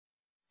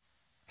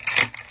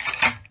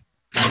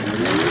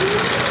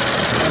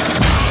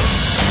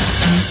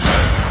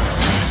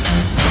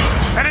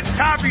And it's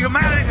time for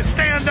humanity to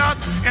stand up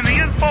in the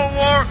info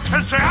war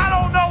and say, I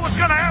don't know what's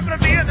going to happen at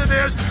the end of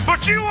this,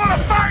 but you want to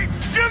fight,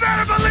 you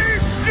better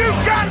believe you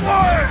got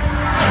one!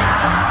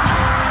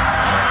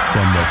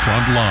 From the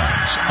front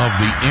lines of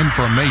the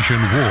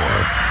information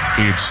war,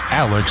 it's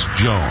Alex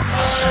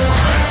Jones.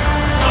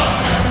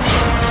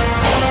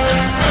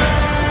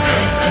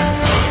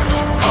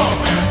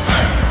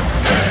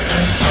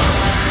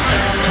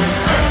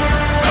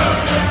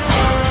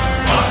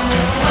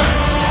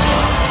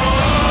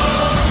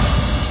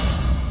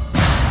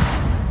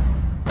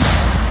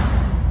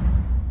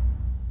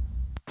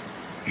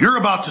 You're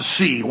about to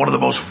see one of the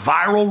most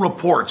viral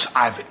reports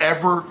I've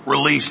ever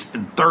released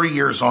in 30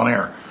 years on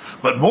air.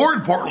 But more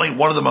importantly,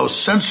 one of the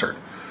most censored.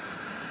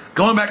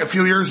 Going back a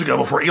few years ago,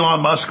 before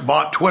Elon Musk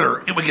bought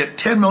Twitter, it would get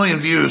 10 million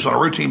views on a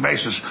routine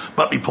basis,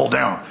 but be pulled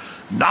down.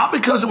 Not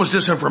because it was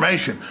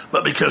disinformation,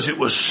 but because it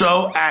was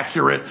so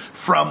accurate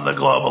from the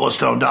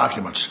globalist owned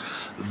documents.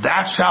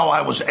 That's how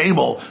I was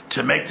able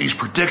to make these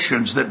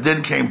predictions that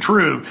then came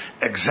true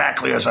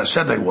exactly as I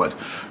said they would.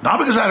 Not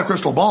because I had a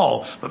crystal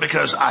ball, but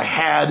because I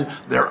had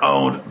their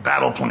own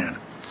battle plan.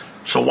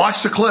 So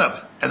watch the clip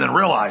and then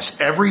realize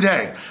every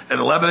day at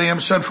 11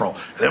 a.m. Central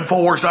at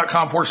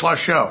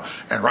Infowars.com/show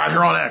and right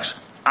here on X,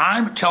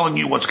 I'm telling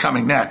you what's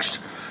coming next.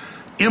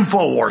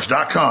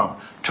 Infowars.com.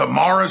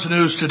 Tomorrow's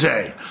news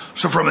today.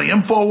 So from the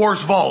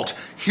Infowars vault,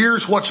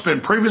 here's what's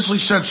been previously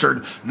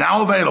censored,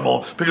 now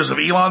available because of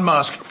Elon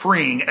Musk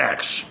freeing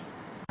X.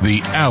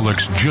 The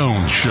Alex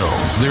Jones Show.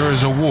 There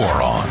is a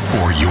war on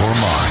for your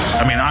mind.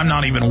 I mean, I'm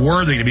not even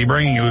worthy to be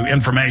bringing you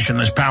information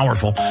this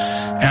powerful.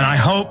 And I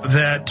hope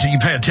that you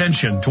pay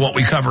attention to what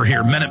we cover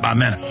here minute by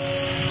minute.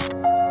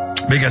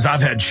 Because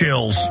I've had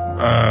chills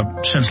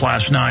since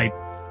last night.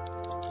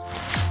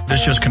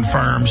 This just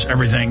confirms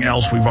everything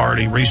else we've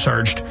already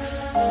researched.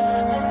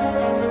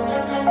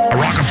 A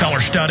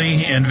Rockefeller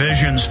study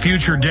envisions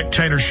future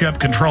dictatorship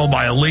controlled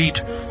by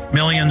elite,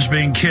 millions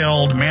being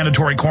killed,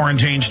 mandatory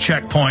quarantines,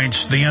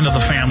 checkpoints, the end of the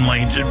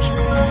family,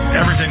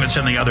 everything that's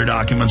in the other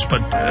documents.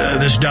 But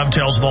this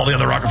dovetails with all the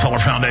other Rockefeller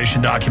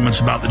Foundation documents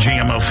about the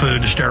GMO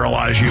food to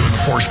sterilize you and the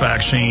forced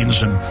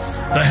vaccines and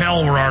the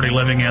hell we're already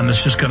living in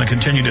that's just going to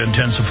continue to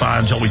intensify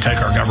until we take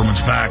our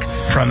governments back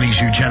from these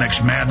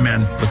eugenics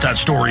madmen. But that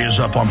story is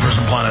up on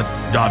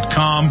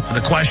prisonplanet.com. The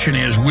question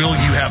is, will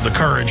you have the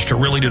courage to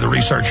really do the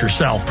research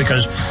yourself?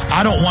 Because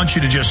I don't want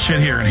you to just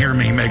sit here and hear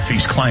me make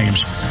these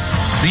claims.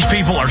 These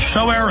people are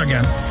so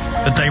arrogant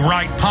that they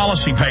write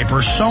policy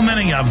papers, so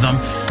many of them,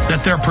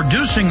 that they're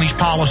producing these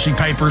policy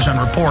papers and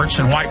reports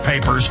and white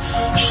papers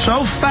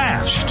so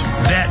fast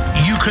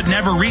that you could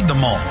never read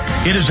them all.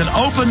 It is an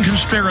open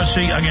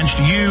conspiracy against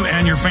you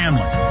and your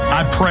family.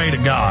 I pray to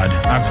God,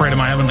 I pray to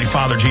my Heavenly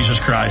Father, Jesus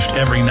Christ,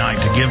 every night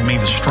to give me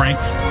the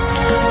strength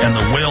and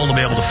the will to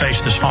be able to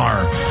face this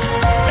horror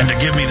and to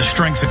give me the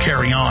strength to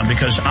carry on,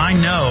 because I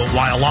know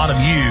why a lot of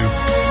you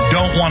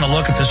don't want to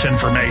look at this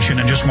information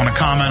and just want to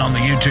comment on the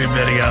YouTube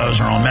videos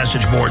or on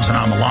message boards and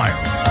I'm a liar.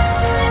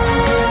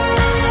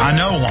 I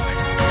know why.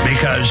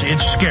 Because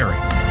it's scary.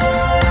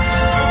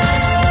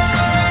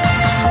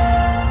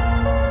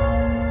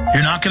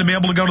 You're not going to be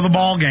able to go to the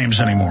ball games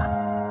anymore.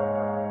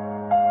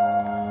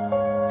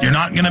 You're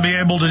not going to be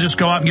able to just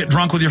go out and get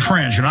drunk with your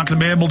friends. You're not going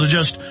to be able to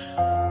just,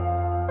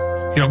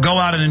 go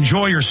out and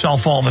enjoy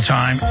yourself all the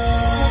time.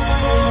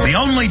 The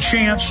only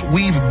chance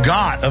we've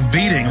got of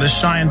beating this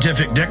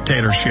scientific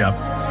dictatorship,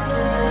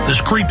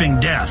 this creeping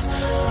death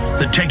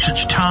that takes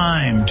its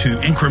time to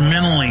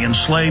incrementally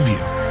enslave you,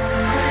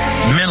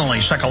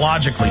 mentally,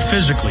 psychologically,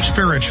 physically,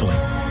 spiritually,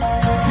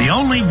 the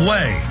only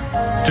way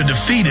to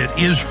defeat it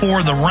is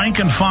for the rank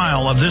and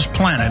file of this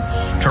planet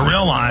to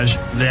realize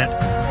that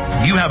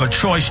you have a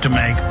choice to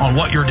make on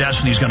what your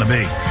destiny is going to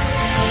be.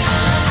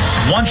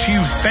 Once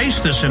you face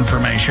this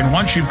information,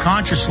 once you've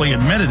consciously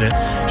admitted it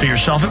to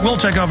yourself, it will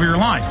take over your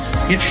life.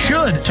 It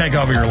should take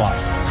over your life.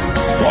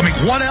 Well, I mean,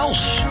 what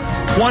else?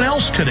 What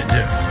else could it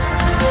do?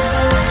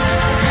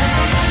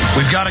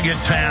 We've got to get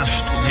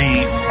past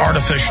the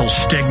artificial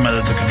stigma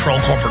that the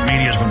controlled corporate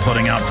media has been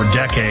putting out for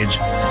decades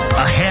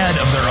ahead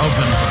of their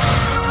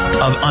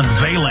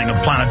unveiling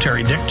of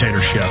planetary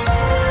dictatorship.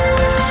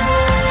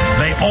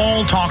 They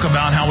all talk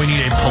about how we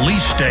need a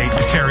police state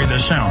to carry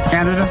this out.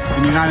 Canada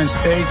and the United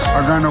States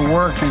are going to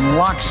work in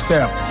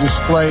lockstep,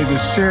 display the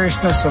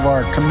seriousness of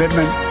our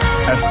commitment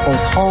at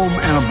both home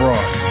and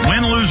abroad.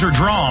 Win, lose, or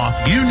draw,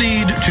 you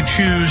need to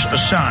choose a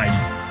side.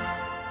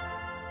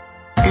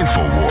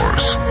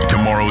 Infowars.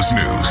 Tomorrow's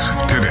news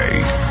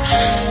today.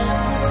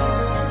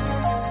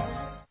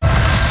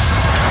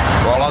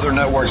 While other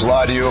networks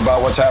lie to you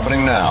about what's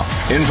happening now,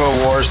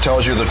 Infowars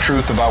tells you the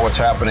truth about what's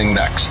happening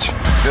next.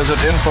 Visit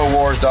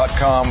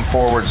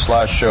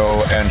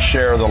Infowars.com/show and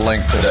share the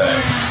link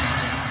today.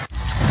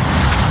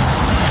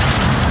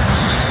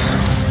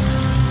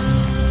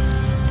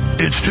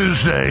 It's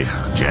Tuesday,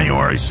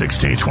 January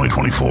 16,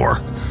 2024.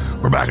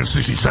 We're back in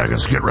 60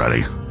 seconds. Get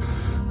ready.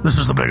 This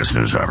is the biggest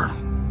news ever.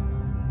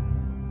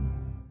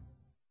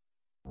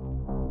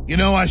 You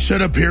know, I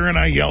sit up here and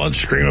I yell and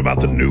scream about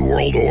the New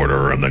World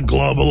Order and the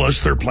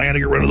globalists. They're planning to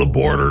get rid of the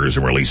borders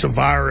and release a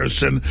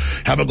virus and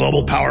have a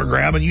global power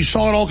grab, and you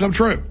saw it all come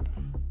true.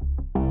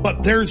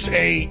 But there's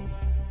a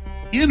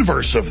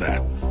inverse of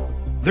that.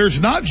 There's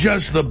not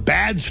just the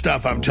bad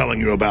stuff I'm telling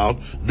you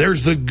about.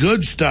 There's the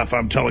good stuff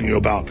I'm telling you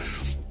about.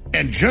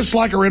 And just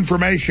like our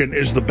information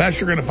is the best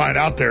you're going to find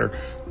out there,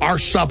 our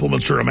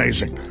supplements are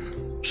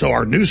amazing. So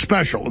our new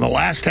special in the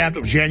last half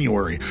of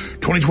January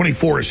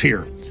 2024 is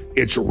here.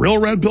 It's Real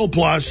Red Pill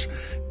Plus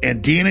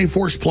and DNA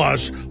Force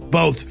Plus,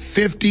 both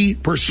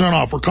 50%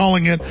 off. We're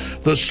calling it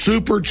the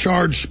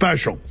Supercharged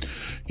Special.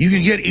 You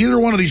can get either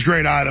one of these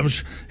great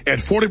items at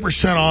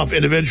 40% off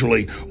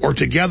individually or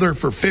together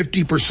for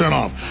 50%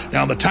 off.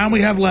 Now, in the time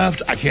we have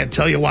left, I can't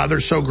tell you why they're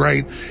so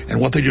great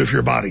and what they do for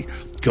your body.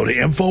 Go to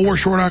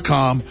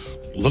InfoWarsStore.com,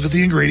 look at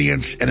the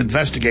ingredients and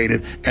investigate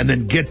it, and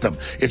then get them.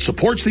 It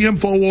supports the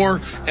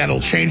InfoWar, and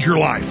it'll change your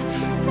life.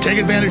 Take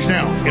advantage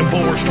now,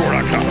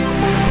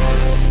 InfoWarsStore.com.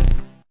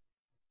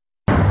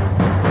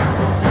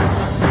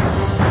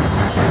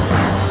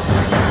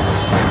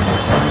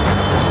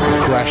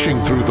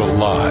 Crashing through the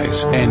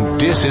lies and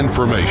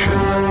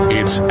disinformation,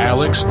 it's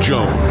Alex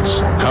Jones,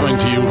 coming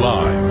to you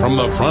live from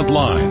the front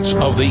lines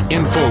of the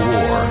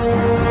InfoWar.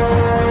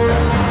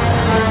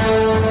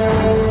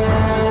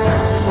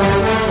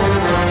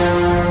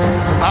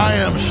 I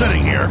am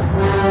sitting here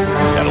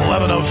at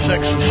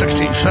 11:06 and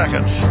 16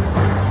 seconds,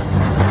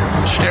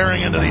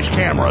 staring into these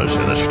cameras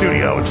in the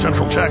studio in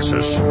Central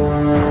Texas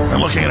and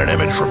looking at an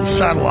image from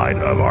satellite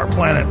of our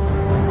planet.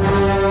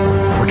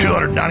 For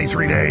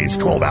 293 days,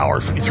 12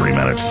 hours, 53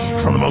 minutes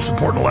from the most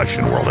important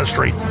election in world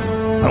history.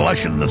 An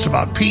election that's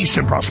about peace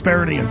and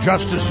prosperity and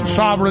justice and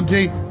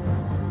sovereignty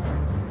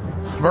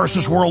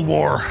versus world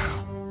war,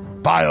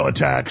 bio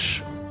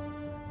attacks,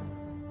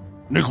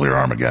 nuclear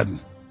Armageddon.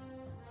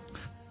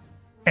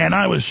 And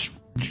I was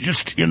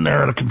just in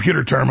there at a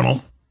computer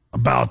terminal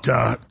about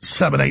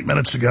 7-8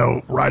 minutes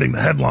ago writing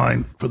the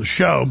headline for the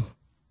show.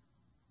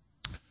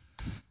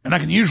 And I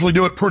can usually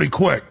do it pretty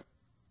quick,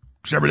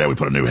 because every day we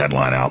put a new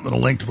headline out and then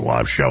a link to the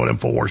live show at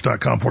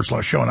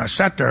Infowars.com/show. And I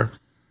sat there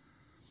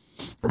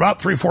for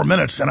about 3-4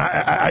 minutes, and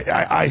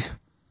I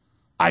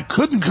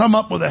couldn't come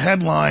up with a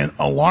headline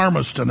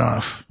alarmist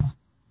enough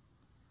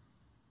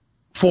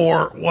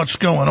for what's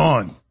going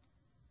on.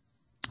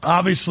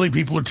 Obviously,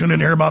 people are tuning in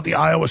here about the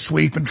Iowa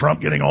sweep and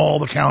Trump getting all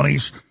the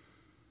counties,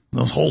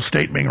 the whole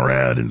state being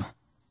red, and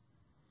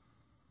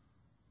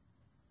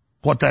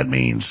what that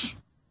means.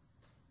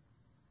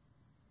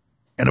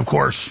 And, of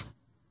course,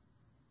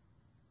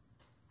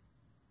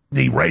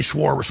 the race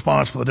war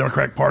response by the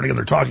Democratic Party and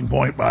their talking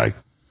point by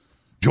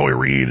Joy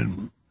Reid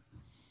and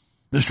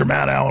Mr.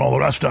 Maddow and all the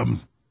rest of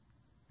them.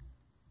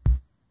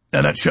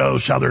 And that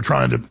shows how they're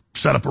trying to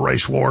set up a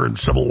race war and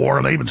civil war.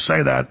 And they even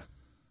say that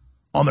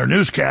on their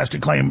newscast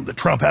and claim that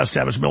Trump has to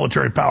have his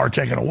military power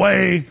taken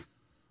away.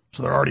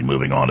 So they're already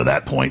moving on to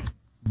that point,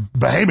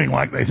 behaving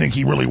like they think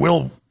he really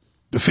will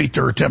defeat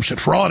their attempts at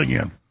fraud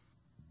again.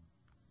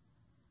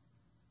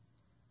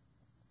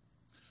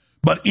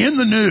 But in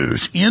the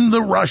news, in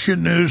the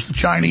Russian news, the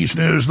Chinese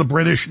news, the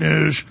British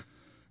news,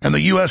 and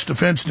the U.S.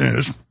 defense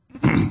news,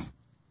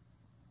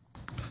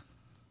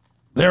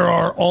 there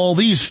are all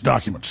these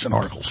documents and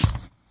articles.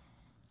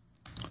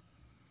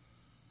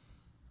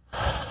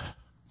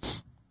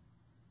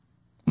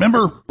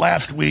 Remember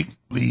last week,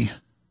 the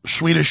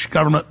Swedish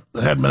government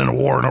that hadn't been in a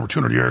war in over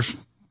 200 years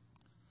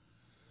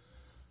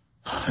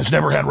has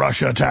never had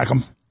Russia attack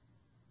them.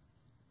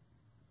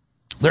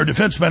 Their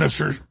defense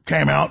minister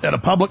came out at a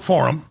public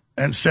forum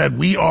and said,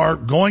 we are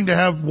going to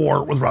have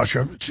war with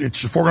Russia.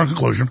 It's a foregone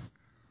conclusion.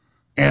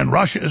 And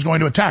Russia is going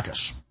to attack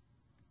us.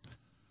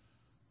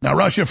 Now,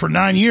 Russia for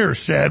 9 years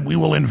said, we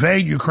will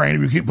invade Ukraine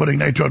if you keep putting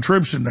NATO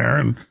troops in there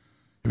and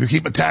if you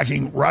keep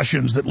attacking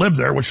Russians that live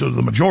there, which are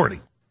the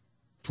majority.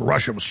 That's where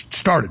Russia was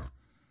started.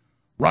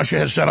 Russia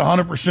has said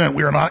 100%,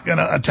 we are not going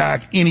to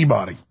attack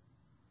anybody.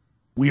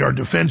 We are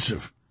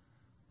defensive.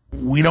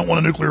 We don't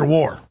want a nuclear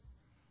war.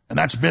 And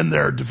that's been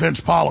their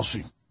defense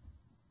policy.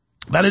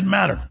 That didn't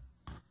matter.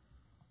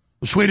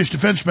 The Swedish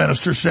defense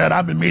minister said,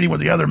 I've been meeting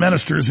with the other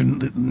ministers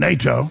in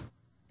NATO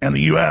and the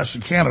U.S.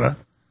 and Canada,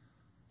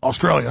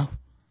 Australia,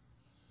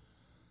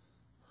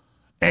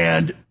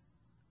 and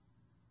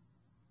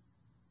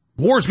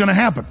war is going to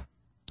happen.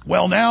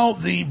 Well, now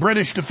the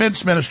British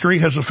Defense Ministry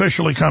has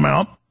officially come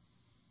out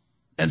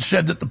and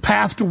said that the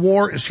path to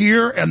war is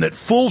here and that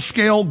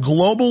full-scale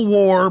global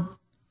war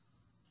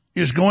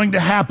is going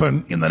to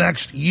happen in the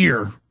next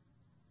year.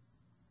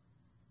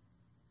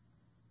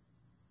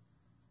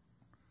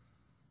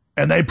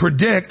 And they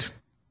predict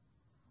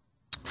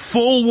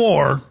full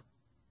war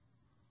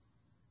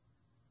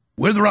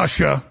with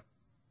Russia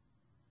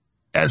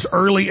as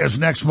early as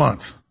next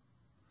month.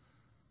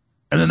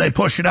 And then they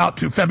push it out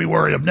to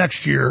February of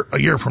next year, a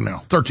year from now,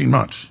 13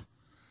 months.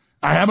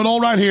 I have it all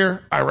right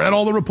here. I read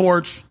all the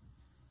reports.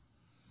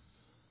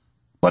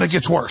 But it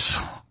gets worse.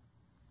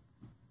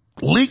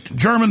 leaked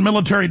German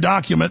military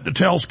document that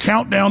tells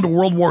countdown to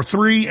World War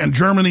III, and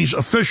Germany's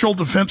official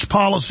defense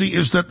policy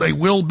is that they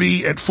will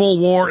be at full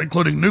war,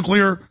 including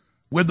nuclear,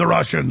 with the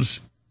Russians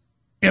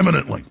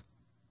imminently.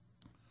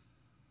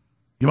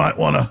 You might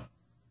want to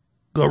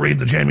go read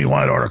the Jamie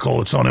White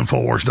article. It's on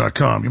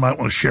Infowars.com. You might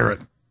want to share it.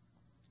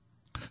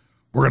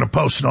 We're going to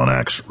post it on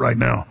X right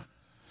now.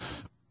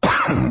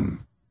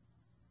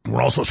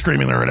 We're also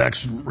streaming there at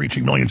X,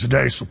 reaching millions a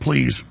day, so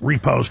please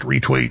repost,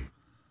 retweet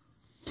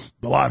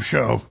the live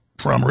show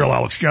from Real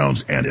Alex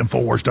Jones and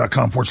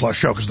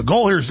Infowars.com/show, because the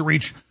goal here is to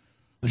reach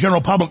the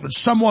general public that's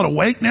somewhat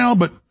awake now,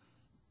 but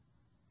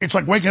it's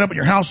like waking up and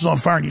your house is on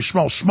fire and you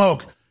smell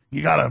smoke.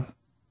 You got to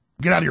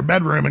get out of your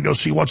bedroom and go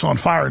see what's on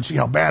fire and see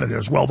how bad it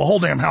is. Well, the whole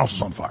damn house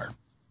is on fire.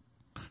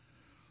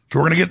 So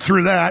we're going to get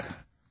through that.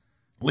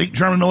 Leaked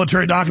German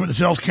military document that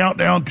tells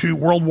countdown to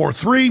World War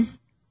III.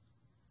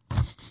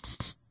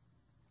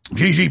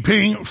 Xi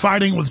Jinping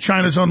fighting with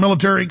China's own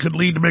military could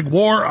lead to big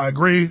war. I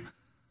agree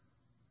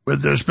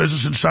with this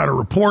Business Insider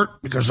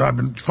report because I've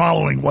been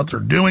following what they're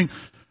doing.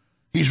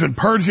 He's been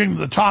purging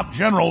the top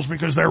generals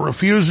because they're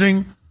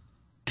refusing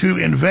to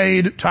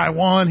invade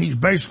Taiwan. He's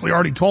basically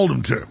already told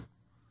them to.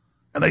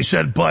 And they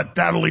said, but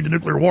that'll lead to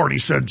nuclear war. And he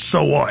said,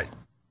 so what?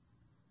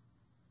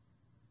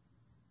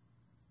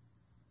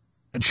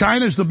 And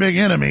China's the big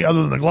enemy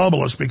other than the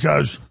globalists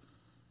because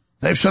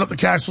they've set up the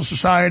cashless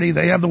society.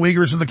 They have the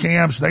Uyghurs in the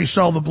camps. They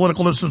sell the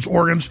political dissidents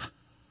organs.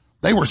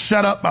 They were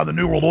set up by the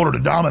New World Order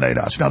to dominate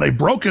us. Now, they've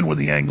broken with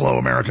the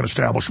Anglo-American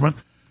establishment.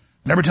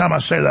 And every time I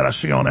say that, I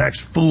see on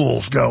X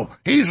fools go,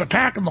 he's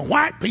attacking the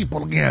white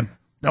people again.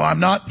 No, I'm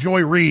not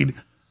Joy Reid.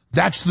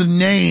 That's the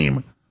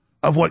name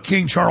of what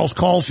King Charles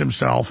calls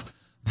himself.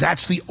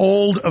 That's the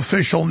old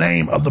official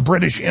name of the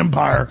British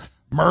Empire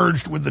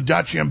merged with the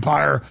Dutch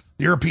Empire,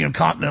 the European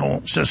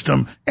continental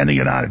system, and the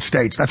United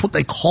States. That's what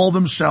they call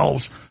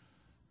themselves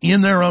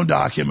in their own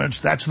documents.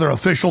 That's their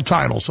official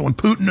title. So when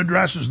Putin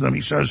addresses them,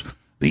 he says,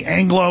 the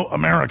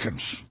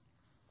Anglo-Americans.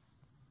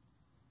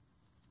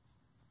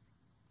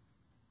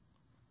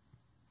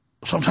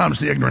 Sometimes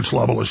the ignorance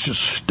level is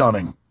just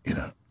stunning, you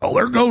know. Oh,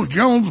 there goes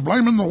Jones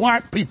blaming the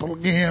white people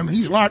again.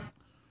 He's like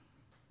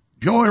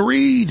Joy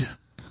Reid.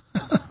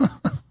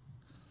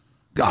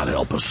 God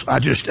help us. I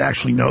just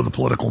actually know the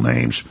political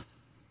names.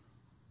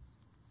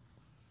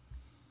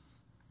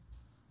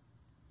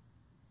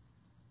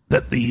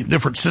 That the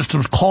different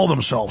systems call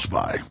themselves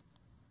by.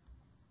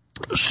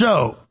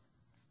 So,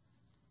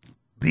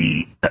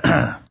 the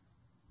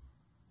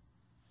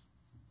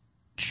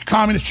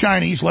Communist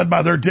Chinese, led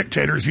by their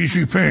dictator, Xi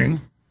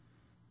Jinping,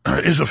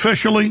 is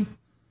officially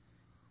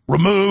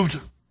removed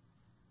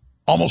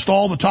almost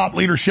all the top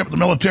leadership of the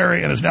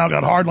military and has now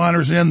got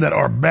hardliners in that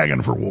are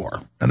begging for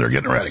war, and they're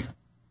getting ready.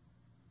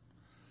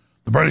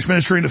 The British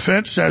Ministry of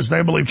Defense says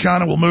they believe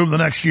China will move the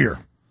next year.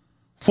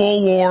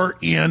 Full war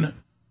in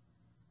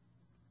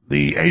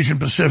the Asian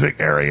Pacific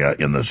area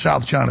in the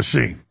South China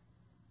Sea.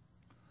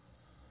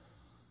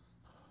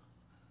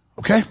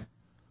 Okay?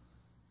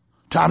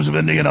 Times of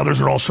India and others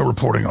are also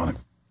reporting on it.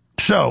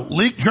 So,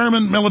 leaked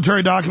German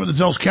military document that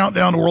tells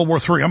countdown to World War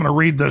III. I'm going to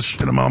read this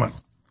in a moment.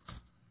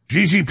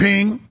 Xi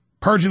Jinping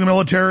purging the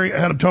military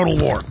ahead of total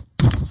war.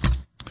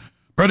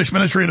 British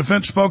Ministry of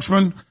Defense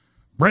spokesman,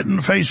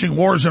 Britain facing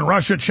wars in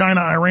Russia,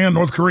 China, Iran,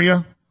 North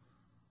Korea.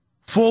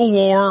 Full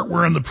war,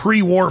 we're in the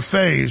pre-war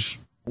phase,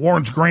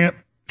 warns Grant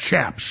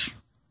Shapps.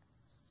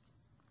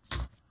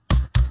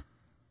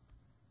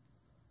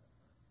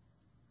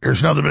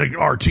 Here's another big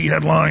RT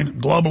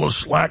headline.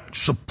 Globalists lack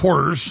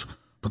supporters,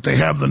 but they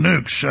have the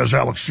nukes, says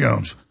Alex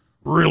Jones.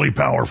 Really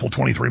powerful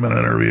 23-minute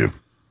interview.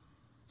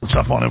 It's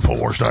up on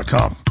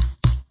Infowars.com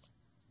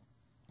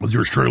with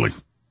yours truly.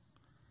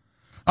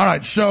 All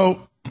right,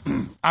 so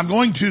I'm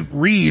going to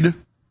read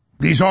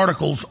these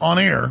articles on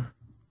air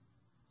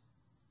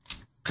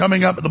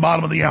coming up at the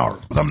bottom of the hour.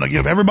 But I'm going to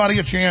give everybody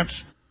a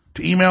chance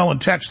to email and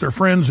text their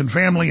friends and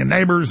family and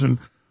neighbors and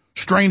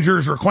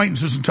strangers or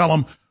acquaintances and tell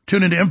them,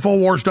 tune into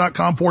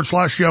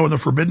Infowars.com/show in the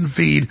forbidden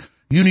feed.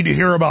 You need to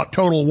hear about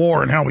total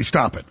war and how we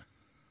stop it.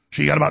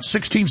 So you got about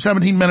 16,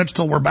 17 minutes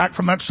till we're back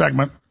from that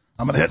segment.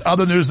 I'm going to hit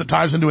other news that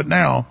ties into it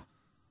now.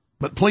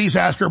 But please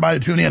ask everybody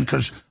to tune in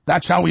because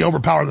that's how we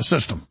overpower the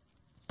system.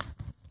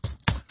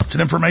 It's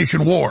an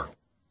information war.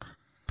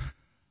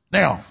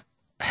 Now,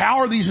 how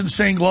are these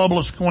insane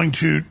globalists going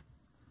to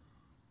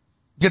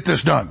get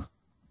this done?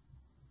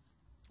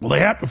 Well, they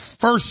have to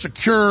first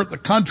secure the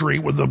country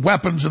with the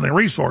weapons and the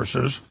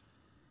resources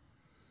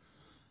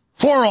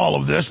for all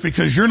of this,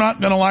 because you're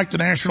not going to like the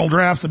national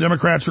draft the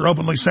Democrats are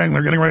openly saying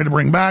they're getting ready to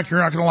bring back.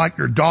 You're not going to like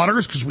your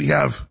daughters because we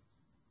have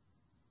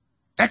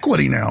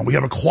equity now. We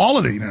have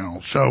equality now.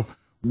 So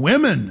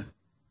women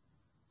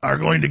are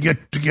going to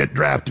get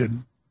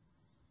drafted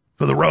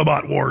for the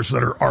robot wars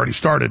that are already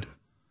started.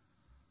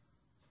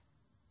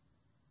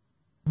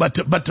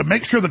 But to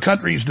make sure the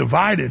country is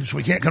divided so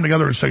we can't come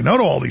together and say no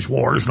to all these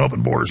wars and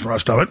open borders and the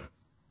rest of it.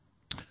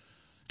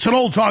 It's an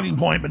old talking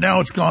point, but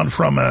now it's gone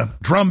from a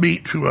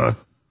drumbeat to a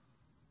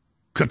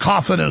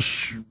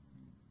cacophonous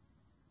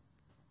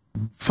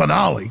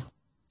finale.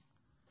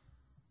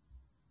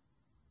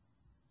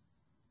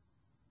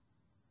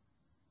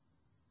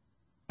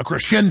 a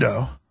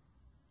crescendo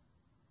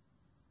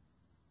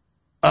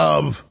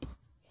of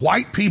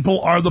white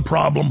people are the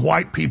problem,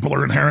 white people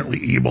are inherently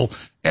evil,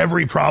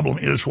 every problem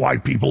is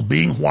white people,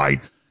 being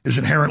white is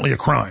inherently a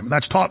crime.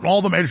 That's taught in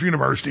all the major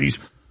universities.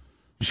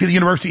 You see the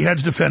university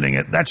heads defending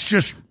it. That's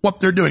just what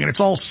they're doing. And it's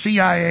all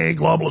CIA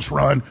globalist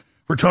run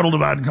for total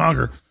divide and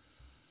conquer.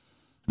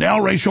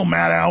 Now Rachel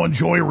Maddow and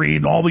Joy Reid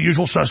and all the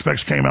usual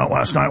suspects came out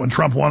last night when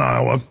Trump won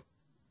Iowa.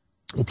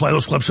 We'll play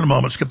those clips in a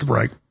moment. Skip the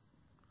break.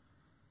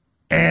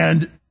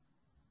 And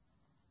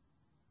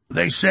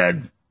they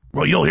said,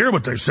 well, you'll hear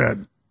what they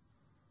said.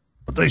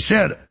 But they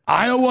said,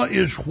 Iowa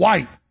is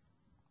white.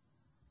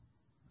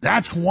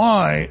 That's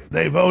why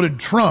they voted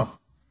Trump.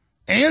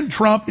 And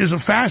Trump is a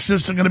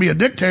fascist and going to be a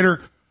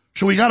dictator,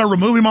 so we got to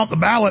remove him off the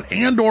ballot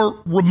and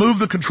or remove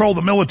the control of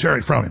the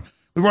military from him.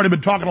 We've already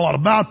been talking a lot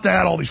about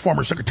that. All these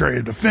former Secretary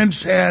of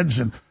Defense heads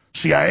and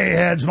CIA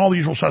heads and all the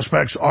usual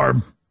suspects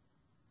are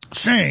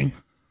saying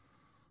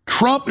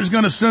Trump is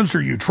going to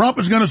censor you. Trump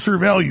is going to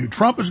surveil you.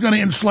 Trump is going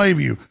to enslave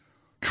you.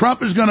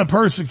 Trump is going to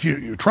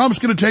persecute you. Trump's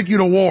going to take you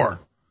to war.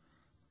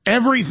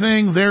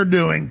 Everything they're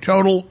doing,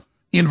 total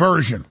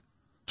inversion.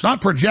 It's not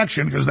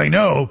projection because they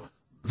know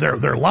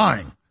they're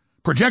lying.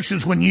 Projection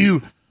is when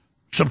you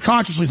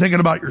subconsciously thinking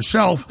about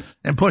yourself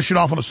and push it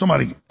off onto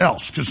somebody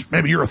else. Just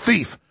maybe you're a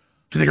thief.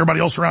 Do you think everybody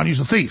else around you is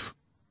a thief?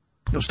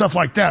 You know, stuff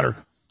like that. Or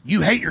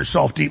you hate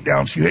yourself deep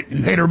down, so you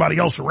hate everybody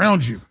else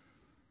around you.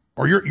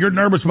 Or you're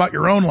nervous about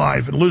your own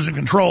life and losing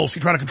control, so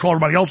you try to control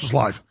everybody else's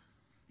life.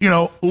 You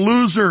know,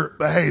 loser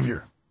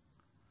behavior.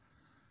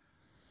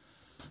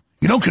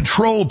 You don't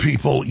control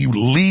people, you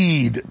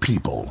lead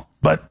people.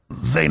 But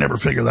they never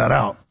figure that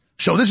out.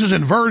 So this is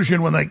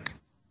inversion when they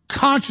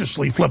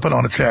consciously flip it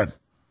on its head.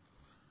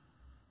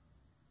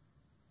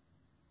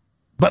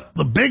 But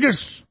the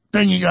biggest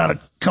thing you got to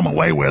come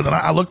away with, and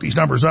I looked these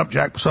numbers up,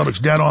 Jack Posovic's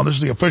dead on. This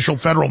is the official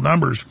federal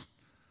numbers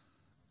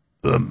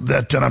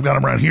that I've got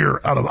them right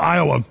here out of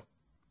Iowa.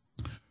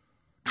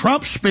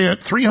 Trump spent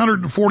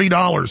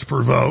 $340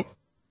 per vote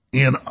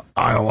in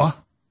Iowa.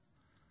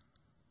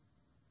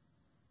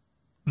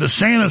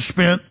 DeSantis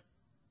spent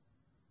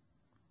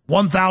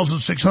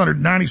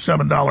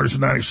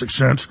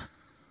 $1,697.96.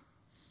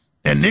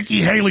 And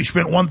Nikki Haley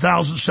spent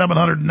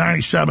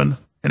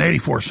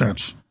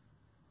 $1,797.84.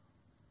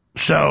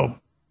 So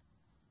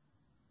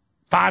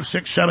 5,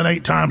 6, 7,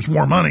 8 times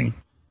more money.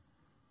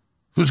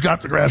 Who's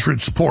got the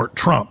grassroots support?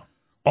 Trump.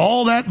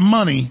 All that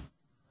money,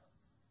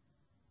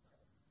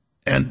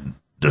 and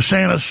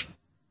DeSantis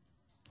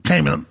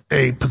came in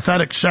a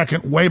pathetic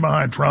second, way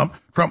behind Trump.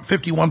 Trump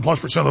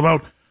 51+% of the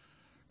vote.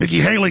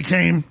 Nikki Haley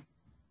came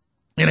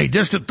in a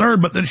distant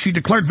third, but then she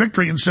declared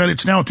victory and said,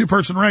 it's now a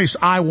 2-person race.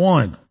 I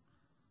won.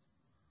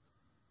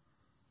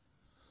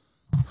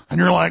 And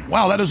you're like,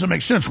 wow, that doesn't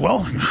make sense.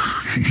 Well,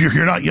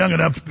 you're not young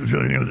enough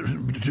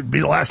to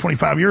be the last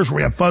 25 years where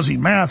we have fuzzy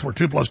math where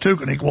 2 + 2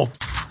 can equal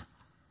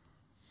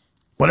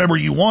whatever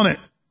you want it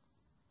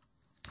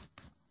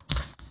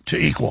to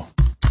equal.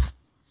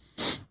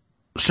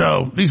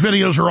 So these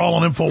videos are all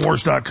on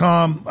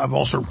Infowars.com. I've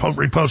also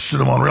reposted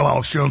them on Real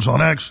Alex Jones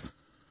on X.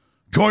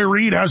 Joy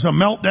Reid has a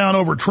meltdown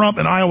over Trump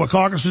in Iowa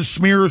caucuses,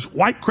 smears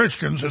white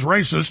Christians as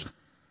racist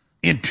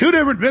in 2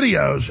 different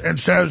videos and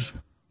says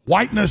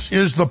whiteness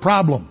is the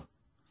problem.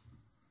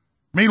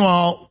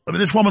 Meanwhile,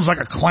 this woman's like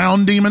a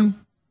clown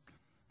demon,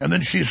 and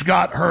then she's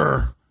got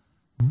her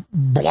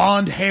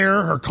blonde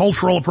hair, her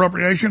cultural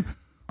appropriation,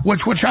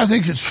 which I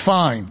think is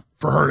fine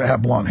for her to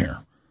have blonde hair.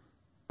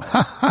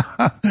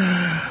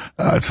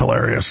 It's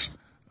hilarious.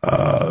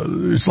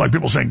 It's like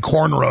people saying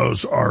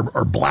cornrows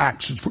are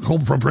blacks. It's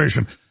cultural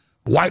appropriation.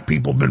 White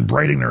people have been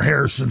braiding their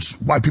hair since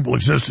white people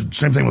existed.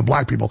 Same thing with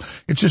black people.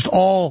 It's just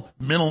all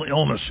mental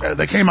illness.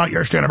 They came out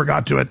yesterday. I never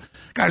got to it.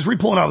 Guys,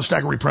 re-pull it out of the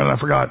stack and reprint it. I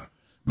forgot.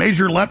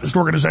 Major leftist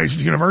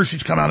organizations,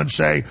 universities come out and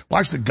say, well,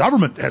 actually the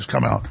government has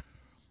come out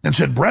and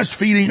said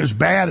breastfeeding is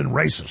bad and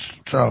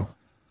racist. So,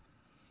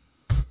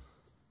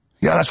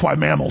 yeah, that's why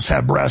mammals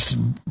have breasts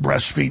and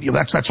breastfeed. You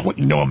know, that's what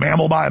you know a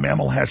mammal by. A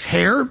mammal has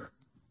hair.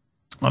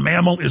 A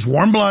mammal is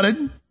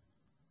warm-blooded.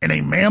 And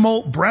a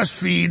mammal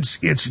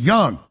breastfeeds its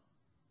young.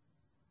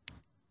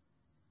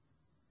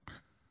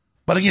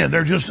 But again,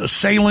 they're just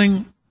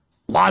assailing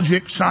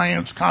logic,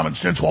 science, common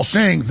sense while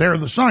saying they're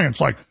the science.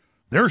 Like,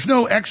 there's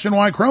no X and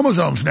Y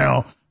chromosomes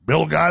now.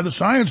 Bill Guy, the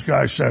science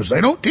guy, says.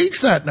 They don't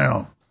teach that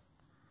now.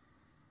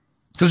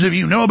 Because if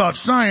you know about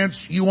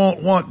science, you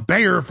won't want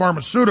Bayer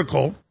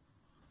Pharmaceutical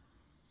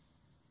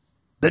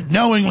that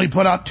knowingly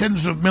put out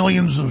tens of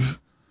millions of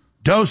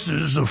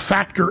doses of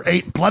factor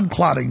 8 blood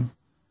clotting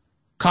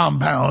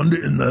compound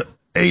in the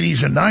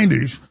 80s and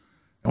 90s.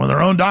 And when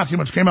their own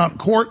documents came out in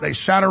court, they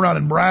sat around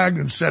and bragged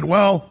and said,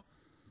 well,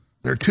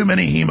 there are too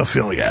many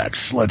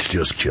hemophiliacs. Let's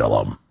just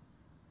kill them.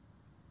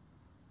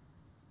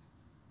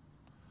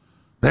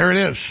 There it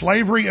is.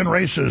 Slavery and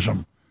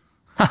racism.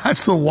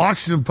 That's the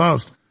Washington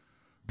Post.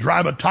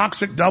 Drive a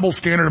toxic double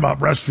standard about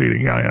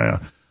breastfeeding. Yeah.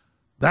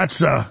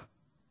 That's one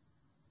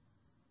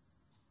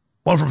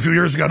from a few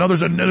years ago. No,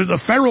 the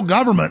federal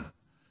government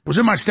was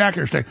in my stack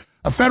here today.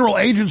 A federal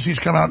agency's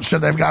come out and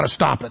said they've got to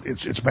stop it.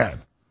 It's bad.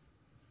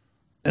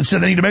 And so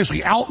they need to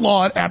basically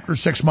outlaw it after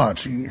 6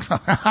 months.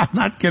 I'm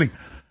not kidding.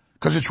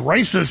 Because it's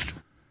racist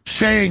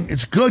saying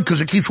it's good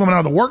because it keeps women out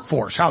of the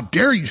workforce. How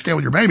dare you stay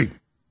with your baby?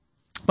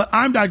 But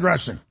I'm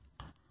digressing.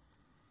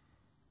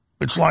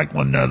 It's like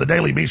when the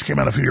Daily Beast came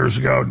out a few years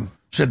ago and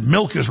said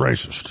milk is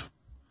racist.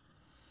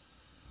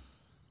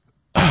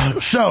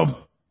 So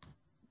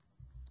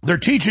they're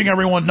teaching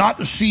everyone not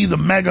to see the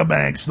mega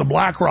banks, the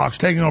Black Rocks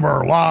taking over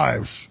our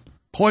lives,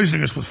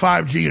 poisoning us with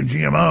 5G and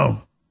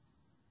GMO.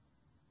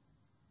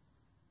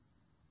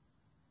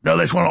 No,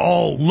 they just want to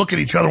all look at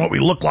each other, what we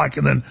look like,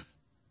 and then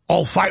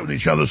all fight with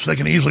each other so they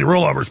can easily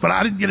rule over us. But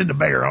I didn't get into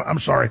Bayer. I'm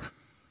sorry.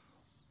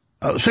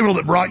 The same people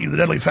that brought you the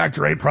deadly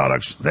Factor 8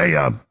 products,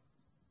 they're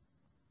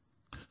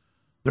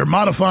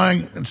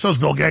modifying, and so's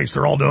Bill Gates,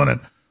 they're all doing it,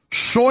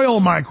 soil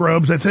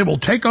microbes that they will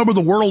take over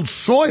the world's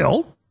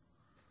soil.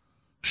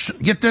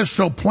 Get this,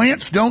 so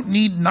plants don't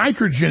need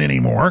nitrogen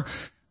anymore.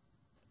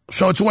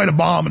 So it's a way to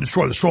bomb and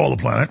destroy the soil of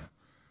the planet.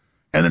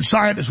 And then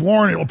scientists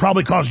warn it will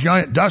probably cause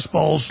giant dust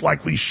bowls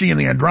like we see in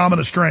the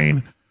Andromeda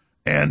strain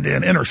and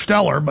in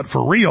Interstellar, but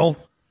for real.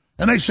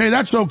 And they say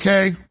that's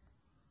okay.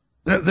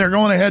 They're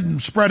going ahead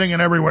and spreading it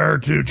everywhere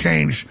to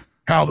change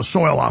how the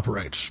soil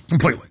operates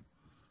completely.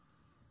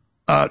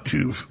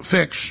 To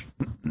fix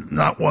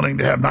not wanting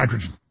to have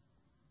nitrogen.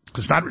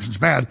 Because nitrogen's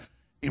bad,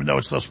 even though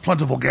it's those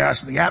plentiful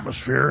gas in the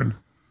atmosphere and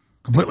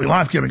completely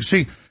life-giving.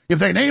 See, if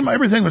they name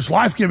everything that's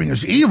life-giving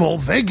as evil,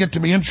 they get to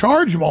be in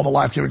charge of all the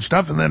life-giving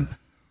stuff and then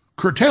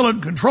curtail it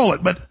and control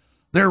it. But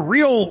their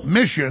real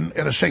mission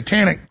at a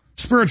satanic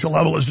spiritual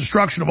level is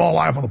destruction of all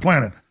life on the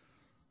planet.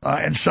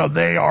 And so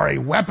they are a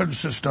weapon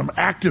system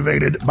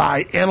activated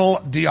by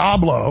El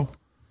Diablo.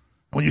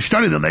 When you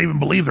study them, they even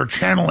believe they're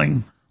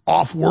channeling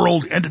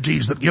off-world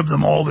entities that give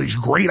them all these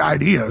great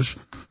ideas.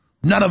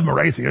 None of them are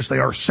atheists. They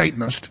are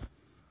Satanists.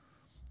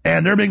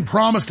 And they're being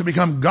promised to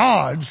become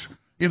gods.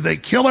 If they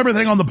kill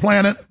everything on the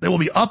planet, they will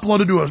be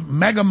uploaded to a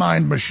mega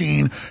mind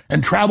machine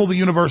and travel the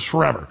universe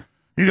forever.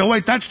 You go,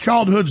 wait, that's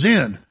childhood's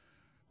end.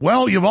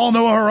 Well, Yuval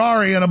Noah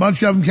Harari and a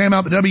bunch of them came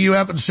out the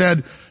WF and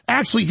said,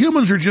 actually,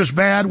 humans are just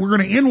bad. We're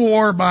going to end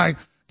war by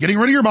getting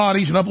rid of your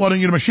bodies and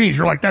uploading you to machines.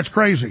 You're like, that's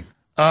crazy.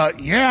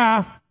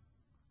 Yeah.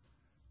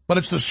 But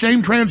it's the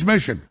same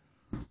transmission.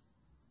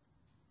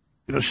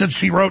 You know, since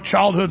he wrote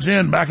Childhood's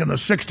End back in the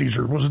 60s,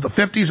 or was it the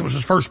 50s? It was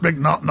his first big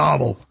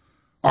novel.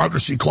 Arthur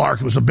C. Clarke,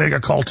 who was a big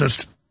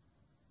occultist.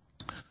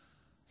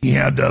 He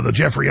had the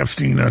Jeffrey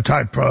Epstein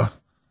type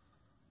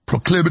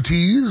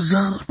proclivities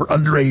for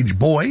underage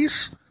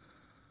boys.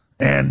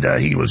 And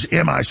he was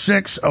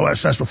MI6,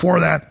 OSS before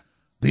that,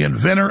 the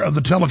inventor of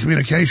the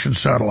telecommunications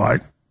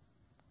satellite.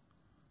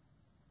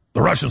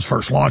 The Russians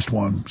first launched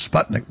one,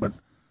 Sputnik, but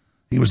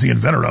he was the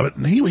inventor of it.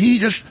 And he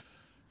was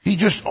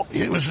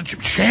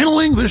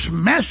channeling this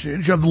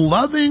message of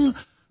loving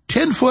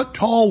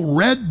 10-foot-tall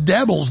red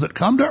devils that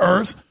come to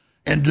Earth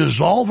and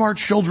dissolve our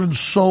children's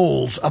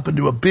souls up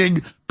into a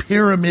big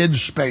pyramid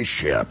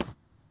spaceship.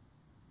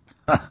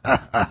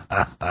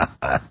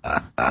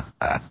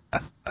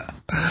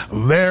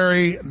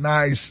 Very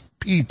nice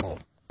people.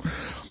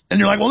 And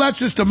you're like, well, that's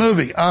just a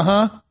movie.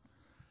 Uh-huh.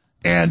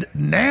 And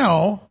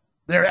now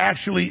they're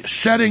actually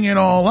setting it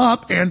all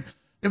up. And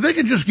if they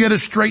could just get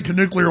us straight to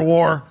nuclear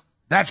war,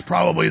 that's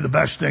probably the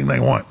best thing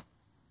they want.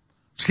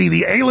 See,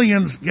 the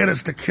aliens get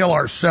us to kill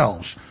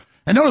ourselves.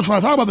 And notice when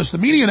I talk about this, the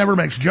media never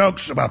makes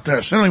jokes about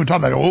this. They don't even talk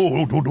about,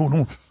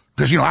 no.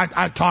 Because, you know,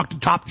 I talk to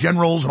top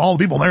generals and all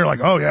the people, and they're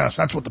like, oh, yes,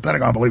 that's what the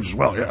Pentagon believes as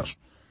well, yes.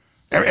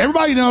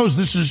 Everybody knows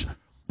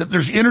that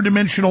there's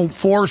interdimensional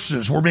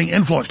forces. We're being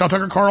influenced. Now,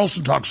 Tucker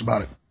Carlson talks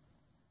about it.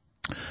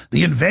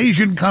 The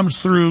invasion comes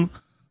through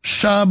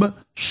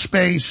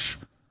subspace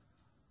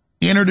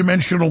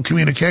interdimensional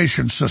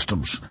communication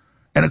systems.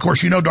 And, of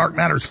course, you know dark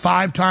matter is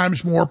 5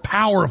 times more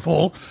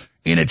powerful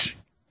in its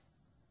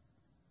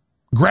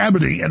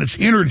gravity and its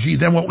energy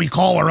than what we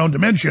call our own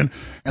dimension,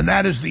 and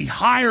that is the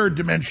higher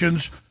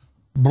dimensions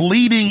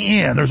bleeding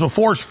in. There's a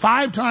force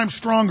 5 times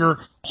stronger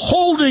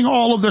holding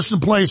all of this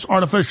in place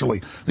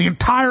artificially. The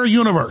entire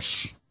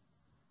universe.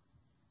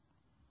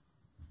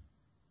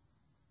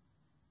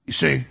 You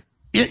see,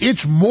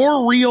 it's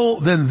more real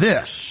than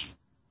this.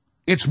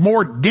 It's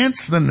more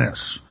dense than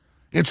this.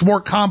 It's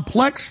more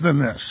complex than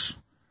this.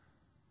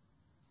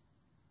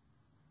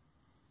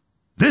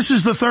 This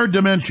is the third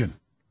dimension.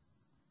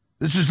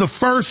 This is the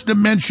first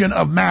dimension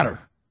of matter.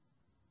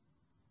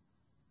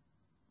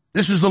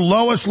 This is the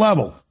lowest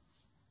level,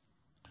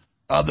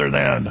 other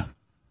than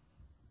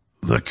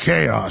the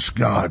chaos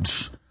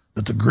gods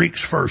that the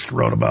Greeks first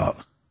wrote about.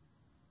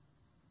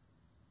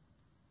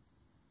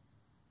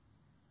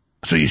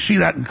 So you see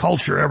that in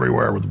culture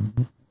everywhere,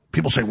 with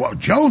people say, well,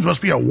 Jones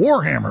must be a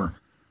Warhammer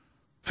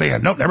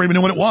fan. Nope, never even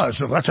knew what it was.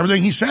 So that's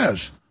everything he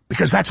says,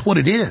 because that's what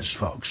it is,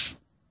 folks.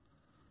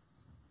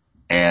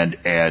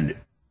 And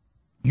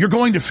you're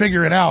going to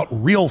figure it out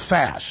real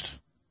fast,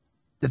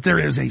 that there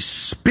is a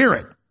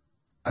spirit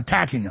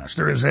attacking us.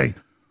 There is a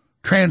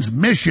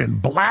transmission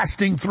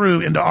blasting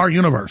through into our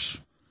universe.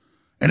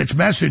 And its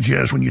message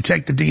is, when you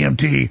take the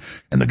DMT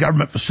and the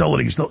government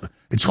facilities,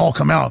 it's all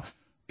come out,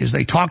 is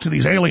they talk to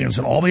these aliens,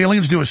 and all the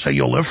aliens do is say,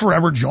 you'll live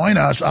forever, join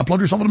us, upload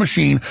yourself to the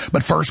machine,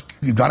 but first,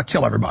 you've got to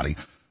kill everybody.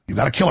 You've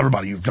got to kill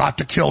everybody. You've got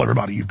to kill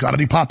everybody. You've got to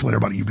depopulate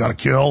everybody. You've got to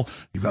kill.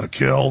 You've got to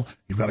kill.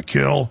 You've got to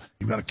kill.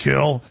 You've got to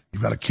kill.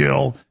 You've got to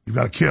kill. You've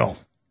got to kill.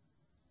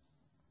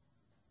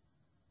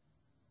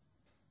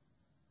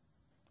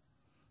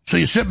 So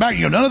you sit back and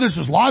you go, none of this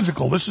is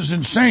logical. This is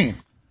insane.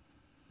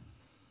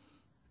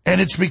 And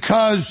it's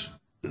because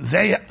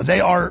they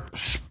are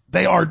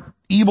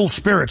evil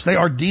spirits. They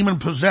are demon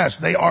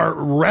possessed. They are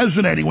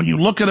resonating. When you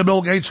look at a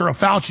Bill Gates or a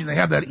Fauci, they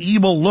have that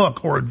evil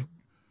look, or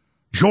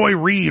Joy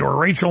Reid or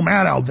Rachel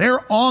Maddow.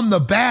 They're on the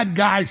bad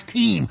guys'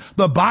 team.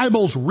 The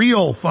Bible's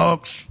real,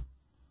 folks.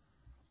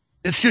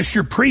 It's just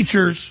your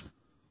preachers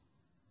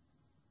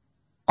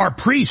are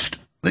priests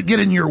that get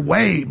in your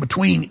way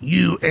between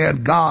you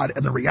and God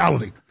and the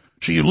reality.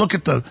 So you look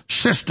at the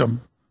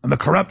system and the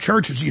corrupt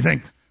churches and you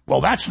think,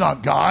 well, that's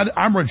not God.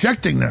 I'm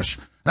rejecting this.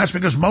 That's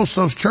because most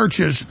of those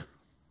churches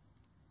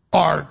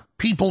are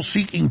people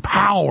seeking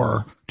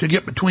power to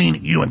get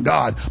between you and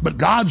God. But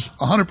God's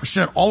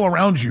 100% all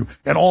around you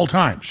at all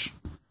times.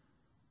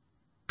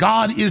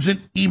 God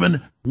isn't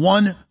even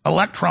one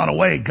electron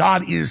away.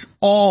 God is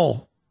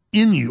all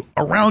in you,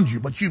 around you,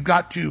 but you've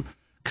got to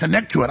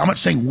connect to it. I'm not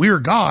saying we're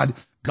God.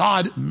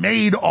 God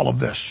made all of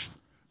this.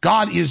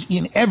 God is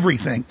in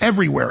everything,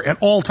 everywhere, at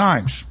all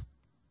times.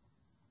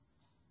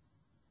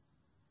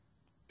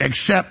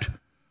 Except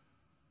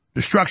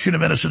destruction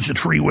of innocence and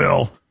free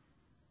will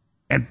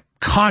and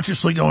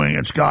consciously going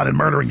against God and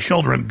murdering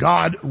children.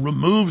 God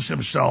removes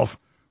himself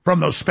from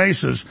those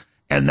spaces,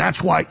 and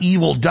that's why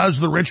evil does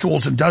the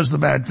rituals and does the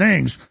bad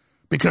things,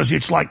 because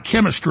it's like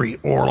chemistry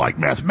or like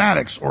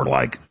mathematics or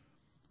like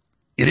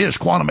it is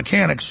quantum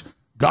mechanics.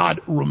 God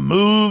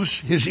removes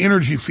his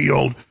energy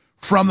field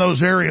from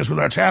those areas where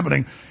that's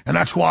happening, and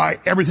that's why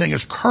everything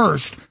is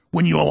cursed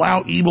when you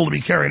allow evil to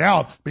be carried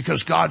out,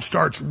 because God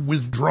starts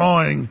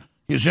withdrawing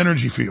his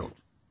energy field.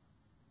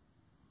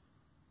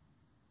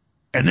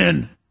 And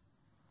then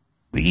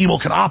the evil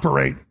can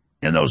operate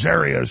in those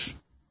areas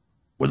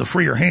with a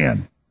freer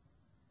hand.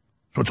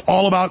 So it's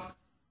all about,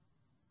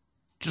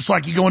 just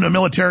like you go into a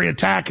military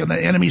attack and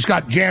the enemy's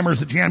got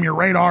jammers that jam your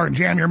radar and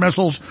jam your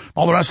missiles,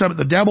 all the rest of it.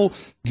 The devil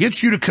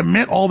gets you to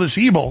commit all this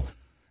evil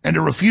and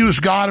to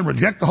refuse God and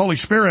reject the Holy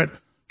Spirit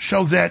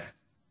so that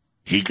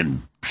he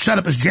can set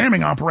up his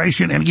jamming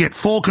operation and get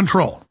full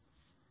control.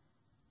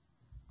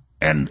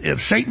 And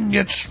if Satan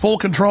gets full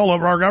control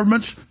over our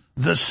governments,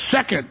 the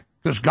second,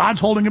 because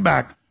God's holding it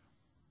back,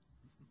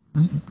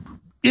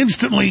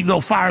 instantly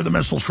they'll fire the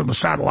missiles from the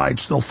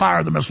satellites, they'll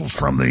fire the missiles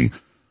from the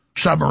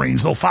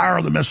submarines, they'll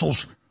fire the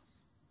missiles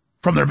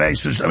from their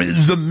bases. I mean,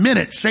 the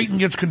minute Satan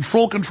gets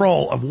full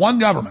control of one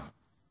government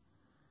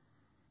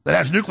that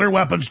has nuclear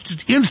weapons,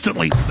 just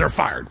instantly they're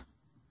fired.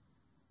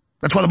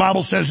 That's why the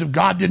Bible says if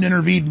God didn't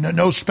intervene,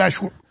 no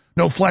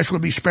flesh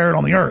would be spared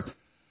on the earth.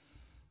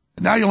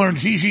 And now you learn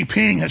Xi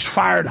Jinping has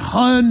fired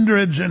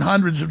hundreds and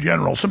hundreds of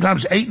generals,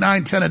 sometimes 8,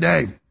 9, 10 a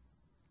day,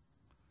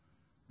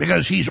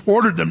 because he's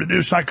ordered them to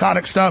do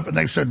psychotic stuff, and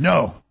they've said,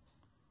 no,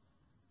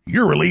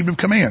 you're relieved of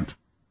command.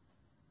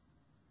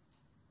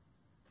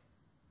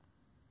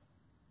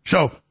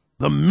 So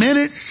the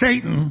minute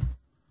Satan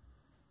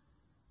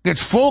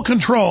gets full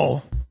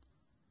control,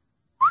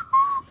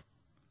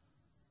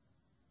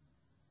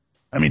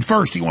 I mean,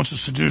 first he wants to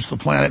seduce the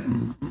planet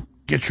and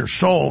get your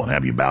soul and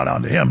have you bow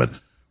down to him. But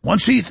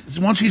once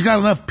he's got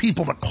enough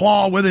people to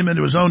claw with him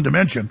into his own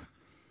dimension,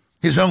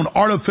 his own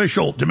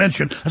artificial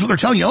dimension, that's what they're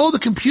telling you. Oh, the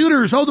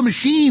computers, oh, the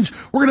machines,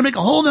 we're going to make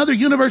a whole other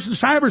universe in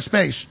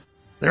cyberspace.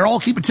 They're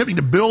all keep attempting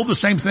to build the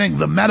same thing,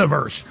 the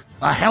metaverse,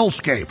 a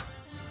hellscape.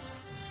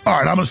 All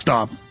right, I'm going to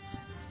stop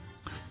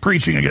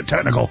preaching and get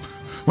technical.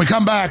 When we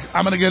come back,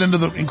 I'm going to get into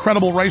the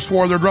incredible race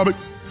war they're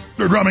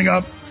drumming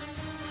up.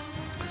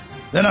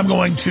 Then I'm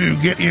going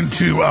to get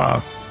into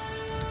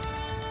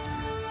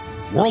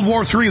World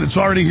War III that's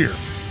already here.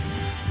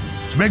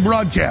 It's a big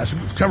broadcast.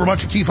 We'll cover a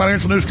bunch of key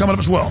financial news coming up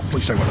as well.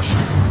 Please stay with us.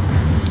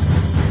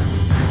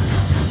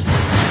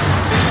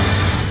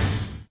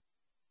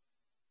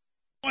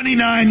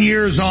 "29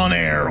 years on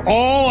air.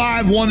 All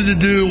I've wanted to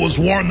do was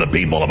warn the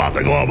people about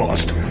the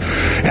globalist.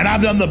 And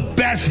I've done the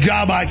best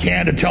job I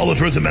can to tell the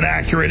truth and been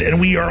accurate,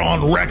 and we are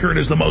on record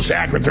as the most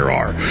accurate there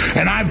are.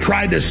 And I've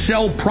tried to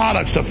sell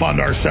products to fund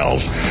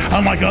ourselves.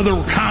 Unlike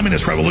other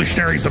communist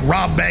revolutionaries that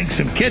rob banks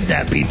and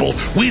kidnap people,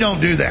 we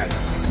don't do that.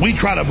 We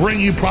try to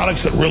bring you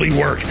products that really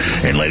work.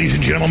 And ladies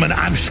and gentlemen,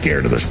 I'm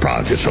scared of this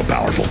product. It's so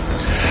powerful.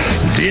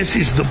 This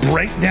is the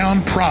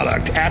breakdown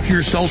product, after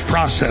your cells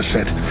process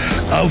it,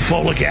 of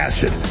folic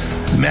acid,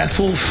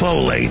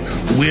 methylfolate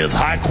with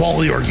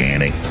high-quality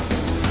organic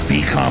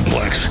B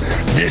complex.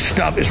 This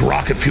stuff is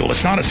rocket fuel.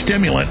 It's not a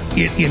stimulant.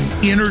 It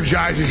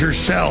energizes your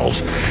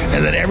cells,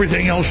 and then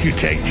everything else you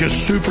take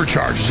just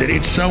supercharges it.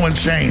 It's so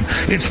insane.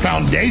 It's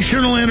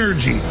foundational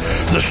energy,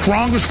 the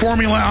strongest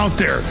formula out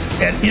there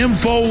at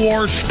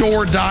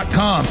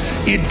InfoWarsStore.com.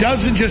 It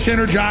doesn't just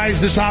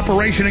energize this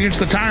operation against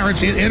the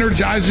tyrants. It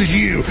energizes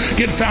you.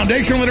 Get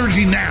foundational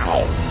energy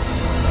now.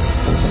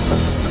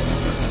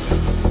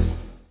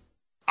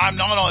 I'm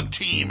not on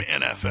Team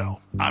NFL.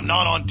 I'm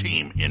not on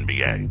Team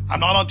NBA. I'm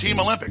not on Team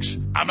Olympics.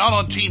 I'm not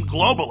on Team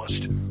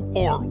Globalist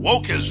or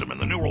wokeism in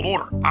the New World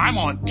Order. I'm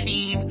on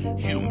Team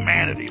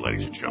Humanity,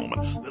 ladies and gentlemen,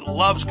 that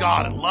loves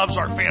God and loves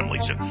our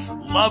families and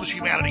loves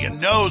humanity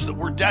and knows that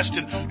we're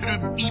destined to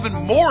do even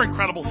more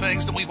incredible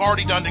things than we've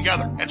already done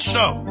together. And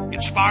so,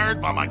 inspired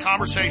by my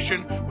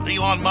conversation with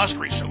Elon Musk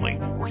recently,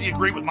 where he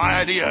agreed with my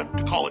idea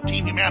to call it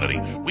Team Humanity,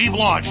 we've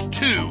launched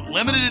 2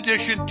 limited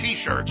edition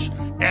t-shirts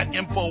at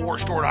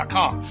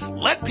InfoWarsStore.com.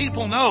 Let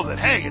people know that,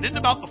 hey, it isn't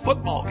about the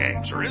football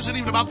games or it isn't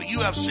even about the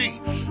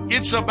UFC.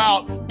 It's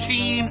about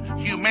Team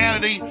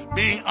Humanity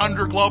being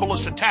under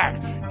globalist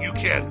attack. You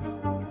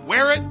can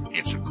wear it.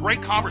 It's a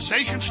great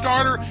conversation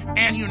starter,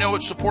 and you know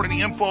it's supporting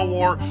the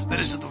InfoWar that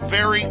is at the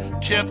very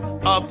tip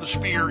of the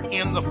spear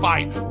in the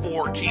fight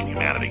for Team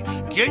Humanity.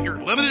 Get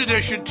your limited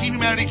edition Team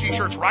Humanity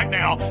t-shirts right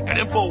now at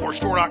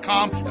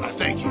InfoWarsStore.com, and I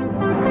thank you.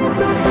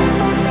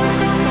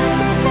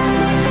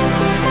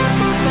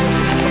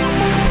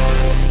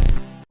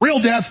 Real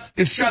death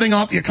is shutting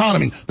off the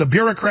economy. The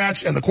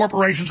bureaucrats and the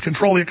corporations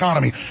control the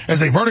economy. As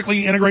they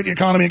vertically integrate the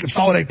economy and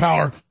consolidate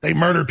power, they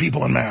murder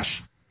people en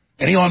masse.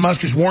 And Elon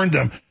Musk has warned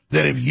them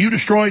that if you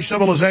destroy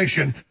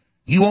civilization,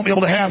 you won't be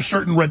able to have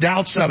certain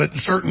redoubts of it,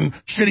 certain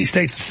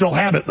city-states that still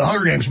have it, the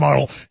Hunger Games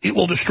model. It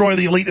will destroy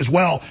the elite as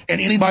well.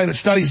 And anybody that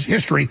studies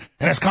history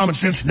and has common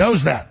sense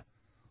knows that.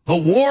 The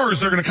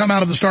wars that are going to come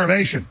out of the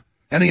starvation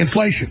and the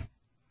inflation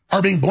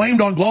are being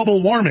blamed on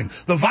global warming.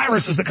 The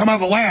viruses that come out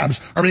of the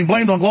labs are being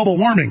blamed on global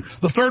warming.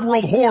 The third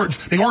world hordes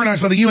being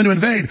organized by the UN to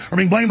invade are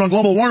being blamed on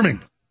global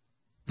warming.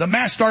 The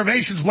mass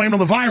starvation is blamed on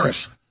the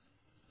virus.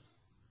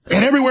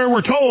 And everywhere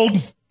we're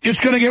told, it's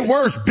going to get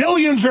worse.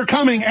 Billions are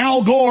coming.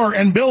 Al Gore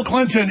and Bill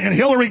Clinton and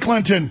Hillary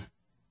Clinton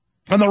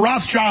and the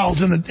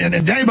Rothschilds and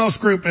Davos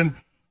Group and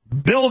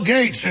Bill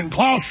Gates and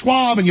Klaus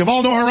Schwab and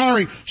Yuval Noah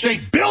Harari say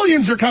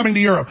billions are coming to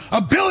Europe.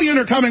 1 billion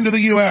are coming to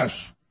the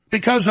U.S.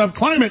 because of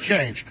climate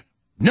change.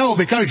 No,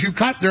 because you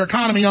cut their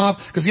economy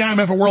off because the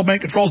IMF and World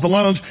Bank controls the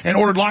loans and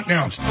ordered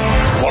lockdowns.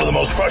 One of the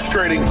most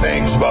frustrating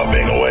things about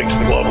being awake to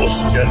the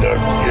globalist agenda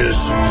is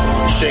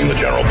seeing the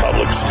general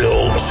public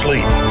still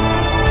asleep.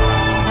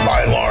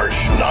 By and large,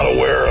 not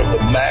aware of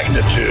the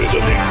magnitude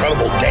of the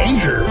incredible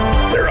danger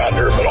they're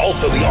under, but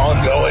also the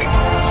ongoing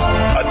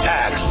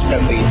attacks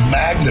and the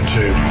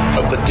magnitude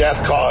of the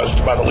death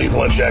caused by the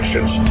lethal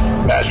injections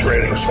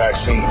masquerading as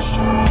vaccines.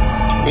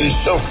 It is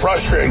so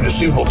frustrating to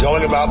see people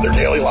going about their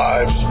daily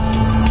lives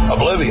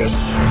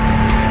oblivious.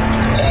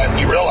 And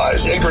you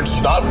realize ignorance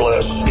is not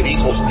bliss, it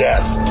equals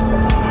death.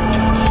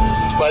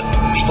 But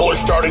people are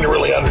starting to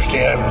really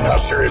understand how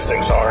serious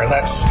things are, and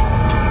that's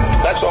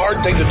a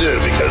hard thing to do,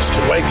 because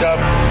to wake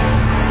up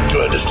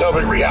to a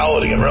dystopic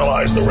reality and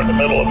realize that we're in the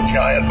middle of a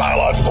giant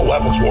biological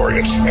weapons war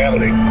against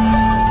humanity,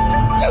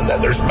 and that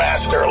there's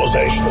mass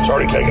sterilization that's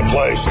already taken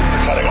place, and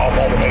they're cutting off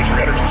all the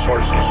major energy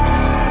sources,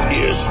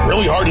 is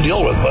really hard to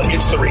deal with, but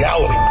it's the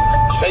reality.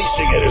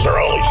 Facing it is our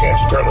only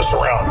chance to turn this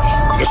around,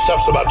 because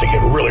stuff's about to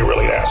get really,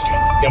 really nasty.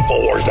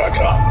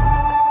 Infowars.com.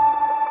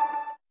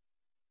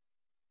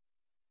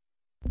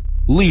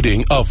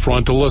 Leading a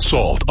frontal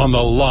assault on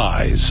the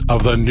lies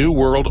of the New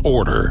World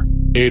Order,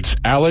 it's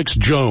Alex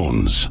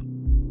Jones.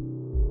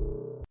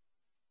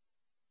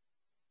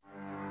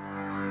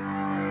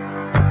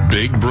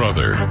 Big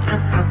Brother,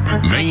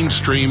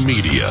 mainstream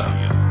media,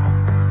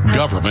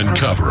 government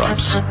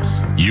cover-ups.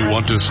 You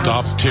want to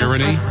stop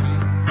tyranny?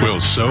 Well,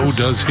 so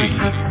does he.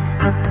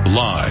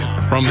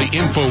 Live from the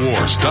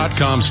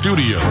Infowars.com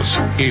studios,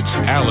 it's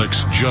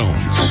Alex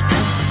Jones.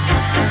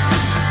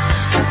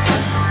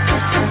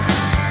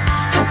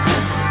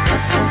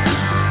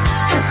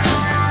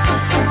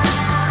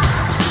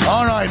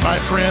 All right, my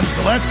friends,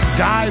 let's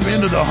dive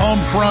into the home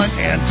front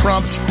and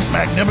Trump's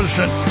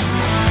magnificent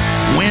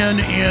win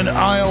in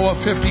Iowa,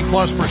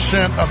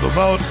 50+% of the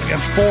vote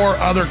against 4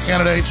 other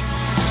candidates.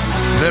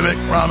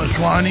 Vivek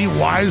Ramaswamy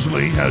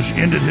wisely has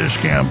ended his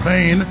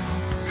campaign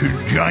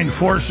to join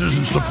forces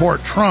and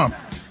support Trump.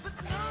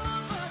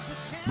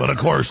 But, of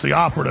course, the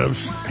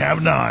operatives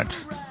have not.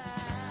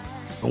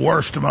 The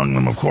worst among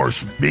them, of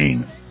course,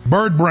 being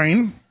Bird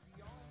Brain,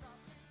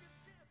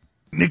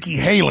 Nikki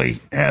Haley,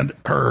 and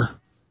her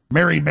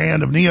merry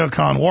band of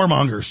neocon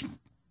warmongers.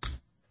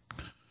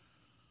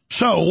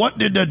 So, what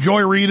did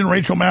Joy Reid and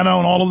Rachel Maddow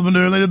and all of them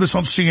do? They did this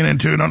on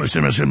CNN too, not on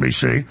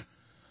MSNBC.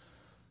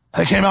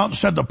 They came out and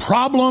said the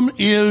problem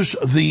is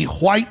the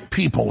white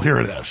people. Here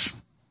it is.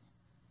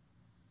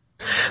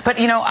 But,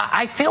 you know,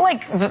 I feel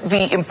like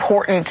the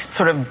important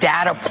sort of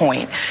data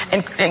point,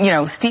 and you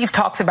know, Steve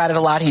talks about it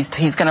a lot,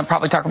 he's going to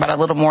probably talk about it a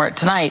little more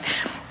tonight,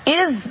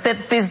 is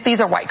that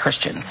these are white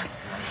Christians.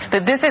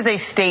 that this is a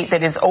state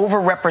that is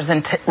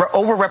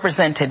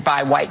overrepresented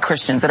by white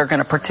Christians that are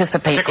going to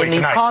participate in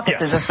these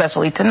caucuses,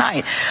 especially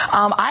tonight.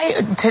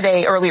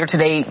 Earlier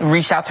today,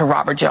 reached out to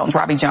Robbie Jones,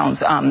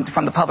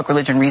 from the Public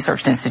Religion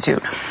Research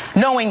Institute,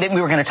 knowing that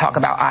we were going to talk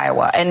about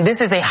Iowa. And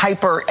this is a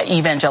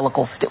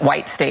hyper-evangelical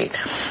white state.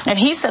 And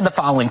he said the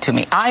following to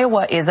me: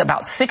 Iowa is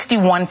about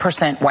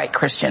 61% white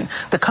Christian.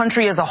 The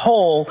country as a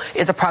whole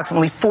is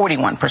approximately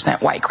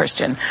 41% white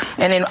Christian.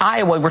 And in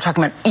Iowa, we're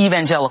talking about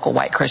evangelical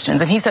white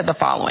Christians. And he said the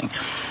following,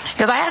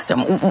 because I asked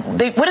him,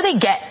 what do they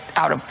get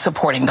out of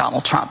supporting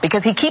Donald Trump?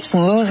 Because he keeps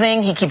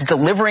losing, he keeps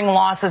delivering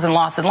losses and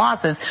losses and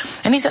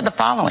losses. And he said the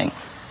following: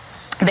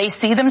 they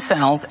see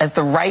themselves as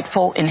the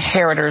rightful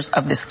inheritors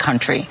of this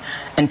country,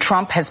 and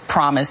Trump has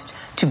promised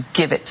to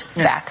give it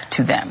back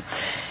to them.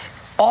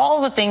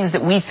 All the things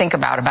that we think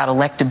about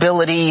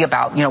electability,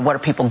 about, what are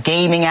people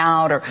gaming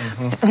out, or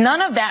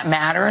none of that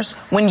matters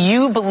when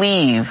you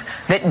believe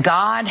that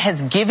God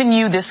has given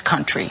you this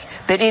country,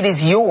 that it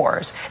is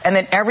yours, and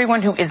that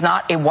everyone who is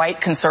not a white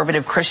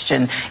conservative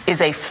Christian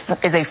is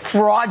a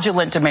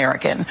fraudulent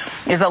American,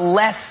 is a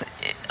less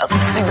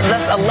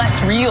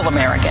real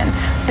American,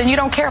 then you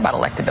don't care about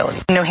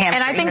electability. New Hampshire.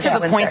 And I think to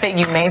the point that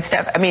you made,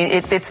 Steph,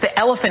 it's the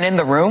elephant in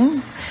the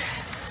room.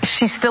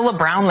 She's still a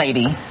brown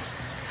lady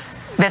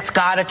that's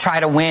got to try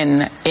to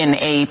win in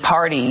a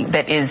party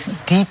that is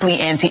deeply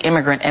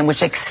anti-immigrant and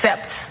which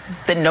accepts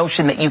the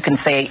notion that you can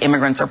say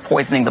immigrants are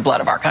poisoning the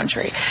blood of our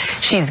country.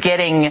 She's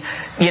getting,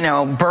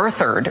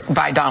 birthered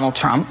by Donald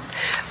Trump.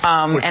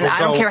 And I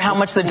don't care how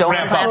much the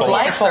donor class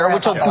likes her,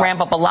 which will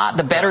ramp up a lot,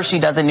 the better she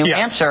does in New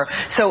Hampshire.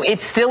 So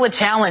it's still a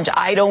challenge.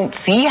 I don't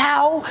see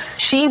how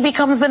she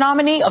becomes the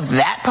nominee of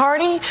that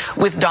party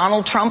with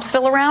Donald Trump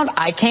still around.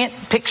 I can't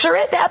picture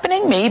it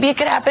happening. Maybe it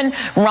could happen.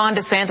 Ron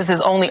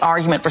DeSantis' only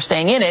argument for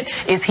staying in it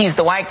is he's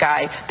the white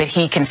guy, that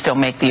he can still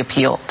make the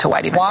appeal to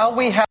white evangelicals. While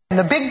we have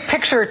the big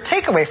picture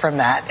takeaway from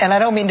that, and I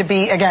don't mean to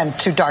be, again,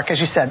 too dark, as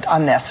you said,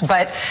 on this,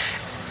 but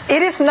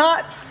it is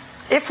not,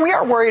 if we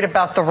are worried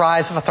about the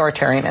rise of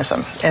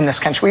authoritarianism in this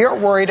country, we are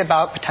worried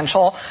about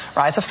potential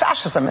rise of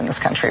fascism in this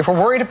country, if we're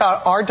worried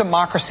about our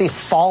democracy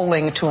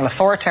falling to an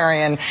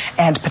authoritarian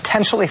and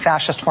potentially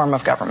fascist form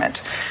of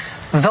government,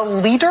 the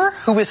leader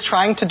who is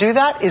trying to do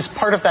that is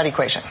part of that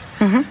equation.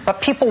 But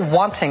people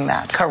wanting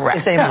that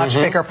is a much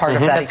bigger part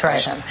of that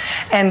equation. Right.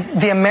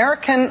 And the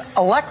American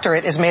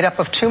electorate is made up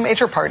of two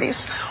major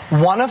parties.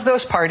 One of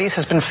those parties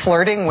has been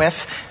flirting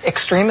with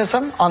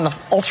extremism on the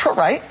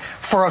ultra-right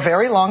for a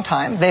very long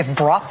time. They've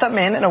brought them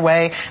in a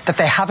way that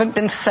they haven't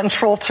been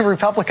central to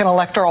Republican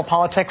electoral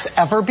politics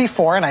ever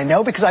before, and I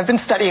know because I've been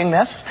studying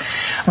this.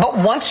 But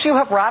once you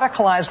have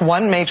radicalized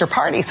one major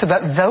party so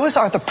that those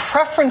are the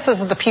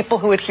preferences of the people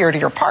who adhere to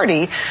your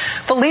party,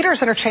 the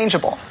leader's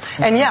interchangeable.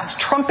 And yes,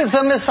 Trumpism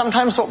is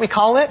sometimes what we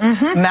call it.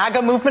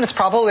 MAGA movement is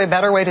probably a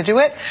better way to do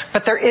it.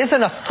 But there is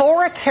an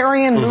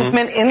authoritarian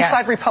movement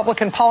inside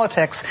Republican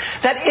politics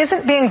that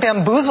isn't being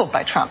bamboozled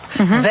by Trump.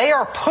 They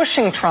are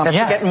pushing Trump to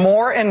get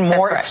more and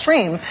more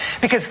extreme,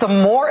 because the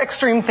more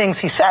extreme things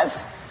he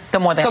says, the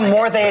more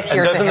they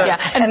adhere to him.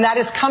 And that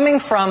is coming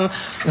from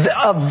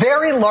a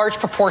very large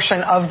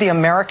proportion of the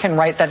American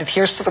right that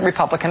adheres to the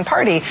Republican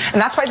Party.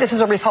 And that's why this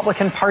is a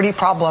Republican Party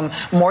problem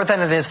more than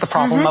it is the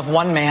problem of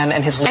one man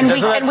and his leader.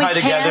 Doesn't that tie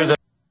together?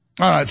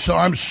 All right, so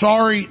I'm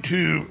sorry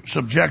to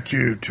subject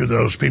you to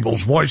those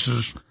people's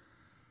voices,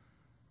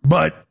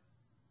 but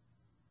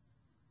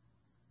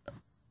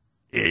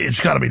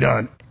it's got to be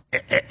done.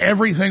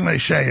 Everything they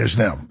say is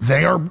them.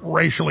 They are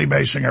racially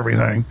basing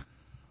everything,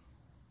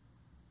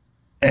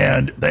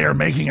 and they are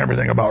making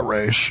everything about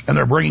race, and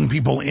they're bringing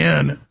people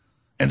in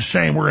and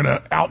saying we're going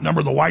to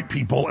outnumber the white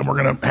people and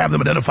we're going to have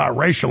them identify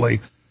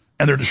racially,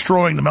 and they're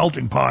destroying the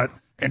melting pot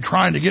and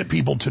trying to get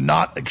people to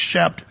not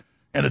accept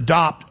and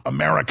adopt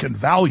American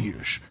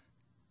values,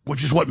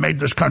 which is what made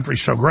this country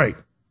so great.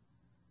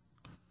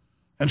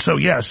 And so,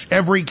 yes,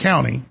 every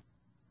county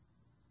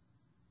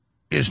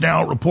is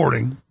now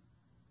reporting,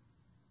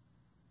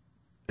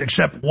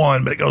 except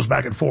one, but it goes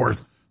back and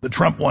forth, that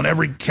Trump won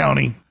every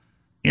county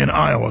in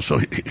Iowa. So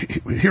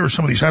here are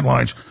some of these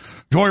headlines.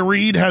 Joy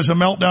Reid has a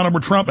meltdown over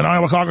Trump, and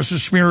Iowa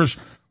caucuses smears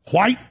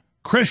white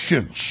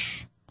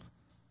Christians.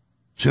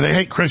 See, they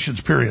hate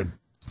Christians, period.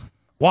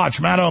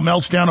 Watch, Maddow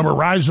melts down over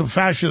rise of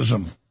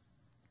fascism.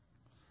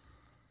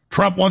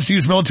 Trump wants to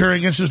use military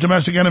against his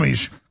domestic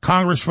enemies.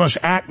 Congress must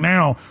act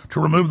now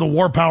to remove the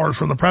war powers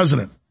from the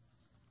president.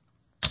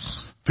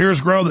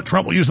 Fears grow that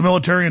Trump will use the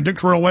military in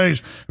dictatorial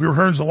ways if he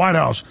returns to the White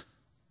House.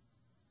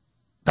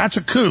 That's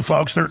a coup,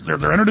 folks. They're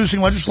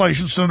introducing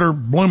legislation, Senator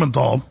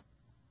Blumenthal,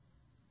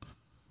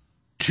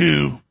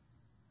 to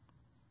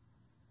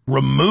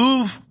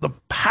remove the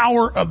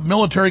power of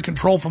military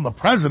control from the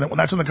president when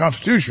that's in the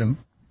Constitution.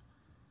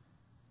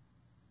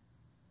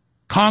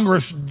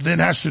 Congress then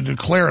has to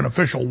declare an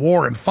official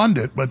war and fund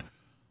it, but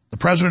the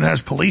president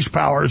has police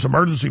powers,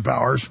 emergency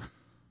powers,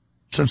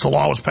 since the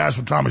law was passed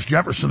with Thomas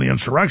Jefferson, the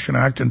Insurrection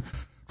Act, and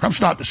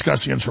Trump's not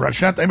discussed the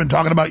Insurrection Act. They've been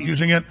talking about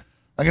using it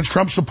against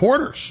Trump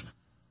supporters,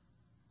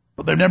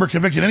 but they've never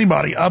convicted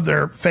anybody of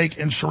their fake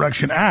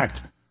Insurrection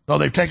Act. though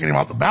they've taken him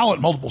off the ballot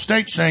in multiple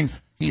states saying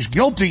he's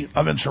guilty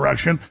of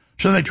insurrection.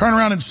 So they turn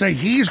around and say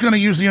he's going to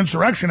use the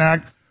Insurrection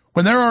Act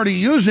when they're already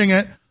using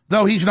it,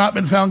 though he's not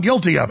been found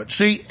guilty of it.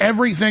 See,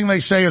 everything they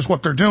say is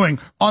what they're doing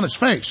on its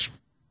face.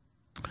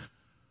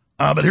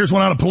 But here's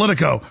one out of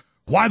Politico.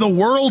 Why the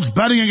world's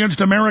betting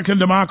against American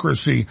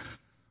democracy.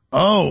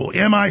 Oh,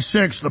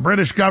 MI6, the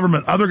British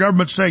government, other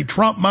governments say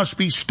Trump must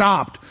be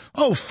stopped.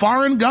 Oh,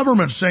 foreign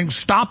governments saying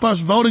stop us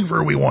voting for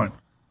who we want.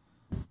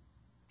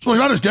 So it's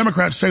not as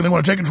Democrats saying they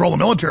want to take control of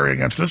the military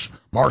against us,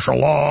 martial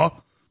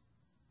law.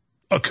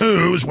 A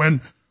coup is when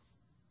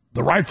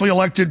the rightfully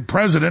elected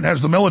president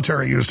has the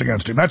military used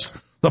against him. That's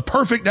the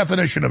perfect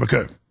definition of a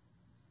coup.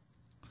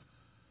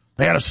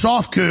 They had a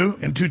soft coup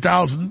in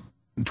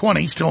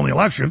 2020, still in the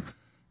election.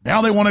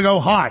 Now they want to go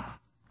hot.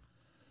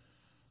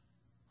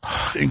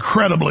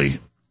 Incredibly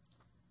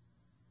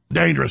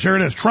dangerous. Here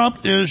it is.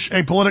 Trump is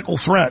a political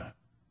threat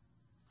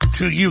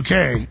to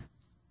UK,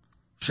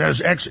 says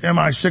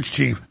ex-MI6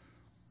 chief.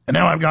 And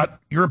now I've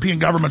got European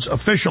governments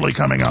officially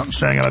coming out and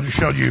saying it. I just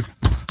showed you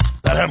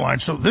that headline.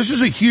 So this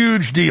is a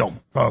huge deal,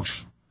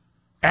 folks.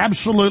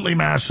 Absolutely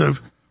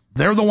massive.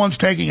 They're the ones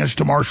taking us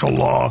to martial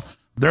law.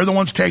 They're the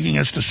ones taking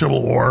us to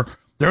civil war.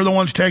 They're the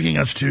ones taking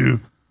us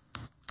to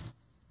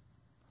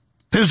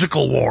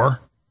physical war.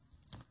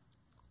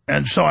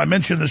 And so I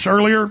mentioned this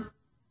earlier.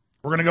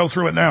 We're going to go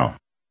through it now.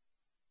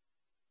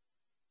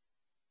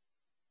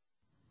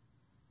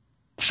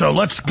 So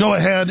let's go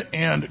ahead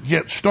and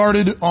get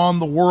started on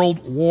the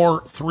World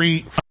War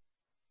III.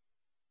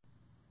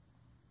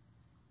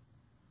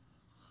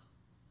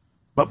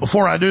 But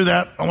before I do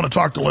that, I want to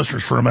talk to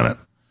listeners for a minute.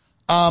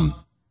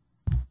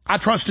 I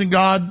trust in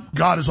God.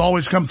 God has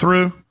always come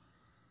through.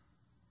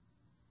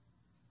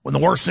 When the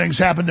worst things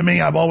happen to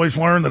me, I've always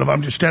learned that if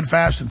I'm just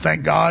steadfast and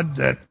thank God,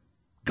 that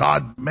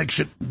God makes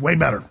it way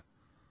better.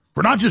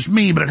 For not just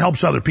me, but it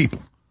helps other people.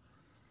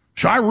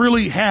 So I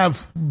really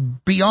have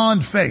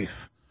beyond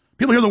faith.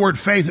 People hear the word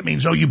faith, it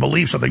means, oh, you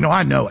believe something. No,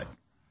 I know it.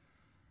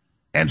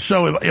 And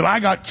so if I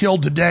got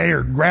killed today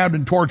or grabbed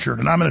and tortured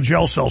and I'm in a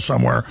jail cell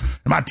somewhere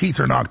and my teeth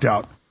are knocked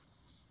out,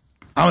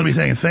 I'm going to be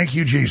thinking, thank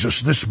you,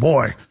 Jesus, this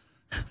boy,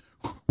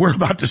 we're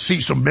about to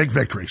see some big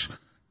victories.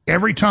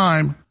 Every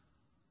time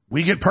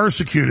we get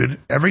persecuted,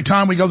 every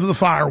time we go through the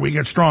fire, we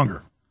get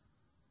stronger.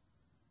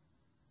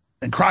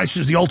 And Christ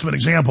is the ultimate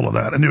example of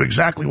that and knew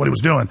exactly what he was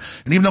doing.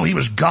 And even though he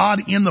was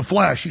God in the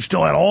flesh, he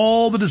still had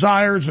all the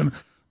desires and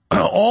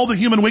all the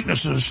human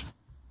weaknesses.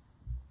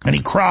 And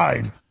he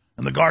cried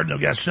in the Garden of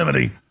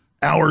Gethsemane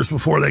hours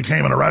before they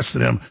came and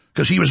arrested him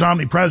because he was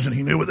omnipresent.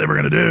 He knew what they were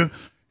going to do.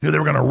 He knew they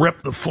were going to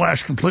rip the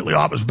flesh completely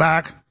off his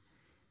back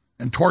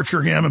and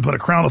torture him and put a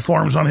crown of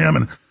thorns on him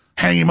and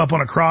hang him up on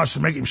a cross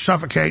and make him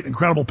suffocate.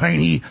 Incredible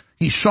pain.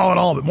 He saw it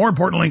all. But more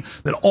importantly,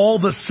 that all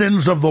the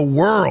sins of the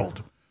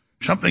world,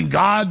 something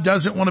God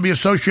doesn't want to be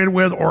associated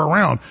with or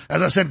around.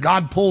 As I said,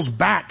 God pulls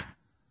back.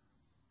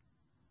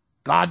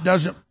 God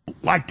doesn't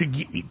like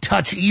to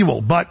touch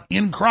evil. But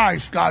in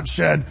Christ, God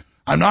said,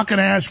 I'm not going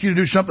to ask you to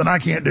do something I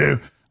can't do.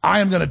 I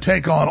am going to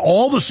take on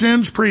all the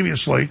sins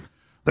previously,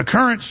 the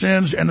current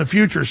sins and the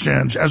future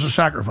sins as a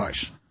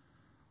sacrifice.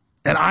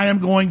 And I am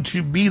going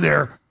to be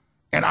there,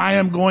 and I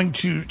am going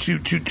to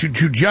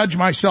judge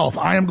myself.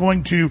 I am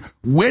going to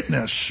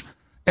witness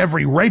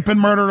every rape and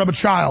murder of a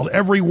child,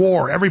 every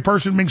war, every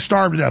person being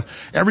starved to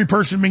death, every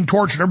person being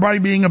tortured, everybody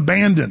being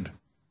abandoned.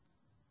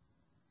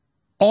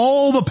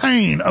 All the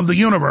pain of the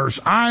universe,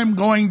 I'm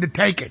going to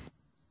take it.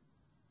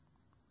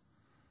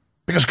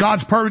 Because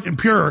God's perfect and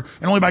pure,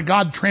 and only by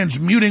God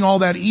transmuting all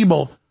that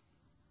evil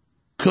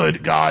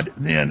could God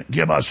then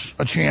give us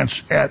a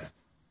chance at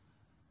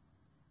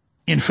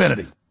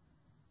infinity.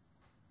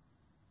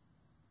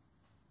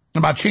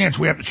 And by chance,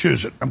 we have to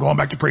choose it. I'm going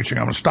back to preaching.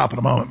 I'm going to stop in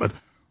a moment, but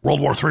World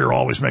War III will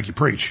always make you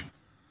preach.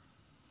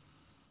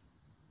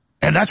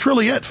 And that's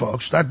really it,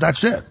 folks.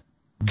 That's it.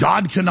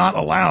 God cannot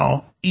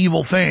allow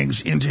evil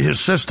things into his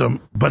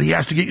system, but he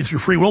has to get you through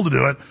free will to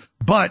do it.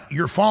 But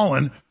you're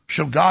fallen,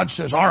 so God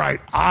says, all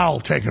right, I'll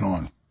take it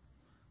on.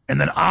 And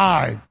then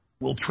I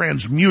will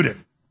transmute it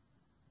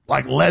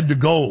like lead to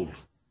gold.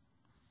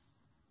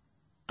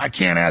 I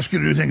can't ask you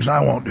to do things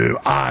I won't do.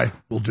 I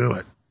will do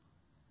it.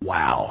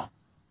 Wow.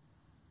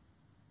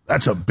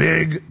 That's a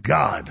big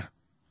God.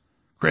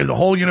 Created the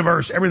whole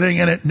universe, everything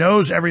in it,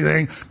 knows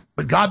everything,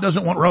 but God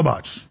doesn't want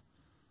robots.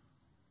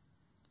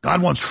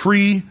 God wants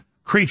free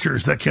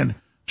creatures that can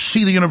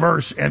see the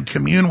universe and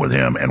commune with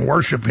him and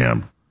worship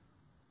him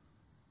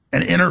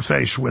and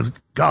interface with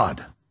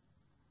God.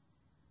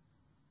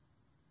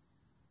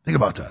 Think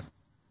about that.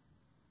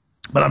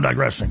 But I'm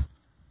digressing.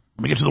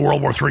 Let me get to the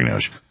World War III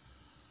news.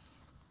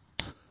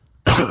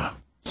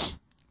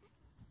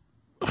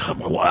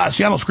 Well,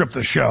 see, I don't script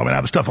this show. I mean, I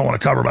have stuff I want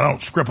to cover, but I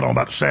don't script what I'm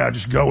about to say. I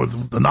just go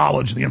with the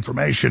knowledge and the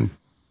information.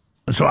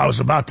 And so I was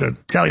about to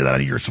tell you that I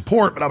need your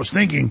support, but I was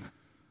thinking,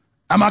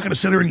 I'm not going to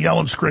sit here and yell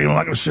and scream. I'm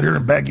not going to sit here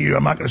and beg you.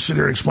 I'm not going to sit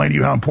here and explain to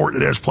you how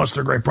important it is. Plus,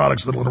 they're great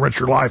products that will enrich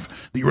your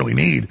life that you really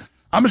need.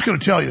 I'm just going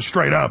to tell you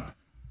straight up,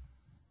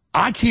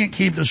 I can't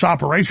keep this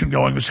operation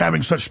going that's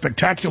having such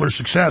spectacular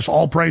success,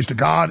 all praise to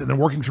God, and then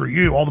working through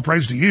you, all the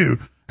praise to you,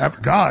 after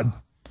God,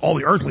 all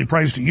the earthly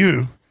praise to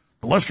you,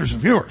 the listeners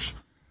and viewers.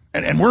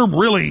 And we're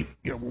really,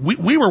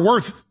 we were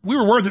worth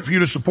it for you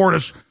to support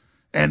us.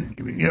 And,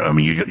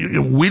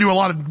 we do a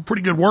lot of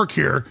pretty good work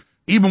here.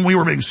 Even when we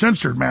were being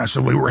censored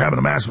massively, we were having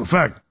a massive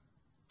effect.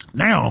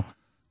 Now,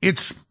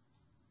 it's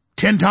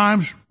 10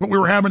 times what we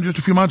were having just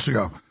a few months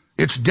ago.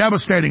 It's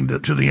devastating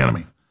to the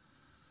enemy.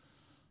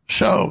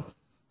 So,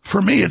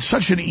 for me, it's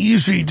such an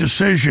easy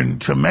decision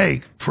to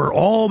make for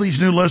all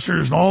these new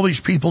listeners and all these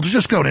people to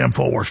just go to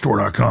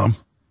InfoWarsStore.com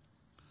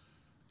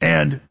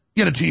and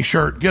get a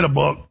t-shirt, get a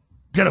book,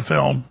 get a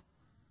film,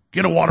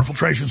 get a water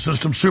filtration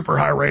system, super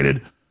high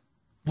rated,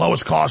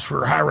 lowest cost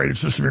for a high rated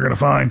system you're going to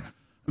find.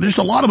 There's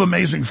a lot of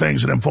amazing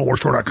things at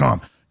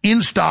InfoWarsStore.com.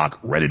 In stock,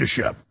 ready to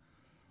ship.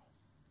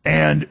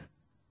 And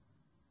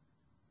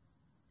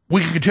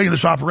we can continue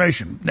this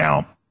operation.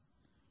 Now,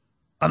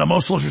 I know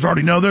most listeners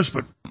already know this,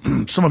 but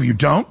some of you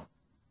don't.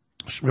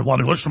 We have a lot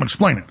of listeners, so I'm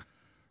explaining.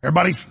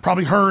 Everybody's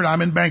probably heard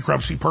I'm in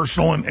bankruptcy,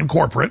 personal and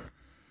corporate.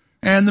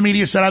 And the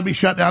media said I'd be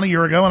shut down a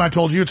year ago, and I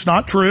told you it's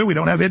not true. We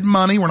don't have hidden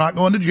money. We're not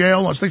going to jail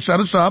unless they set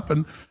us up,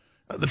 and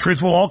the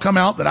truth will all come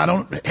out that I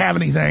don't have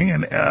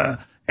anything.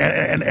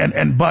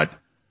 But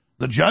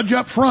the judge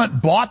up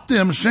front bought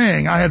them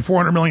saying I had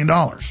 $400 million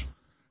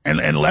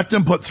and let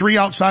them put 3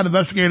 outside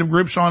investigative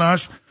groups on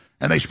us,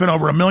 and they spent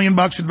over $1 million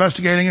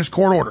investigating his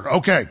court order.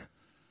 Okay.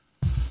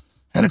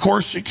 And of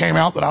course, it came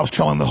out that I was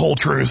telling the whole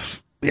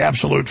truth, the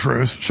absolute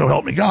truth, so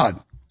help me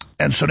God.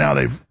 And so now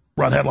they've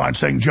run headlines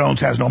saying Jones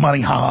has no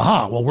money, ha ha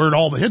ha. Well, where'd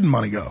all the hidden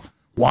money go?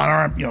 Why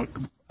aren't,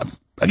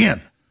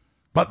 again.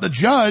 But the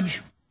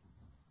judge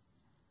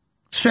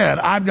said,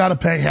 I've got to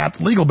pay half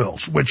the legal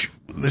bills, which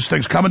this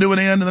thing's coming to an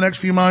end in the next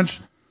few months.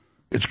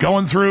 It's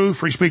going through.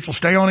 Free speech will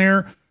stay on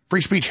air.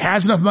 Free speech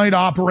has enough money to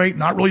operate,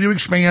 not really to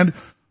expand.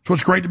 So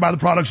it's great to buy the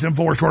products at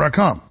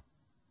InfoWarsStore.com.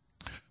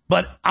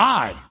 But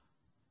I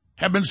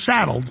have been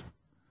saddled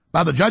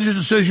by the judge's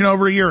decision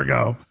over a year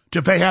ago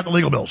to pay half the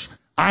legal bills.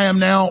 I am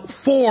now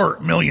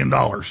 $4 million in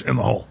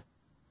the hole.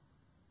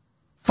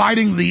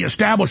 Fighting the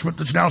establishment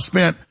that's now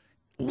spent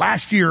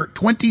last year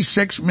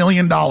 $26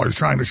 million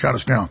trying to shut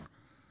us down.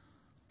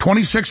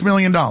 $26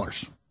 million.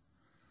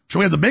 So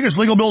we have the biggest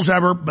legal bills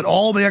ever, but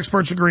all the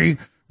experts agree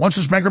once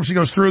this bankruptcy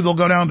goes through, they'll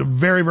go down to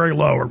very, very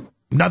low or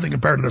nothing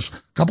compared to this,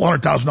 a couple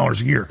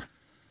 $100,000 a year.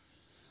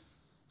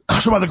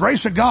 So by the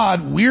grace of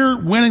God, we're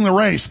winning the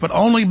race, but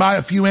only by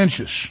a few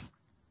inches.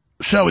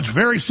 So it's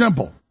very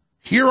simple.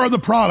 Here are the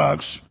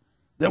products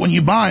that when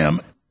you buy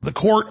them, the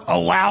court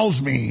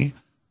allows me,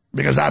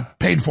 because I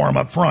paid for them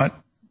up front,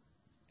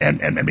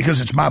 and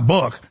because it's my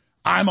book,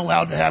 I'm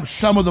allowed to have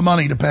some of the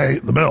money to pay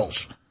the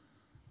bills.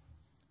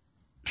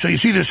 So you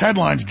see this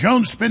headlines,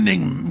 Jones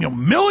spending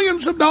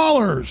millions of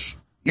dollars,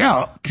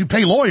 to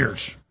pay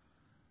lawyers.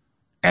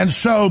 And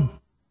so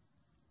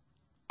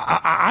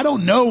I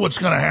don't know what's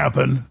going to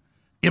happen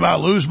if I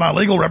lose my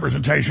legal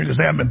representation because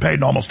they haven't been paid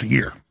in almost a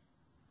year.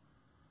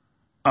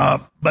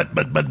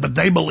 But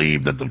they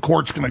believe that the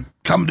court's going to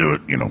come to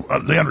it,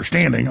 the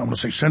understanding, I'm going to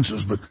say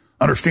senses, but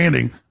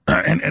understanding,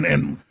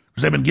 and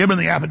because they've been given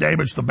the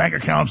affidavits, the bank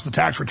accounts, the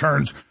tax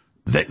returns,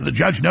 the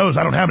judge knows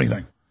I don't have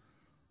anything.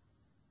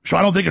 So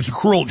I don't think it's a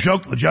cruel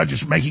joke that the judge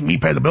is making me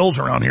pay the bills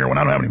around here when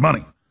I don't have any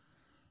money.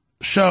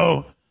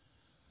 So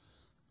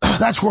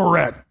that's where we're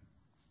at.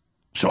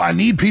 So I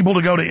need people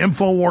to go to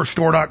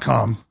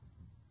InfoWarsStore.com.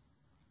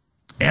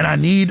 And I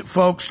need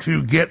folks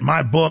to get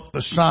my book,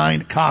 the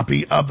signed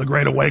copy of The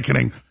Great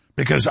Awakening,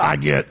 because I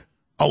get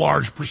a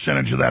large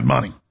percentage of that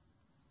money.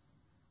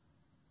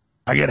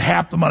 I get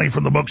half the money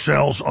from the book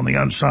sales on the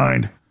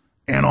unsigned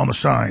and on the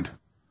signed.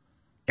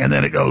 And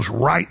then it goes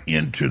right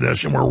into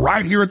this. And we're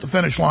right here at the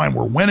finish line.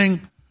 We're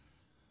winning.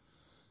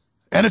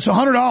 And it's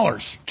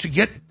 $100 to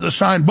get the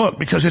signed book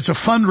because it's a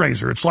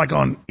fundraiser. It's like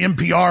on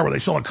NPR where they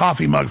sell a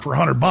coffee mug for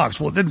 $100.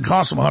 Well, it didn't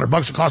cost them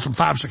 $100. It cost them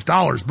 $5,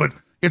 $6. But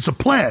it's a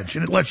pledge,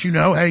 and it lets you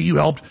know, hey, you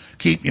helped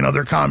keep,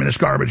 their communist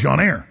garbage on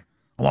air,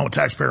 along with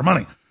taxpayer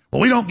money. Well,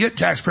 we don't get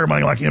taxpayer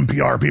money like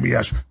NPR or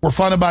PBS. We're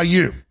funded by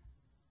you.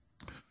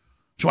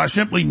 So I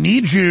simply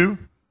need you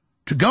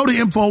to go to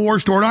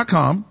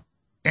InfoWarsStore.com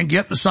and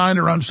get the signed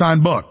or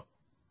unsigned book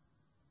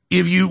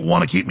if you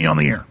want to keep me on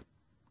the air.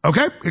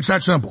 Okay? It's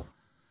that simple.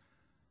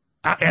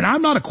 And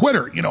I'm not a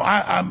quitter.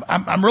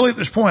 I'm really at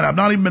this point. I've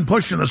not even been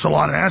pushing this a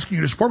lot and asking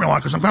you to support me a lot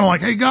because I'm kind of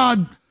like, hey,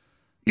 God,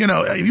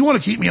 if you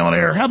want to keep me on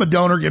air, have a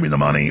donor give me the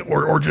money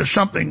or just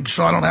something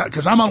so I don't have,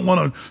 because I don't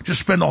want to just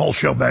spend the whole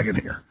show begging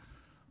here.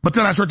 But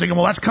then I start thinking,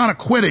 well, that's kind of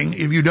quitting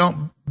if you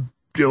don't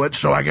do it.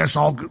 So I guess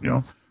I'll,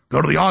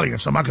 go to the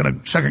audience. I'm not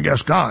going to second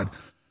guess God.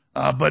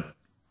 But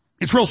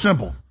it's real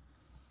simple.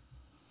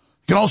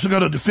 You can also go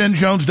to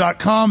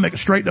defendjones.com, make a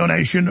straight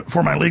donation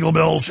for my legal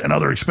bills and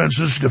other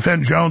expenses.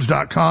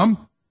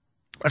 Defendjones.com.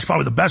 That's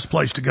probably the best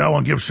place to go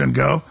on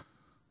GiveSendGo.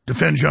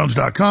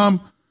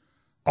 Defendjones.com.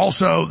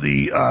 Also,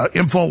 the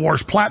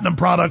InfoWars Platinum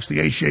products, the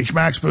HGH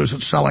Max boost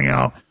that's selling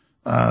out.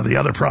 The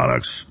other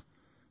products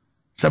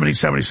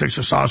 1776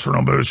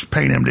 testosterone boost,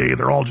 Pain MD.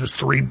 They're all just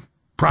 3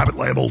 private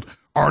labeled,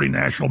 already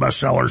national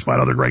bestsellers by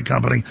another great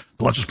company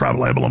that lets us private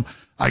label them.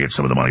 I get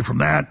some of the money from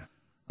that,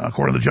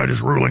 according to the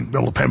judge's ruling, be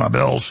able to pay my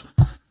bills,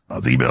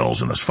 the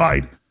bills in this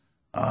fight,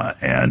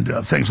 and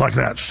things like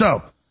that.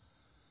 So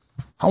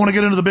I want to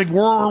get into the big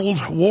world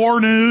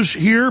war news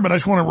here, but I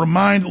just want to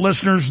remind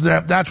listeners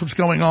that that's what's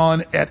going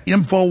on at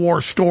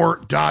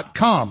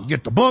InfoWarsStore.com.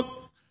 Get the book,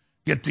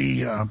 get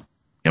the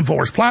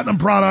InfoWars Platinum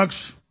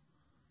products,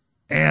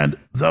 and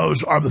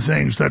those are the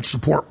things that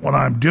support what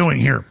I'm doing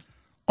here.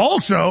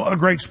 Also, a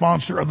great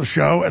sponsor of the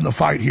show and the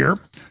fight here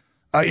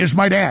is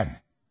my dad.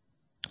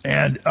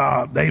 And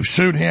they've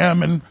sued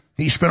him, and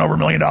he spent over $1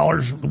 million.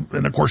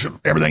 And, of course,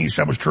 everything he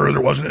said was true.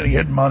 There wasn't any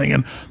hidden money,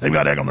 and they've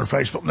got egg on their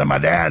face. But then my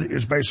dad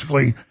is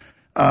basically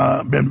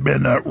been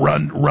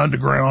run to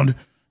ground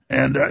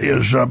and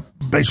is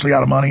basically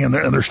out of money, and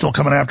they're still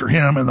coming after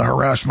him and the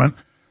harassment.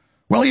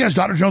 Well, he has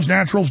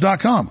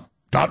DrJonesNaturals.com.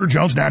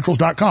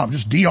 DrJonesNaturals.com.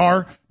 Just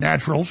DR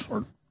Naturals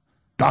or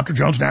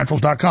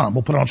DrJonesNaturals.com.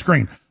 We'll put it on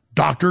screen.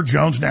 Dr.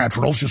 Jones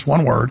Naturals, just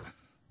one word,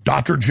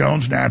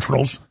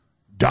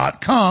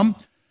 DrJonesNaturals.com.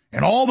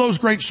 And all those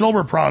great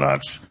silver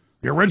products,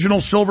 the original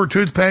silver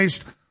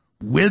toothpaste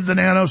with the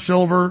nano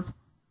silver,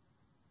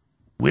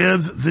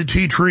 with the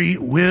tea tree,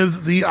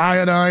 with the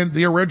iodine.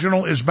 The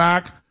original is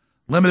back,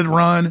 limited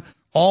run.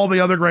 All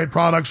the other great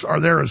products are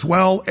there as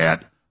well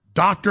at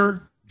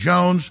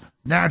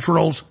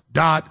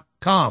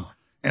DrJonesNaturals.com.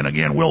 And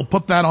again, we'll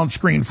put that on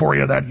screen for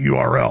you, that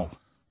URL.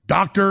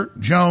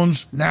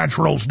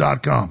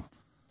 DrJonesNaturals.com.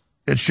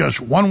 It's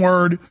just one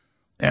word,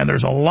 and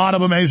there's a lot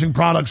of amazing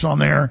products on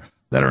there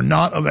that are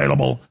not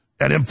available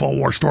at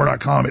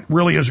InfoWarsStore.com. It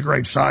really is a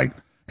great site,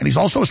 and he's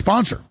also a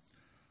sponsor.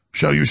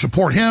 So you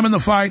support him in the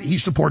fight, he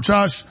supports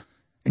us,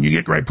 and you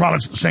get great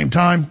products at the same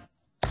time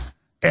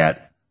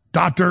at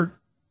Dr.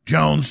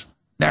 Jones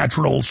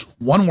Naturals,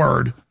 one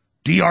word,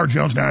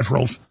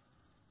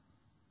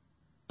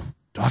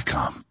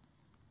 DrJonesNaturals.com.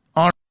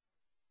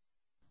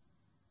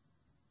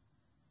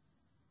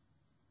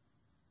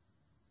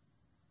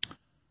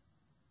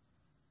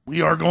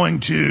 We are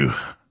going to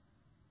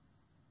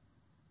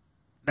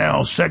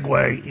now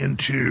segue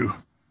into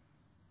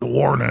the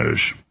war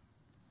news.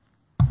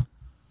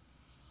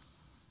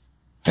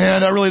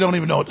 And I really don't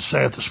even know what to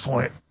say at this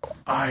point.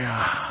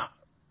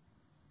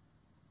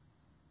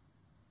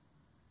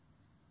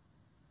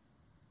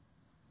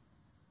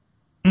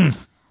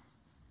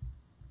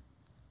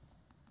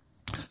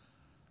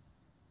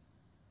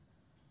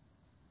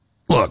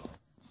 Look,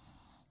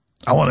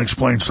 I want to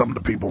explain something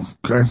to people,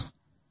 okay?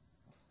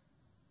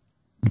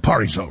 The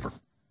party's over,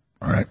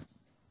 all right?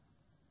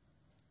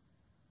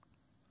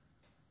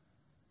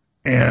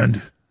 And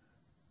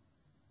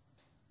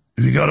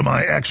if you go to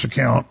my X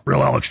account,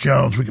 Real Alex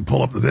Jones, we can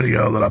pull up the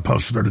video that I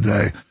posted there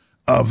today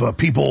of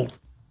people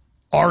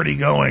already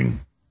going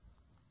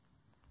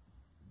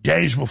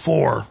days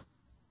before,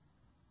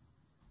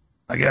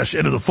 I guess,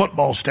 into the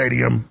football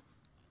stadium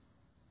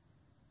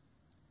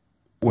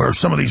where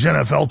some of these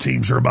NFL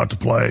teams are about to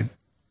play.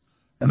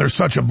 And there's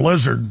such a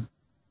blizzard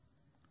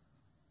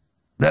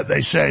that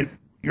they say,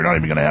 you're not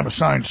even going to have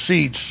assigned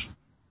seats.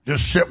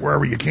 Just sit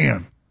wherever you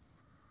can.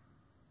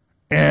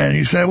 And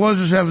you say, what does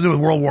this have to do with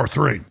World War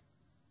III?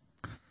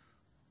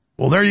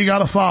 Well, there you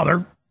got a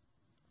father,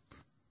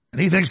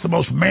 and he thinks the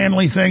most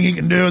manly thing he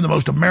can do and the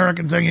most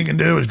American thing he can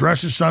do is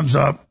dress his sons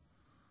up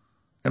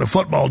in a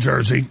football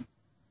jersey,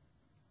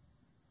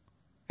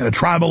 in a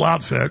tribal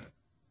outfit,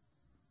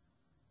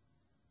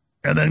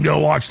 and then go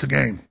watch the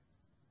game.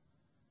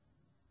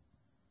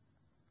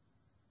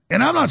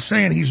 And I'm not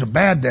saying he's a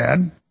bad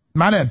dad.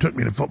 My dad took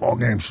me to football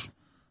games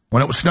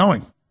when it was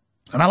snowing,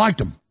 and I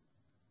liked him.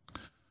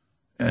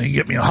 And he'd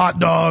get me a hot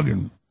dog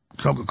and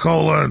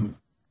Coca-Cola and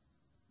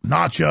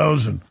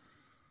nachos, and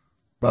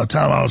by the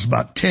time I was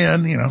about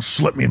 10,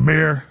 slip me a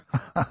beer.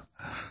 And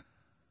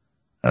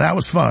that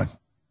was fun.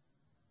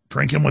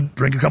 Drink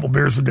a couple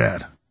beers with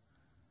Dad.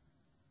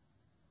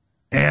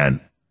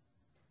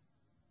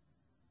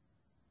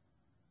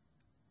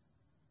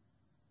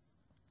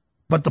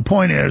 But the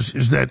point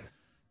is that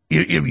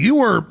if you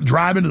were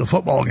driving to the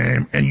football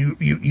game and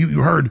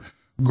you heard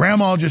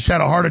grandma just had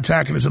a heart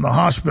attack and is in the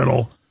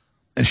hospital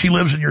and she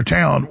lives in your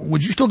town,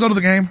 would you still go to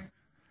the game?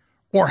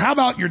 Or how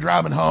about you're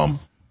driving home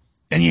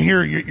and you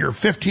hear your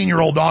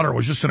 15-year-old daughter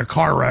was just in a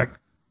car wreck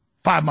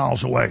 5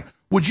 miles away?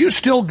 Would you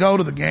still go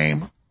to the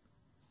game?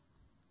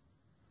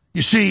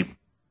 You see,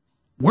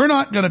 we're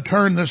not going to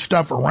turn this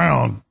stuff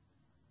around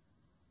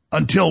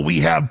until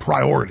we have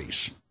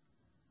priorities.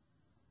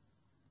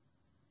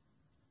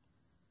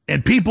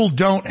 And people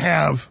don't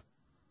have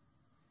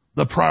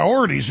the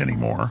priorities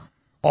anymore.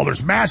 Oh,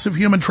 there's massive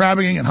human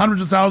trafficking and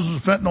hundreds of thousands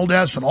of fentanyl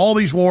deaths and all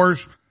these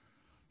wars.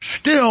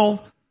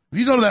 Still, if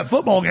you go to that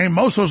football game,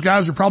 most of those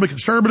guys are probably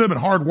conservative and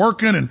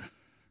hardworking and,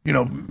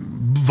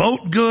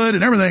 vote good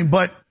and everything.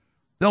 But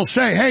they'll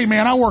say, hey,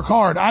 man, I work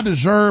hard. I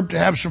deserve to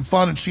have some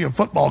fun and see a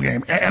football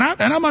game. And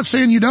I'm not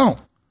saying you don't.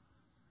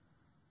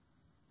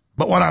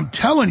 But what I'm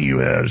telling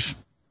you is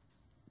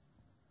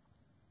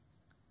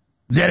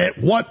that at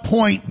what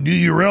point do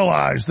you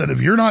realize that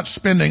if you're not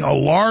spending a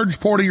large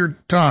part of your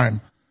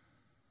time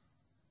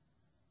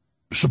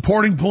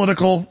supporting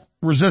political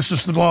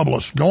resistance to the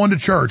globalists, going to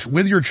church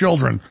with your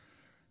children,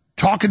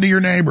 talking to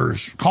your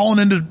neighbors, calling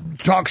into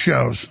talk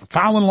shows,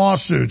 filing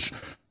lawsuits,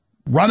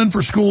 running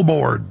for school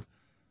board,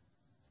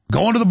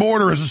 going to the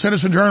border as a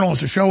citizen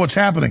journalist to show what's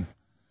happening,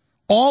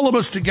 all of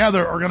us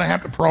together are going to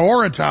have to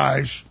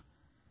prioritize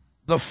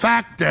the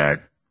fact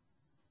that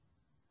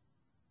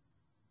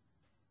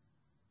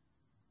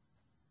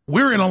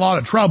we're in a lot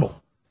of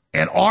trouble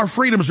and our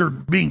freedoms are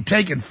being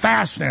taken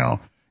fast now,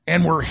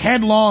 and we're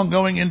headlong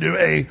going into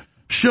a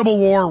civil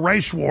war,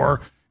 race war.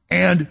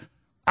 And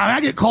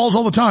I get calls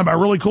all the time by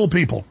really cool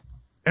people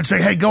and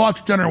say, hey, go out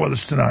to dinner with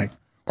us tonight,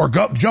 or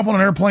go jump on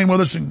an airplane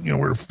with us, and,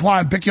 we're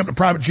flying, pick you up in a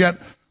private jet.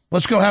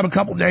 Let's go have a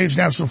couple of days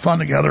and have some fun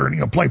together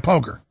and, play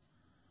poker.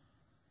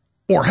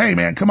 Or, hey,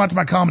 man, come out to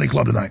my comedy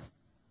club tonight.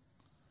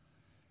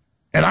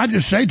 And I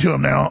just say to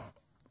them now,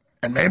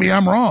 and maybe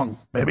I'm wrong,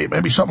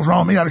 maybe something's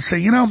wrong with me, I just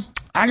say,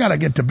 I got to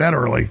get to bed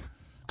early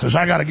because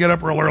I got to get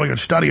up real early and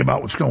study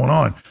about what's going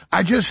on.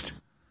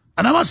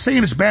 And I'm not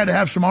saying it's bad to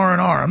have some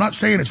R&R. I'm not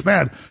saying it's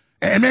bad.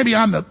 And maybe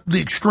I'm the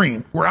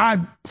extreme where I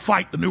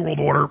fight the New World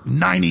Order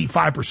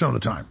 95% of the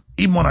time.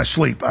 Even when I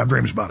sleep, I have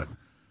dreams about it.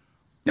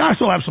 Yeah, I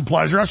still have some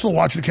pleasure. I still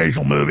watch an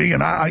occasional movie,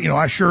 and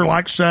I sure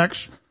like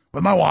sex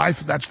with my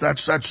wife.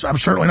 That's I'm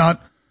certainly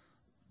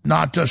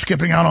not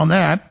skipping out on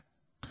that.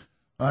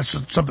 That's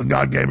something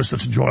God gave us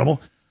that's enjoyable.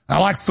 I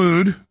like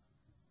food,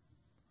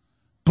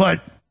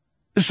 but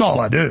it's all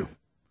I do.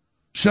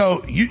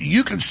 So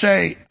you can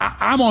say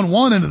I'm on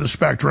one end of the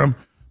spectrum,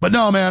 but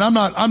no, man, I'm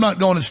not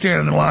going to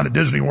stand in line at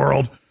Disney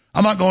World.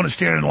 I'm not going to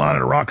stand in line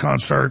at a rock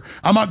concert.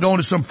 I'm not going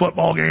to some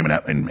football game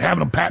and having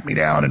them pat me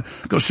down and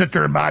go sit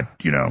there and buy,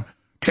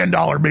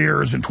 $10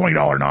 beers and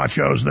 $20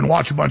 nachos and then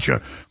watch a bunch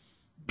of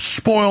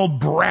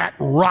spoiled brat,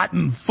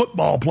 rotten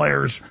football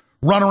players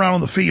run around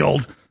on the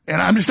field.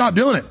 And I'm just not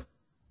doing it.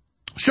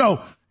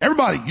 So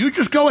everybody, you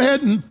just go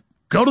ahead and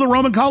go to the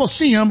Roman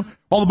Colosseum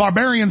while the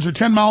barbarians are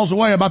 10 miles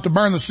away about to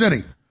burn the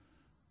city.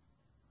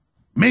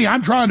 Me,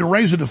 I'm trying to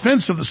raise a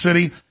defense of the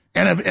city.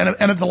 And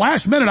at the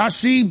last minute I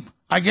see,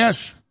 I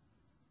guess,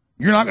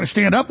 you're not going to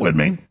stand up with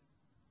me.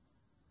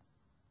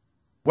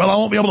 Well, I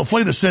won't be able to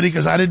flee the city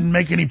because I didn't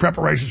make any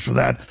preparations for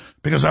that,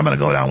 because I'm going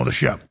to go down with a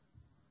ship.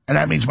 And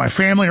that means my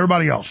family,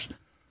 everybody else.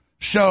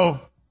 So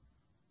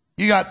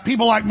you got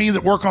people like me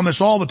that work on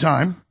this all the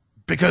time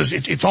because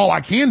it's all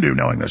I can do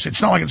knowing this.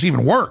 It's not like it's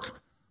even work.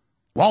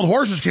 Wild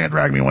horses can't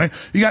drag me away.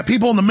 You got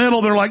people in the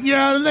middle that are like,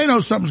 yeah, they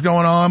know something's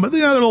going on, but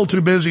they're a little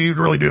too busy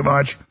to really do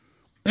much.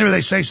 Maybe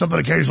they say something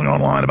occasionally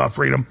online about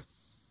freedom.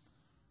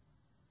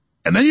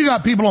 And then you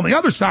got people on the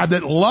other side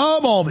that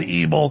love all the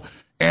evil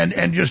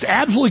and just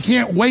absolutely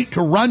can't wait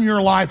to run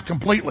your life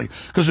completely.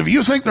 Because if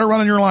you think they're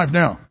running your life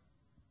now,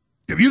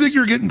 if you think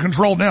you're getting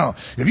controlled now,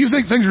 if you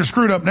think things are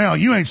screwed up now,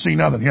 you ain't seen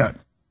nothing yet.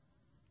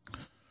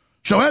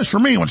 So as for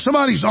me, when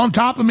somebody's on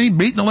top of me,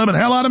 beating the living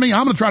hell out of me,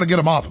 I'm going to try to get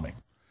them off of me.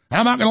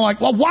 I'm not going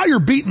to while you're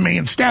beating me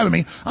and stabbing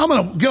me, I'm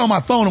going to get on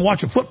my phone and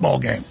watch a football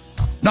game.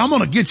 Now I'm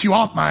going to get you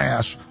off my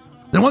ass.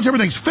 Then once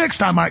everything's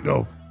fixed, I might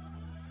go.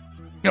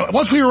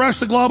 Once we arrest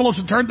the globalists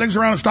and turn things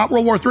around and stop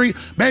World War III,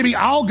 maybe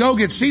I'll go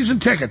get season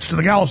tickets to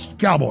the Dallas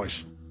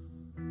Cowboys.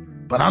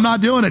 But I'm not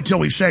doing it till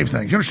we save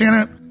things. You understand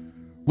that?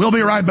 We'll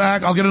be right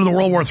back. I'll get into the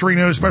World War III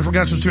news. Special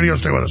guest in the studio.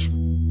 Stay with us.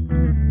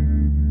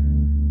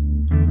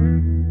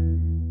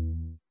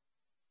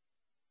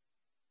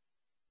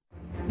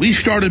 We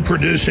started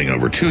producing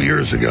over 2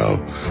 years ago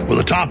with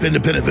a top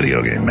independent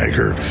video game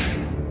maker,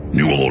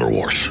 New World Order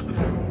Wars.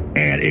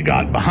 And it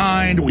got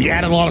behind. We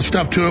added a lot of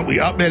stuff to it. We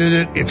updated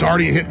it. It's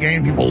already a hit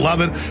game. People love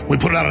it. We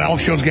put it out at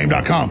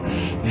AlexJonesGame.com.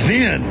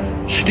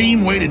 Then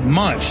Steam waited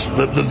months,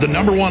 the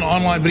number one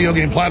online video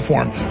game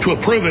platform, to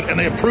approve it. And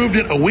they approved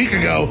it a week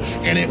ago.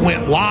 And it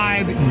went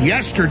live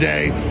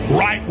yesterday,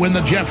 right when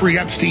the Jeffrey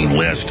Epstein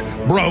list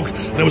broke.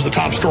 And it was the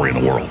top story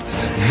in the world.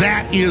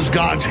 That is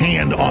God's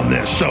hand on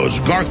this. So as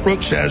Garth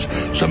Brooks says,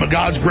 some of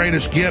God's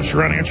greatest gifts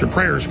are unanswered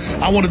prayers.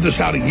 I wanted this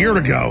out a year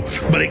ago,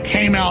 but it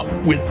came out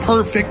with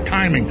perfect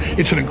timing.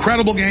 It's an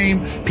incredible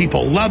game.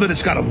 People love it.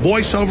 It's got a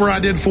voiceover I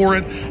did for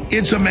it.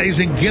 It's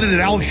amazing. Get it at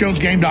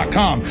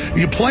AlexJonesGame.com.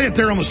 You play it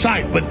there on the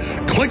site, but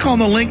click on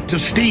the link to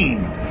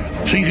Steam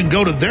so you can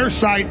go to their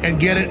site and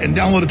get it and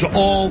download it to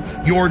all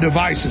your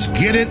devices.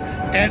 Get it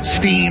at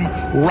Steam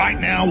right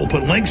now. We'll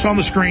put links on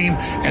the screen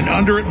and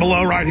under it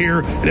below right here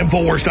at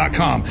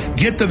Infowars.com.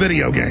 Get the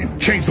video game.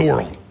 Change the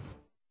world.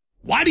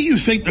 Why do you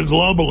think the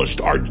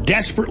globalists are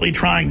desperately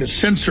trying to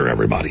censor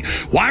everybody?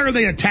 Why are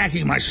they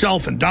attacking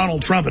myself and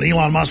Donald Trump and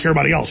Elon Musk and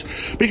everybody else?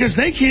 Because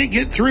they can't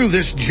get through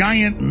this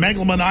giant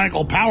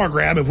megalomaniacal power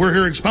grab if we're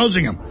here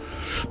exposing them.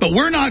 But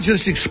we're not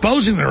just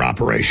exposing their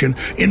operation.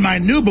 In my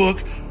new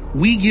book,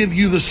 we give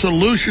you the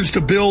solutions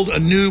to build a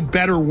new,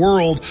 better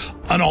world,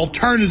 an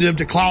alternative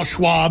to Klaus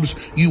Schwab's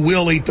 "You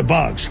Will Eat the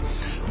Bugs."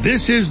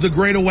 This is the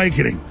Great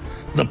Awakening.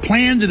 The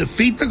Plan to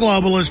Defeat the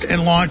Globalist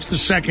and Launch the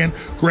Second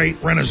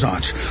Great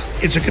Renaissance.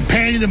 It's a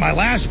companion to my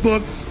last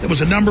book that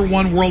was a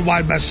 #1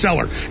 worldwide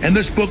bestseller. And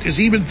this book is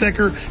even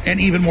thicker and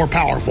even more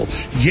powerful.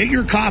 Get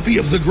your copy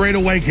of The Great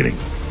Awakening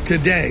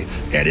today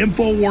at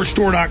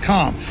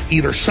InfoWarsStore.com.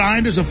 Either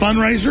signed as a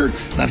fundraiser,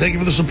 and I thank you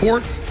for the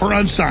support, or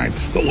unsigned.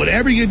 But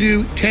whatever you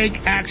do,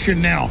 take action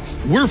now.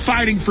 We're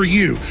fighting for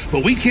you,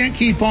 but we can't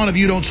keep on if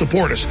you don't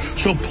support us.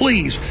 So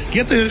please,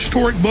 get the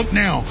historic book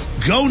now.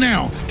 Go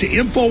now to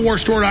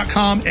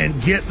InfoWarsStore.com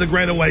and get The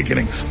Great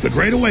Awakening. The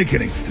Great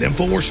Awakening at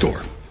InfoWars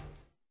Store.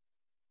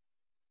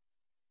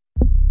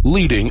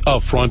 Leading a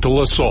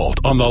frontal assault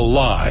on the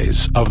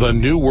lies of the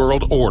New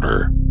World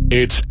Order,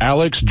 it's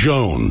Alex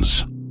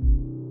Jones.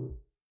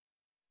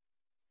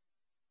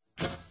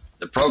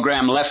 The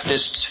program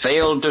leftists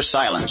failed to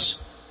silence.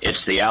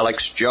 It's the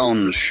Alex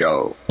Jones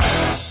Show.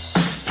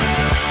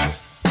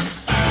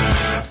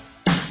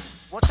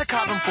 What's the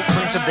carbon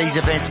footprint of these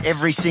events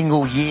every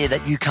single year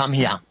that you come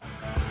here?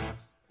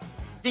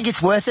 Think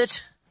it's worth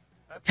it?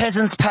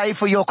 Peasants pay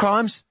for your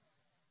crimes?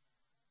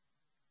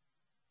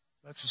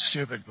 That's a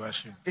stupid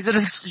question. Is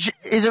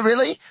it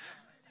really?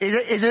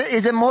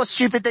 Is it more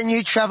stupid than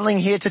you traveling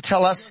here to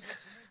tell us?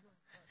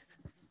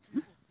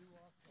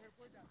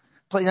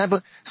 Please, no,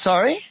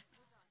 sorry?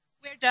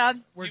 We're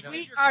done.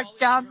 We are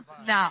done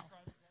now.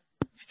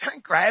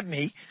 Don't grab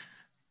me.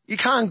 You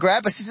can't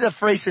grab us. This is a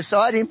free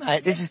society,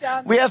 mate.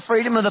 We have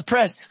freedom of the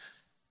press.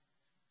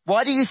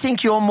 Why do you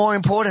think you're more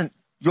important?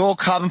 Your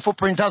carbon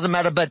footprint doesn't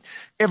matter, but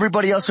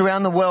everybody else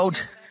around the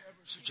world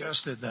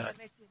suggested that.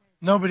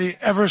 Nobody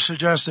ever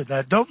suggested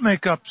that. Don't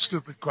make up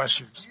stupid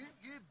questions.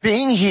 You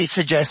being here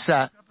suggests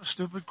that. A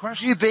stupid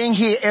question. You being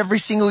here every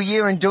single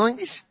year and doing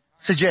this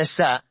suggests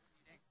that.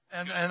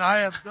 And I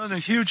have done a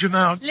huge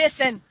amount.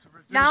 Listen,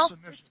 now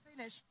it's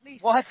finished.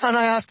 Please. Why can't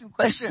I ask him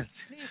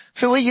questions? Please.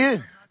 Who are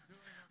you?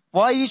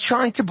 Why are you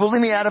trying to bully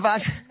me out of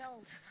us?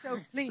 No, so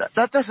please.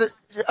 That doesn't,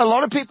 a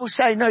lot of people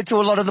say no to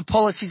a lot of the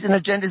policies and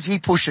agendas he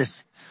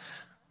pushes.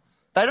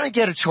 They don't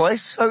get a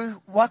choice,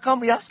 so why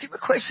can't we ask him a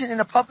question in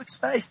a public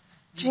space?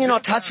 Can you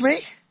not touch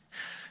me?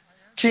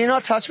 Can you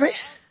not touch me?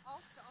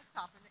 I'll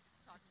stop and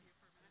talk to you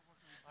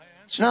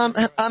for a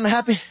minute. No, I'm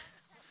happy.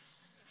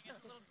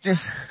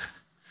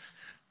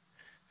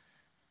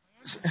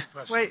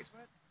 Wait.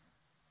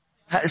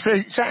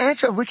 So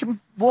answer. We can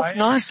walk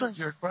nicely.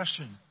 Your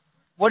question.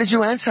 What did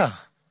you answer?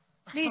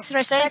 Please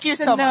respect you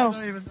the so no. much. I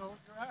don't even know what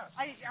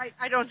you're at.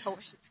 I don't know.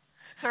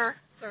 Sir.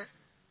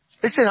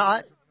 Listen,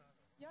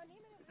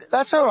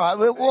 that's all right.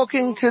 We're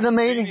walking to the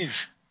meeting.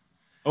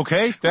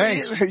 Okay,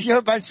 thanks. You're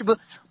a bunch of.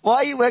 Why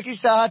are you working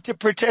so hard to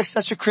protect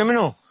such a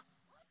criminal?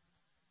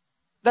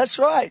 That's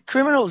right,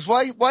 criminals.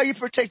 Why are you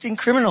protecting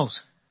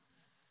criminals?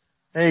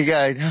 There you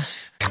go.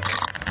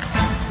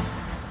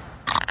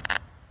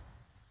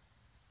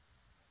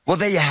 Well,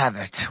 there you have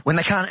it. When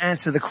they can't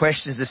answer the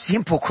questions, the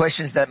simple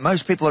questions that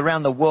most people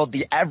around the world,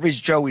 the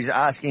average Joe, is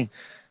asking,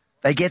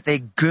 they get their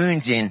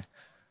goons in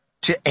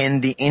to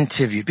end the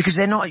interview because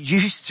they're not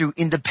used to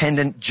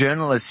independent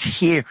journalists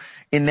here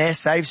in their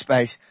safe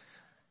space.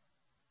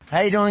 How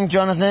you doing,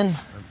 Jonathan?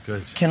 I'm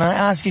good. Can I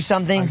ask you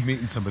something? I'm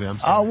meeting somebody. I'm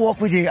sorry. I'll walk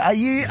with you. Are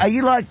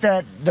you like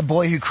the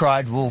boy who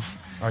cried wolf?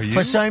 Are you?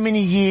 For so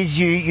many years,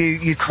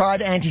 you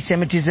cried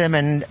anti-Semitism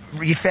and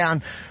you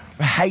found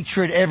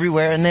hatred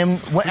everywhere, and then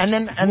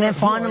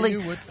finally,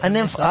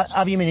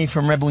 I've been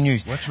from Rebel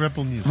News. What's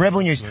Rebel News?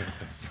 Rebel News.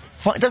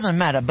 It doesn't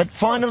matter, but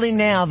finally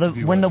now,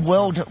 when the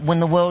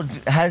world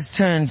has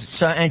turned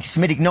so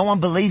anti-Semitic, no one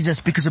believes us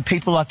because of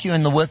people like you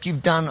and the work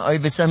you've done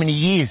over so many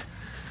years.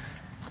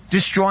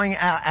 Destroying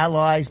our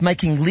allies,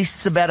 making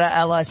lists about our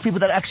allies, people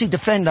that actually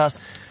defend us.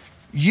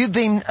 You've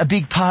been a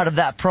big part of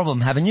that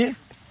problem, haven't you?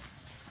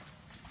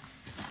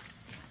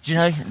 Do you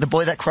know the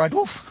boy that cried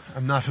wolf?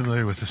 I'm not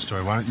familiar with this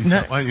story. Why don't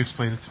you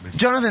explain it to me?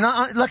 Jonathan,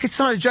 it's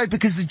not a joke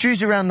because the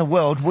Jews around the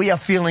world, we are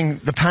feeling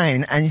the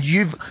pain and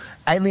you've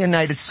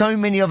alienated so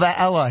many of our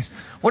allies.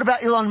 What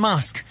about Elon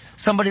Musk?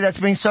 Somebody that's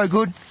been so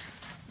good?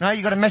 No,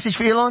 you got a message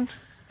for Elon?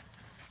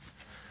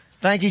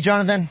 Thank you,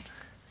 Jonathan.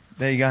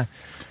 There you go.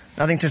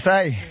 Nothing to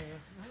say.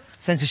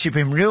 Censorship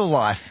in real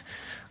life.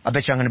 I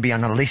bet you I'm going to be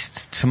on a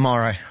list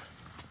tomorrow.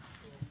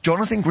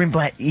 Jonathan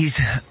Greenblatt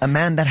is a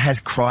man that has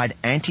cried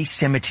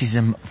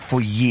anti-Semitism for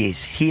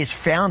years. He has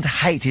found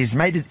hate. He has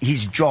made it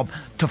his job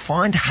to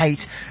find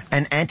hate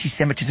and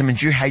anti-Semitism and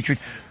Jew hatred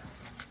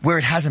where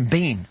it hasn't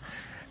been.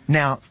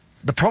 Now,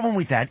 the problem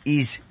with that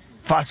is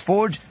fast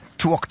forward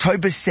to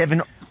October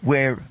 7,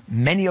 where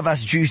many of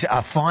us Jews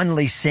are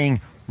finally seeing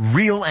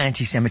real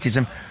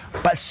anti-Semitism,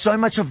 but so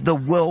much of the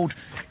world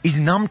is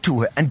numb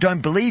to it and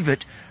don't believe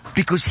it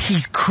because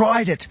he's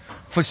cried it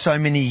for so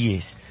many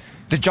years.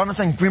 The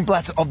Jonathan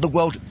Greenblatts of the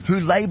world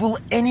who label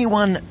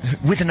anyone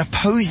with an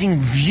opposing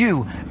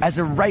view as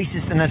a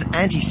racist and as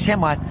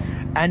anti-Semite,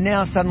 and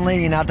now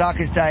suddenly in our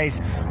darkest days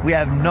we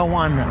have no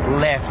one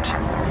left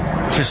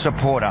to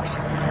support us.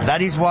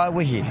 That is why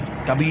we're here.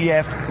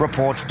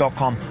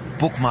 WEFreports.com,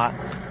 bookmark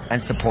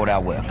and support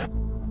our work.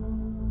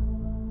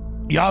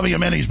 Yavi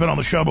Amini's been on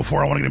the show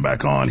before. I want to get him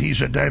back on.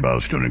 He's at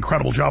Davos doing an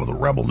incredible job with the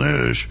Rebel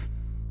News,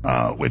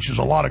 which is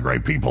a lot of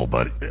great people,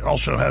 but it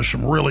also has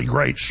some really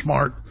great,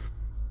 smart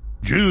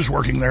Jews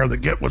working there that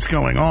get what's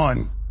going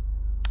on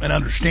and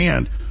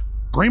understand.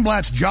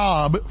 Greenblatt's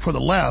job for the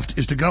left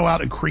is to go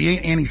out and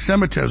create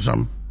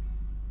anti-Semitism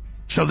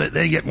so that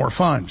they get more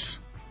funds.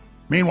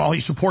 Meanwhile, he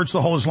supports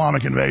the whole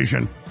Islamic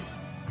invasion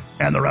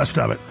and the rest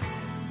of it.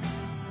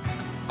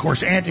 Of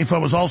course,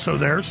 Antifa was also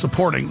there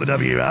supporting the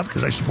WEF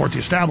because they support the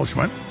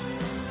establishment.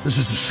 This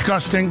is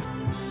disgusting,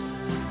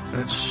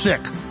 and it's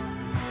sick.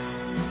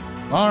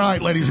 All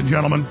right, ladies and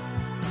gentlemen,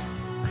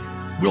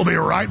 we'll be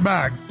right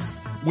back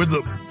with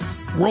the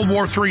World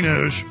War III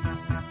news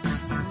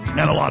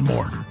and a lot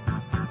more.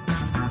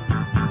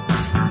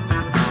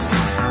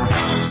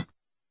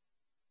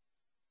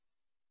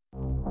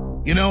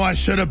 You know, I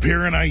sit up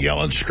here and I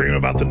yell and scream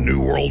about the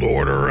New World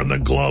Order and the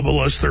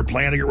globalists. They're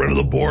planning to get rid of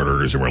the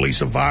borders and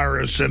release a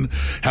virus and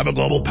have a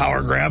global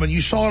power grab, and you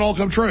saw it all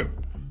come true.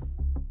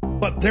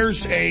 But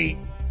there's a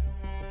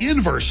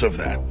inverse of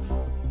that.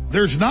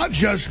 There's not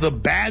just the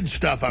bad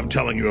stuff I'm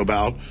telling you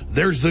about.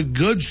 There's the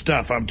good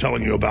stuff I'm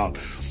telling you about.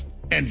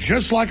 And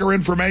just like our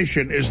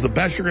information is the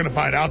best you're going to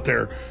find out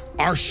there,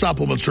 our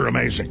supplements are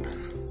amazing.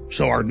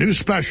 So our new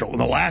special in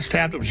the last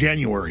half of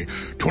January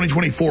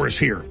 2024 is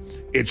here.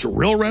 It's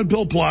Real Red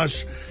Pill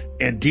Plus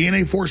and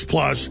DNA Force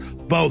Plus,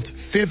 both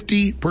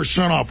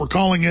 50% off. We're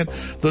calling it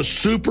the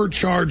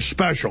Supercharged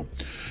Special.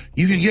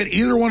 You can get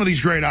either one of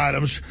these great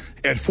items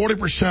at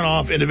 40%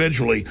 off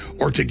individually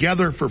or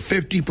together for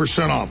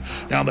 50%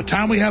 off. Now, in the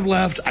time we have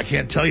left, I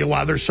can't tell you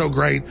why they're so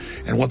great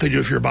and what they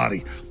do for your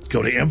body.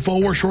 Go to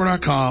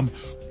InfoWarsStore.com,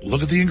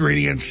 look at the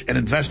ingredients and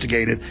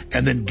investigate it,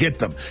 and then get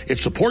them. It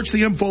supports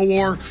the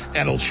InfoWar, and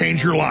it'll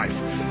change your life.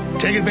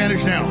 Take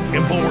advantage now,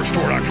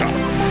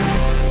 InfoWarsStore.com.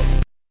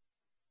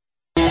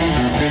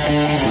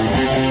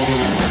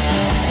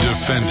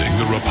 Defending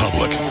the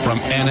Republic from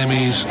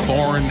enemies,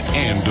 foreign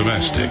and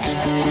domestic.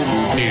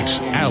 It's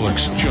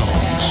Alex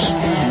Jones.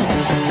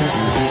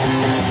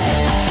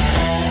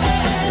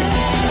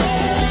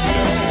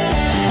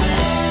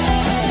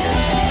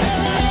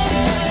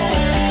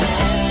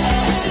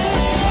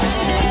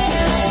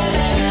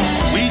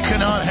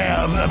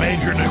 A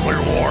major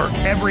nuclear war.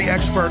 Every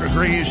expert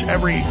agrees,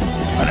 every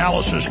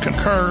analysis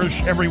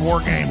concurs, every war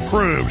game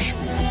proves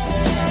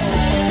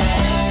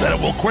that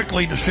it will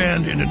quickly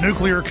descend into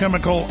nuclear,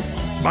 chemical,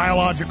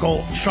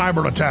 biological,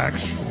 cyber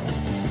attacks.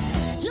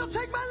 You'll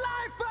take my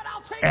life, but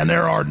I'll take and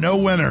there are no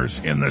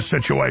winners in this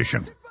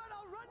situation.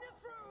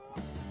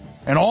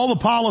 And all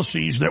the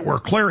policies that were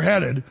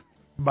clear-headed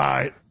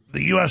by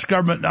the U.S.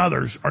 government and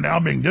others are now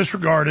being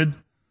disregarded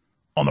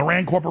on the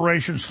Rand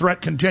Corporation's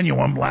threat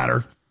continuum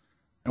ladder.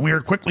 And we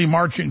are quickly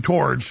marching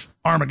towards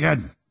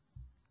Armageddon.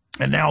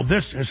 And now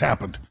this has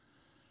happened.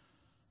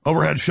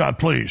 Overhead shot,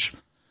 please.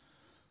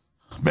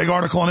 Big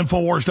article on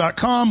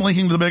Infowars.com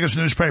linking to the biggest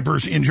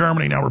newspapers in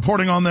Germany. Now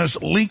reporting on this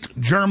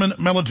leaked German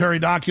military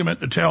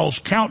document that tells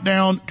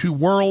countdown to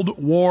World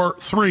War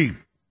III.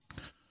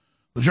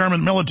 The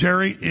German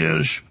military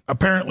is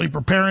apparently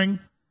preparing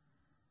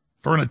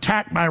for an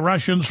attack by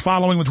Russians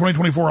following the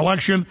 2024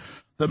 election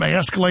that may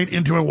escalate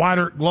into a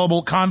wider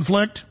global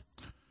conflict.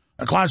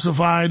 A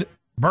classified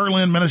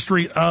Berlin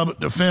Ministry of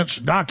Defense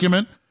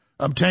document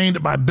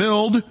obtained by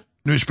Bild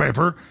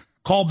newspaper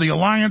called the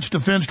Alliance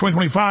Defense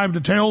 2025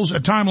 details a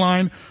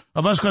timeline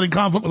of escalating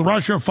conflict with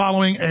Russia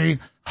following a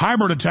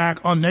hybrid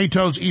attack on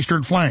NATO's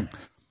eastern flank.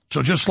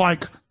 So just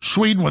like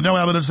Sweden with no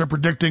evidence, they're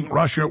predicting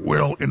Russia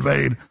will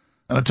invade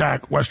and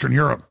attack Western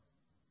Europe.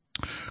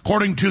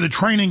 According to the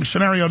training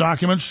scenario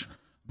documents,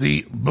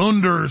 the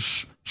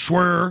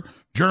Bundeswehr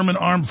German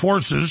armed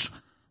forces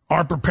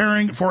are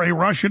preparing for a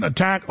Russian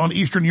attack on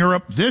Eastern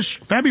Europe this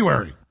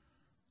February,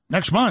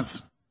 next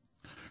month.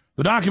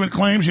 The document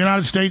claims the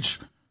United States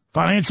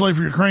financial aid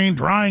for Ukraine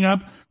drying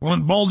up will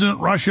embolden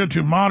Russia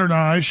to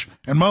modernize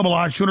and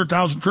mobilize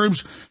 200,000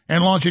 troops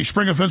and launch a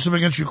spring offensive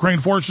against Ukraine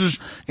forces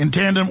in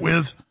tandem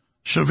with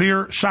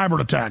severe cyber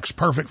attacks.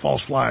 Perfect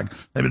false flag.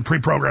 They've been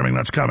pre-programming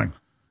that's coming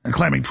and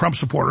claiming Trump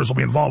supporters will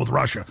be involved with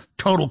Russia.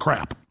 Total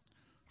crap.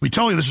 We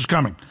tell you this is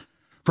coming.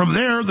 From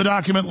there, the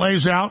document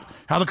lays out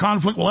how the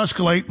conflict will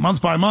escalate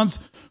month by month,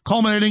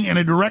 culminating in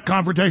a direct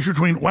confrontation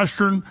between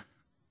Western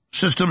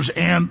systems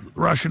and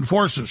Russian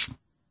forces.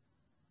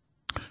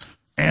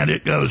 And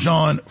it goes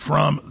on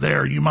from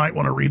there. You might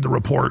want to read the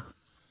report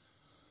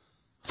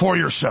for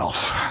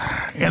yourself.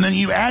 And then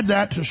you add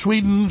that to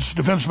Sweden's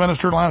defense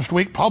minister last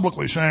week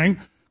publicly saying,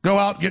 go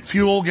out, get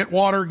fuel, get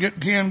water,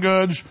 get canned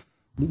goods.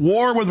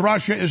 War with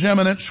Russia is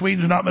imminent.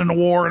 Sweden's not been in a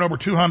war in over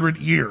 200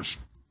 years.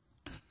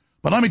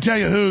 But let me tell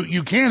you who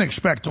you can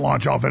expect to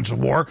launch offensive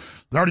war.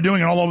 They're already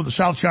doing it all over the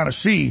South China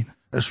Sea,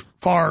 as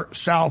far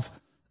south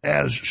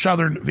as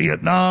southern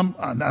Vietnam.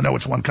 I know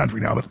it's one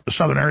country now, but the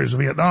southern areas of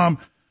Vietnam,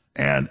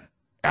 and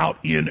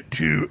out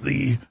into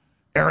the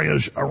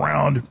areas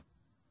around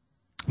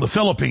the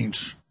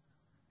Philippines,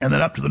 and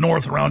then up to the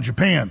north around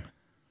Japan.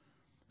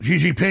 Xi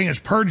Jinping is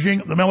purging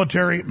the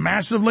military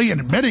massively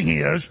and admitting he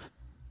is.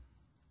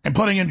 and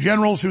putting in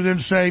generals who then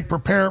say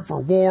prepare for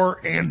war,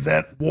 and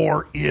that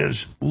war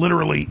is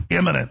literally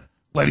imminent,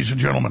 ladies and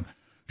gentlemen.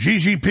 Xi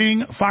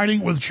Jinping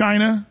fighting with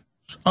China's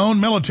own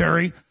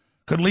military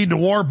could lead to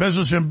war.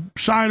 Business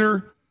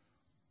Insider,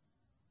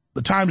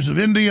 the Times of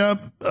India,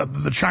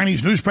 the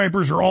Chinese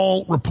newspapers are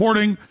all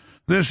reporting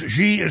this.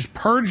 Xi is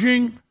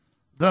purging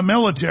the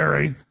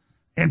military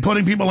and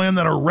putting people in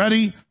that are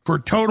ready for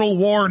total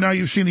war. Now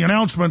you've seen the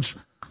announcements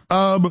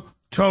of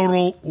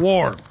total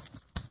war.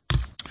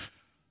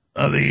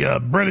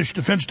 The British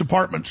Defense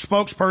Department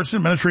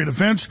spokesperson, Ministry of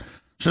Defense,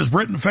 says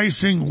Britain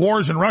facing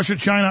wars in Russia,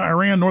 China,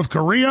 Iran, North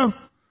Korea,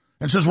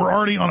 and says we're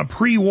already on a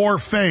pre-war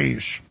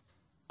phase.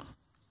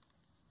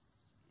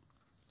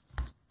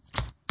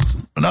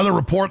 Another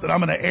report that I'm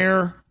going to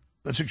air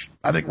that's,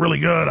 I think, really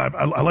good.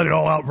 I let it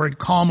all out very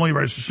calmly,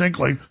 very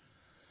succinctly.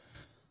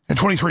 In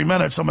 23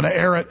 minutes, I'm going to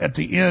air it at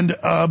the end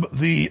of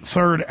the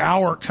third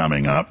hour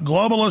coming up.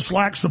 Globalists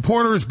lack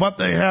supporters, but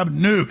they have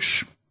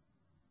nukes.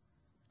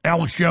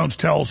 Alex Jones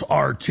tells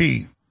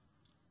RT.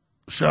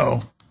 So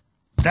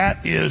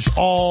that is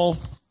all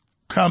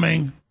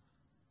coming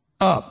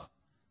up.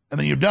 And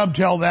then you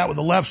dovetail that with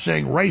the left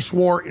saying race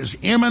war is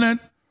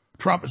imminent.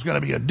 Trump is going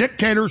to be a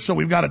dictator, so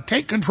we've got to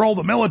take control of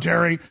the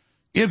military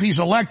if he's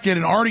elected,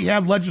 and already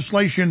have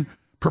legislation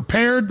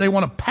prepared they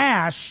want to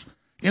pass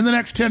in the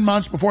next 10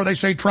 months before they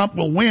say Trump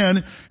will win,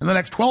 in the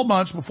next 12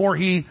 months before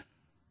he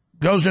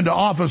goes into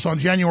office on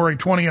January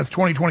 20th,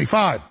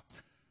 2025.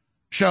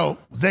 So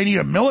they need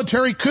a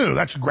military coup,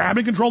 that's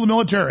grabbing control of the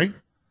military,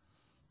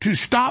 to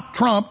stop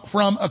Trump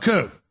from a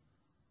coup.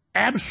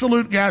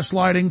 Absolute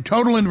gaslighting,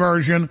 total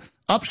inversion,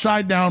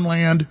 upside down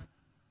land,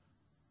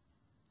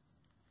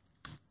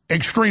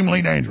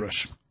 extremely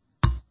dangerous.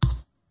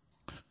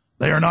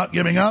 They are not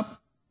giving up.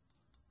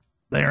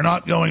 They are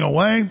not going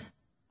away.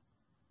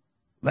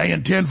 They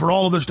intend for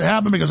all of this to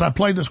happen, because I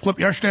played this clip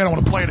yesterday and I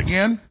want to play it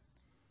again.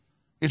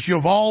 It's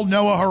Yuval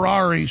Noah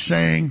Harari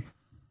saying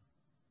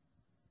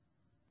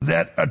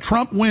that a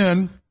Trump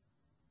win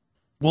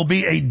will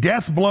be a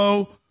death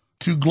blow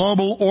to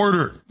global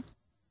order.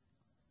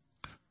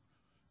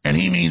 And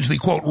he means the,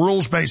 quote,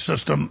 rules-based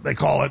system, they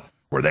call it,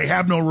 where they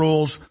have no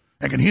rules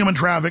and can human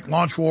traffic,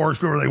 launch wars,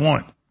 do whatever they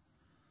want.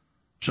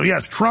 So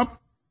yes, Trump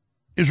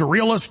is a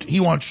realist. He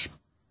wants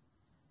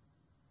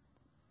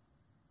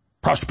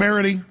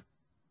prosperity.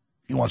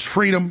 He wants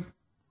freedom.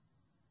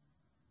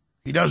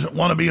 He doesn't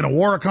want to be in a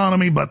war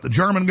economy, but the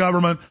German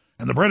government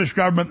and the British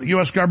government, the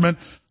U.S. government,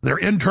 their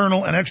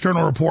internal and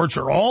external reports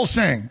are all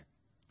saying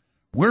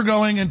we're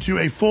going into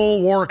a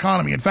full war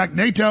economy. In fact,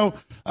 NATO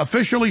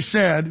officially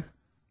said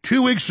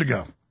 2 weeks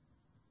ago,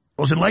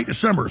 it was in late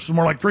December, so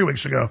more like 3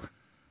 weeks ago,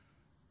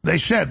 they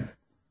said,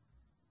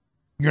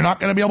 you're not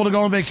going to be able to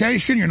go on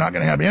vacation, you're not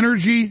going to have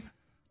energy,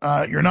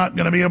 you're not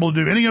going to be able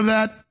to do any of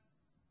that.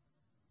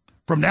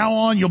 From now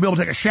on, you'll be able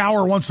to take a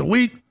shower once a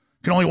week, you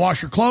can only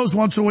wash your clothes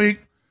once a week,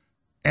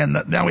 and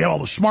now we have all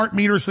the smart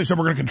meters, so they said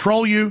we're going to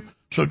control you.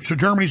 So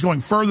Germany's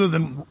going further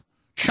than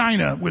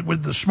China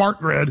with the smart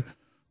grid,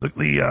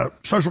 the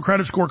social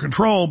credit score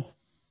control,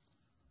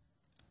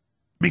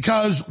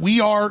 because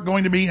we are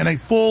going to be in a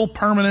full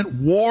permanent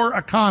war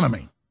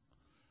economy.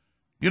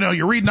 You know,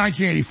 you read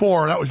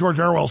 1984, that was George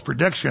Orwell's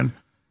prediction.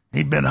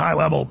 He'd been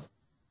high-level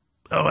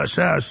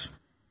OSS,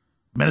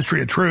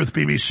 Ministry of Truth,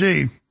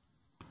 BBC.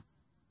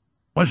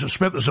 Winston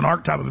Smith is an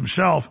archetype of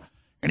himself,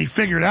 and he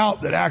figured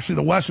out that actually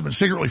the West had been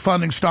secretly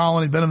funding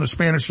Stalin. He'd been in the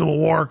Spanish Civil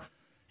War.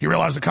 He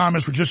realized the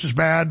communists were just as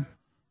bad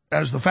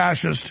as the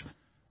fascists.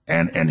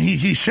 And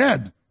he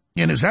said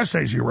in his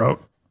essays he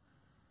wrote,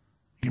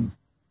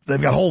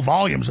 they've got whole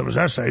volumes of his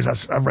essays.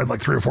 I've read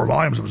like 3 or 4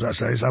 volumes of his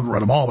essays. I haven't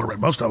read them all, but I read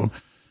most of them.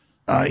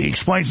 He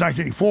explains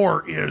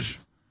 1984 is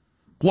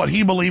what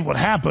he believed would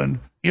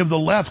happen if the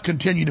left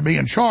continued to be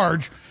in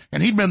charge,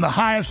 and he'd been the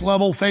highest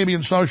level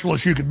Fabian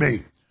socialist you could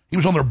be. He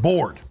was on their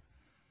board.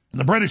 And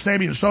the British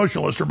Fabian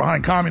socialists are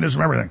behind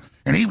communism and everything.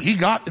 And he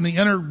got in the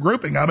inner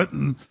grouping of it,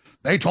 and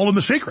they told him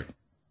the secret.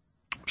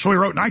 So he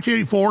wrote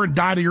 1984 and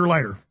died a year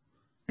later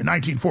in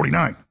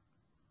 1949.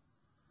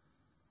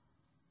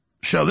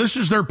 So this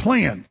is their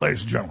plan,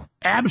 ladies and gentlemen.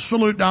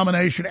 Absolute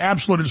domination,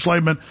 absolute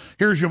enslavement.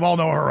 Here's Yuval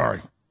Noah Harari.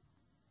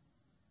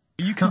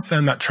 Are you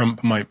concerned that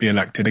Trump might be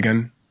elected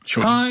again?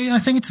 Sure. I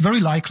think it's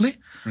very likely.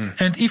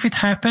 And if it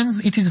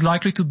happens, it is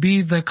likely to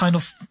be the kind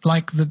of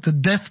like the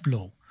death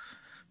blow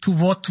to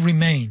what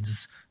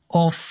remains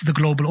of the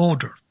global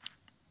order.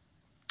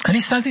 And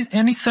he says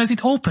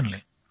it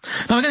openly.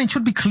 Now again, it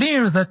should be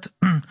clear that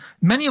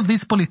many of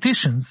these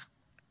politicians,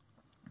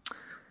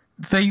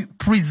 they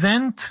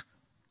present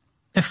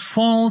a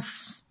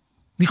false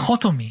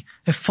dichotomy,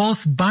 a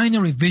false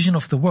binary vision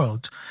of the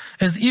world,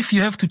 as if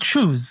you have to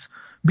choose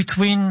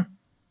between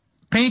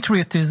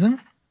patriotism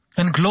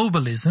and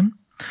globalism,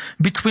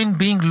 between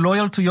being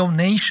loyal to your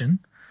nation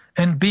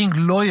and being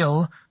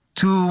loyal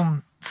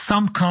to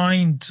some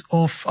kind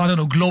of, I don't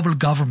know, global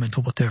government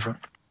or whatever.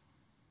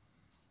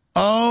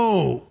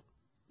 Oh,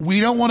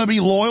 we don't want to be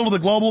loyal to the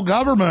global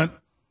government.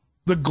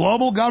 The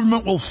global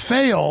government will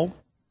fail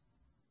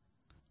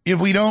if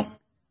we don't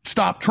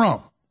stop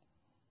Trump.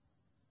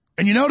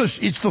 And you notice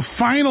it's the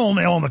final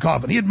nail in the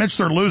coffin. He admits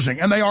they're losing,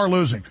 and they are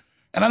losing.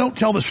 And I don't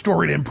tell this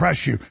story to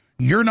impress you.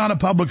 You're not a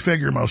public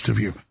figure, most of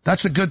you.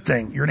 That's a good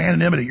thing. You're in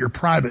anonymity. You're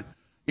private.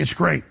 It's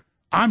great.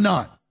 I'm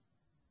not.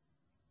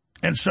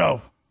 And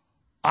so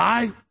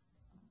I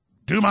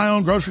do my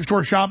own grocery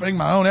store shopping,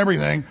 my own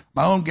everything,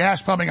 my own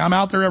gas pumping. I'm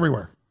out there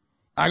everywhere.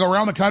 I go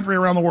around the country,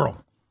 around the world.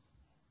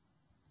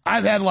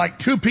 I've had like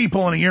 2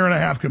 people in a year and a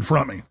half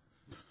confront me.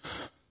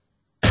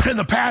 In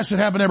the past, it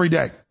happened every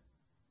day.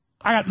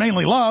 I got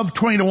mainly love,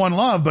 20-to-1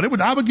 love,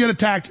 but I would get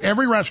attacked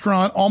every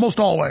restaurant, almost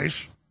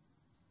always.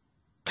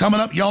 Coming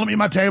up, yelling at me at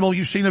my table.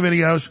 You've seen the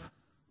videos.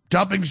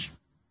 Dumping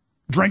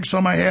drinks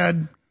on my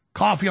head,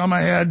 coffee on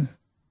my head.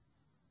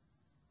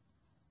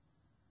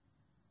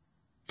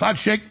 So I'd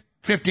shake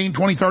 15,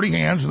 20, 30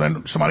 hands, and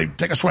then somebody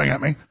take a swing at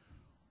me.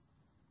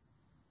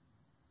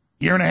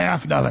 Year and a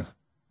half, nothing.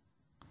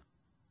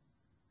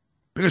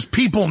 Because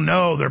people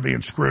know they're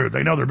being screwed.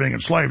 They know they're being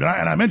enslaved.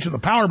 And I mentioned the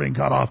power being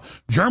cut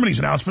off. Germany's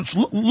announcements.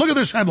 Look at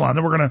this headline.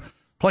 Then we're going to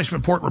play some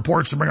important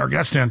reports and bring our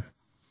guest in.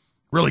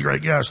 Really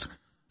great guest.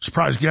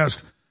 Surprise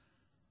guest.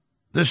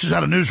 This is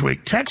out of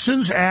Newsweek.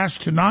 Texans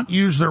asked to not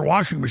use their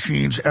washing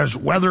machines as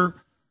weather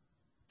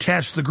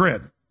tests the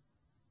grid.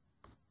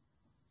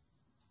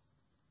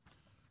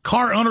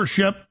 Car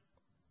ownership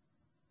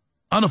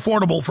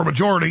unaffordable for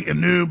majority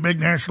in new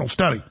big national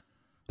study.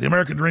 The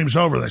American dream's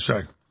over, they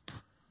say.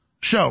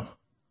 So,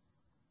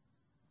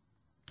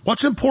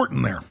 what's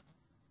important there?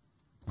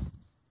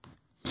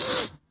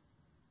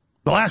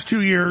 The last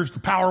 2 years, the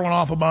power went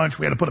off a bunch.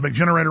 We had to put a big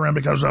generator in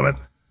because of it.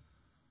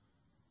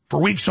 For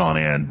weeks on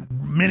end,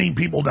 many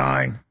people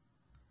dying.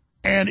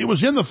 And it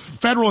was in the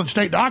federal and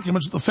state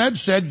documents that the Fed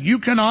said you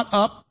cannot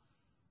up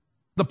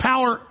the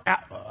power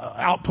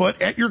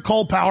output at your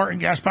coal power and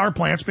gas power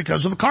plants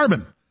because of the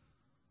carbon.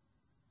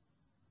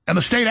 And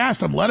the state asked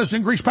them, let us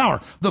increase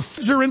power. The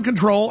Feds are in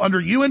control under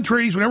UN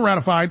treaties we never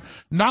ratified,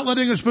 not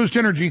letting us boost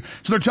energy.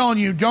 So they're telling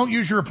you, don't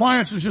use your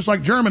appliances just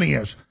like Germany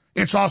is.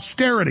 It's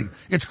austerity.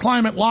 It's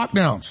climate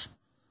lockdowns.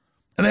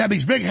 And they had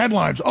these big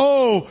headlines.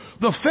 Oh,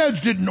 the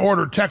Feds didn't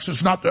order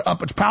Texas not to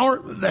up its power.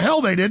 The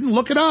hell they didn't.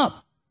 Look it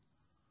up.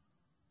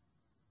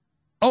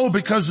 Oh,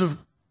 because of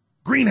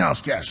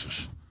greenhouse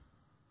gases.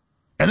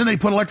 And then they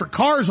put electric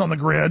cars on the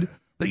grid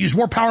that use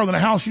more power than a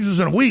house uses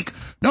in a week.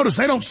 Notice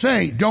they don't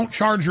say don't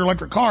charge your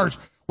electric cars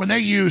when they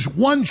use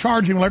one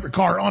charging electric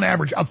car on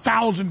average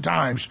 1,000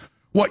 times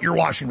what your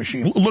washing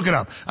machine. Look it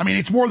up. I mean,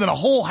 it's more than a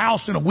whole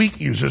house in a week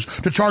uses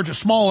to charge a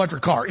small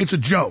electric car. It's a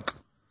joke.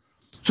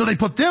 So they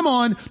put them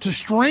on to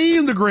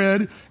strain the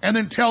grid and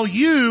then tell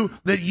you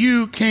that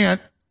you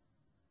can't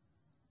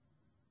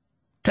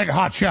take a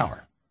hot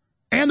shower.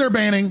 And they're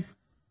banning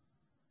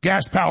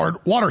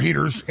gas-powered water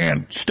heaters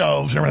and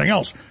stoves and everything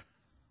else.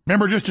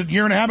 Remember just a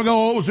year and a half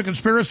ago, it was a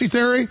conspiracy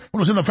theory when it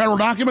was in the federal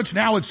documents?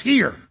 Now it's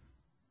here.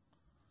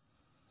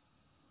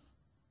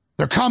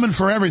 They're coming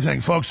for everything,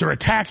 folks. They're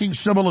attacking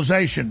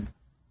civilization.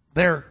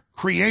 They're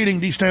creating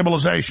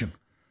destabilization.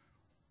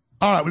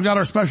 All right, we've got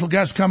our special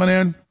guest coming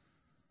in.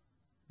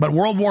 But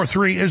World War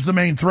III is the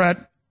main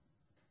threat.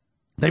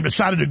 They've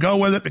decided to go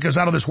with it because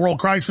out of this world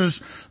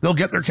crisis, they'll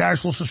get their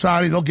cashless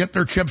society, they'll get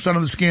their chips under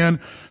the skin,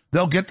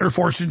 they'll get their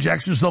forced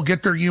injections, they'll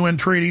get their UN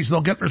treaties,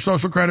 they'll get their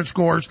social credit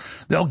scores,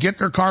 they'll get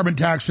their carbon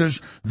taxes.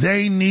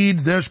 They need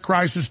this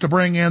crisis to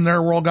bring in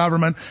their world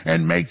government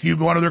and make you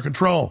go under their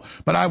control.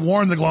 But I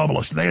warned the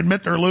globalists. They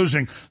admit they're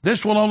losing.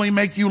 This will only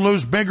make you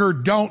lose bigger.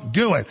 Don't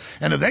do it.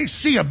 And if they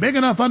see a big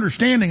enough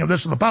understanding of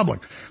this in the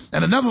public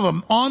and enough of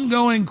an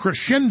ongoing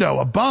crescendo,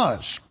 a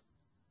buzz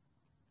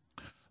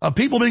of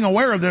people being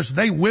aware of this,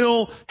 they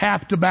will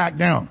have to back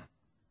down.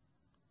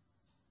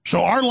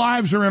 So our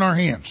lives are in our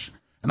hands.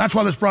 And that's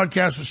why this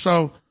broadcast is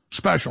so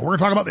special. We're going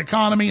to talk about the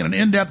economy in an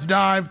in-depth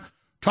dive,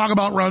 talk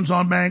about runs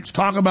on banks,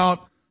 talk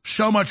about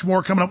so much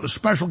more coming up with a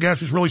special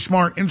guest who's really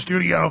smart in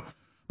studio.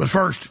 But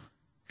first,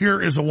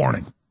 here is a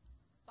warning.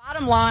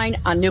 Bottom line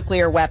on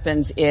nuclear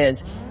weapons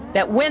is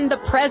that when the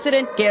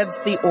president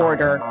gives the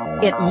order,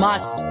 it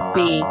must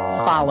be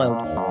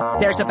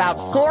followed. There's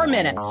about 4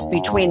 minutes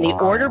between the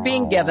order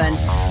being given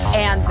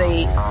and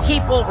the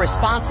people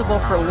responsible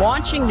for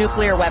launching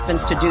nuclear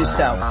weapons to do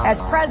so.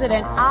 As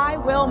president, I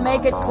will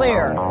make it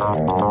clear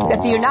that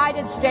the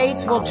United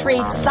States will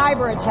treat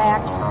cyber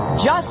attacks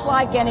just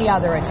like any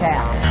other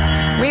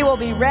attack. We will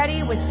be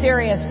ready with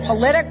serious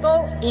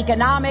political,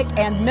 economic,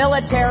 and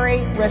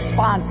military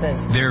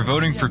responses. They're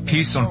voting for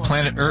peace on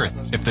planet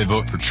Earth if they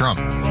vote for Trump.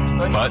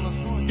 But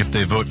if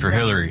they vote for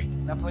Hillary,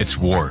 it's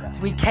war.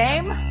 We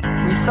came,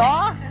 we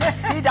saw,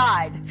 he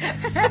died.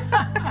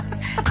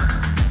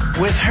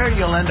 With her,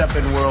 you'll end up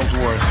in World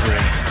War III.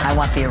 I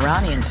want the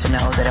Iranians to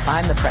know that if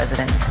I'm the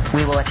president,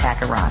 we will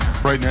attack Iran.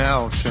 Right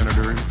now,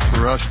 Senator,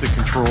 for us to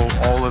control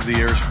all of the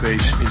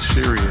airspace in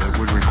Syria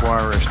would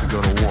require us to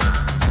go to war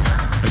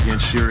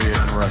against Syria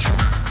and Russia.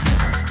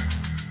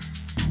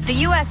 The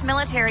U.S.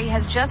 military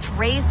has just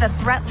raised the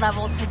threat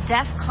level to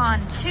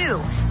DEFCON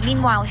 2.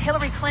 Meanwhile,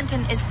 Hillary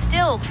Clinton is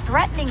still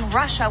threatening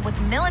Russia with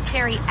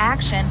military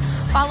action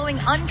following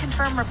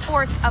unconfirmed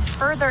reports of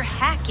further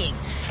hacking.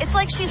 It's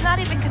like she's not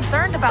even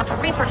concerned about the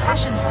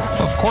repercussions.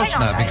 Of course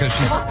not, because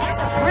she's... There's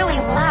a really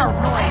loud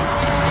noise.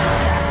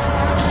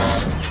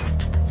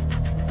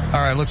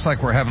 All right, looks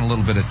like we're having a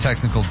little bit of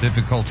technical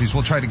difficulties.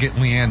 We'll try to get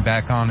Leanne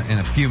back on in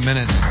a few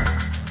minutes.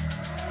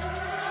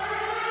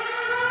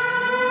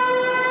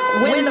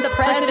 When the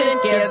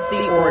president gives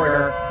the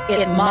order,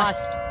 it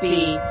must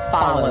be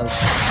followed.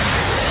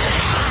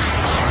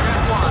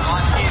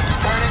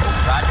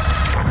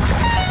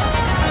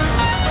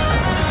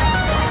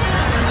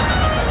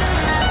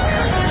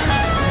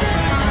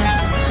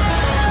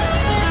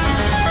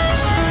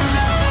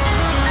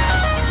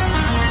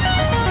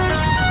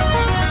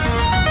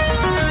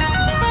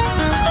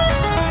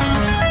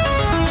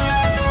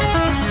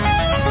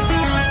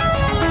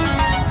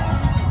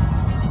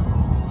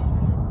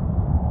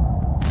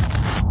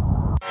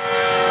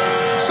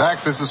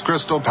 Zach, this is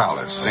Crystal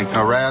Palace. St.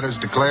 NORAD has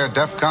declared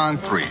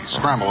DEFCON 3.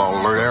 Scramble all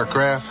alert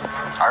aircraft.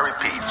 I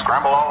repeat,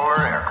 scramble all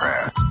alert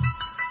aircraft.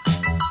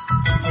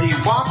 The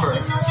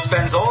Whopper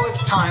spends all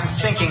its time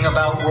thinking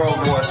about World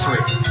War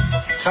III.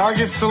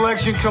 Target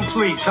selection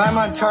complete. Time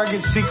on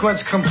target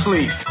sequence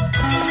complete.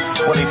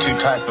 22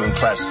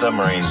 Typhoon-class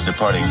submarines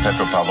departing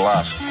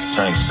Petropavlovsk,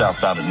 turning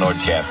southbound at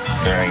Nordkap,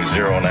 bearing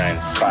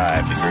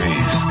 095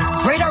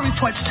 degrees. Radar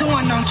reports 2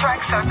 unknown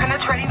tracks are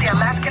penetrating the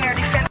Alaskan air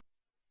defense.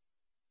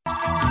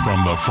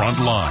 From the front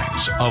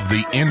lines of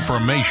the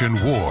information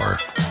war.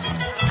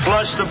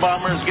 Flush the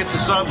bombers, get the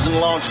subs in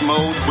launch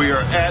mode. We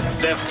are at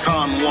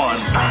DEFCON 1.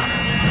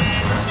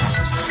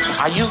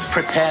 Are you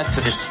prepared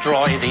to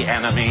destroy the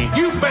enemy?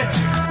 You bet.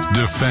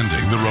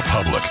 Defending the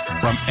Republic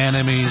from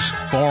enemies,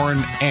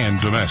 foreign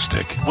and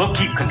domestic. We'll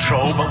keep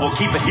control, but we'll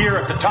keep it here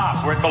at the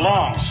top where it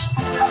belongs.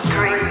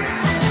 3,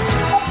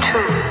 2,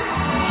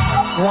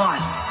 1.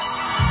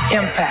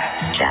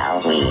 Impact.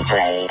 Shall we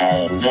play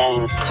a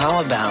game?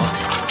 How about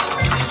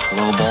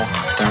global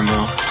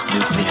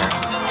thermonuclear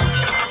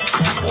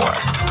war?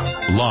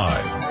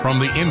 Live from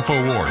the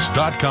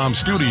Infowars.com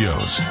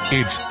studios,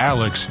 it's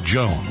Alex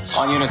Jones.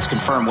 All units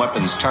confirm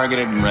weapons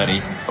targeted and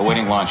ready,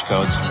 awaiting launch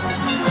codes.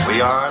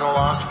 We are in a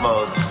launch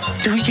mode.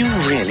 Do you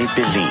really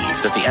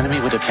believe that the enemy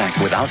would attack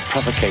without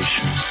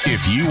provocation?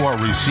 If you are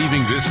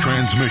receiving this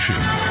transmission,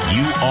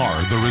 you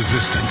are the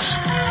resistance.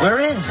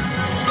 We're in.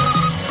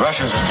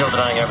 Russians are still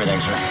denying everything,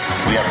 sir.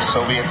 We have a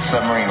Soviet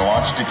submarine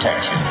launch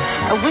detection.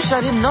 I wish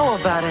I didn't know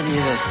about any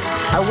of this.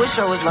 I wish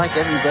I was like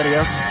everybody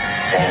else.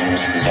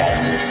 Strange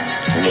game.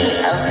 The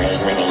only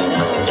winning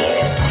move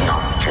is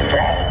not to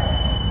play.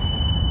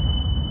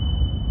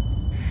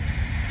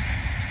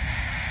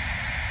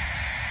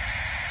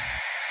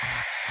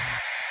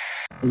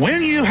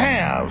 When you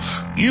have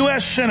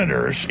U.S.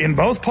 senators in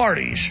both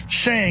parties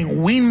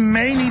saying we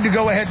may need to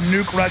go ahead and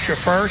nuke Russia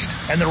first,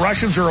 and the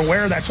Russians are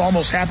aware that's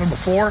almost happened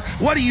before,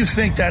 what do you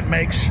think that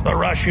makes the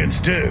Russians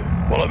do?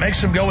 Well, it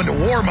makes them go into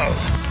war mode.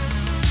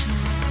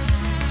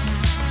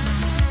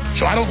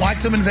 So I don't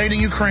like them invading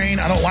Ukraine.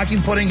 I don't like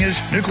him putting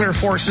his nuclear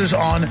forces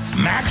on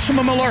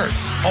maximum alert.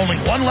 Only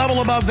one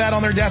level above that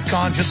on their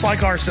DEFCON, just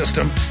like our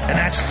system, and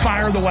that's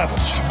fire the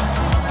weapons.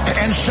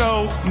 And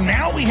so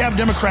now we have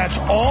Democrats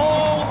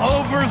all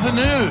over the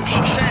news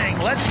saying,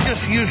 let's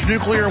just use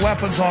nuclear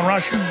weapons on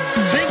Russia.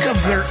 Think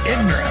of their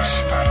ignorance.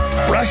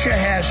 Russia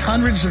has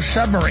hundreds of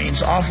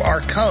submarines off our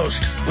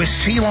coast with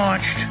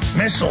sea-launched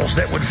missiles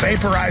that would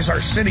vaporize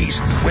our cities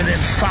within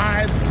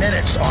 5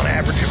 minutes on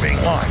average of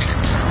being launched.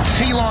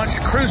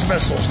 Sea-launched cruise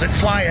missiles that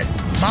fly at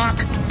Mach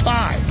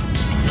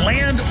 5.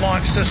 Land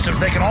launch systems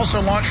they can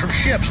also launch from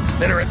ships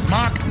that are at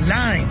Mach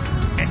 9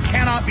 and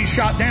cannot be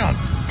shot down.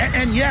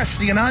 And yes,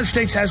 the United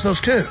States has those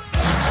too.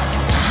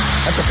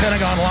 That's a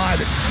Pentagon lie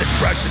that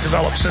Russia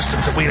developed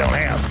systems that we don't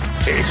have.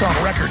 It's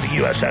on record the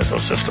U.S. has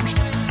those systems.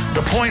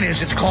 The point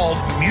is it's called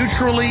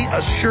mutually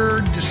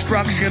assured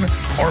destruction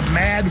or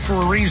MAD for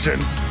a reason,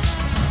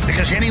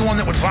 because anyone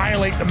that would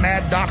violate the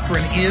MAD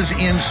doctrine is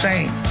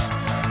insane.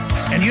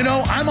 And you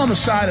know, I'm on the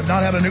side of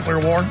not having a nuclear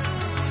war,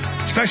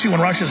 especially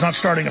when Russia's not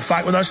starting a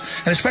fight with us,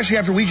 and especially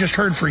after we just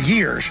heard for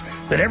years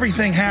that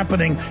everything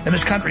happening in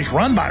this country is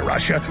run by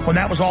Russia when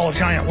that was all a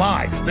giant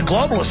lie. The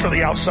globalists are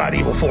the outside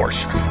evil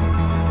force.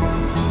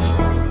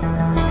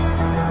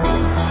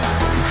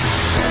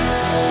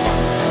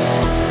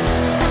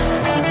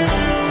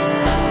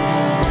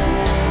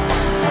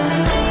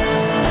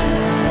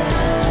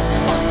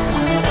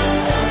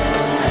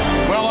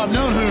 Well, I've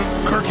known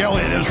who Kirk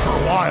Elliott is for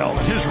a while.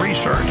 His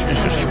research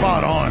is just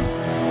spot on.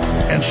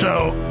 And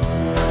so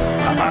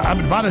I've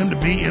invited him to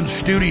be in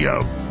studio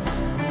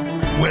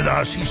with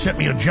us. He sent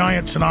me a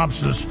giant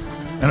synopsis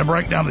and a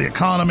breakdown of the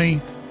economy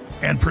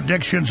and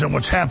predictions and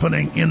what's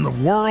happening in the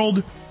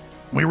world.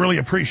 We really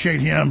appreciate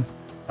him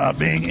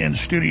being in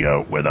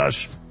studio with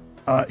us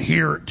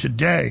here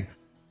today.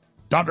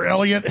 Dr.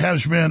 Elliott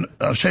has been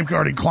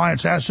safeguarding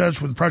clients'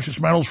 assets with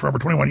precious metals for over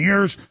 21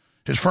 years.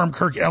 His firm,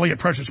 Kirk Elliott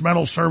Precious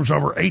Metals, serves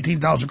over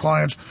 18,000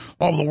 clients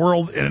all over the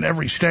world and in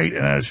every state,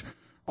 and has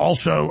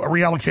also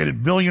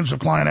reallocated billions of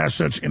client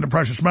assets into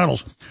precious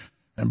metals.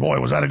 And boy,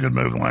 was that a good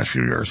move in the last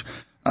few years.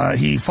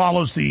 He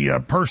follows the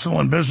personal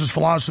and business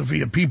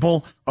philosophy of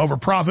people over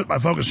profit by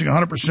focusing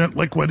 100%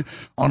 liquid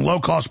on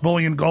low-cost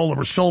bullion, gold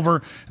over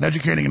silver, and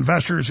educating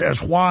investors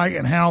as why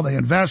and how they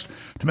invest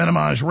to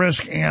minimize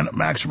risk and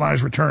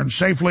maximize returns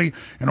safely.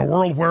 In a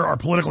world where our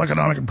political,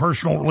 economic, and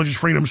personal religious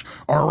freedoms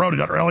are eroded,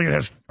 Dr. Elliott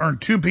has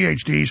earned 2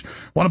 PhDs,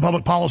 one in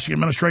public policy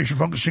administration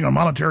focusing on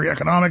monetary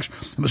economics,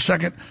 and the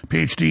second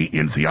PhD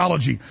in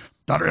theology.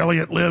 Dr.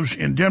 Elliott lives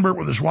in Denver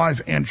with his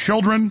wife and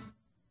children.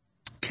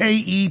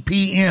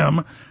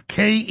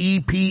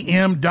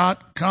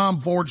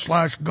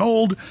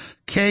 KEPM.com/gold,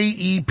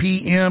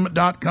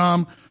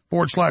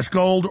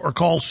 KEPM.com/gold, or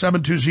call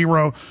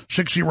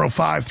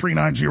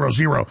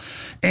 720-605-3900.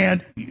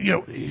 And, you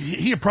know,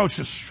 he approached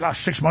us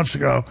 6 months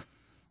ago,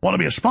 wanted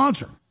to be a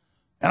sponsor.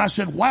 And I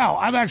said, wow,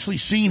 I've actually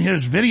seen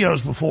his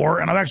videos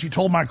before, and I've actually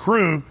told my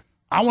crew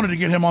I wanted to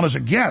get him on as a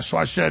guest. So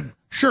I said,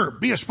 sure,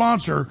 be a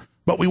sponsor,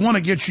 but we want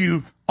to get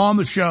you on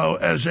the show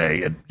as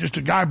just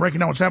a guy breaking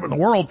down what's happening in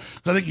the world,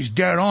 because I think he's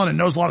dead on and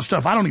knows a lot of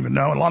stuff I don't even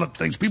know, and a lot of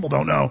things people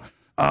don't know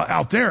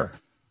out there.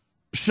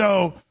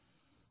 So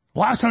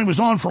last time he was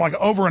on for like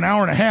over an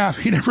hour and a half,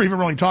 he never even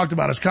really talked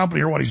about his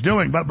company or what he's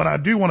doing. But I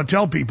do want to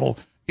tell people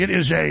it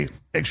is a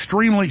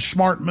extremely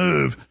smart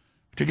move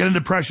to get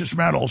into precious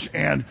metals,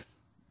 and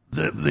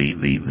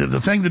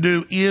the thing to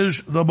do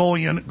is the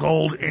bullion,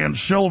 gold, and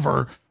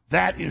silver.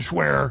 That is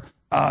where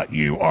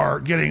you are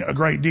getting a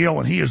great deal,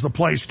 and he is the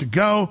place to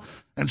go.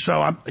 And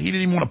so he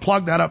didn't even want to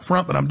plug that up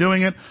front, but I'm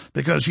doing it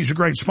because he's a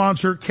great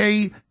sponsor.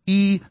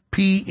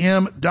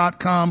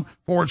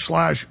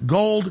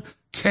 KEPM.com/gold.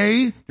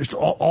 Just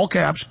all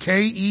caps,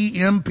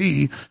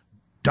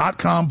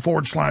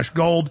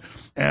 KEMP.com/gold.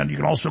 And you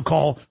can also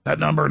call that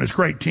number, and his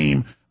great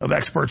team of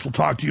experts will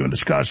talk to you and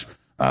discuss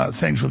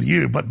things with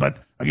you. But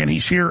again,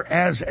 he's here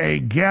as a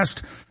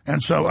guest.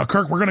 And so,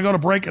 Kirk, we're going to go to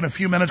break in a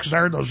few minutes because I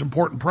heard those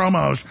important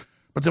promos,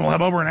 but then we'll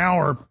have over an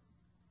hour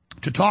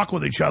to talk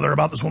with each other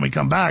about this when we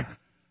come back.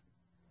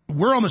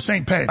 We're on the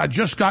same page. I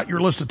just got your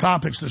list of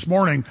topics this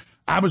morning.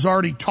 I was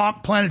already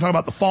planning to talk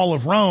about the fall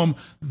of Rome.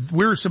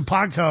 We're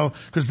simpatico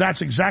because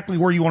that's exactly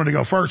where you wanted to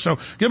go first. So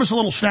give us a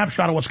little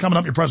snapshot of what's coming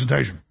up in your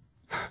presentation.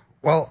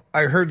 Well,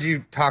 I heard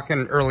you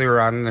talking earlier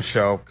on in the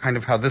show, kind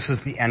of how this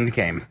is the end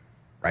game,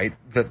 right?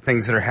 The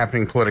things that are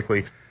happening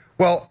politically.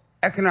 Well,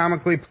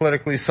 economically,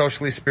 politically,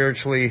 socially,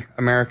 spiritually,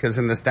 America's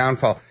in this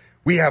downfall.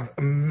 We have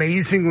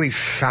amazingly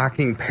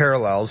shocking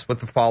parallels with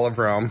the fall of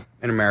Rome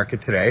in America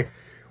today.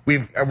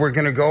 We're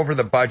going to go over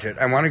the budget.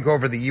 I want to go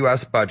over the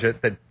U.S.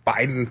 budget that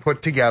Biden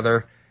put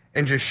together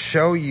and just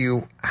show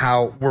you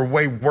how we're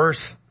way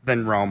worse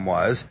than Rome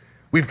was.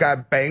 We've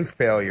got bank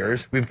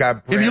failures. We've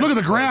got. If you look at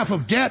the graph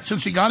of debt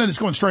since he got in, it's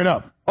going straight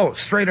up. Oh,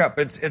 straight up.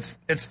 It's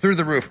through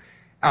the roof.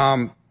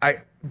 The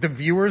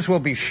viewers will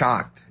be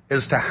shocked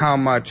as to how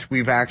much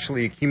we've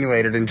actually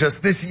accumulated in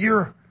just this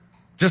year.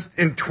 Just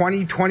in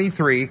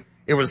 2023,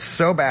 it was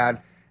so bad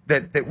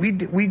that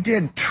we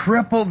did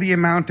triple the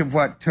amount of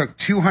what took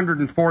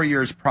 204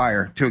 years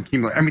prior to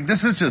accumulate. I mean,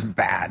 this is just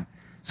bad.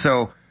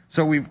 So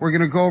we're going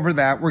to go over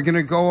that. We're going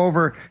to go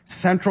over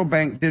central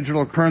bank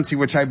digital currency,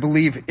 which I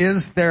believe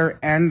is their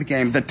end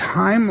game, the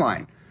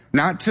timeline,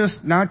 not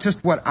just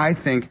what I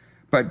think,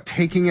 but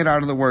taking it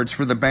out of the words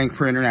for the Bank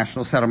for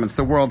International Settlements,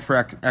 the World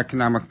for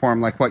Economic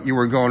Forum, like what you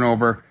were going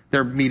over.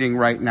 They're meeting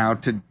right now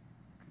to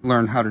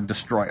learn how to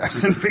destroy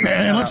us.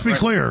 And let's be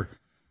clear.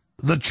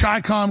 The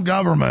CHICOM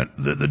government,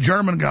 the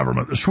German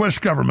government, the Swiss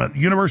government,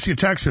 University of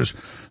Texas,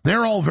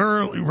 they're all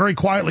very, very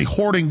quietly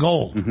hoarding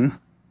gold. Mm-hmm.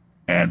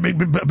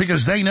 And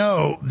because they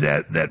know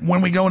that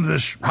when we go into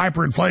this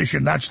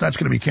hyperinflation, that's going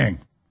to be king.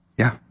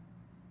 Yeah.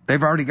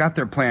 They've already got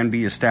their plan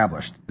B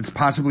established. It's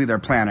possibly their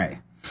plan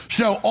A.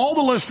 So all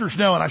the listeners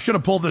know, and I should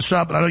have pulled this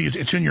up, and I know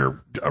it's in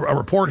a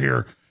report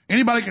here.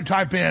 Anybody can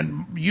type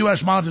in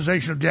U.S.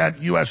 monetization of debt,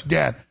 U.S.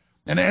 debt.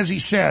 And as he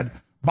said,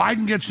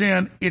 Biden gets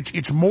in,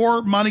 it's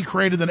more money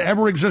created than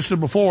ever existed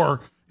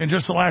before in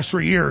just the last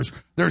 3 years.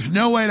 There's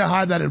no way to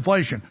hide that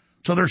inflation.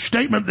 So their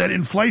statement that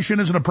inflation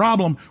isn't a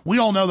problem, we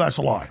all know that's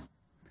a lie.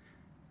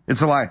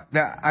 It's a lie.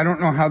 I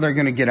don't know how they're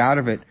going to get out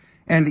of it.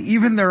 And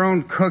even their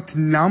own cooked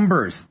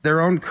numbers,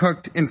 their own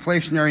cooked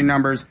inflationary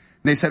numbers,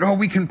 they said,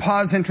 we can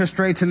pause interest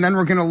rates and then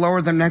we're going to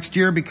lower them next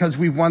year because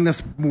we've won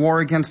this war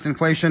against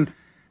inflation.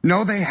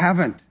 No, they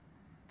haven't.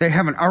 They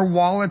haven't. Our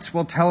wallets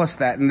will tell us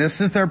that, and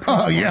this is their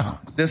problem. Oh, yeah.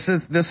 This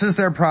is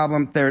their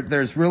problem.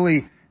 There's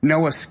really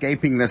no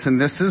escaping this,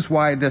 and this is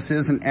why this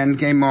is an end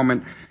game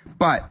moment.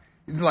 But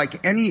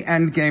like any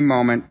end game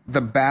moment,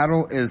 the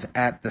battle is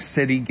at the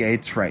city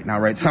gates right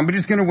now, right?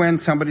 Somebody's going to win,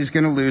 somebody's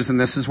going to lose, and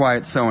this is why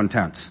it's so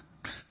intense.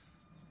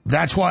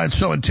 That's why it's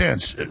so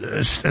intense.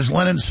 As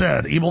Lenin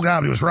said, Evil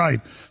Gabi was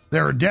right.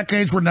 There are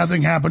decades where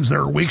nothing happens.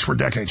 There are weeks where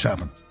decades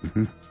happen.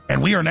 Mm-hmm.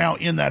 And we are now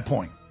in that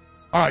point.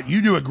 All right,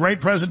 you do a great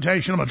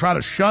presentation. I'm going to try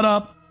to shut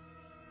up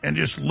and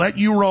just let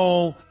you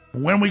roll.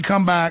 When we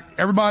come back,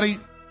 everybody,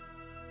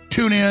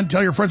 Tune in.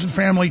 Tell your friends and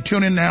family.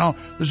 Tune in now.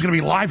 This is going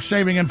to be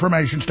life-saving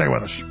information. Stay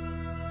with us.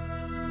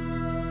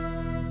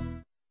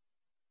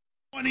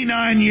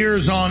 29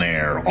 years on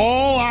air.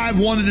 All I've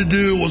wanted to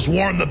do was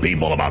warn the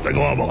people about the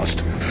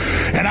globalist.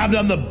 And I've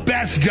done the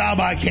best job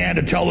I can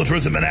to tell the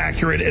truth and been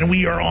accurate, and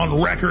we are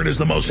on record as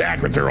the most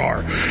accurate there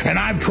are. And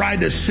I've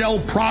tried to sell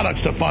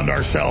products to fund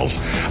ourselves.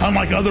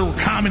 Unlike other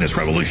communist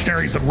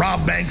revolutionaries that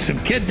rob banks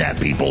and kidnap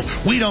people,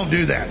 we don't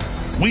do that.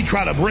 We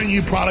try to bring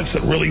you products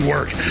that really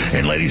work.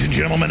 And ladies and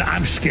gentlemen,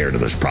 I'm scared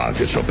of this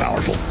product. It's so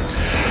powerful.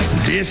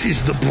 This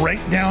is the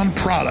breakdown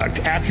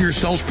product after your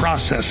cells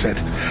process it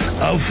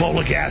of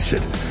folic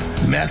acid,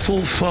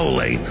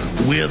 methylfolate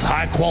with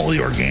high quality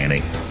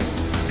organic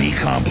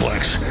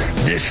B-complex.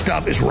 This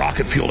stuff is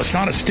rocket fuel. It's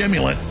not a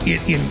stimulant. It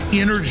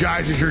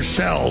energizes your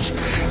cells,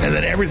 and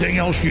then everything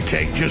else you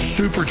take just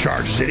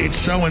supercharges it. It's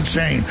so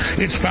insane.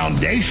 It's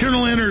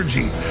foundational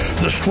energy,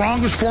 the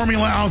strongest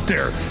formula out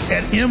there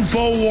at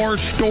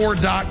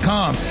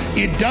InfoWarsStore.com.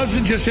 It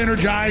doesn't just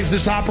energize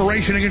this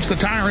operation against the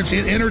tyrants.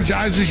 It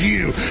energizes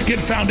you. Get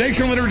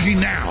foundational energy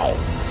now.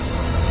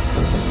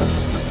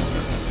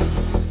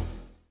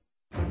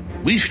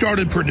 We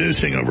started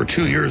producing over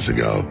 2 years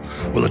ago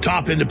with a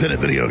top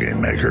independent video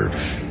game maker,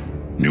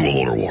 New World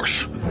Order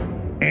Wars.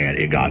 And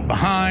it got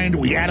behind.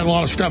 We added a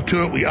lot of stuff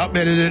to it. We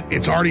updated it.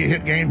 It's already a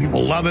hit game.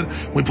 People love it.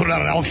 We put it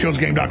out at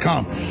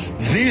AlexJonesGame.com.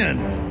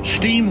 Then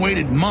Steam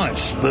waited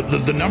months,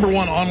 the number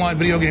one online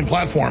video game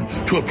platform,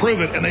 to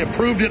approve it. And they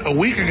approved it a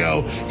week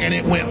ago, and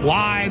it went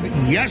live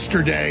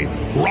yesterday,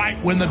 right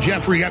when the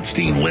Jeffrey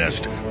Epstein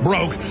list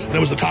broke. And it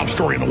was the top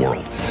story in the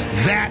world.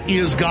 That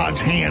is God's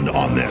hand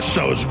on this.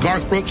 So as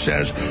Garth Brooks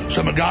says,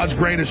 some of God's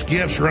greatest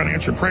gifts are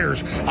unanswered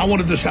prayers. I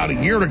wanted this out a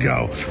year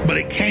ago, but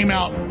it came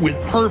out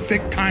with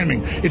perfect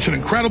timing. It's an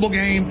incredible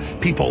game.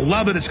 People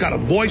love it. It's got a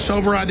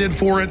voiceover I did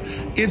for it.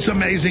 It's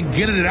amazing.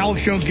 Get it at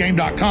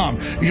AlexJonesGame.com.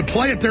 You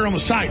play it there on the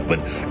site,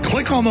 but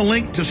click on the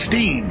link to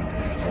Steam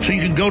so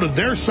you can go to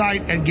their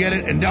site and get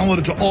it and download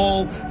it to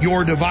all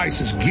your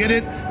devices. Get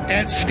it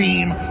at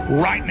Steam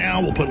right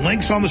now. We'll put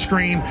links on the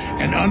screen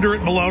and under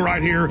it below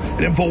right here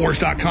at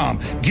Infowars.com.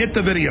 Get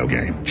the video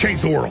game.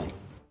 Change the world.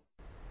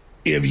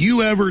 If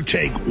you ever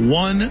take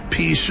one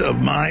piece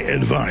of my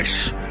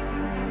advice,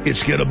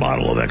 it's get a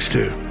bottle of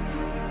X2.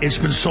 It's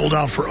been sold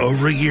out for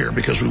over a year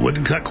because we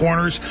wouldn't cut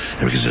corners and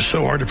because it's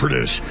so hard to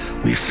produce.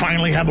 We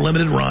finally have a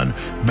limited run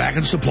back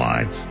in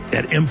supply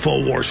at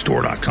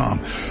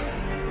InfoWarsStore.com.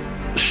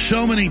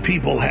 So many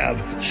people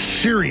have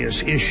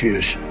serious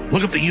issues.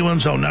 Look at the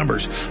UN's own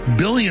numbers.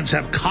 Billions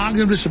have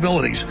cognitive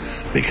disabilities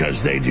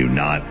because they do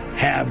not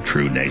have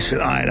true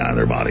nascent iodine in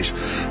their bodies.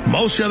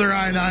 Most other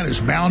iodine is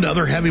bound to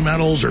other heavy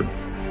metals or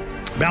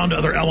bound to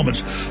other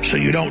elements, so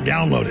you don't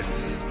download it.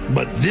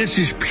 But this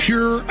is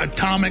pure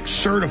atomic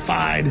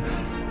certified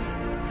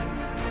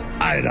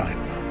iodine.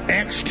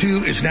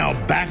 X2 is now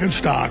back in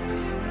stock,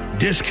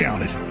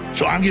 discounted.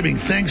 So I'm giving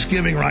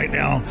Thanksgiving right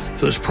now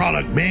for this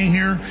product being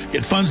here.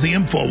 It funds the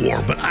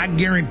InfoWar, but I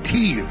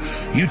guarantee you,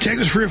 you take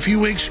this for a few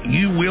weeks,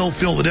 you will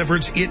feel the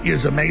difference. It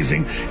is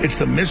amazing. It's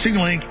the missing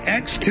link,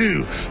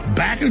 X2,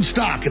 back in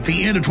stock at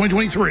the end of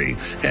 2023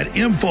 at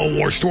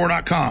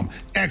InfoWarsStore.com.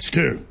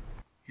 X2.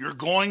 You're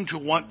going to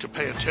want to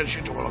pay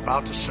attention to what I'm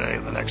about to say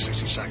in the next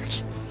 60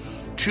 seconds.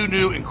 2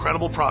 new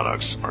incredible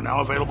products are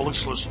now available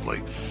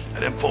exclusively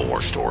at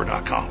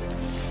InfoWarsStore.com.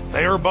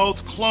 They are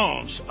both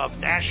clones of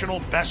national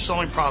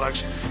best-selling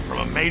products from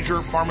a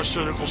major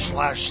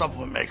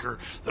pharmaceutical/supplement maker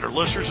that are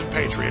listeners and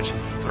patriots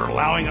that are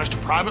allowing us to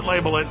private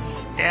label it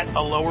at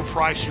a lower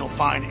price than you'll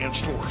find in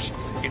stores.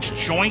 It's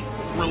Joint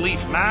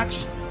Relief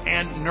Max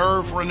and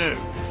Nerve Renew.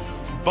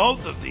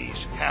 Both of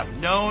these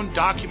have known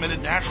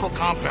documented natural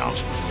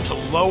compounds to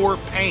lower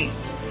pain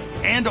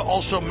and to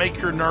also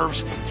make your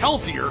nerves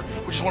healthier,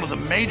 which is one of the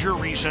major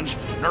reasons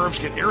nerves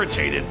get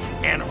irritated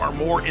and are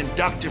more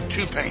inductive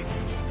to pain.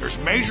 There's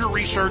major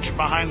research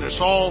behind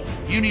this all.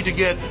 You need to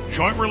get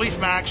Joint Relief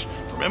Max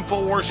from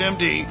InfoWars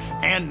MD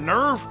and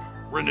Nerve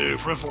Renew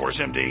from InfoWars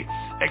MD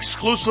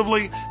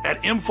exclusively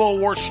at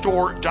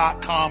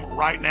InfoWarsStore.com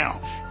right now.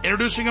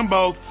 Introducing them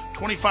both,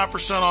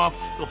 25% off.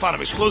 You'll find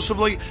them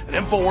exclusively at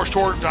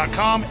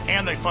InfoWarsStore.com,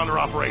 and they fund their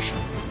operation.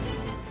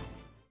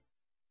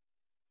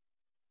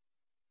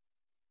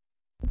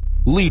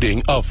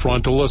 Leading a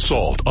frontal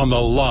assault on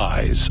the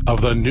lies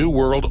of the New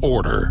World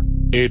Order,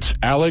 it's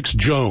Alex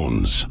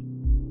Jones.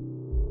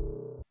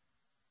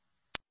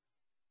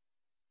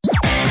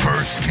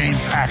 First came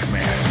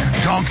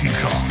Pac-Man, Donkey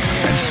Kong,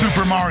 and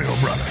Super Mario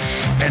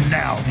Brothers. And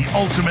now, the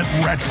ultimate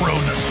retro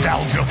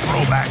nostalgia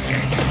throwback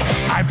game.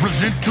 I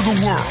present to the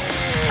world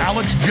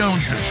Alex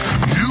Jones's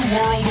New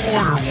World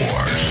Order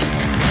Wars.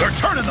 They're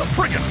turning the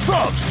friggin'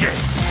 frogs game.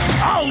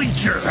 I'll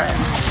eat your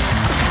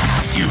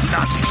ass, you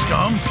Nazi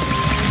scum.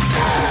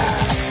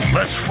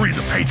 Let's free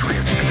the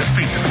Patriots and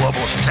defeat the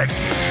globalist tech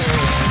geeks.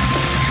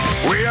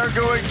 We are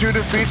going to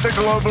defeat the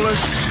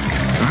globalists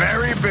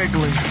very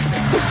bigly.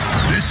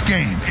 This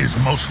game is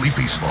mostly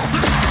peaceful.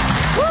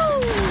 Woo!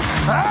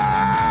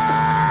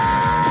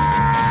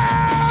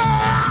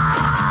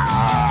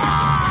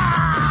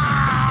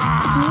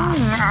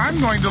 I I'm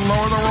going to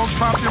lower the world's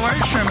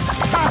population.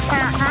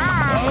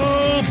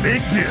 Oh,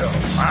 big deal.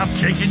 I'm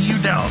taking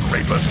you down,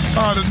 rapist.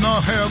 I did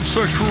not have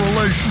sexual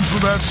relations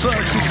with that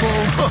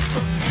saxophone.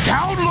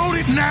 Download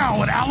it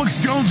now at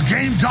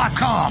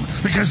AlexJonesGame.com,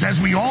 because as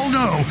we all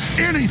know,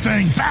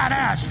 anything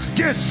badass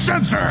gets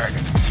censored.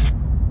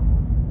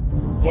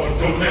 New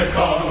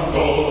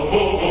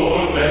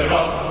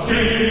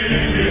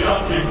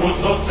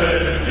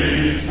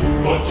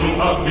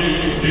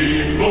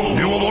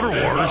World Order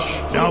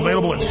Wars, now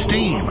available at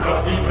Steam,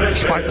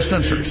 despite the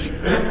censors.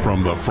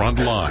 From the front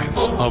lines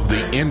of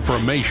the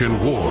information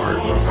war,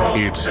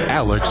 it's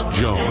Alex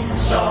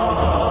Jones.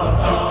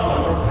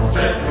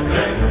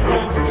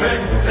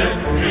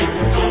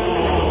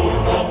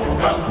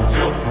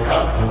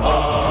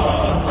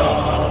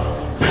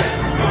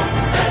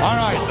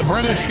 The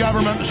British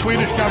government, the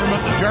Swedish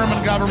government, the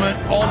German government,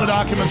 all the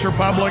documents are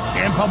public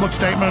and public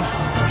statements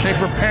say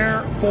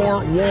prepare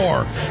for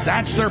war.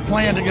 That's their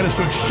plan to get us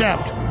to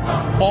accept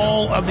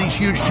all of these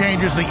huge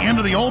changes, the end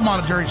of the old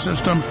monetary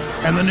system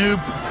and the new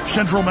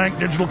central bank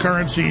digital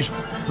currencies,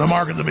 the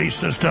mark of the beast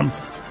system.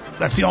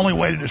 That's the only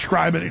way to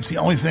describe it. It's the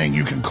only thing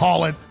you can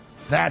call it.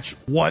 That's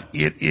what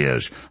it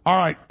is. All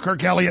right,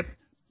 Kirk Elliott,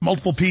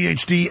 multiple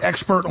PhD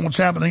expert on what's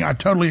happening. I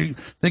totally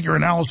think your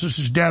analysis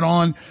is dead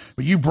on,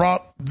 but you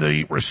brought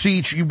the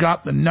receipts. You've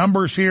got the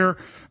numbers here.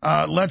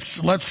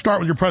 Let's start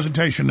with your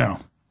presentation now.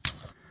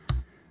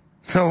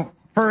 So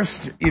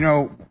first,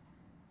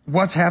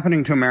 what's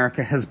happening to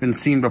America has been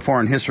seen before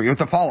in history with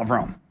the fall of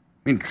Rome.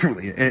 I mean,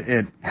 truly,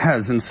 it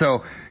has. And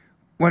so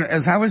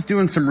as I was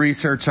doing some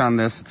research on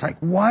this, it's like,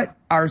 what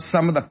are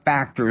some of the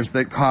factors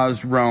that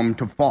caused Rome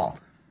to fall?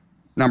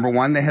 Number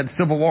one, they had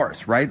civil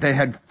wars, right? They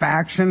had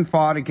faction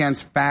fought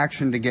against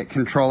faction to get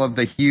control of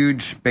the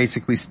huge,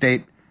 basically,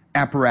 state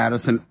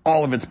apparatus and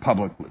all of its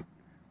public loot.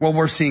 Well,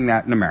 we're seeing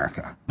that in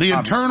America. The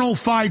internal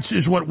fights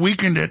is what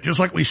weakened it, just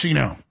like we see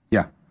now.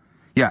 Yeah.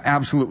 Yeah,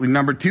 absolutely.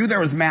 Number two,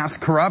 there was mass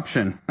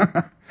corruption.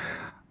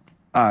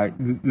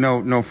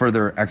 No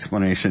further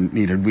explanation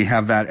needed. We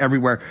have that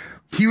everywhere.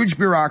 Huge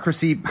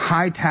bureaucracy,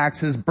 high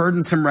taxes,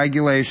 burdensome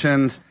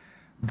regulations.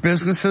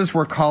 Businesses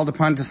were called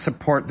upon to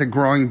support the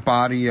growing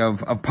body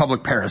of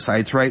public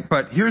parasites, right?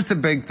 But here's the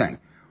big thing.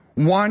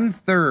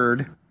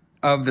 1/3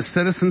 of the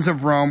citizens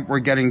of Rome were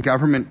getting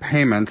government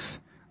payments,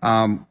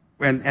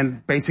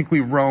 and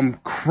basically Rome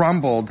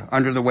crumbled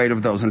under the weight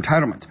of those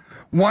entitlements.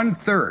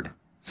 1/3.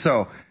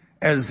 So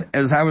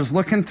as I was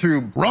looking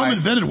through... Rome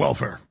invented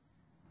welfare.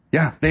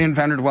 Yeah, they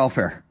invented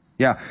welfare.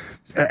 Yeah,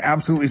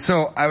 absolutely.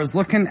 So I was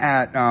looking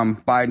at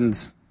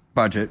Biden's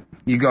budget.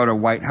 You go to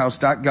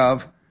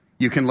whitehouse.gov.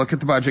 You can look at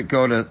the budget,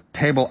 go to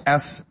table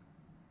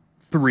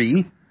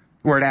S3,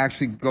 where it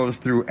actually goes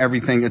through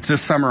everything. It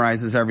just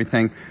summarizes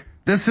everything.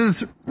 This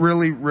is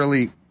really,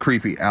 really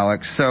creepy,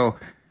 Alex. So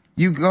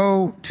you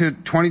go to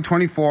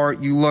 2024,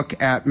 you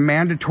look at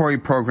mandatory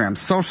programs,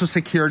 Social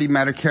Security,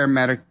 Medicare,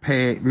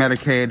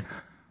 Medicaid,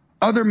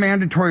 other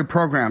mandatory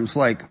programs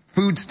like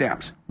food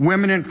stamps,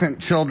 women, infant,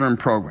 children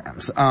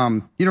programs,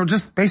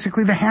 just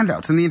basically the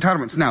handouts and the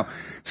entitlements. Now,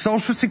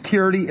 Social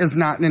Security is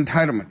not an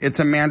entitlement. It's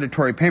a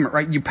mandatory payment,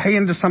 right? You pay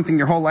into something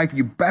your whole life,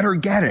 you better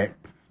get it,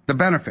 the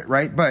benefit,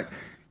 right? But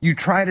you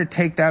try to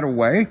take that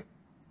away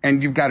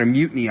and you've got a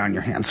mutiny on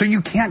your hands. So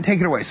you can't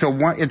take it away. So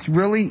it's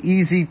really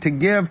easy to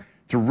give.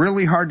 It's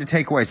really hard to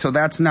take away. So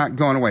that's not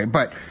going away.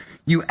 But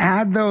you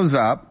add those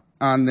up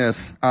on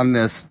this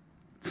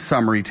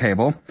summary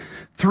table,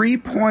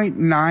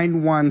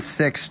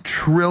 $3.916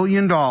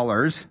 trillion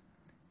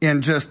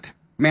in just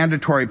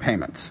mandatory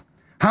payments.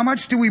 How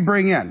much do we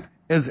bring in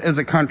as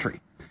a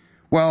country?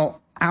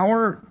 Well,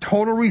 our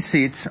total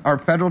receipts, our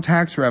federal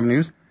tax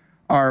revenues,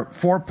 are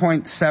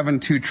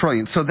 $4.72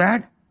 trillion. So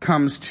that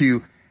comes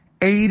to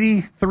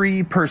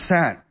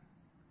 83%,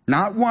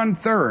 not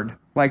 1/3,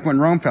 like when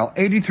Rome fell.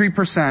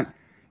 83%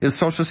 is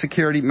Social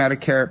Security,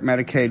 Medicare,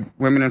 Medicaid,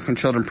 women, infant,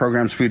 children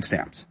programs, food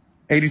stamps.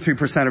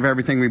 83% of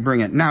everything we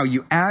bring in. Now,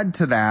 you add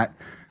to that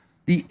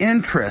the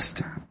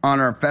interest on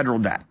our federal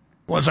debt.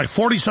 Well, it's like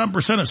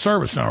 40-something% of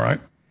service now,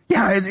 right?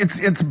 Yeah,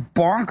 it's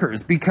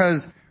bonkers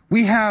because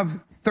we have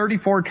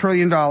 $34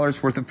 trillion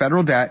worth of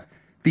federal debt.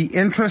 The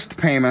interest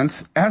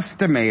payments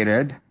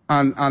estimated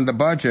on the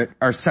budget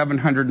are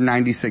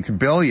 $796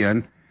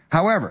 billion.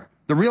 However,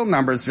 the real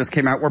numbers just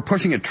came out. We're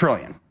pushing $1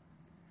 trillion.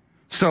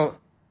 So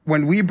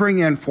when we bring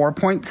in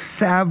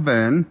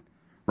 4.7,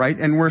 right,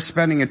 and we're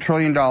spending $1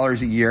 trillion a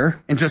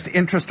year in just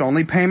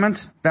interest-only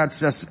payments,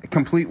 that's just a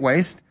complete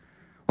waste.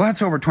 Well,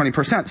 that's over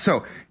 20%.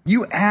 So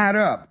you add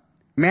up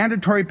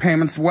mandatory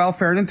payments,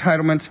 welfare and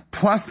entitlements,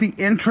 plus the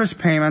interest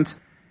payments,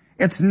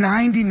 it's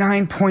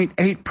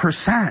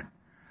 99.8%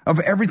 of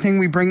everything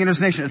we bring in as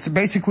a nation. It's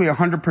basically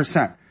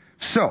 100%.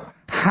 So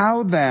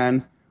how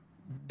then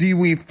do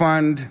we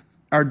fund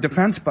our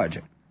defense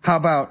budget? How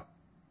about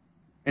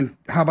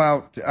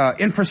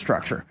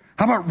infrastructure?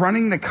 How about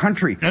running the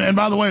country? And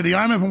by the way, the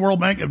IMF and World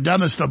Bank have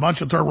done this to a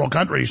bunch of third world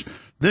countries.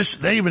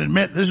 They even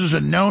admit this is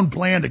a known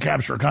plan to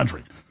capture a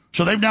country.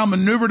 So they've now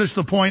maneuvered us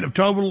to the point of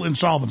total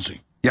insolvency.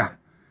 Yeah,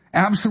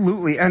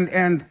 absolutely.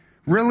 And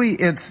really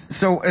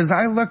so as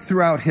I look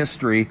throughout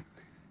history,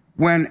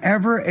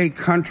 whenever a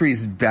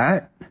country's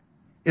debt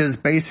is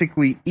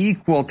basically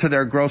equal to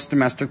their gross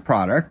domestic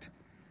product,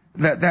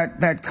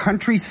 that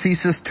country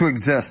ceases to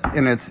exist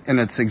in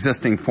its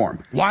existing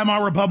form.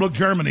 Weimar Republic,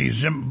 Germany,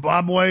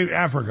 Zimbabwe,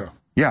 Africa.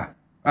 Yeah.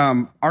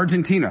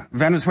 Argentina,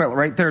 Venezuela,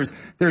 right?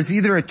 There's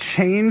either a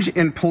change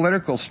in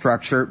political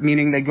structure,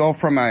 meaning they go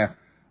from a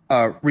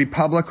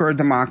republic or a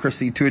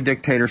democracy to a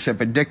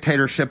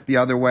dictatorship the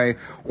other way,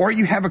 or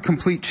you have a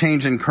complete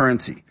change in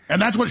currency.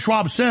 And that's what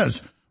Schwab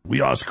says.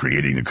 We are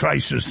creating a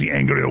crisis, the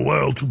angrier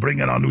world, to bring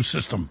in our new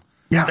system.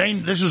 Yeah.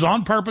 This is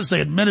on purpose.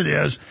 They admit it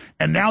is.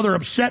 And now they're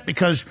upset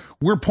because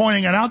we're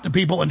pointing it out to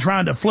people and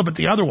trying to flip it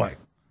the other way.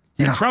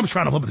 Yeah. And Trump's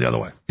trying to flip it the other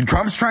way.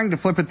 Trump's trying to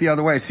flip it the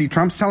other way. See,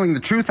 Trump's telling the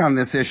truth on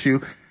this issue.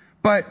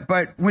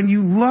 But when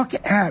you look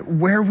at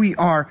where we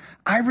are,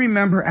 I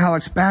remember,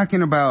 Alex, back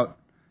in about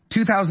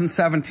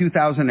 2007,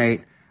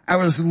 2008, I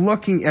was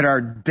looking at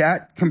our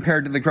debt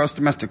compared to the gross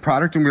domestic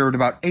product, and we were at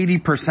about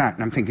 80%.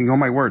 And I'm thinking, oh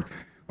my word,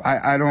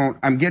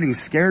 I'm getting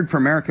scared for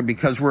America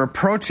because we're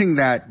approaching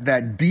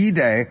that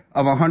D-Day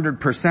of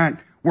 100%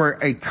 where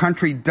a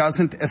country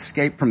doesn't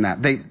escape from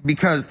that.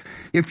 Because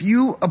if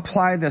you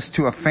apply this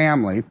to a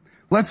family,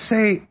 let's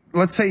say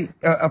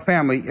a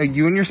family,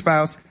 you and your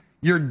spouse,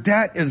 your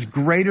debt is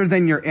greater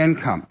than your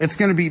income. It's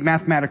going to be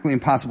mathematically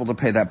impossible to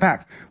pay that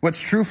back. What's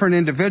true for an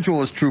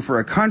individual is true for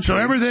a country. So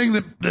everything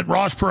that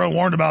Ross Perot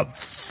warned about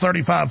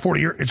 35,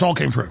 40 years, it's all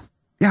came true.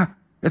 Yeah,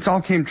 it's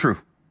all came true.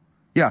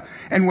 Yeah.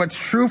 And what's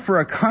true for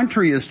a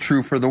country is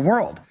true for the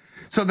world.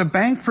 So the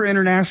Bank for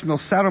International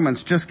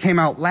Settlements just came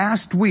out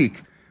last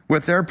week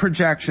with their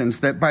projections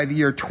that by the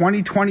year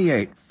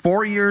 2028,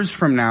 4 years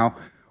from now,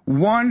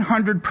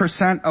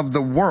 100% of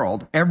the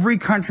world, every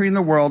country in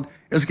the world,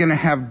 is going to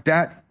have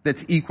debt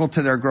that's equal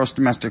to their gross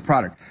domestic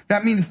product.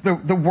 That means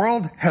the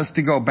world has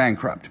to go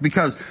bankrupt,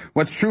 because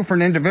what's true for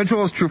an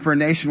individual is true for a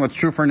nation. What's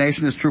true for a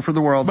nation is true for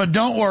the world. But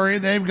don't worry,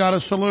 they've got a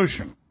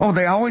solution. Oh,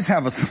 they always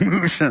have a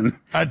solution.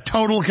 A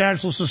total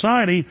cashless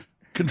society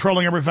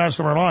controlling every facet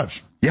of our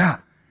lives. Yeah.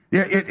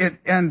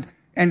 And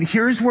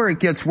here's where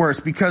it gets worse,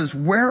 because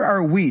where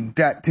are we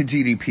debt to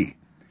GDP?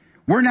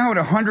 We're now at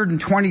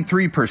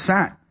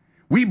 123%.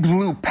 We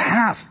blew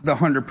past the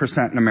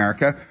 100% in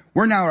America.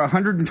 We're now at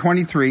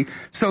 123.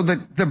 So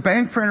the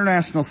Bank for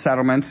International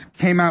Settlements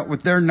came out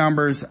with their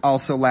numbers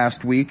also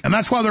last week. And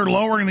that's why they're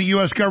lowering the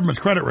U.S. government's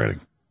credit rating.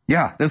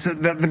 Yeah,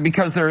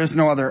 because there is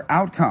no other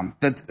outcome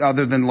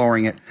other than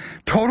lowering it.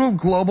 Total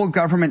global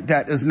government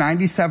debt is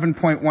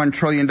 $97.1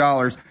 trillion.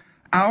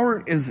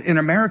 In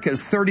America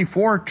is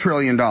 $34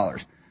 trillion.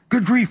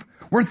 Good grief.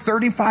 We're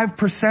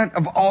 35%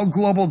 of all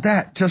global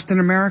debt just in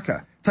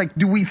America. It's like,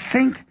 do we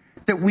think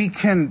that we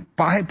can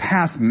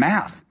bypass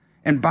math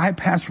and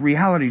bypass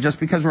reality just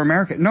because we're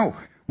American? No,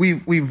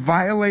 we've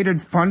violated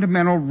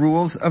fundamental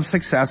rules of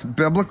success,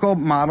 biblical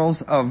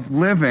models of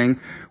living,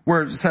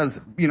 where it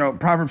says,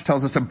 Proverbs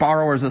tells us a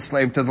borrower is a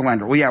slave to the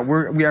lender. Well, yeah,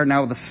 we are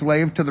now the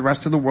slave to the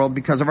rest of the world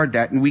because of our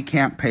debt, and we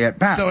can't pay it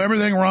back. So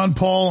everything Ron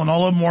Paul and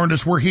all of them warned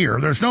us, we're here.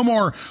 There's no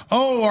more,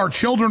 our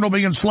children will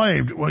be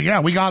enslaved. Well,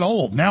 yeah, we got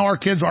old. Now our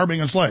kids are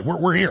being enslaved.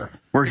 We're here.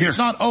 We're here. It's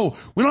not,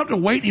 we don't have to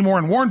wait anymore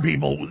and warn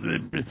people.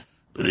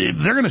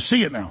 They're going to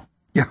see it now.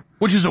 Yeah.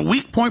 Which is a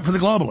weak point for the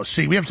globalists.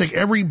 See, we have to take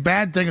every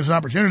bad thing as an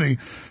opportunity,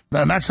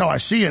 and that's how I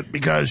see it,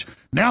 because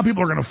now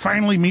people are going to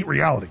finally meet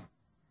reality.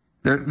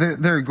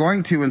 They're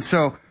going to, and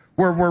so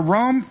where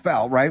Rome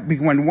fell, right,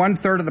 when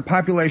 1/3 of the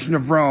population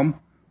of Rome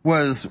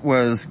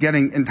was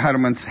getting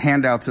entitlements,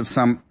 handouts of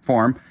some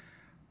form,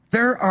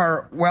 there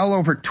are well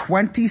over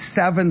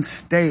 27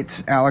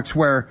 states, Alex,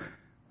 where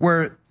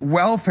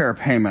welfare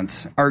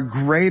payments are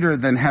greater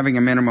than having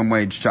a minimum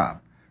wage job.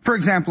 For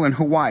example, in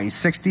Hawaii,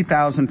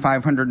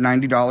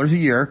 $60,590 a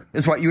year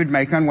is what you would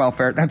make on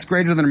welfare. That's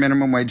greater than a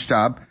minimum wage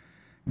job.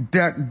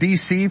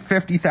 D.C.,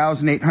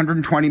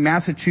 $50,820.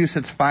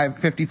 Massachusetts,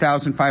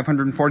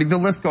 $50,540. The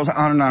list goes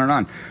on and on and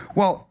on.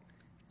 Well,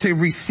 to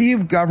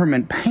receive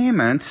government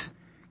payments,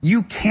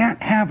 you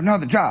can't have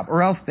another job,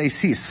 or else they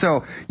cease.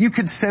 So you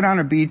could sit on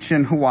a beach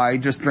in Hawaii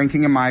just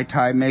drinking a Mai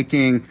Tai,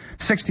 making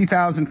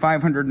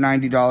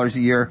 $60,590 a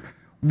year.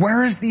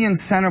 Where is the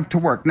incentive to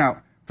work?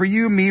 Now, for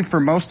you, me,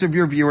 for most of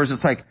your viewers,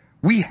 it's like,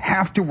 we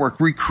have to work.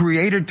 We're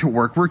created to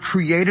work. We're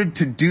created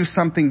to do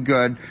something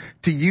good,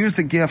 to use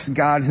the gifts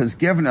God has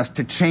given us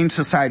to change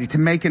society, to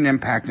make an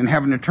impact and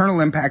have an eternal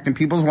impact in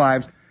people's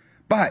lives.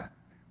 But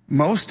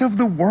most of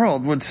the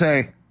world would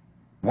say,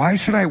 why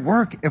should I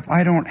work if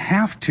I don't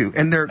have to?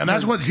 And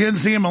that's what Gen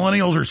Z and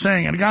millennials are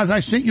saying. And guys, I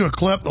sent you a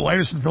clip, the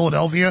latest in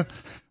Philadelphia,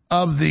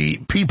 of the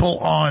people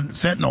on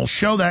fentanyl.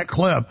 Show that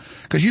clip,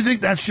 because you think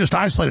that's just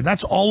isolated.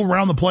 That's all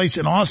around the place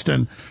in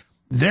Austin.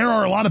 There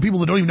are a lot of people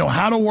that don't even know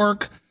how to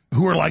work,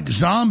 who are like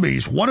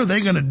zombies. What are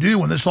they going to do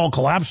when this all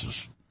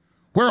collapses?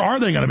 Where are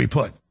they going to be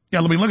put?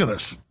 Yeah, let me look at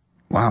this.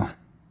 Wow.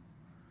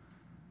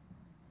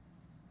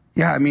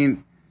 Yeah, I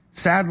mean,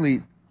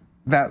 sadly,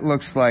 that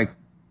looks like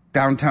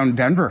downtown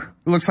Denver.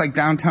 It looks like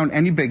downtown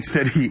any big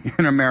city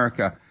in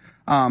America.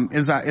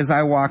 As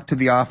I walk to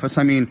the office,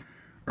 I mean,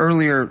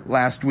 earlier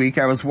last week,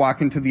 I was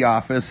walking to the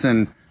office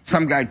and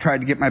some guy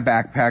tried to get my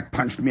backpack,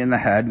 punched me in the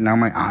head, and now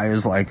my eye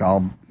is like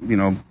all,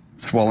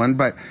 swollen.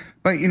 But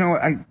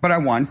I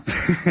won.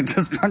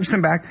 Just punched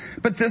him back.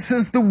 But this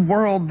is the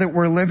world that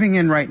we're living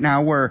in right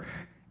now, where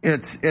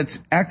it's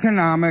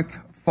economic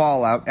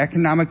fallout,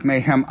 economic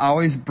mayhem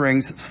always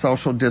brings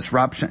social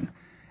disruption.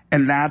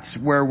 And that's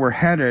where we're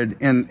headed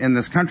in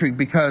this country,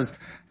 because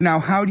now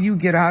how do you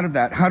get out of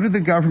that? How do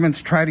the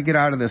governments try to get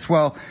out of this?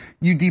 Well,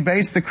 you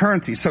debase the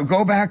currency. So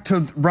go back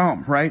to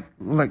Rome, right?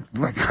 Like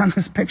on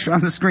this picture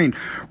on the screen,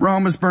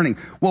 Rome is burning.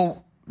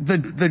 Well, the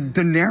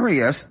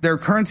denarius, their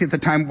currency at the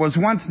time, was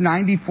once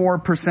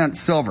 94%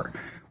 silver.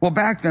 Well,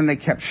 back then they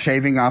kept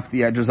shaving off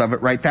the edges of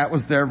it, right? That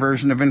was their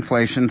version of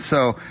inflation.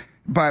 So,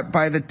 but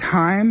by the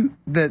time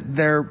that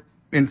their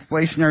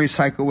inflationary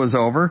cycle was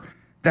over,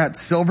 that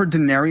silver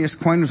denarius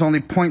coin was only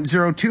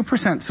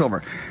 0.02%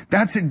 silver.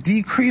 That's a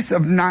decrease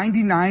of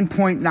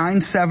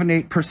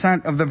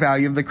 99.978% of the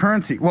value of the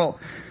currency. Well,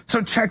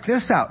 so check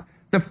this out.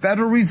 The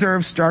Federal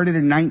Reserve started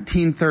in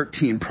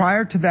 1913.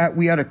 Prior to that,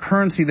 we had a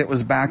currency that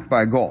was backed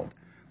by gold.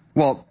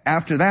 Well,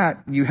 after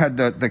that, you had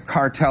the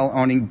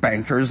cartel-owning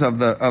bankers of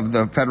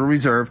the Federal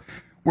Reserve,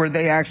 where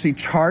they actually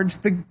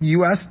charged the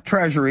U.S.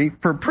 Treasury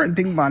for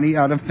printing money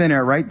out of thin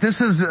air, right?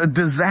 This is a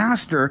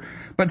disaster.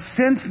 But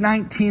since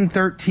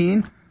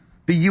 1913,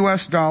 the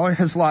U.S. dollar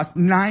has lost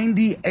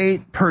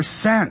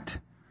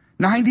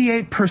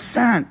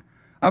 98%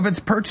 of its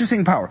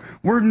purchasing power.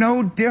 We're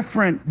no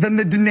different than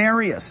the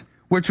denarius,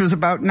 which was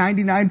about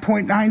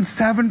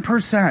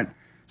 99.97%.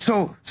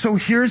 So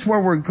here's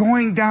where we're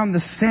going down the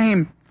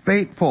same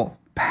fateful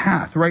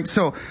path, right?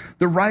 So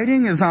the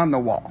writing is on the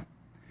wall.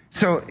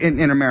 So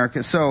in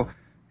America. So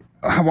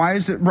why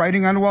is it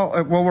writing on the wall?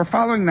 Well, we're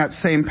following that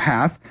same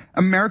path.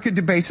 America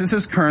debases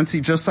its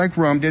currency just like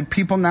Rome did.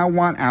 People now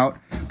want out,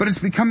 but it's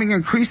becoming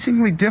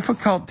increasingly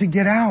difficult to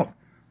get out.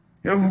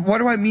 What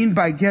do I mean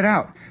by get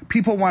out?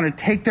 People want to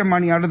take their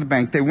money out of the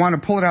bank. They want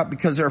to pull it out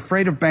because they're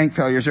afraid of bank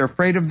failures. They're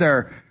afraid of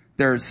their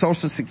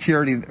Social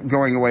Security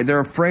going away. They're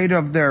afraid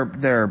of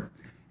their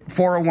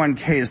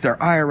 401ks,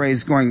 their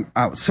IRAs going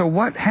out. So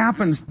what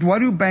happens? What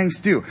do banks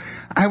do?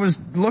 I was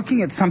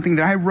looking at something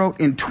that I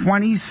wrote in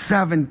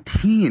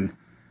 2017.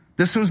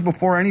 This was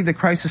before any of the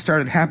crisis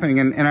started happening,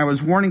 and I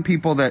was warning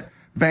people that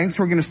banks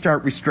were going to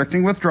start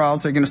restricting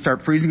withdrawals. They're going to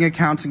start freezing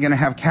accounts and going to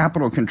have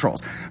capital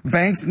controls.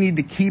 Banks need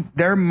to keep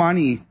their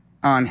money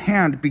on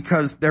hand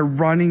because they're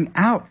running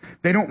out.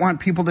 They don't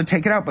want people to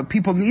take it out, but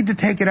people need to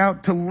take it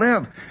out to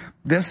live.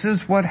 This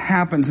is what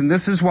happens, and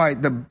this is why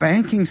the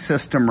banking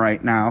system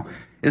right now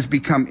is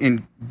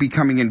becoming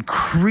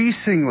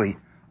increasingly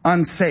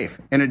unsafe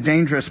and a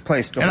dangerous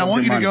place to hold your money. And I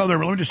want you to go there,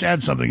 but let me just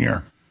add something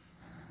here.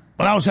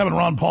 When I was having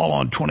Ron Paul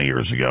on 20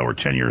 years ago or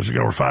 10 years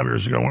ago or 5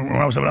 years ago, when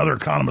I was having other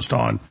economists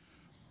on,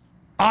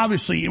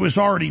 obviously it was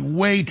already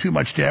way too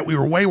much debt. We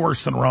were way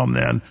worse than Rome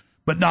then,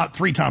 but not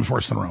 3 times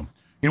worse than Rome.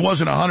 It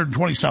wasn't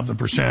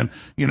 120-something%.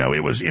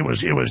 It was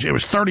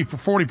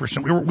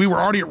 30-40%. We were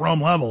already at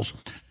Rome levels.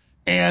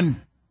 And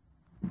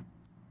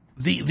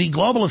the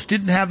globalists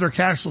didn't have their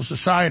cashless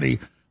society,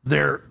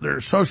 their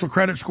social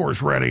credit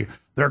scores ready,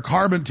 their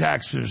carbon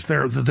taxes,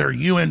 their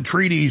UN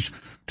treaties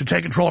to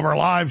take control of our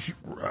lives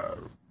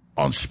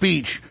on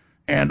speech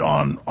and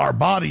on our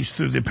bodies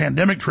through the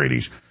pandemic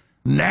treaties.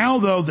 Now,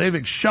 though, they've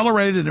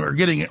accelerated and are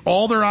getting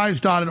all their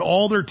I's dotted,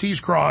 all their T's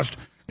crossed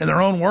in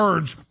their own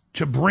words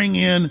to bring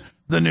in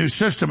the new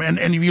system. And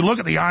if you look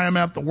at the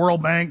IMF, the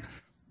World Bank,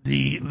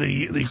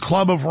 the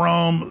Club of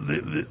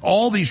Rome,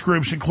 all these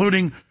groups,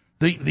 including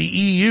the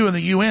EU and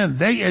the UN,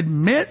 they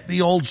admit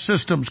the old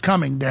system's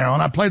coming down.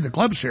 I played the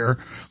clips here,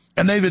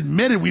 and they've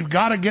admitted we've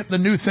got to get the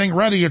new thing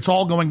ready. It's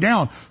all going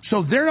down.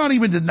 So they're not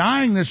even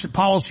denying this at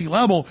policy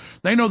level.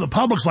 They know the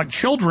public's like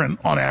children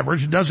on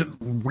average and doesn't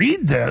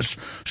read this.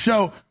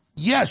 So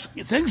yes,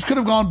 things could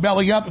have gone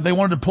belly up if they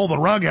wanted to pull the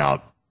rug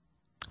out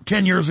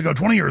 10 years ago,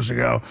 20 years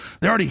ago.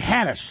 They already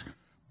had us,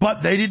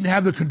 but they didn't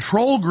have the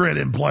control grid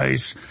in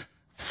place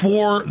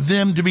for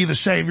them to be the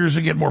saviors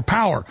and get more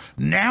power.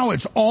 Now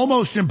it's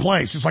almost in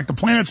place. It's like the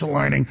planets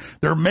aligning.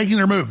 They're making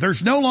their move.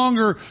 There's no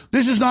longer,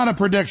 this is not a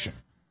prediction.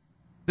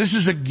 This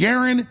is a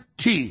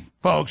guarantee,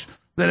 folks,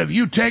 that if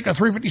you take a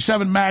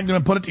 .357 Magnum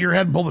and put it to your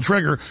head and pull the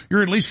trigger,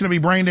 you're at least going to be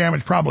brain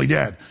damaged, probably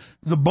dead.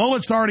 The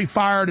bullet's already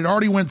fired. It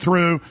already went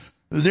through.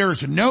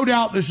 There's no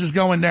doubt this is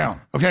going down.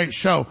 Okay,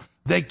 so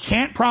they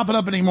can't prop it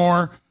up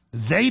anymore.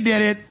 They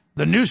did it.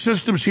 The new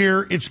system's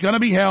here. It's going to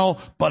be hell,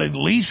 but at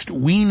least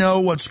we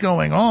know what's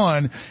going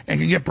on and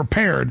can get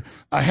prepared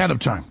ahead of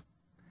time.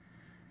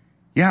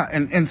 Yeah,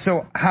 and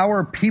so how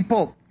are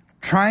people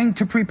trying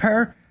to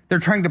prepare? They're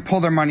trying to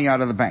pull their money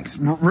out of the banks.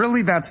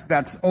 Really,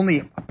 that's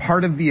only a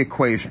part of the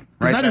equation,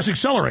 right? That just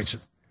accelerates it.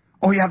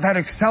 Oh, yeah, that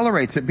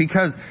accelerates it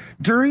because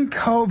during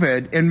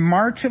COVID, in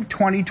March of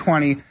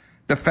 2020,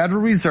 the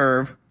Federal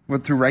Reserve,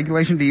 through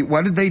Regulation D,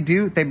 what did they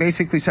do? They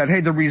basically said,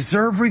 hey, the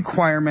reserve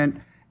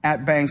requirement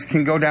at banks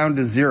can go down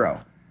to 0.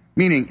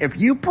 Meaning, if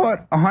you put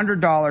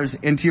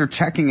 $100 into your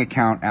checking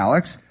account,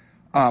 Alex,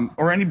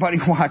 or anybody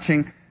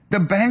watching, The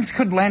banks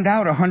could lend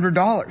out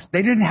 $100.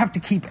 They didn't have to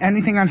keep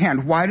anything on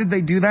hand. Why did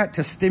they do that?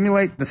 To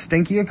stimulate the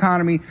stinky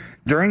economy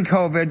during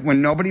COVID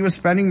when nobody was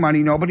spending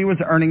money, nobody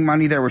was earning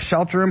money. There were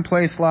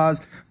shelter-in-place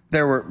laws.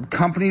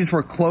 Companies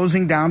were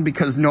closing down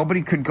because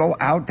nobody could go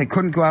out. They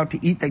couldn't go out to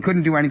eat. They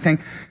couldn't do anything.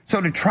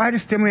 So to try to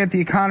stimulate the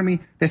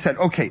economy, they said,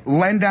 okay,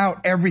 lend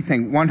out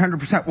everything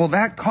 100%. Well,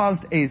 that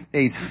caused a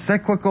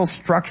cyclical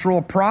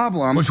structural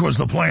problem. Which was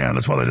the plan.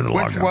 That's why they did the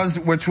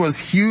lockdown. Which was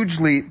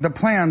hugely the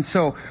plan.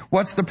 So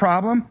what's the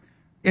problem?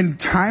 In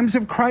times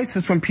of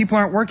crisis, when people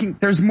aren't working,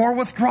 there's more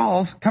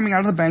withdrawals coming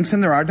out of the banks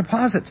than there are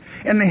deposits.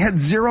 And they had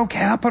zero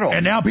capital.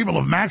 And now people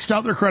have maxed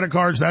out their credit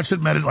cards. That's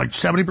admitted, like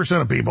 70%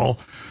 of people.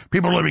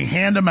 People are living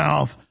hand to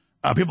mouth.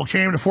 People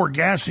can't even afford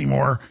gas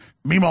anymore.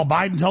 Meanwhile,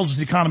 Biden tells us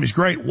the economy's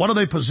great. What are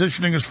they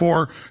positioning us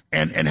for?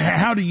 And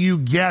how do you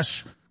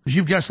guess, because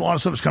you've guessed a lot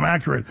of stuff that's come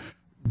accurate,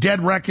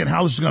 dead reckon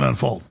how this is going to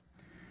unfold?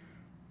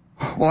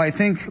 Well, I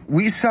think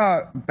we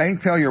saw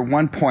bank failure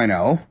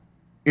 1.0.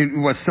 It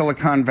was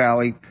Silicon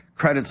Valley,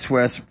 Credit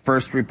Suisse,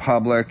 First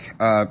Republic,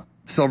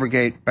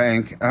 Silvergate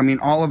Bank. I mean,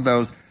 all of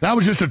those. That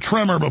was just a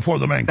tremor before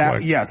the bank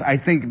quit. Yes, I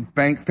think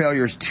bank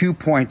failures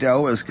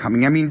 2.0 is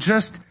coming. I mean,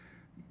 just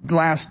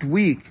last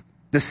week,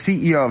 the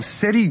CEO of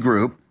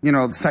Citigroup,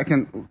 the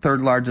second,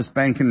 third largest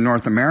bank in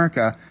North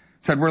America,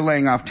 said we're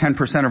laying off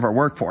 10% of our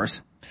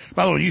workforce.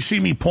 By the way, you see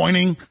me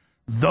pointing,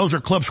 those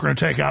are clips we're going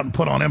to take out and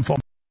put on info.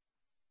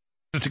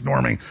 Just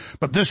ignore me.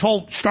 But this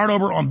whole start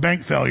over on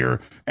bank failure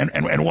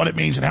and what it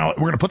means and how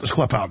we're going to put this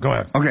clip out. Go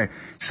ahead. Okay.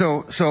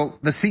 So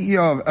the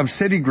CEO of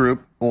Citigroup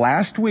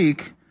last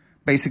week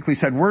basically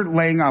said we're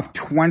laying off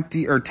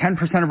 20 or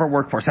 10% of our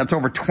workforce. That's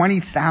over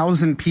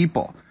 20,000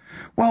 people.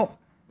 Well,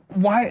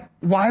 why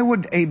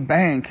would a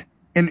bank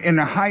in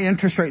a high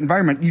interest rate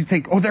environment, you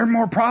think, oh, they're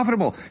more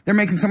profitable. They're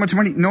making so much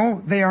money.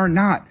 No, they are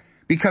not.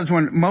 Because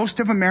when most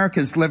of America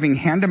is living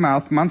hand to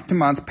mouth, month to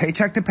month,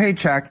 paycheck to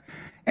paycheck,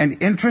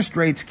 and interest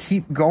rates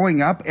keep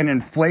going up and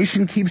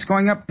inflation keeps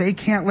going up, they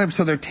can't live.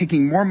 So they're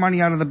taking more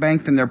money out of the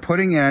bank than they're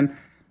putting in.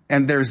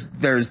 And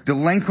there's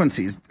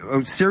delinquencies.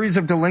 A series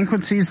of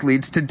delinquencies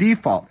leads to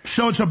default.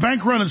 So it's a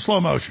bank run in slow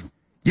motion.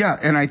 Yeah,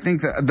 and I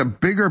think the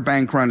bigger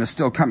bank run is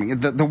still coming.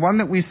 The one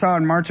that we saw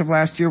in March of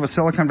last year was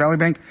Silicon Valley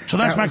Bank. So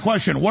that's my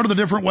question. What are the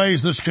different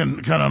ways this can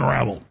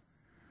unravel?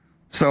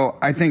 So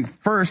I think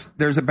first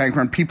there's a bank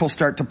run. People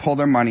start to pull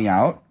their money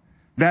out.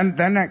 Then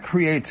that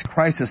creates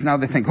crisis. Now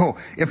they think, oh,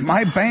 if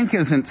my bank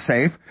isn't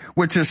safe,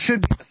 which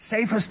should be the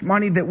safest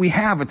money that we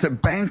have, it's a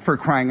bank for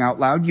crying out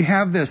loud. You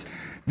have this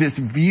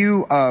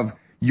view of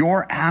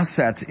your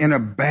assets in a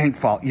bank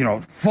vault,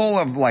 full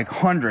of like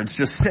hundreds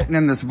just sitting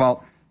in this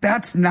vault.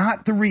 That's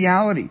not the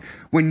reality.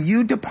 When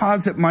you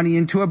deposit money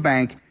into a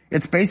bank,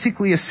 it's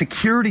basically a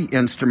security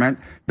instrument.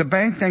 The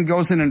bank then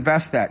goes and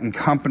invests that in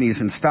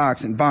companies and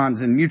stocks and bonds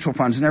and mutual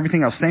funds and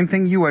everything else. Same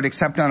thing you would,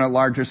 except on a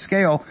larger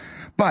scale.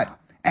 But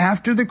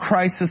after the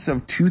crisis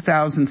of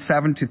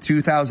 2007 to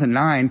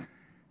 2009,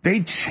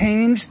 they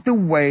changed the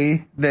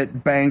way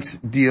that banks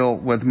deal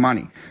with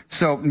money.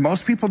 So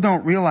most people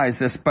don't realize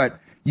this, but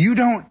you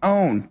don't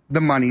own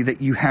the money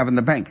that you have in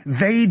the bank.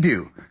 They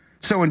do.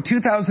 So in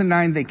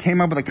 2009, they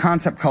came up with a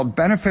concept called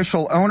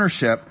beneficial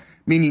ownership,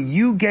 meaning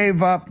you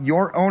gave up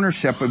your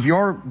ownership of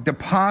your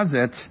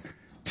deposits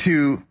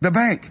to the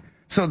bank.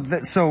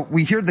 So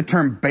we hear the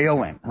term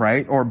bail-in,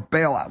 right? Or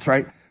bailouts,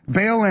 right?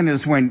 Bail-in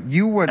is when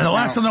you would... And the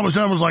last time that was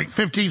done was like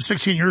 15,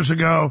 16 years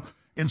ago.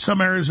 In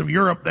some areas of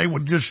Europe, they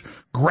would just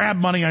grab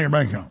money out of your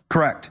bank account.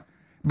 Correct.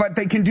 But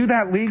they can do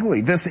that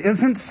legally. This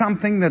isn't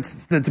something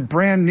that's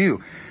brand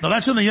new. Now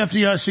that's in the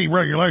FDIC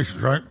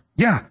regulations, right?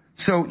 Yeah.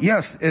 So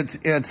yes,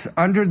 it's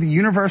under the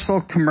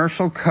Universal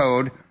Commercial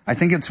Code. I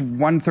think it's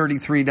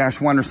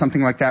 133-1 or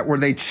something like that, where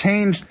they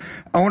changed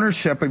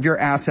ownership of your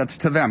assets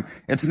to them.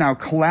 It's now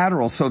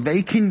collateral, so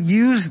they can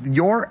use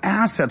your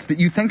assets that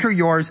you think are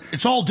yours.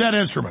 It's all debt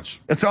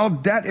instruments. It's all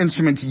debt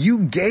instruments. You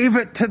gave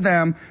it to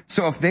them,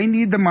 so if they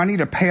need the money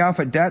to pay off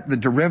a debt, the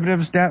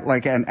derivatives debt,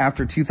 like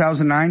after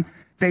 2009,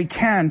 they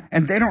can,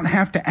 and they don't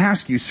have to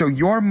ask you. So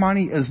your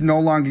money is no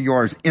longer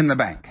yours in the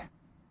bank.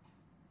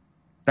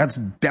 That's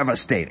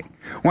devastating.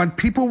 When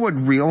people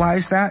would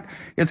realize that,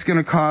 it's going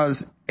to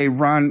cause a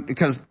run,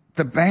 because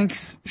the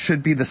banks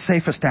should be the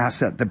safest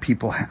asset that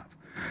people have.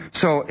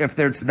 So if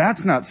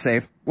that's not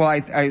safe, well,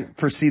 I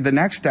foresee the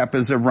next step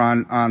is a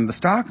run on the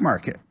stock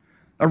market,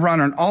 a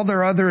run on all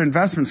their other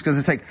investments, because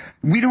it's like,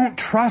 we don't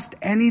trust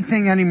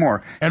anything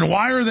anymore. And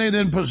why are they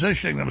then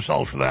positioning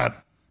themselves for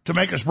that? To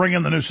make us bring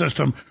in the new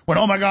system when,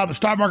 oh my God, the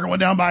stock market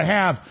went down by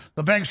half.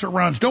 The banks are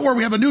runs. Don't worry,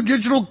 we have a new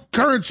digital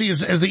currency, as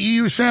the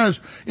EU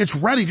says. It's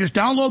ready. Just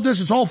download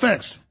this. It's all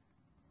fixed.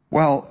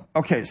 Well,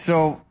 okay.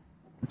 So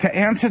to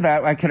answer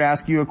that, I could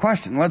ask you a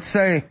question. Let's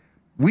say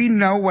we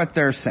know what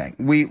they're saying.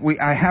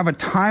 I have a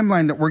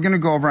timeline that we're going to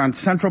go over on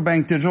central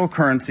bank digital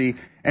currency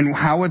and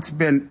how it's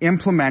been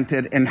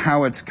implemented and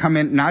how it's come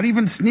in, not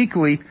even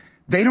sneakily.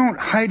 They don't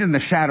hide in the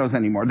shadows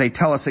anymore. They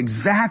tell us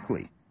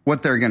exactly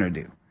what they're going to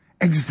do.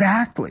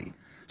 Exactly.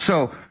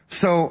 So.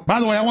 By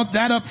the way, I want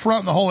that up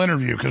front in the whole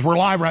interview, because we're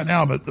live right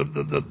now, but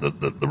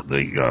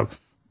the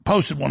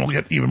posted one will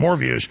get even more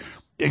views.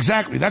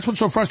 Exactly. That's what's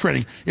so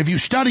frustrating. If you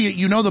study it,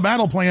 you know the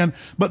battle plan,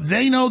 but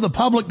they know the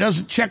public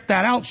doesn't check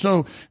that out.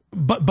 So,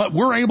 but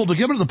we're able to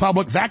give it to the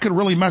public. That could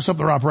really mess up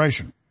their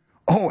operation.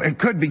 Oh, it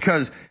could,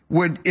 because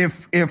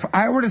if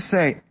I were to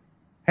say,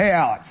 hey,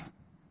 Alex,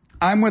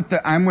 I'm with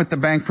the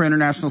Bank for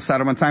International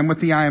Settlements, I'm with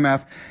the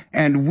IMF,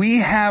 and we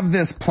have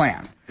this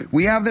plan.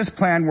 We have this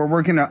plan where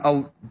we're going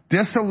to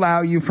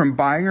disallow you from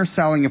buying or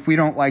selling if we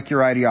don't like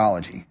your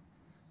ideology.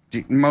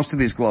 Most of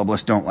these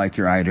globalists don't like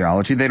your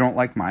ideology. They don't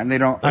like mine.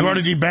 They've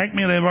already debanked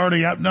me. They've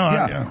already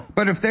idea.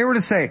 But if they were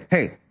to say,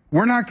 hey,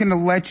 we're not going to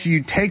let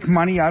you take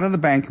money out of the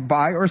bank,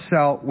 buy or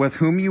sell with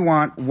whom you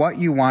want, what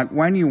you want,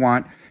 when you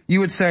want,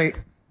 you would say,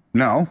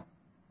 no,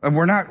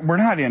 we're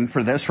not in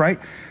for this, right?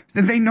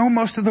 They know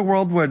most of the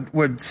world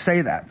would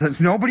say that.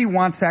 Nobody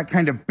wants that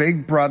kind of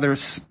big brother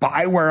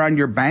spyware on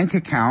your bank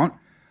account,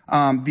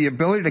 the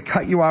ability to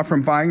cut you off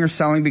from buying or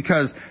selling,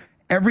 because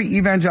every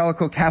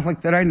evangelical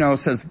Catholic that I know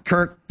says,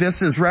 Kirk,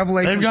 this is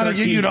Revelation 13:17. They've got to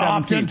get you to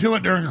opt into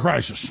it during a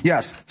crisis.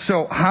 Yes.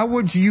 So how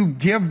would you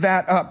give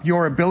that up,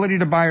 your ability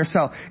to buy or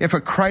sell, if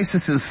a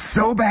crisis is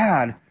so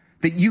bad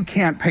that you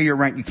can't pay your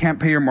rent, you can't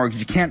pay your mortgage,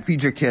 you can't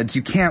feed your kids,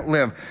 you can't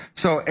live?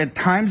 So at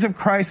times of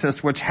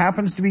crisis, which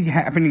happens to be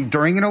happening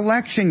during an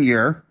election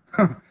year,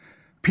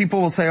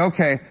 people will say,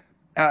 okay,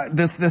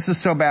 this is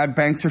so bad,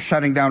 banks are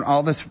shutting down,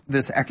 all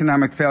this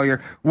economic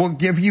failure. We'll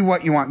give you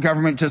what you want,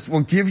 government,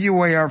 we'll give you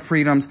away our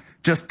freedoms.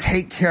 Just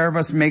take care of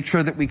us, make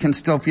sure that we can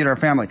still feed our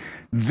family.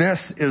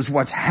 This is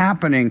what's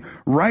happening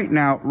right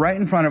now, right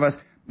in front of us.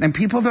 And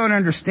people don't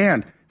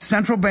understand.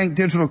 Central bank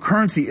digital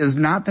currency is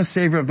not the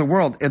savior of the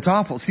world. It's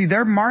awful. See,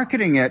 they're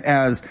marketing it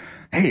as,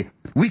 hey,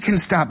 we can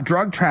stop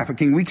drug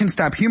trafficking, we can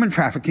stop human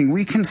trafficking,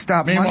 we can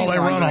stop money laundering.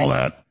 Meanwhile, they run all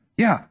that.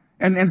 Yeah.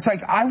 And it's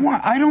like,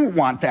 I don't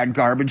want that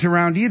garbage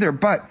around either,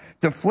 but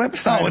the flip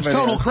side of it is,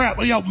 total crap.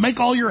 Make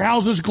all your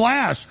houses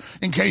glass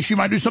in case you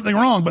might do something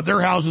wrong, but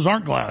their houses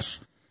aren't glass.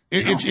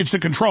 It's to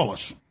control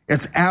us.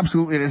 It's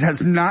absolutely,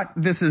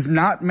 this is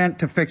not meant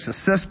to fix a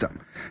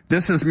system.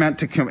 This is meant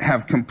to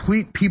have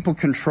complete people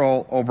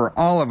control over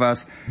all of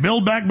us.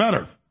 Build back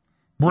better.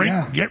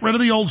 Get rid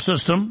of the old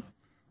system.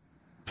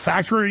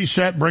 Factory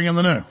reset, bring in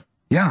the new.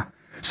 Yeah.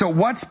 So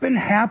what's been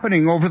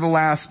happening over the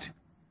last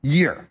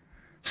year?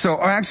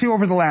 So actually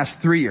over the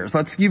last 3 years.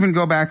 Let's even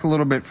go back a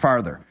little bit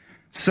farther.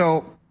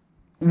 So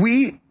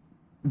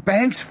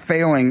banks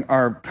failing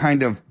are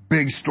kind of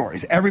big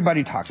stories.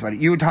 Everybody talks about it.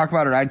 You would talk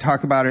about it. I'd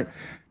talk about it.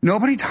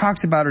 Nobody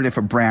talks about it if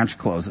a branch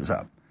closes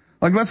up.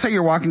 Like, let's say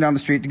you're walking down the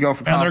street to go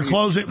for coffee. And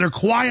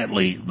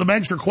the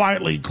banks are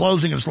quietly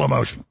closing in slow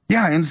motion.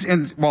 Yeah,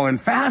 in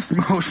fast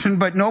motion,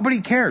 but nobody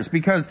cares,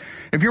 because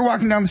if you're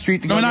walking down the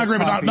street to go for coffee.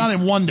 But not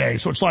in one day.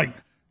 So it's like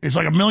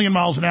 1,000,000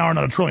 miles an hour,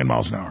 not 1,000,000,000,000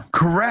 miles an hour.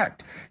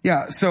 Correct.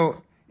 Yeah.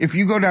 So if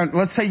you go down,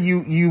 let's say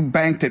you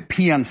banked at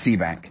PNC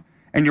Bank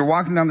and you're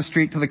walking down the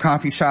street to the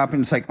coffee shop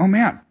and it's like, oh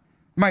man,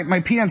 my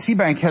PNC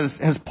Bank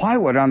has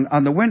plywood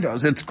on the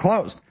windows. It's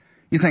closed.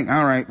 You think,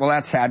 all right, well,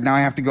 that's sad. Now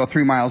I have to go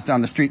 3 miles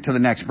down the street to the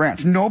next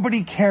branch.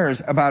 Nobody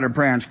cares about a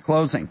branch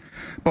closing.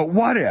 But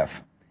what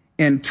if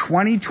in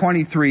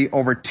 2023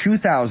 over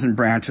 2,000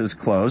 branches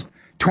closed,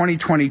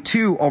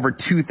 2022 over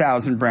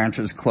 2,000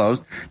 branches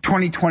closed,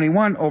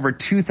 2021 over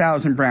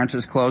 2,000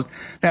 branches closed?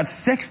 That's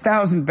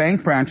 6,000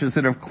 bank branches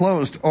that have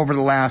closed over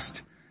the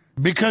last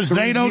Because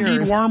they don't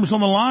need worms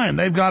on the line.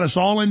 They've got us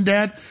all in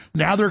debt.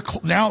 Now they're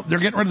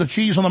getting rid of the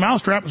cheese on the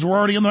mousetrap because we're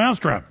already in the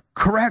mousetrap.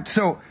 Correct.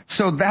 So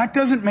that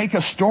doesn't make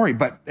a story,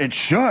 but it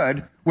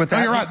should. You're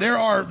right. There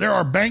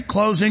are bank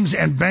closings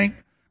and bank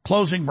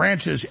closing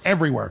branches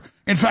everywhere.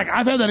 In fact,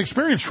 I've had that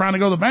experience trying to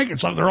go to the bank.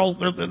 It's like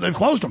they've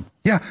closed them.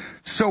 Yeah.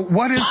 So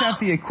what is that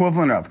the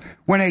equivalent of?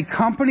 When a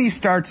company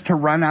starts to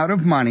run out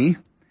of money,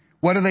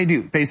 what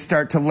do? They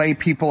start to lay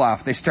people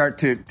off. They start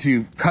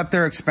to cut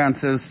their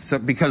expenses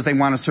because they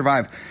want to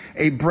survive.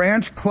 A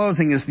branch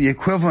closing is the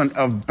equivalent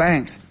of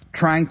banks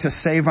trying to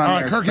save on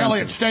their expenses. All right, Kirk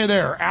Elliott, stay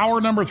there.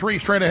 Hour number 3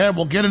 straight ahead.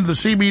 We'll get into the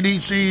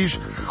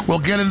CBDCs. We'll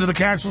get into the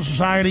Cashless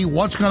Society.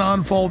 What's going to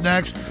unfold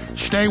next?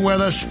 Stay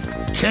with us.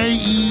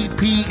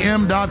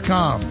 KEPM.com.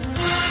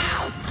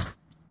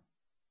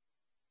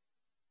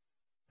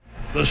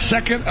 The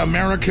second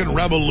American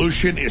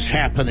Revolution is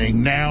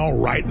happening now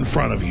right in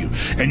front of you.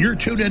 And you're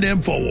tuned into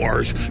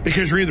InfoWars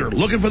because you're either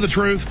looking for the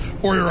truth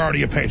or you're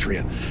already a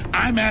patriot.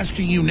 I'm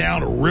asking you now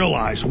to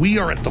realize we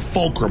are at the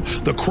fulcrum,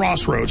 the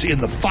crossroads in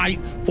the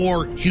fight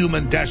for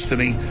human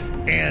destiny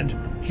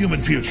and human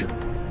future.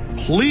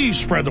 Please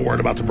spread the word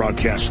about the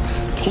broadcast.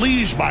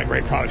 Please buy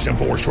great products at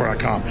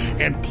InfoWarsStore.com.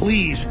 And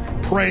please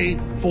pray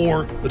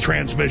for the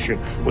transmission.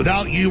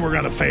 Without you, we're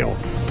going to fail.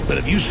 But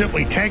if you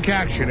simply take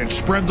action and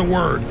spread the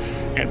word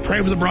and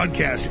pray for the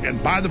broadcast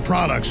and buy the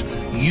products,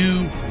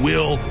 you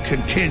will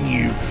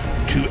continue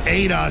to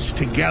aid us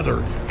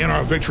together in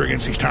our victory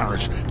against these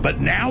tyrants. But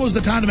now is the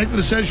time to make the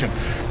decision.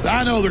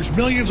 I know there's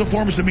millions of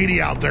forms of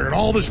media out there and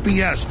all this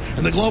BS,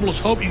 and the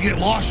globalists hope you get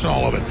lost in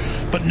all of it.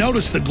 But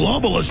notice the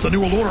globalists, the New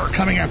World Order, are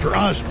coming after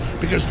us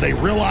because they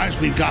realize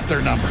we've got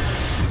their number.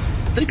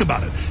 Think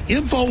about it.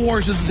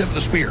 InfoWars is the tip of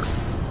the spear.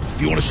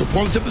 If you want to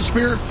support the tip of the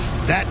spear,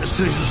 that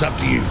decision is up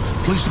to you.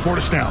 Please support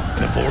us now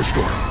in a fuller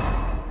story.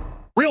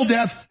 Real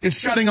death is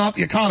shutting off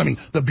the economy.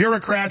 The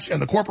bureaucrats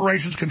and the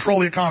corporations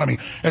control the economy.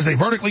 As they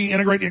vertically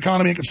integrate the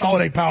economy and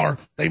consolidate power,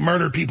 they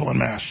murder people en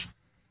masse.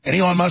 And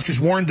Elon Musk has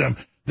warned them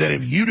that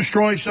if you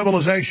destroy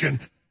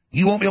civilization,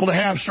 you won't be able to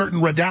have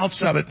certain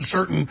redoubts of it and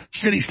certain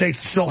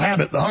city-states that still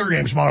have it, the Hunger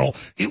Games model.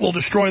 It will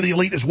destroy the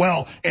elite as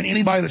well. And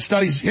anybody that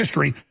studies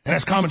history and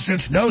has common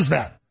sense knows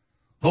that.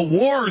 The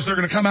wars that are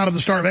going to come out of the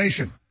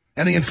starvation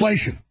and the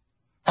inflation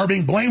are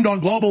being blamed on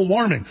global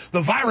warming.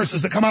 The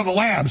viruses that come out of the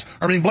labs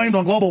are being blamed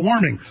on global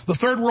warming. The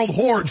third world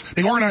hordes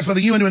being organized by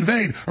the UN to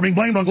invade are being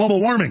blamed on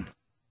global warming.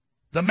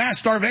 The mass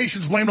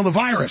starvation is blamed on the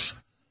virus.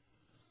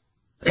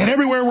 And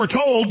everywhere we're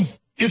told,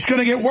 it's going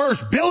to get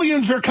worse.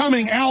 Billions are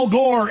coming. Al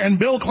Gore and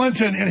Bill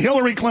Clinton and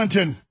Hillary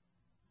Clinton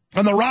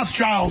and the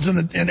Rothschilds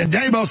and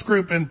Davos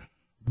Group and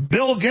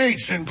Bill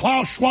Gates and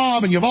Klaus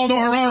Schwab and Yuval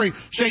Noah Harari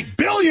say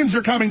billions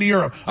are coming to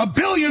Europe. 1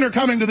 billion are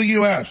coming to the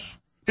U.S.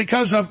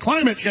 because of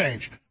climate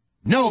change.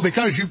 No,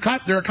 because you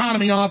cut their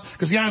economy off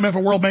because the IMF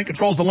and World Bank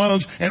controls the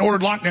loans and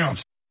ordered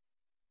lockdowns.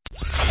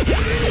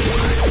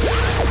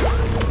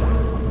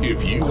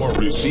 If you are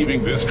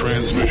receiving this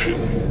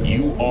transmission,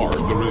 you are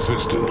the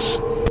resistance.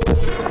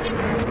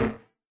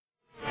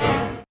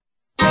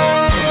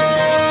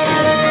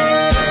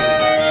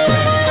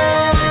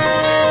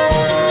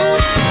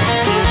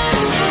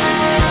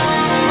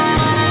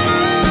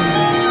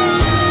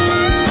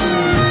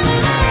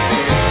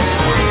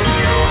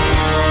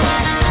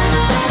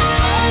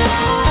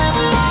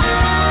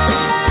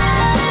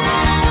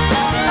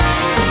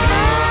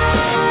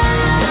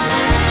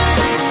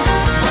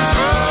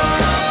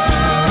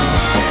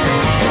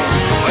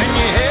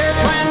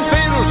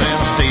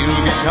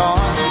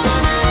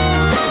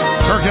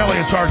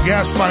 It's our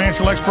guest,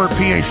 financial expert,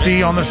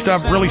 PhD on this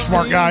stuff, really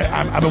smart guy.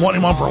 I've been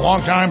wanting him on for a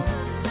long time.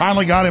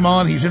 Finally got him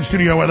on. He's in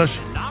studio with us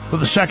for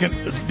the second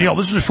deal.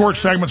 This is a short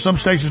segment. Some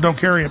stations don't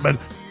carry it, but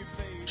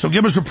so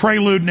give us a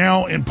prelude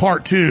now in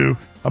part 2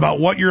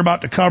 about what you're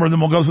about to cover. Then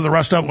we'll go through the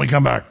rest of it when we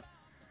come back.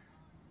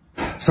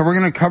 So we're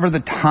going to cover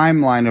the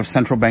timeline of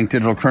central bank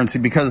digital currency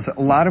because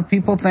a lot of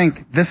people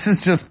think this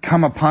has just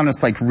come upon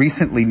us like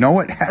recently.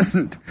 No, it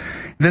hasn't.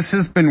 This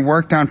has been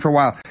worked on for a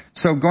while.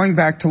 So going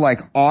back to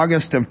like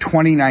August of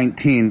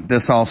 2019,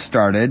 this all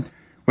started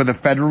with a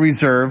Federal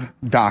Reserve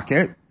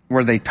docket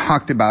where they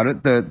talked about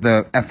it,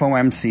 the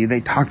FOMC,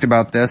 they talked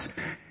about this.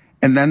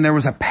 And then there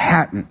was a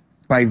patent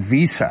by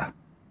Visa,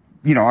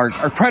 you know, our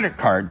credit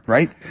card,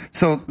 right?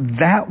 So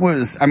that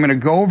was, I'm going to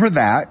go over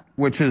that,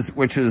 which is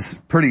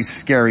pretty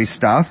scary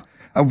stuff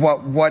of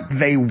what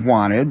they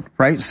wanted,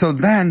 right? So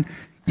then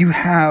you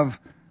have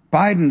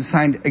Biden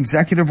signed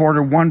Executive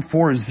Order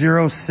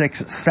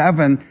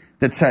 14067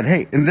 that said,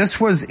 hey, and this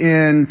was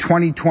in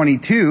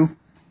 2022,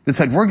 that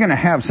said we're going to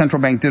have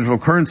central bank digital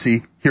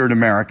currency here in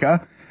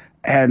America.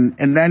 And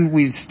then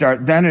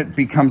then it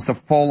becomes the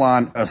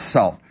full-on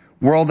assault.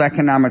 World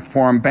Economic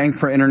Forum, Bank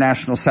for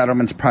International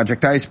Settlements,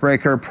 Project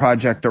Icebreaker,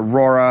 Project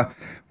Aurora.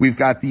 We've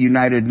got the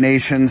United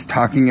Nations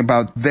talking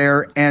about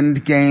their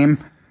end game,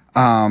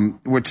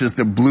 which is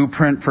the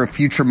blueprint for a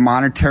future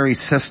monetary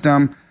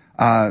system.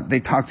 They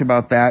talked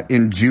about that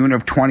in June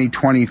of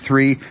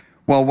 2023.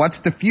 Well,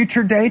 what's the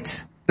future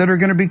dates that are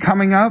going to be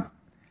coming up?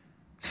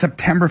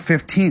 September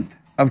 15th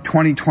of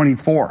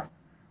 2024.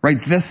 Right?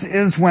 This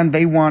is when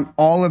they want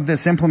all of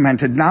this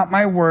implemented. Not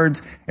my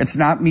words. It's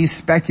not me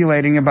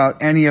speculating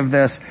about any of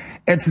this.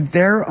 It's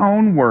their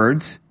own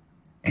words.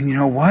 And you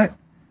know what?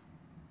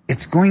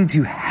 It's going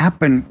to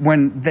happen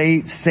when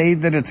they say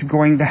that it's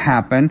going to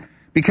happen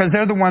because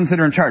they're the ones that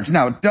are in charge.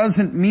 Now, it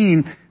doesn't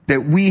mean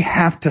that we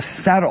have to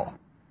settle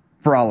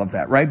for all of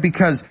that, right?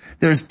 Because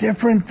there's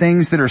different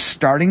things that are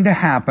starting to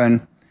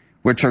happen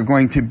which are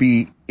going to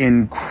be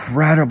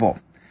incredible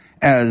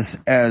as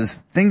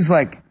things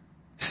like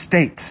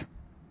states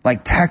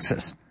like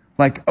Texas,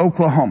 like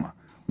Oklahoma,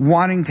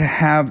 wanting to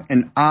have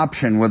an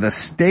option with a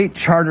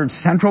state-chartered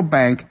central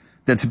bank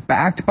that's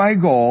backed by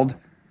gold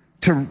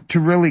to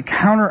really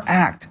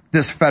counteract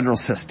this federal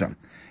system.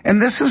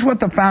 And this is what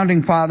the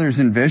founding fathers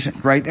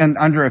envisioned, right? And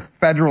under a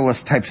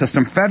federalist type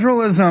system.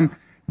 Federalism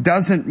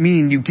doesn't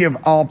mean you give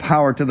all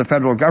power to the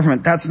federal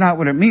government. That's not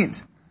what it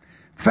means.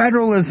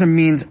 Federalism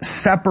means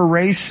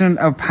separation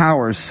of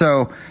powers.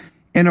 So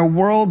in a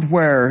world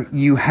where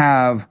you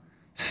have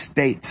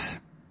states,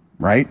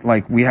 right?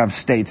 Like we have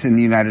states in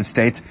the United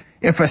States.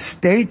 If a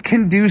state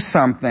can do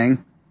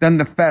something, then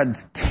the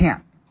feds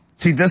can't.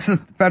 See, this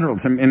is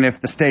federalism. And if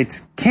the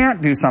states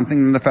can't do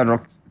something, then the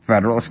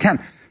federalists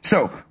can.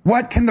 So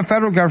what can the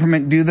federal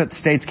government do that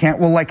states can't?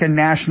 Well, like a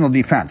national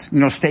defense. You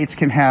know, states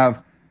can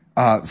have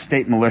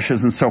state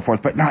militias and so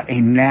forth, but not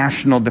a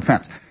national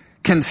defense.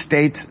 Can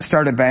states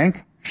start a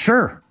bank?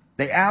 Sure.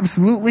 They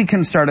absolutely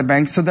can start a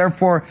bank, so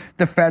therefore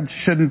the feds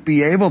shouldn't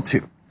be able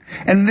to.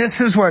 And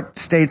this is what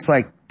states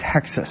like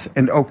Texas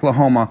and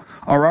Oklahoma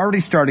are already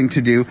starting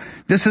to do.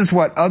 This is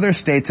what other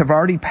states have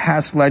already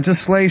passed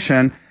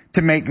legislation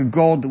to make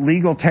gold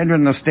legal tender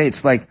in those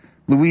states, like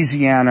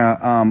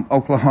Louisiana,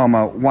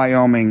 Oklahoma,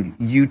 Wyoming,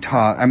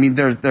 Utah. I mean,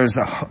 there's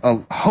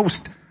a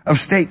host of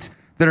states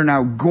that are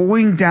now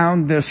going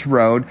down this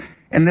road,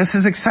 and this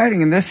is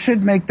exciting, and this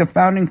should make the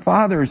founding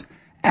fathers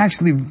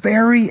actually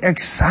very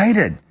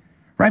excited,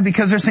 right?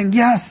 Because they're saying,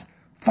 yes,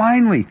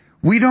 finally,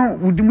 we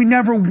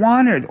never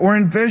wanted or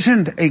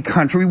envisioned a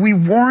country. We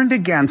warned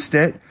against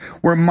it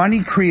where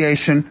money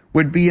creation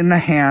would be in the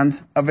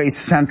hands of a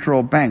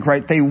central bank,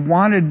 right? They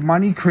wanted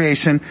money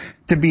creation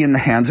to be in the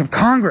hands of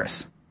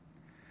Congress.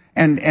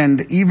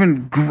 And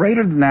even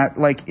greater than that,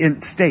 like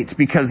in states,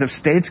 because if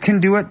states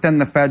can do it, then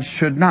the feds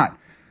should not.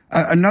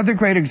 Another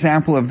great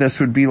example of this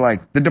would be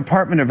like the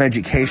Department of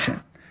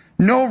Education.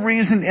 No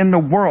reason in the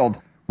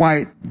world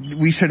why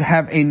we should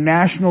have a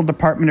national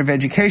Department of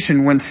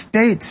Education when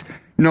states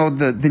know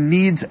the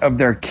needs of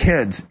their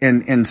kids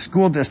in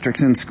school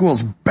districts and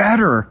schools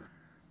better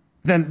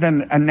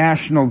than a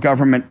national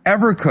government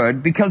ever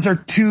could, because they're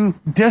too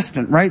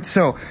distant, right?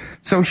 So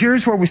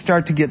here's where we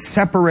start to get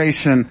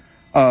separation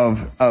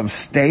of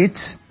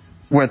states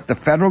with the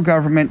federal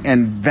government,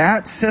 and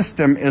that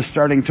system is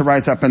starting to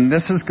rise up, and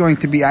this is going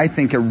to be, I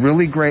think, a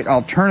really great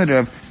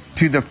alternative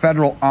to the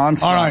federal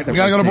onslaught. All right, we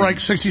got to go to break,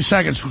 60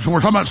 seconds. So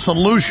we're talking about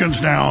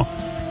solutions now.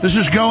 This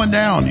is going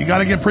down. You got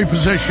to get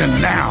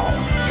prepositioned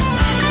now.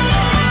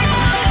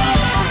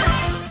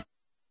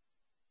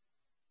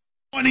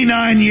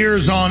 29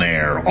 years on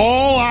air.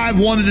 All I've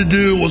wanted to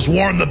do was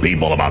warn the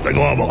people about the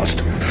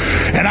globalist.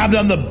 And I've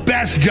done the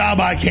best job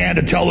I can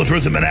to tell the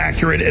truth and been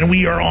accurate, and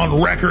we are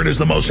on record as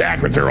the most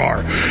accurate there are.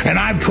 And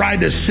I've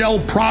tried to sell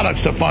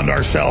products to fund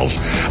ourselves.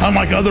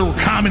 Unlike other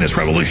communist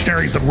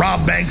revolutionaries that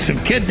rob banks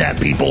and kidnap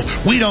people,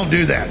 we don't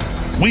do that.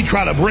 We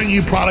try to bring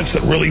you products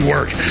that really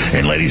work.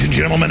 And ladies and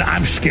gentlemen,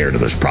 I'm scared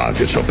of this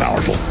product. It's so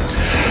powerful.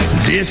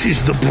 This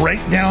is the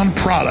breakdown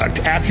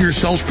product after your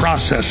cells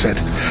process it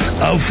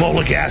of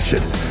folic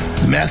acid,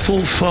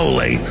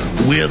 methylfolate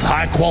with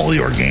high quality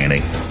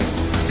organic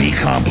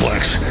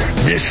B-complex.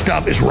 This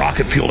stuff is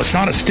rocket fuel. It's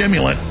not a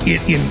stimulant. It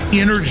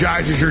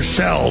energizes your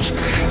cells,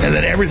 and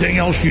then everything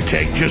else you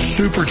take just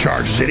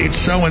supercharges it. It's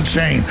so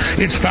insane.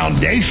 It's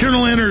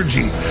foundational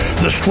energy,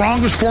 the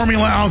strongest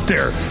formula out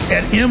there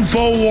at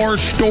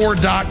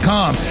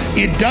InfoWarsStore.com.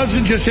 It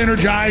doesn't just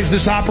energize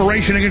this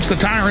operation against the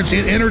tyrants.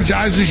 It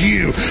energizes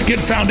you.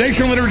 Get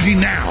foundational energy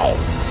now.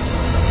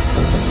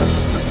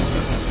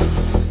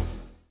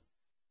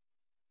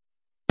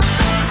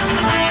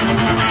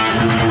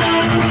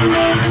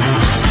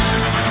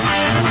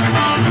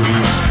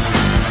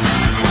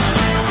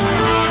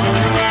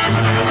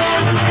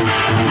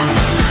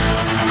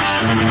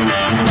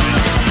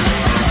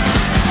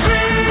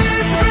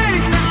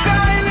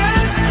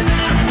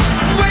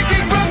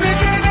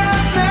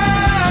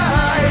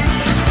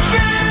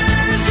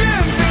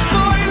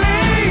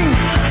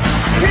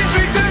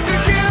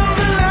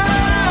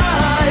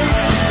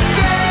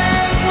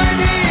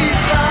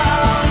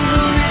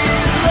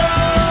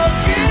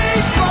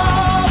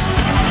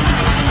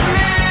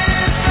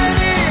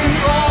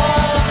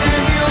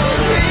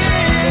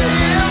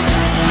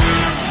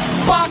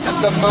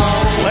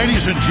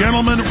 Ladies and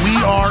gentlemen, we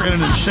are in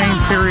an insane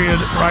period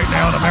right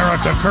now in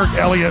America. Kirk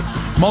Elliott,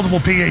 multiple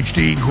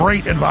PhD,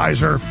 great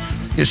advisor,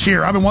 is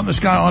here. I've been wanting this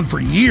guy on for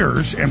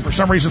years, and for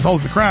some reason fell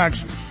through the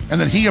cracks.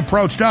 And then he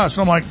approached us,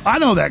 and I'm like, I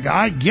know that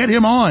guy. Get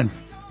him on.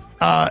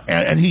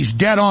 And he's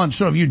dead on.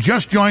 So if you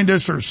just joined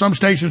us, or some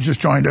stations just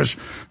joined us,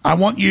 I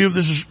want you,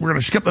 we're going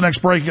to skip the next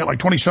break at like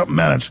 20-something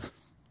minutes,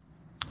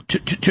 to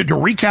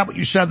recap what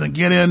you said, then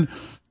get in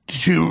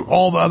to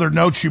all the other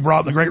notes you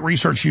brought, the great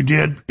research you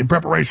did in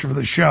preparation for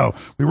the show.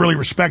 We really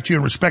respect you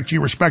and respect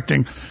you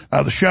respecting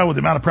the show with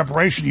the amount of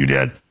preparation you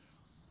did.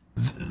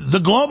 The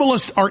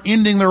globalists are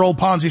ending their old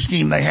Ponzi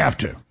scheme. They have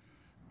to.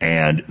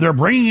 And they're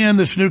bringing in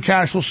this new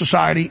cashless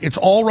society. It's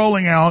all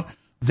rolling out.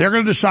 They're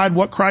going to decide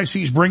what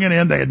crises bring it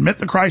in. They admit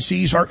the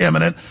crises are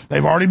imminent.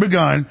 They've already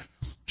begun.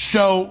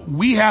 So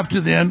we have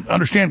to then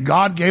understand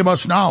God gave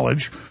us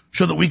knowledge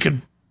so that we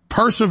could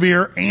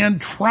persevere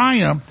and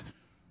triumph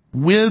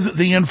with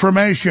the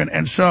information.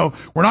 And so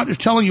we're not just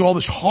telling you all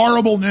this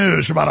horrible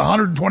news about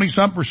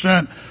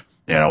 120%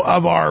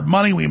 of our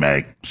money we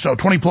make. So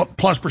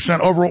 20+%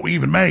 over what we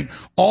even make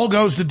all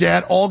goes to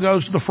debt, all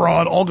goes to the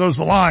fraud, all goes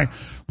to the lie.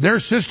 Their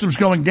system's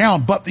going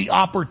down, but the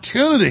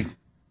opportunity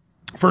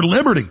for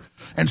liberty.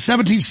 And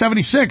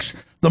 1776,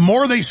 the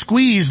more they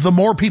squeeze, the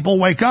more people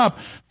wake up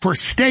for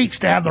states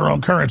to have their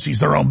own currencies,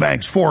 their own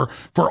banks, for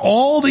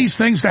all these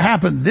things to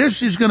happen.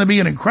 This is going to be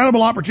an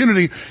incredible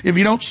opportunity if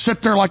you don't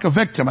sit there like a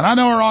victim. And I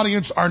know our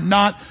audience are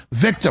not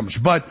victims,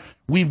 but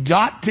we've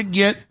got to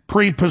get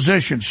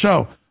pre-positioned.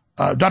 So,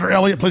 Dr.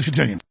 Elliott, please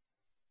continue.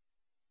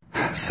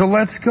 So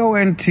let's go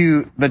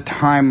into the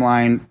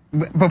timeline.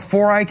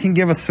 Before I can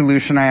give a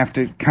solution, I have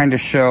to kind of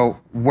show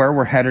where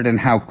we're headed and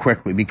how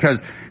quickly,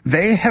 because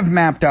they have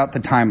mapped out the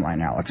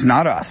timeline, Alex,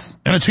 not us.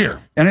 And it's here.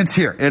 And it's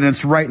here. And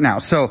it's right now.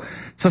 So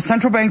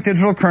central bank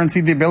digital currency,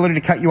 the ability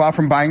to cut you off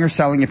from buying or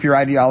selling if your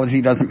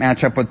ideology doesn't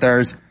match up with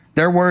theirs.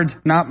 Their words,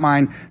 not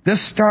mine.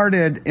 This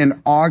started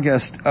in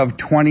August of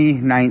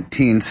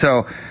 2019.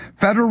 So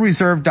Federal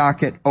Reserve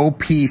docket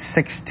OP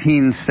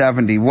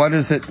 1670. What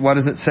does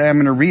it say? I'm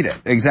going to read it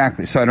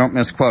exactly so I don't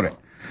misquote it.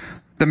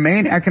 The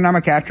main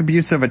economic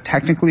attributes of a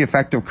technically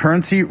effective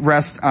currency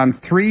rest on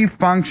three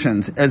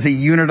functions as a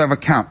unit of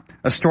account: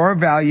 a store of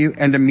value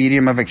and a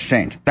medium of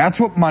exchange. That's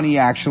what money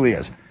actually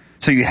is.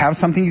 So you have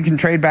something you can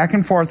trade back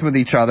and forth with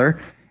each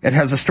other. It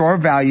has a store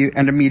of value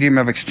and a medium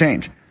of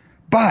exchange.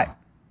 But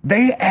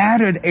they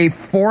added a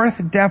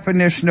fourth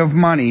definition of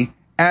money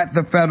at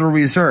the Federal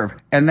Reserve,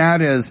 and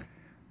that is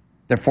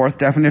the fourth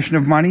definition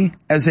of money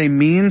as a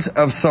means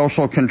of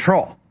social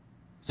control.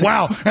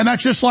 Wow. And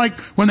that's just like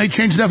when they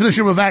changed the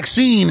definition of a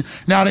vaccine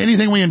now to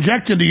anything we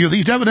inject into you.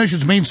 These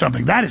definitions mean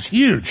something. That is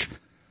huge.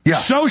 Yeah.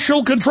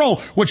 Social control,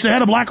 which the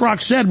head of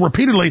BlackRock said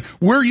repeatedly,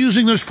 we're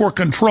using this for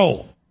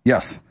control.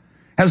 Yes.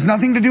 Has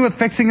nothing to do with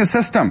fixing a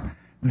system.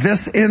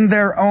 This, in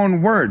their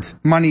own words,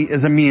 money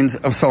is a means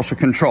of social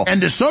control. And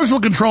to social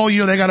control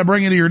you, they got to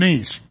bring you to your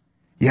knees.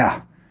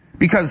 Yeah.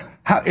 Because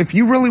if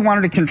you really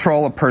wanted to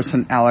control a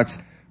person, Alex,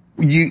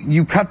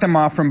 you cut them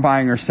off from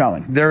buying or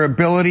selling. Their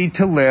ability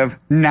to live,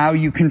 now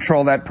you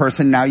control that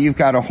person. Now you've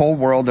got a whole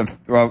world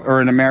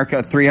or in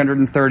America,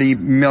 330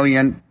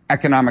 million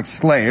economic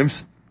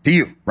slaves to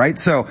you, right?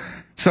 So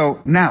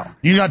now.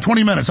 You got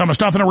 20 minutes. I'm going to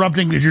stop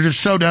interrupting because you're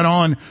just so dead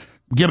on.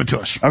 Give it to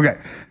us. Okay.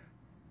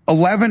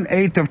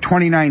 11/8 of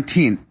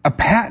 2019, a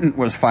patent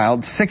was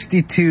filed,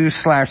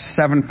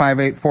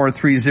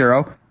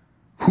 62/758-430.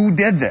 Who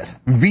did this?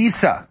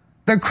 Visa,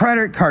 the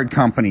credit card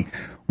company.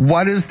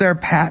 What is their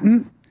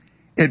patent?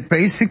 It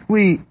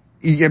basically,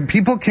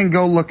 people can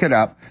go look it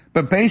up,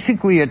 but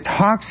basically it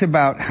talks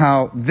about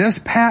how this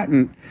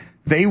patent,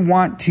 they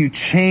want to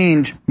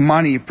change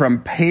money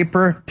from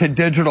paper to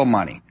digital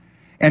money.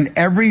 And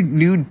every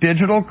new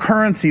digital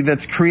currency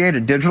that's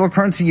created, digital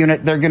currency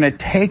unit, they're going to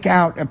take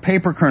out a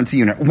paper currency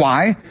unit.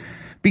 Why?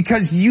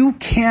 Because you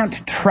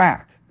can't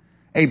track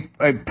a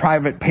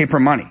private paper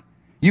money.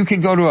 You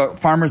can go to a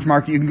farmer's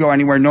market, you can go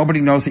anywhere,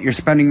 nobody knows that you're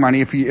spending money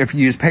if you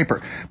use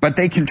paper. But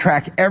they can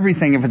track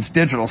everything if it's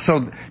digital.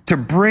 So to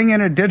bring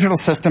in a digital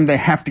system, they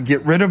have to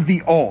get rid of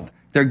the old.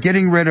 They're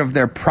getting rid of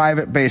their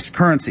private-based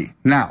currency.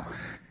 Now,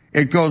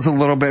 it goes a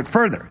little bit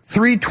further.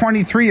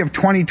 323 of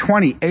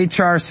 2020,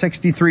 HR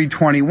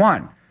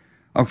 6321.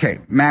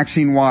 Okay,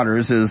 Maxine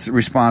Waters is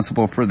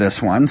responsible for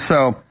this one.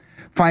 So,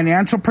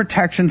 Financial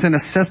Protections and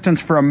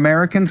Assistance for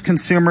Americans,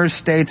 Consumers,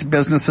 States,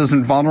 Businesses,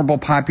 and Vulnerable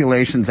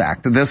Populations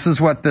Act. This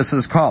is what this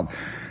is called.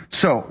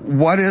 So,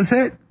 what is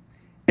it?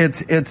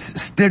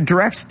 It's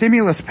direct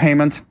stimulus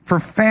payments for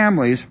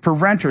families, for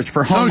renters,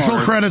 for homeowners. Social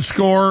credit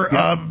score,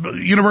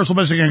 universal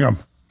basic income.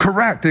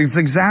 Correct. It's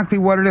exactly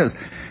what it is.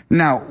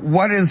 Now,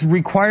 what is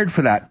required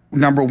for that?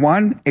 Number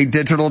one, a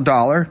digital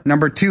dollar.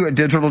 Number two, a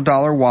digital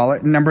dollar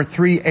wallet. Number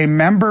three, a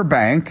member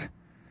bank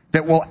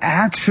that will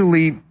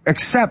actually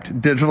accept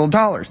digital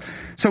dollars.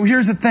 So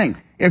here's the thing.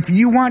 If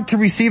you want to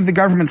receive the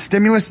government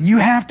stimulus, you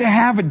have to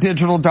have a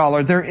digital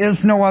dollar. There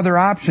is no other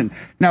option.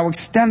 Now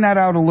extend that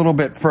out a little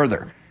bit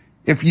further.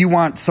 If you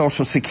want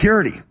Social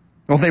Security,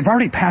 well, they've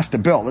already passed a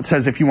bill that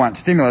says if you want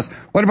stimulus,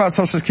 what about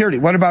Social Security?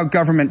 What about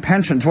government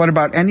pensions? What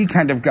about any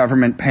kind of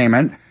government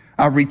payment,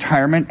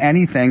 retirement,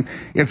 anything?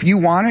 If you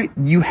want it,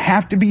 you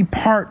have to be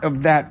part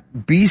of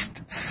that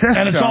beast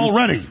system. And it's all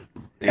ready.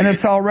 And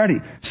it's all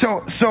ready.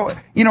 So,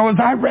 as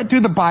I read through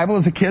the Bible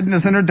as a kid and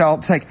as an adult,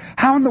 it's like,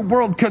 how in the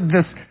world could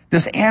this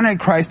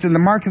Antichrist and the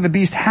mark of the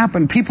beast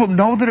happen? People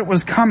know that it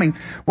was coming.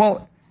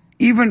 Well,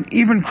 even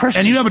Christians.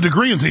 And you have a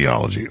degree in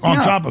theology on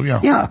top of,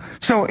 Yeah.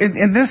 So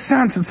in this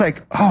sense, it's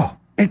like, oh,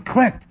 it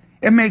clicked.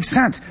 It makes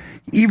sense.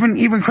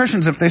 Even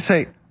Christians, if they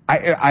say,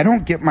 I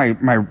don't get my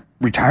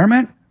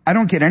retirement, I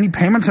don't get any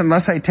payments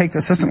unless I take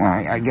the system. Well,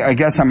 I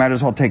guess I might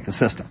as well take the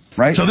system,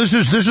 right? So this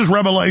is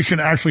revelation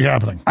actually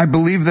happening. I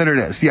believe that it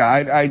is. Yeah,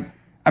 I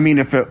mean,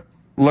 if it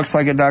looks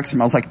like a duck,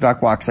 smells like a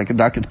duck, walks like a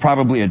duck, it's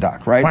probably a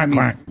duck, right? Quack,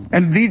 quack.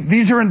 And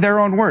these are in their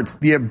own words.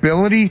 The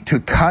ability to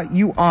cut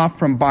you off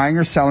from buying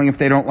or selling if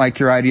they don't like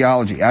your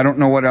ideology. I don't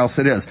know what else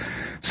it is.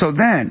 So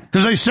then,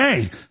 because they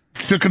say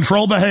to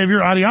control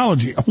behavior,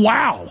 ideology.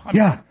 Wow.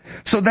 Yeah.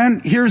 So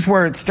then here's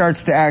where it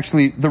starts to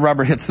actually, the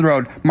rubber hits the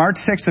road. March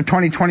 6th of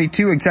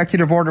 2022,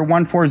 Executive Order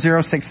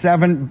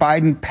 14067,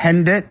 Biden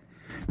penned it,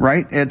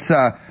 right? It's,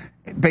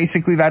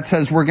 basically that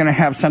says we're going to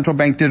have central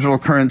bank digital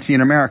currency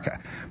in America.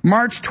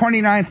 March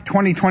 29th,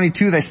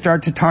 2022, they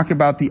start to talk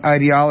about the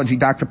ideology.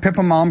 Dr.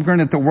 Pippa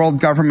Malmgren at the World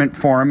Government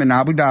Forum in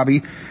Abu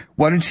Dhabi,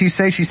 what did she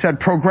say? She said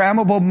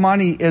programmable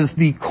money is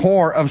the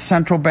core of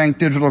central bank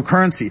digital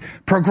currency.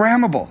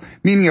 Programmable,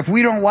 meaning if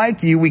we don't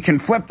like you, we can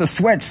flip the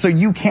switch so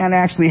you can't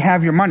actually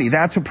have your money.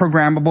 That's what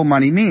programmable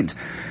money means.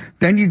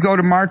 Then you go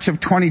to March of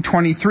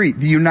 2023,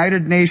 the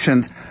United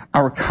Nations,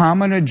 our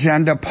Common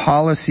Agenda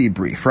Policy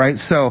Brief, right?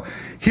 So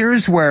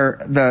here's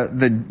where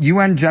the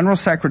UN General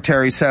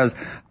Secretary says,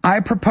 I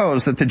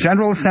propose that the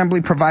General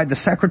Assembly provide the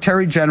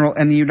Secretary General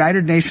and the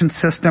United Nations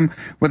system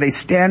with a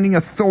standing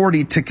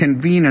authority to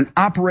convene and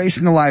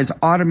operationalize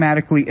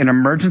automatically an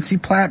emergency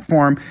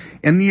platform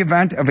in the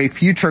event of a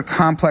future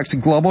complex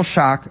global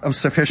shock of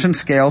sufficient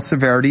scale,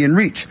 severity, and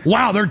reach.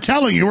 Wow, they're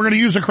telling you we're going to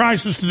use a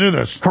crisis to do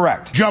this.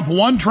 Correct. Jump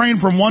one train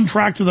from one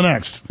track to the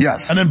next.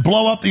 Yes. And then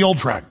blow up the old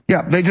track.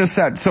 Yeah, they just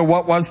said, so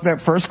what was that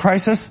first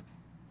crisis?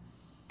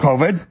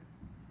 COVID.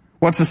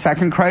 What's the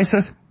second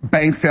crisis?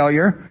 Bank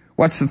failure.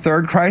 What's the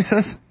third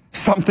crisis?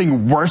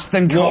 Something worse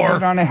than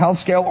COVID on a health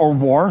scale, or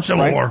war.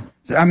 Civil war.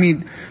 I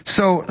mean,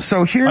 so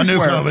here's a new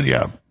where COVID,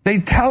 yeah. They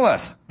tell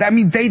us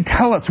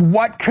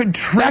what could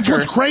trigger. That's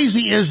what's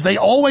crazy is they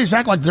always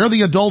act like they're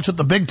the adults at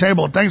the big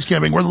table at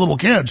Thanksgiving. We're the little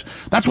kids.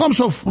 That's why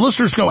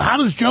listeners go, how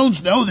does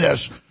Jones know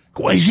this?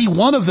 Is he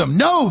one of them?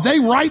 No, they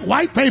write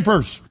white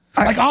papers.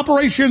 Like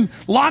Operation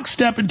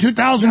Lockstep in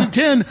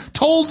 2010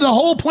 told the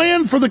whole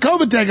plan for the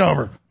COVID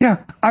takeover.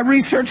 Yeah, I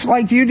research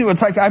like you do.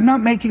 It's like I'm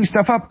not making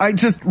stuff up. I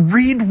just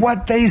read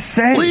what they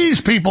say. Please,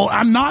 people,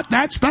 I'm not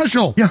that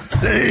special. Yeah.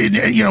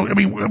 I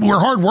mean, we're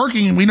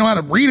hardworking and we know how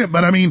to read it,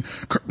 but I mean,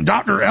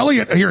 Dr.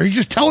 Elliott here, he's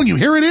just telling you,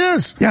 here it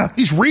is. Yeah.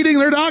 He's reading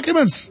their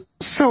documents.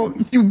 So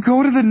you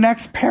go to the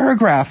next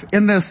paragraph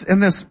in this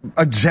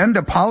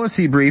agenda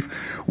policy brief.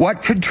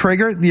 What could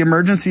trigger the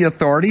emergency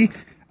authority?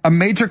 A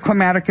major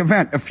climatic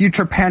event, a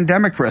future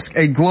pandemic risk,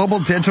 a global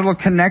digital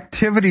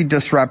connectivity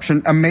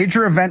disruption, a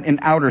major event in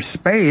outer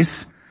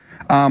space,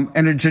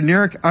 and a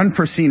generic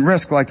unforeseen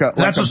risk like a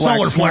That's like a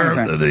solar flare.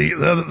 Event.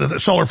 The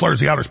solar flare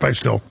is the outer space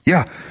still.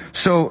 Yeah.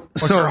 So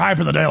they're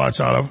hyping the daylights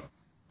out of.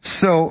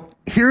 So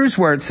here's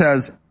where it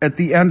says at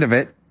the end of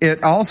it,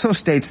 it also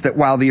states that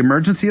while the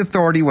emergency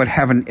authority would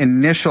have an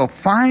initial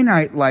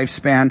finite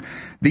lifespan,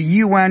 the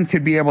UN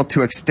could be able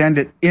to extend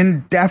it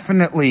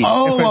indefinitely.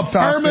 Oh, a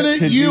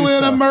permanent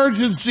UN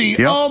emergency.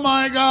 Yep. Oh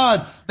my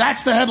God.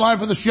 That's the headline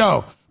for the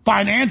show.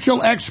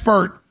 Financial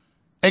expert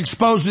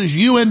exposes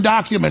UN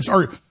documents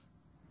or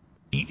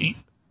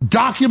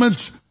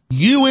documents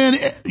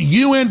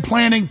UN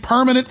planning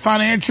permanent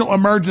financial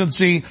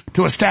emergency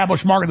to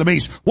establish Mark of the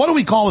Beast. What do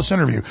we call this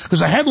interview?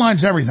 Because the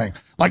headline's everything.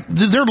 Like,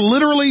 they're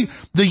literally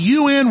the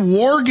UN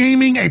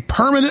wargaming a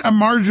permanent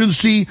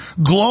emergency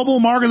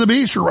global Mark of the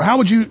Beast, or how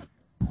would you?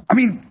 I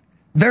mean,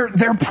 they're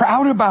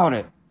proud about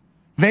it.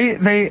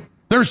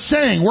 They're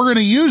saying we're going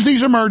to use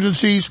these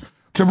emergencies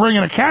to bring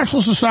in a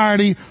cashless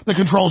society that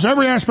controls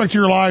every aspect of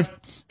your life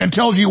and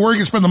tells you where you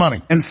can spend the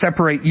money. And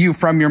separate you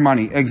from your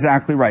money.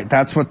 Exactly right.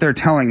 That's what they're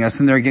telling us,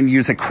 and they're going to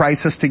use a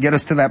crisis to get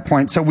us to that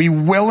point. So we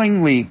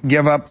willingly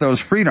give up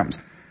those freedoms.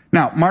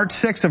 Now, March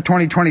 6th of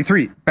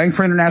 2023, Bank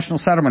for International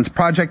Settlements,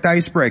 Project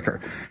Icebreaker.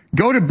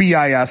 Go to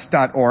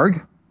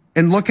BIS.org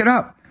and look it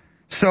up.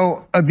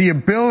 So the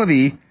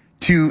ability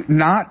to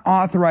not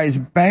authorize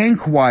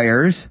bank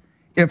wires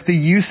if the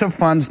use of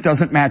funds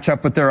doesn't match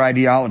up with their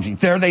ideology.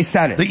 There they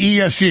said it. The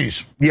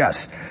ESGs.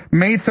 Yes.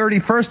 May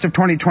 31st of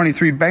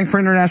 2023, Bank for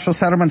International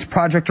Settlements,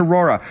 Project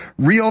Aurora.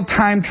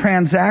 Real-time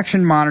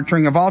transaction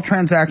monitoring of all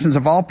transactions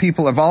of all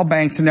people, of all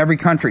banks in every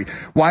country.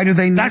 Why do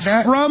they need that?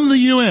 That's from the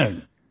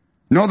UN.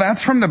 No,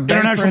 that's from the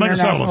Bank for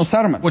International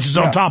Settlements. Which is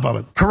on top of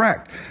it.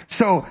 Correct.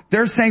 So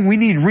they're saying we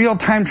need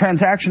real-time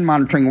transaction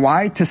monitoring.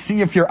 Why? To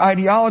see if your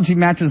ideology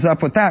matches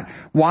up with that.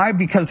 Why?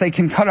 Because they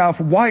can cut off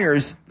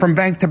wires from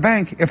bank to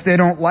bank if they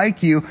don't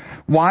like you.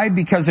 Why?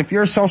 Because if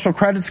your social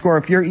credit score,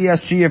 if your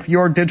ESG, if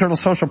your digital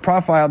social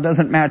profile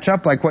doesn't match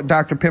up, like what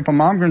Dr. Pippa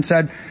Malmgren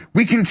said,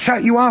 we can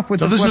shut you off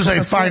with. So this is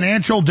a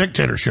financial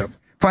dictatorship.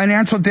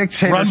 Financial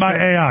dictatorship. Run by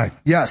AI.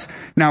 Yes.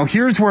 Now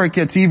here's where it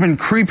gets even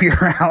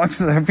creepier,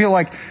 Alex. I feel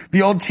like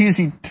the old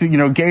cheesy,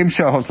 game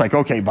show host, like,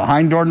 okay,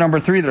 behind door number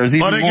 3, there's even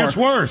more. But it gets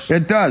worse.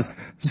 It does.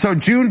 So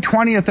June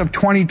 20th of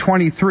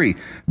 2023,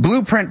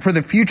 blueprint for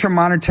the future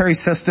monetary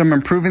system,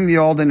 improving the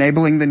old,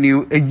 enabling the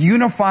new, a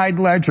unified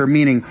ledger,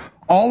 meaning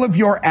all of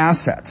your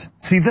assets.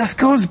 See, this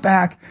goes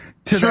back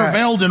to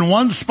surveilled in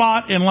one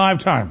spot in live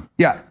time.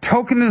 Yeah,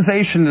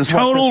 tokenization is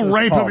total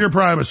rape of your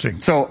privacy.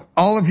 So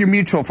all of your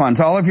mutual funds,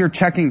 all of your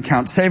checking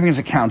accounts, savings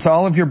accounts,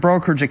 all of your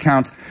brokerage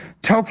accounts,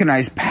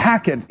 tokenized,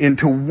 pack it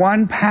into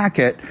one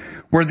packet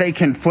where they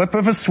can flip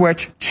of a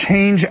switch,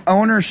 change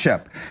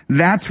ownership.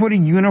 That's what a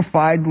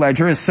unified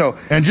ledger is. So,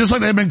 and just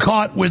like they've been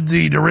caught with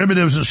the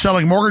derivatives and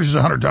selling mortgages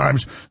 100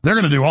 times, they're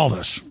going to do all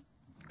this.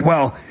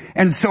 Well,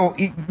 and so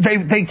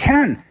they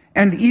can.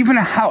 And even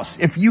a house,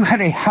 if you had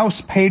a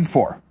house paid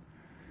for,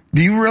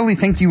 do you really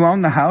think you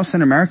own the house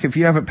in America if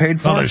you have it paid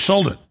for? No, they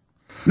sold it.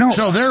 No.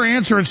 So their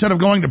answer, instead of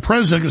going to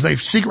prison because they've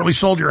secretly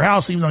sold your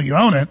house even though you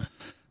own it,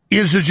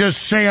 is to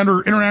just say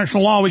under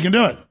international law we can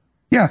do it.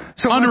 Yeah.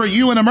 So under a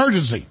UN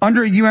emergency.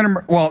 Under a UN,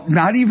 well,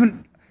 not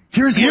even,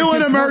 here's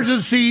UN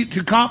emergency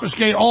to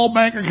confiscate all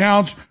bank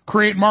accounts,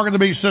 create Mark of the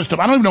Beast system.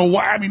 I don't even know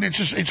why. I mean, it's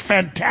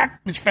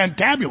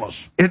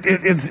fantabulous.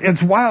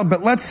 It's wild,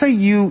 but let's say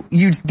you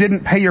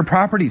didn't pay your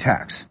property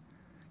tax.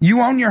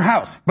 You own your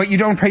house, but you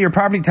don't pay your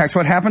property tax.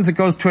 What happens? It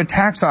goes to a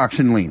tax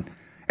auction lien.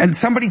 And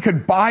somebody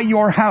could buy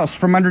your house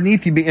from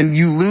underneath you and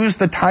you lose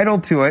the title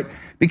to it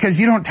because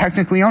you don't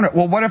technically own it.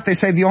 Well, what if they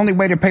say the only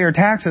way to pay your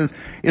taxes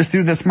is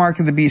through this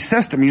Mark of the Beast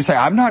system? You say,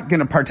 I'm not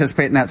going to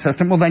participate in that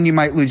system. Well, then you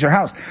might lose your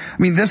house. I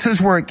mean, this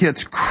is where it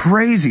gets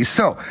crazy.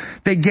 So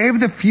they gave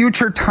the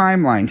future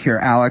timeline here,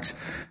 Alex.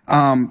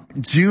 September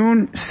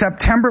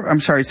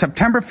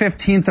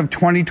 15th of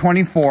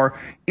 2024.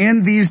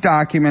 In these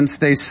documents,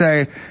 they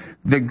say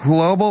the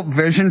global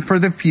vision for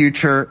the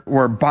future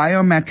where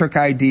biometric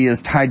ID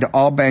is tied to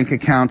all bank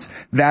accounts.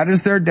 That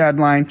is their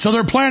deadline. So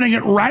they're planning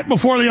it right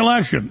before the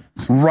election.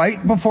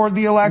 Right before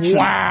the election.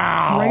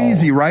 Wow.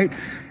 Crazy, right?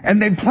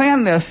 And they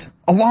planned this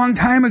a long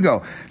time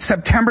ago.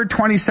 September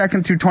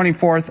 22nd through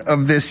 24th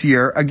of this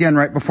year. Again,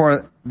 right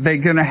before they're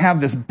going to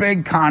have this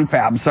big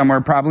confab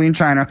somewhere, probably in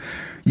China.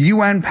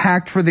 UN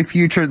Pact for the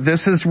Future.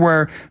 This is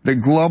where the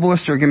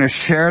globalists are going to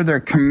share their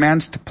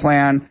commenced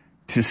plan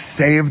to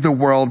save the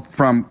world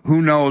from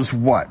who knows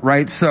what,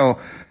 right? So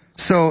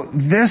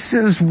this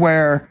is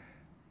where,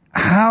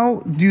 how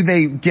do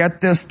they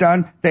get this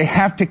done? They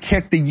have to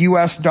kick the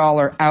US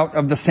dollar out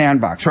of the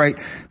sandbox, right?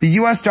 The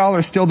US dollar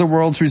is still the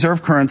world's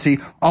reserve currency.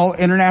 All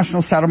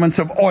international settlements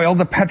of oil,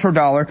 the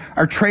petrodollar,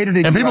 are traded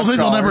in US dollars. And people think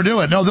they'll never do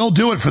it. No, they'll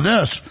do it for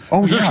this.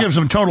 Oh, this gives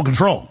them total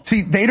control.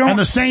 See, they don't. And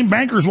the same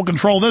bankers will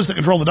control this that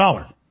control the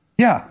dollar.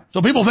 Yeah.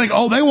 So people think,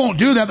 oh, they won't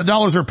do that. The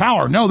dollar's their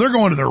power. No, they're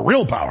going to their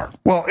real power.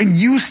 Well, and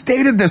you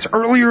stated this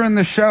earlier in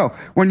the show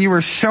when you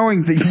were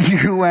showing the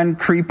UN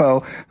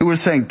creepo who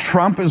was saying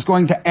Trump is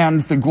going to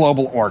end the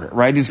global order,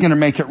 right? He's going to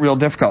make it real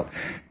difficult.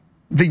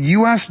 The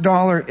US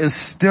dollar is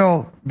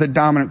still the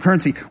dominant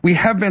currency. We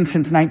have been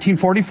since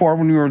 1944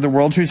 when we were the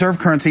world's reserve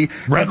currency.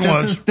 Bretton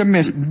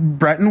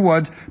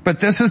Woods. But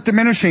this is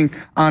diminishing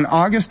on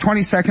August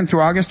 22nd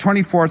through August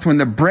 24th when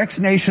the BRICS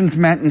nations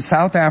met in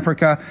South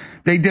Africa.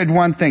 They did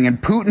one thing,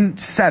 and Putin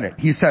said it.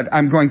 He said,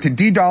 I'm going to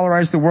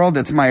de-dollarize the world.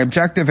 It's my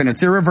objective, and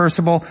it's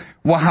irreversible.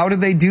 Well, how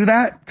did they do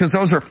that? Because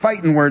those are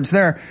fighting words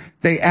there.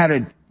 They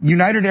added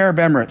United Arab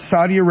Emirates,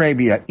 Saudi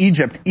Arabia,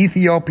 Egypt,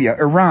 Ethiopia,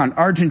 Iran,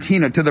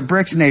 Argentina to the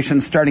BRICS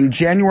nations starting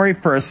January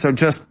 1st, so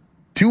just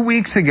 2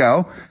 weeks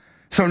ago.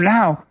 So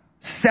now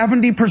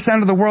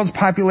 70% of the world's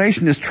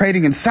population is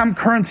trading in some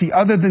currency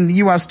other than the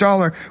US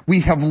dollar.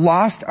 We have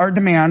lost our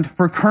demand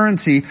for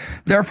currency.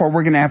 Therefore,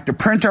 we're going to have to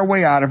print our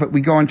way out of it.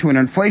 We go into an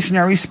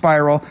inflationary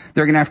spiral.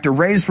 They're going to have to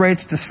raise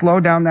rates to slow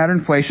down that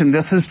inflation.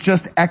 This is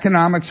just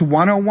economics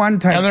 101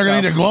 type. And they're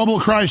going to need a global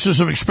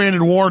crisis of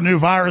expanded war, new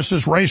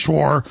viruses, race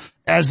war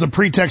as the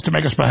pretext to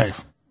make us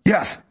behave.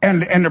 Yes.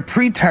 And a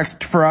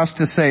pretext for us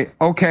to say,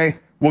 okay,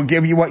 we'll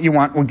give you what you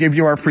want. We'll give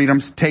you our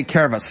freedoms. Take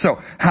care of us.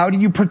 So how do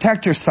you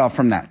protect yourself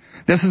from that?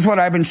 This is what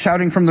I've been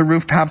shouting from the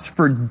rooftops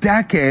for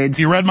decades.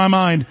 You read my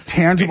mind.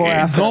 Tangible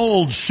assets.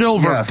 Gold,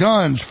 silver,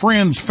 guns,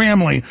 friends,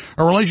 family,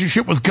 a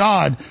relationship with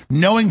God,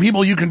 knowing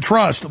people you can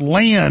trust,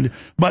 land.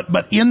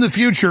 But in the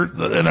future,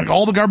 and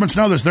all the governments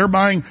know this, they're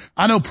buying,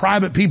 I know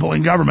private people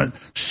in government,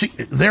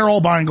 they're all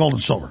buying gold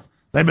and silver.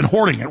 They've been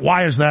hoarding it.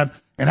 Why is that?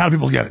 And how do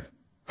people get it?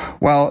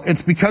 Well,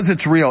 it's because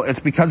it's real. It's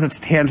because it's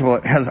tangible.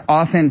 It has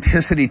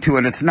authenticity to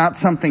it. It's not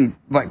something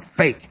like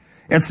fake.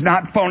 It's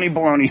not phony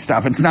baloney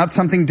stuff. It's not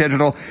something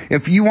digital.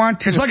 If you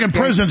want to, it's like in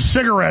prison,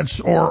 cigarettes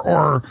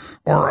or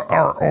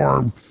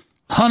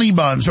honey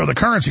buns or the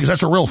currency, because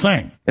that's a real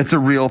thing. It's a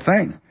real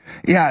thing.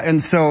 Yeah.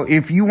 And so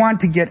if you want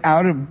to get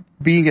out of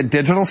being a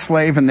digital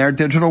slave in their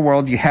digital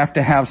world, you have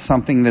to have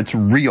something that's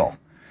real,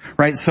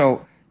 right?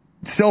 So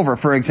silver,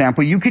 for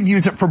example, you could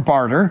use it for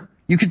barter.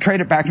 You could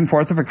trade it back and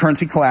forth if a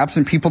currency collapse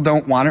and people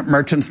don't want it,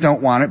 merchants don't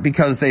want it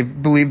because they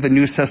believe the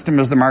new system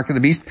is the mark of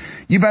the beast.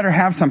 You better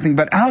have something.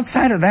 But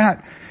outside of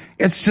that,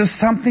 it's just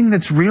something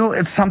that's real.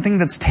 It's something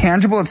that's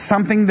tangible. It's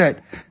something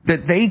that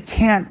they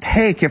can't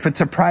take if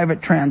it's a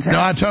private transaction.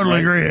 No, I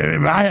totally agree.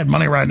 If I had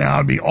money right now,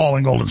 I'd be all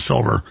in gold and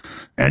silver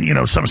and,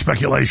 some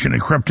speculation in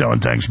crypto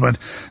and things. But,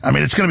 I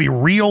mean, it's going to be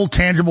real,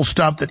 tangible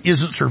stuff that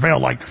isn't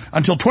surveilled. Like,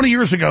 until 20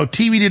 years ago,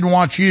 TV didn't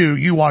watch you,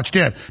 you watched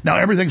it. Now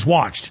everything's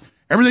watched.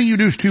 Everything you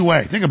do is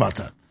two-way. Think about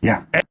that.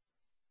 Yeah.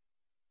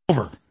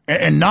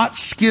 And not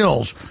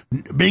skills,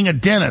 being a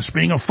dentist,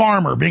 being a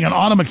farmer, being an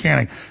auto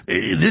mechanic.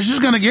 This is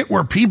going to get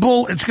where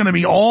it's going to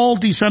be all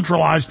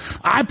decentralized.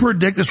 I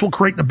predict this will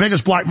create the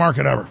biggest black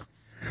market ever.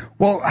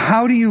 Well,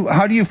 how do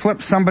you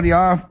flip somebody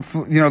off,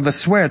 the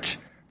switch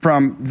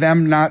from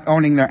them not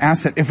owning their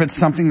asset if it's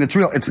something that's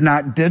real? It's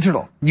not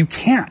digital. You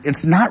can't.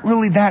 It's not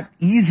really that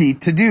easy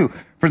to do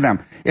for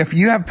them. If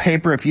you have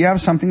paper, if you have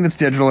something that's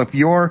digital, if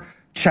your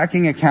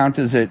checking account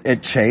is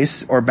at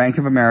Chase or Bank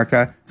of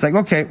America, it's like,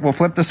 okay, we'll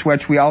flip the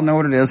switch. We all know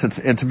what it is.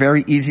 It's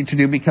very easy to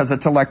do because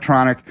it's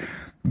electronic.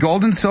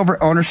 Gold and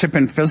silver ownership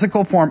in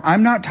physical form.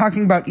 I'm not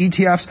talking about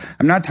ETFs.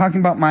 I'm not talking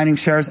about mining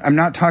shares. I'm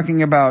not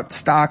talking about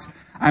stocks.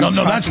 No,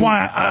 that's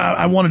why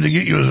I wanted to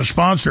get you as a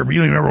sponsor, but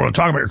you don't even ever want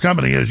to talk about your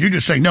company. You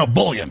just say, no,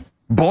 bullion.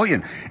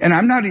 Bullion. And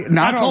I'm not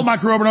I told my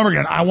crew over and over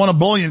again, I want a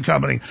bullion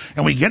company.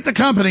 And we get the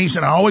companies,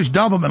 and I always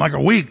dump them in like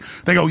a week.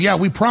 They go, yeah,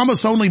 we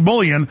promise only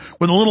bullion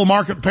with a little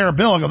market pair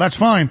bill. I go, that's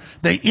fine.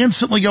 They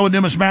instantly go with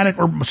numismatic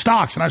or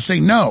stocks. And I say,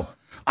 no.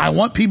 I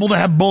want people to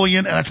have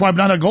bullion, and that's why I've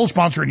not had a gold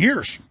sponsor in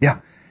years. Yeah.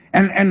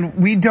 And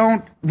we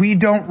don't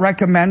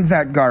recommend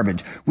that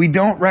garbage. We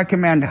don't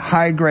recommend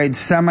high grade,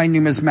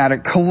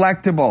 semi-numismatic,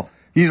 collectible.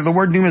 You know, the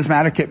word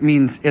numismatic, it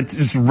means it's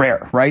just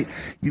rare, right?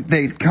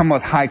 They come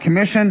with high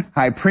commission,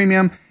 high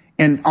premium.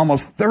 In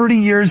almost 30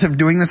 years of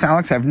doing this,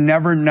 Alex, I've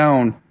never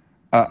known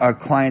a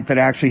client that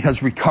actually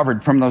has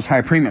recovered from those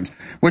high premiums,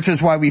 which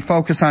is why we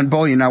focus on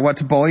bullion. Now,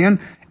 what's bullion?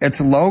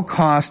 It's low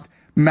cost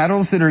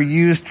metals that are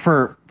used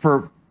for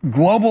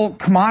global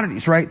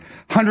commodities, right?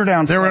 100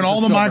 ounce. They're in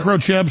all the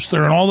microchips.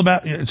 They're in all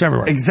the it's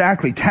everywhere.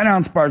 Exactly. 10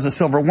 ounce bars of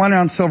silver, 1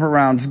 ounce silver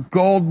rounds,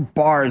 gold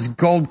bars,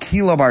 gold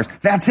kilo bars.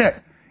 That's it.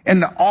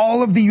 And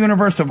all of the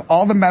universe of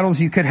all the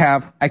metals you could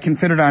have, I can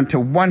fit it onto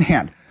one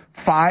hand.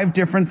 5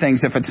 different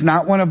things. If it's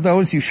not one of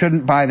those, you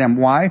shouldn't buy them.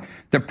 Why?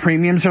 The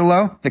premiums are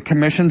low, the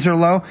commissions are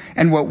low,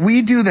 and what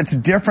we do that's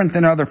different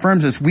than other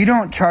firms is we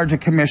don't charge a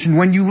commission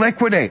when you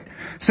liquidate.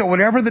 So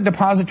whatever the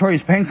depository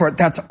is paying for it,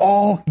 that's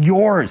all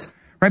yours,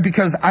 right?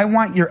 Because I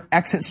want your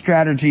exit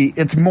strategy.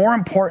 It's more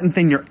important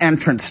than your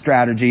entrance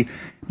strategy,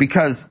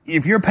 because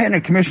if you're paying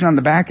a commission on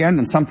the back end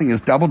and something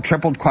is doubled,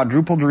 tripled,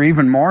 quadrupled, or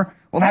even more,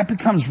 well, that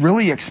becomes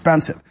really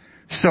expensive.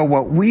 So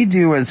what we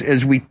do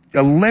is we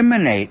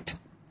eliminate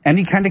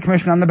any kind of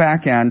commission on the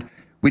back end.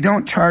 We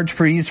don't charge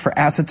fees for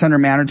assets under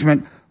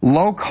management,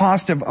 low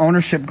cost of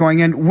ownership going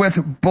in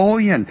with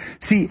bullion.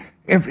 See,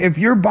 if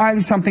you're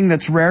buying something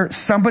that's rare,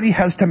 somebody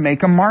has to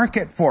make a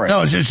market for it.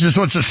 No, it's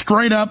a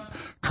straight up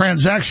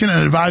transaction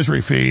and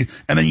advisory fee,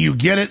 and then you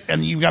get it,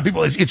 and you've got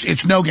people,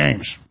 it's no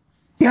games.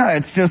 Yeah,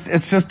 it's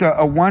just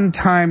a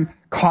one-time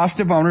cost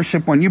of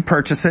ownership when you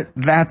purchase it.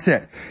 That's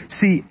it.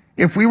 See,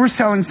 if we were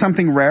selling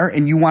something rare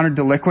and you wanted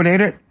to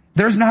liquidate it,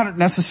 there's not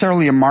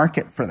necessarily a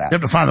market for that. You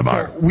have to find the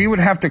buyer. So we would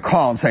have to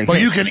call and say, well,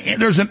 hey,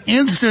 there's an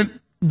instant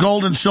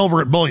gold and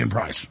silver at bullion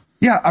price.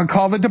 Yeah, I'll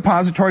call the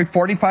depository,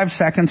 45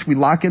 seconds. We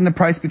lock in the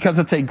price because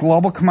it's a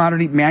global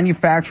commodity.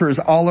 Manufacturers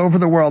all over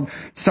the world,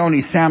 Sony,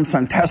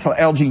 Samsung, Tesla,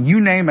 LG, you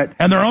name it.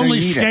 And they're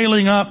only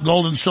scaling up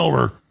gold and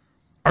silver.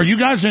 Are you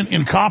guys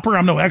in copper?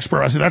 I'm no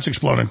expert. I see that's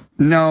exploding.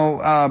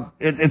 No,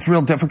 it's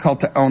real difficult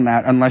to own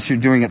that unless you're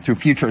doing it through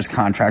futures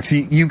contracts.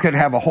 You could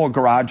have a whole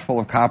garage full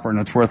of copper and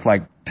it's worth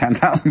like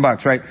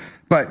 $10,000, right?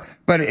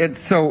 But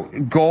it's so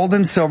gold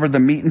and silver, the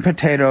meat and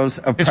potatoes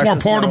of it's more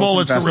portable.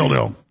 It's the real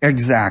deal.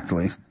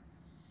 Exactly.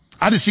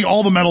 I just see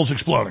all the metals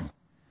exploding.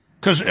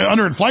 Because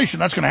under inflation,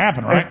 that's going to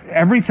happen, right?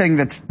 Everything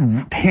that's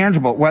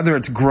tangible, whether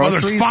it's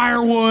groceries, whether it's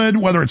firewood,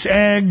 whether it's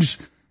eggs,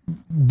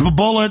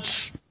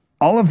 bullets,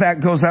 all of that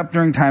goes up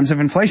during times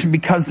of inflation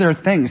because they're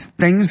things.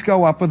 Things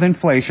go up with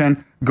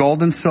inflation.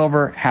 Gold and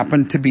silver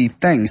happen to be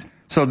things.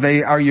 So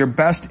they are your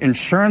best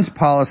insurance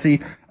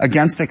policy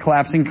against a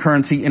collapsing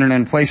currency in an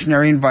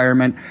inflationary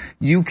environment.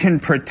 You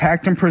can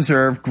protect and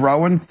preserve,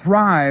 grow and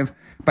thrive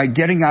by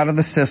getting out of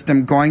the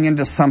system, going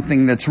into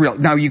something that's real.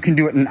 Now, you can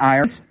do it in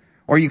IRAs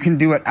or you can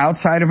do it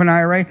outside of an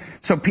IRA.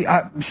 So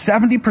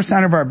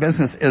 70% of our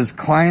business is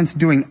clients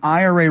doing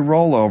IRA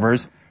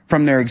rollovers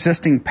from their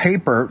existing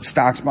paper,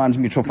 stocks, bonds,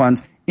 mutual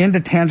funds,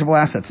 into tangible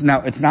assets.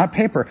 Now, it's not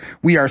paper.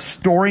 We are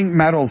storing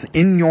metals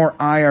in your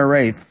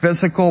IRA,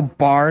 physical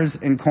bars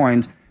and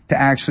coins, to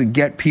actually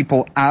get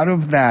people out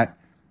of that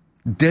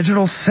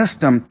digital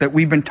system that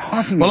we've been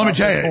talking about. Well, let me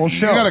tell you,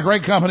 you got a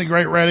great company,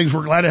 great ratings.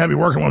 We're glad to have you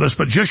working with us.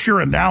 But just your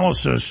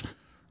analysis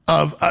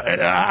of,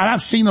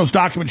 I've seen those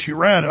documents you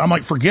read, and I'm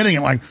like forgetting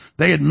it. Like,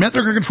 they admit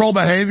they're going to control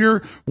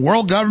behavior.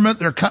 World government,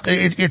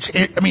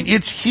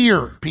 it's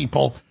here,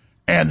 people.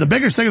 And the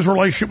biggest thing is a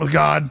relationship with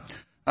God,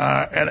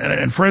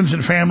 and friends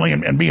and family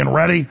and being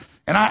ready.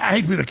 And I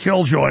hate to be the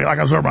killjoy. Like,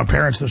 I was over at my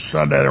parents this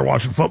Sunday. They're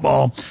watching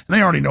football, and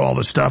they already know all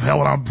this stuff,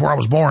 before I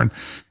was born.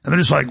 And they're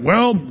just like,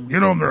 well,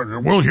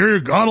 we'll hear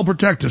you. God will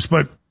protect us.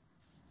 But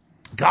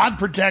God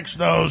protects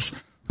those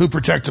who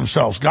protect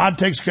themselves. God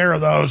takes care of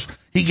those.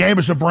 He gave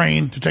us a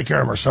brain to take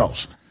care of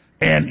ourselves.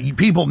 And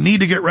people need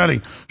to get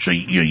ready. So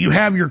you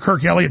have your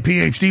Kirk Elliott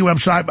PhD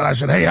website, but I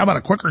said, hey, how about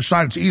a quicker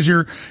site? It's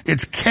easier.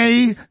 It's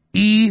KEPM,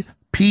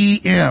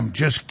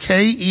 just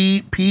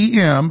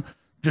KEPM,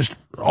 just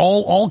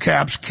all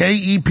caps,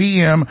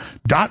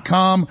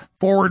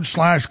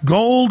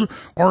 KEPM.com/gold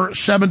or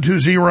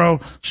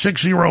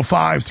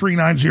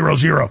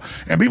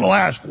 720-605-3900. And people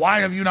ask,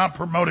 why have you not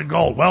promoted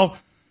gold? Well,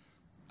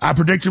 I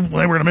predicted when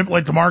they were going to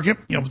manipulate the market,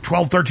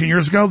 12, 13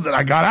 years ago, that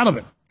I got out of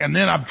it. And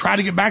then I've tried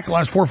to get back the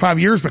last 4 or 5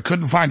 years, but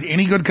couldn't find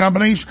any good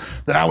companies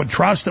that I would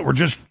trust that were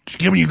just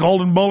giving you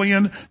gold and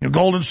bullion,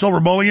 gold and silver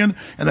bullion,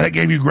 and that it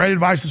gave you great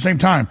advice at the same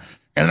time.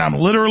 And I'm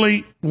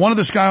literally wanted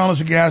this guy on as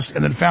a guest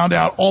and then found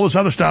out all this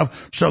other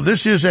stuff. So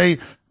this is a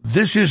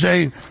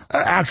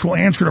actual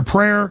answer to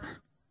prayer.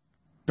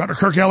 Dr.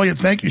 Kirk Elliott,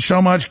 thank you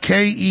so much.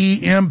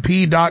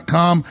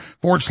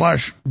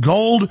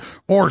 KEMP.com/gold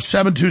or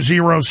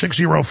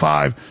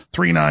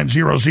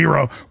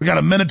 720-605-3900. We got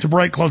a minute to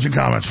break. Closing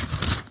comments.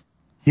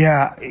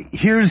 Yeah,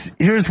 here's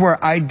where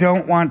I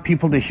don't want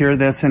people to hear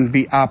this and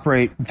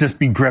just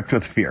be gripped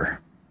with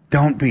fear.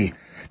 Don't be.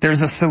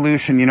 There's a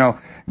solution.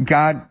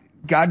 God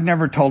God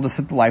never told us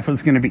that the life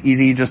was going to be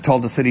easy. He just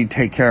told us that he'd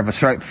take care of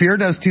us, right? Fear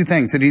does two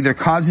things. It either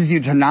causes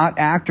you to not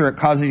act or it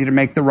causes you to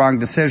make the wrong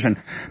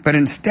decision. But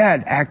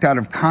instead, act out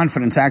of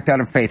confidence, act out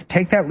of faith.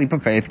 Take that leap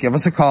of faith. Give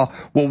us a call.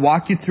 We'll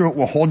walk you through it.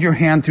 We'll hold your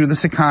hand through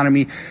this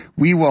economy.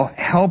 We will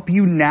help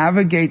you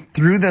navigate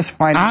through this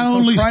financial crisis. I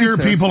only steer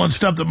people and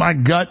stuff that my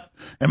gut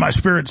and my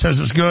spirit says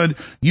is good.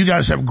 You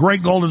guys have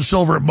great gold and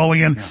silver at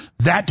Bullion. Yeah.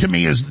 That to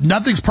me is,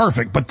 nothing's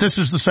perfect, but this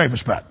is the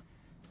safest bet.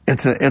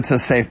 It's a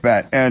safe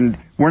bet. And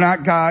we're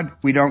not God.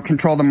 We don't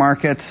control the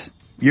markets.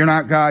 You're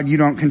not God. You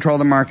don't control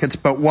the markets.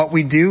 But what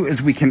we do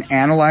is we can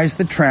analyze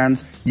the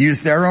trends,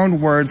 use their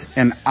own words,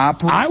 and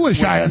operate. I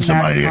wish I had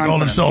somebody to get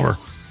gold and silver.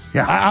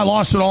 Yeah. I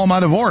lost it all in my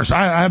divorce.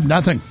 I have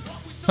nothing.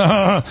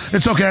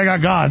 It's okay. I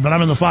got God, but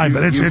I'm in the fight.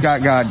 But You've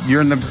got God.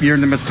 You're in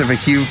the midst of a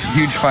huge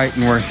fight,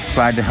 and we're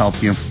glad to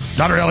help you.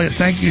 Dr. Elliott,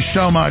 thank you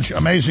so much.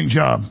 Amazing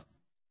job.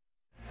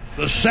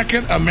 The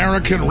second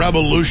American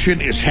Revolution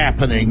is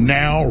happening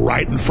now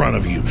right in front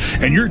of you.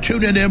 And you're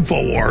tuned into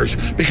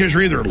InfoWars because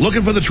you're either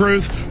looking for the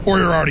truth or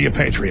you're already a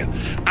patriot.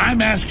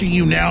 I'm asking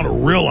you now to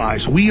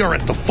realize we are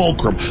at the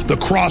fulcrum, the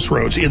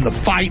crossroads in the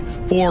fight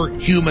for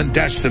human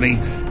destiny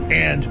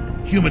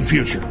and human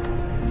future.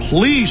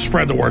 Please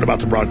spread the word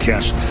about the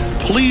broadcast.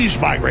 Please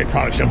buy great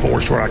products at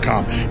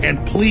InfoWarsStore.com.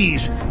 And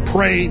please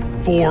pray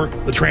for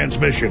the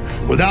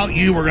transmission. Without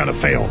you, we're going to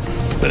fail.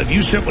 But if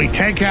you simply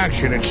take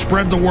action and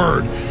spread the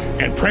word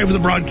and pray for the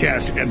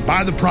broadcast and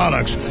buy the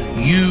products,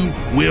 you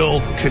will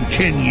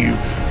continue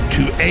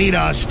to aid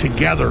us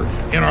together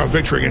in our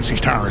victory against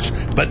these tyrants.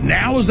 But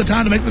now is the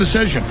time to make the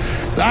decision.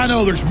 I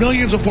know there's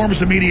millions of forms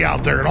of media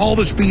out there and all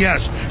this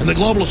BS, and the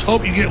globalists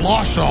hope you get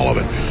lost in all of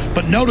it.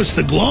 But notice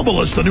the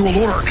globalists, the New World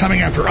Order, are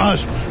coming after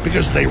us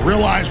because they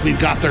realize we've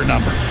got their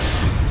number.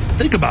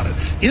 Think about it.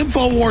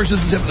 InfoWars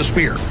is the tip of the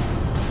spear.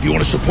 If you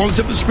want to support the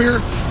tip of the spear,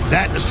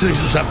 that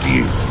decision is up to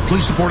you.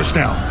 Please support us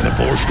now at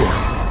InfoWars Store.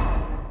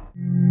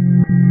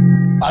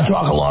 I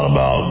talk a lot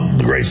about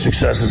the great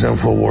successes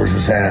InfoWars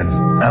has had.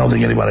 I don't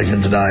think anybody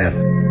can deny it.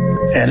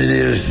 And it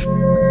is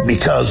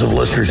because of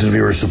listeners and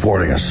viewers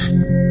supporting us.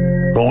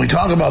 But when we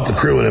talk about the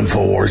crew at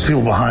InfoWars,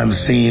 people behind the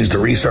scenes, the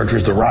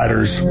researchers, the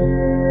writers,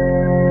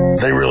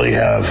 they really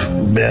have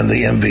been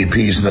the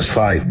MVPs in this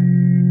fight.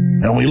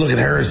 And when we look at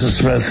Harrison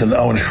Smith and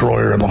Owen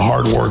Schroyer and the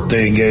hard work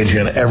they engage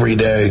in every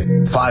day,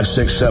 5,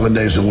 6, 7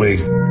 days a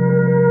week,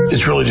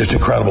 it's really just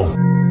incredible.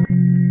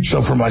 So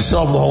for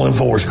myself and the whole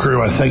InfoWars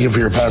crew, I thank you for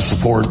your past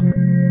support.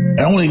 And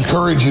I want to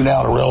encourage you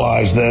now to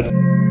realize that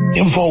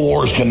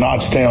InfoWars cannot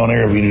stay on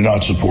air if you do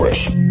not support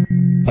us.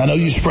 I know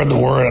you spread the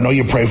word. I know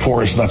you pray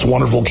for us, and that's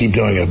wonderful. Keep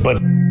doing it.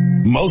 But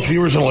most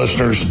viewers and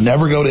listeners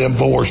never go to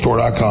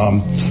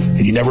InfoWarsStore.com,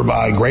 and you never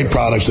buy great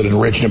products that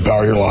enrich and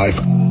empower your life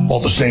while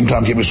at the same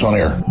time keep us on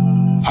air.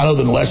 I know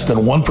that less than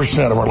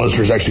 1% of our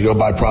listeners actually go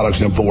buy products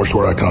at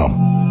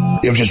InfoWarsStore.com.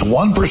 If just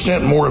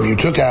 1% more of you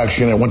took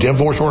action and went to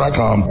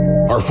InfoWarsStore.com,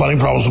 our funding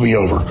problems will be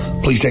over.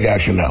 Please take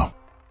action now.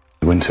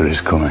 Winter is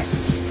coming.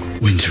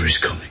 Winter is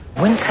coming.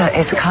 Winter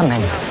is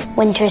coming.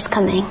 Winter is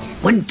coming.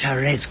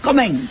 Winter is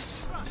coming.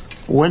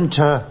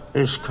 Winter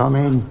is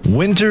coming.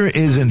 Winter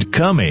isn't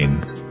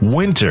coming.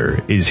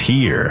 Winter is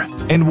here.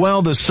 And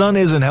while the sun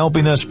isn't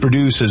helping us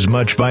produce as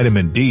much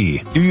vitamin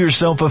D, do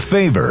yourself a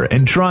favor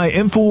and try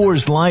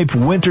InfoWars Life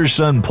Winter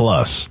Sun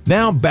Plus.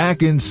 Now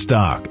back in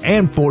stock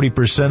and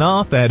 40%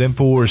 off at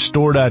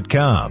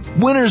InfoWarsStore.com.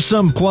 Winter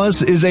Sun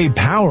Plus is a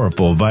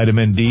powerful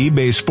vitamin D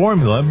based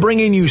formula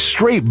bringing you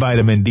straight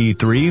vitamin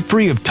D3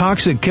 free of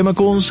toxic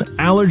chemicals,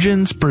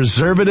 allergens,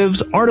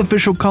 preservatives,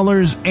 artificial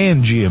colors,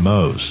 and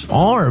GMOs.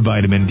 Our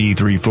vitamin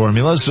D3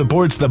 formula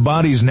supports the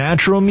body's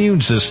natural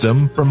immune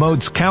system,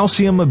 promotes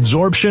calcium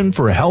absorption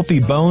for healthy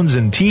bones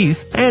and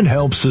teeth, and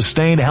helps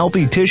sustain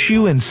healthy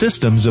tissue and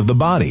systems of the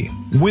body.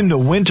 When the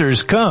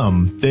winters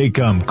come, they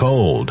come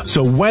cold.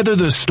 So weather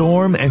the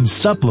storm and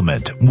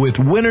supplement with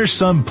Winter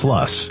Sun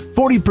Plus.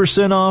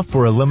 40% off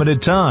for a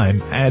limited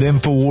time at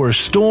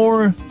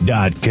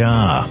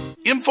InfoWarsStore.com.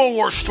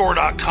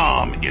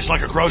 InfoWarsStore.com is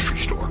like a grocery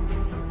store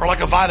or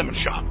like a vitamin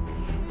shop.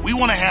 We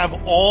want to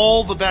have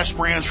all the best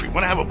brands for you. We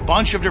want to have a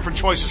bunch of different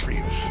choices for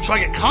you. So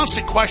I get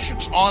constant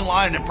questions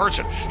online and in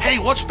person. Hey,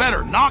 what's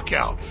better?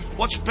 Knockout.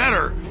 What's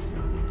better?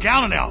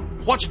 Down and Out.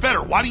 What's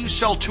better? Why do you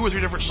sell 2 or 3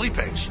 different sleep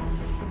aids?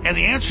 And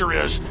the answer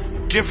is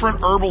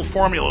different herbal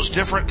formulas,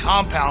 different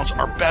compounds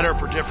are better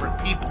for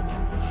different people.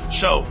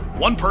 So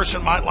one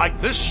person might like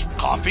this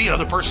coffee,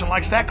 another person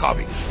likes that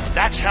coffee.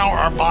 That's how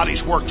our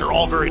bodies work. They're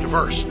all very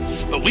diverse.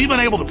 But we've been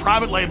able to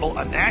private label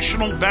a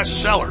national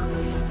bestseller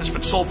that's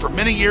been sold for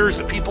many years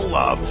that people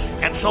love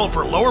and sell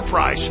for a lower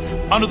price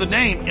under the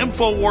name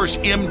InfoWars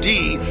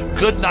MD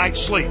Good Night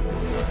Sleep.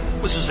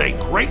 This is a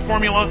great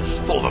formula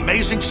full of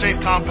amazing safe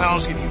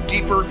compounds, give you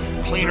deeper,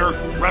 cleaner,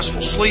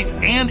 restful sleep,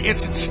 and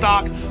it's in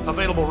stock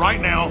available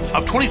right now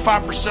of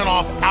 25%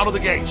 off out of the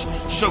gates.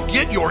 So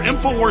get your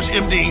InfoWars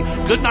MD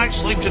Good Night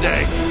Sleep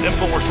today at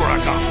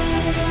InfoWarsStore.com.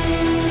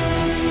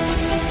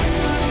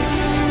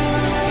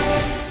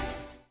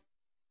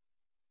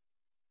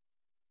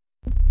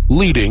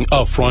 leading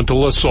a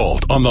frontal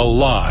assault on the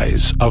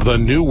lies of the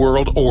New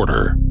World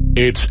Order.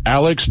 It's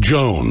Alex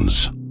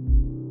Jones.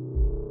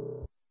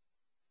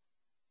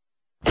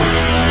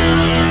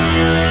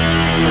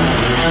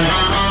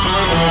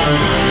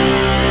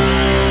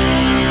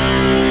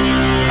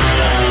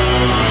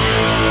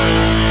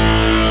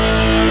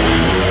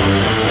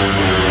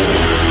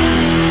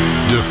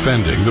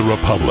 Defending the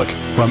Republic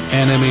from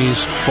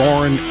enemies,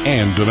 foreign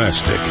and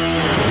domestic.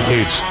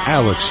 It's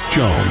Alex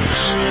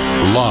Jones,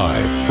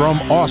 live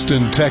from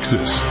Austin,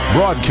 Texas,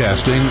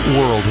 broadcasting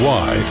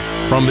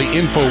worldwide from the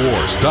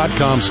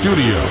Infowars.com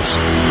studios.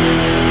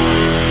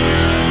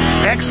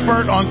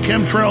 Expert on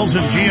chemtrails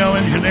and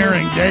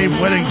geoengineering, Dave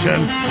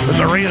Whittington with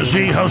Maria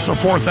Z hosts the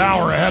fourth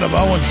hour ahead of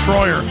Owen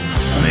Schroyer.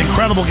 And the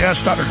incredible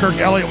guest, Dr. Kirk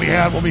Elliott, we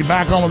had, will be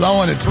back on with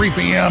Owen at 3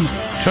 p.m.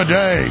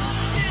 today.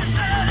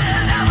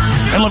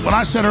 And look, when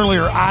I said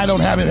earlier, I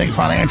don't have anything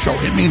financial,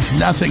 it means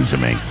nothing to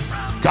me.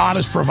 God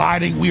is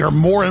providing. We are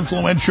more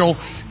influential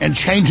and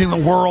changing the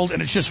world,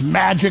 and it's just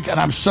magic, and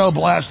I'm so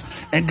blessed.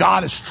 And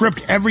God has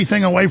stripped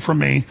everything away from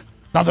me.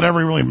 Not that it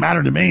ever really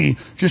mattered to me,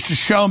 just to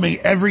show me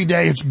every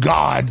day it's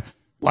God.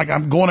 Like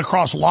I'm going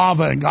across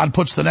lava, and God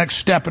puts the next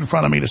step in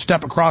front of me to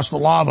step across the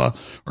lava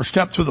or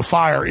step through the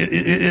fire. It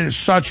is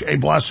such a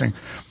blessing.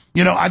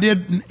 You know, I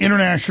did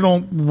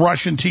international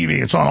Russian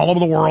TV. It's on all over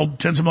the world,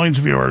 tens of millions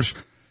of viewers.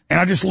 And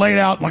I just laid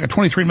out like a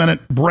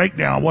 23-minute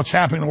breakdown of what's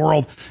happening in the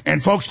world.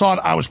 And folks thought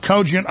I was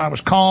cogent, I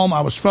was calm,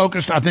 I was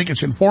focused. I think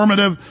it's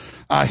informative.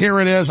 Here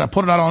it is. I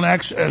put it out on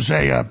X as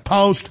a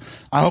post.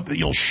 I hope that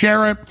you'll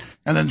share it.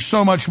 And then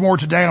so much more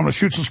today. I'm going to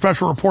shoot some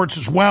special reports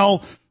as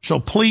well.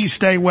 So please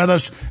stay with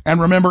us. And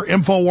remember,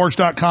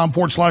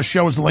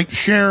 Infowars.com/show is the link to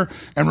share.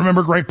 And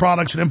remember, great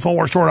products at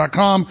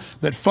InfoWarsStore.com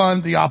that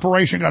fund the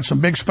operation. Got some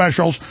big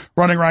specials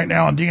running right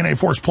now on DNA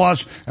Force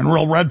Plus and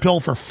Real Red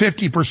Pill for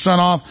 50%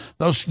 off.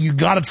 Those, you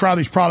got to try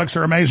these products.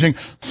 They're amazing.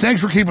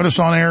 Thanks for keeping us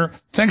on air.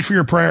 Thanks for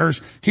your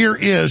prayers. Here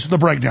is the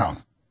breakdown.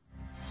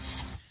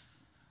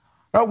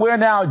 Well, we're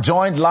now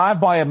joined live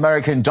by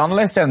American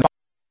journalist and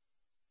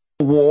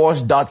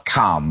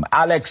Wars.com,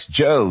 Alex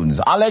Jones.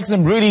 Alex,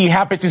 I'm really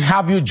happy to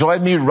have you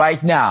join me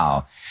right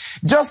now.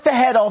 Just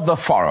ahead of the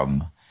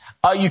forum,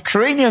 a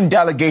Ukrainian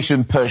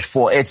delegation pushed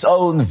for its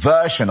own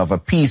version of a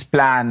peace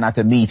plan at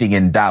a meeting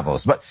in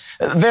Davos, but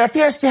there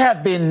appears to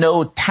have been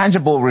no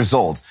tangible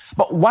results.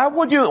 But why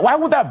would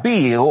that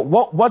be?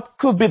 What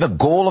could be the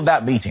goal of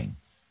that meeting?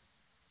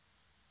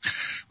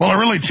 Well, it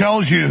really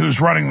tells you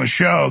who's running the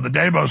show. The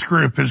Davos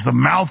Group is the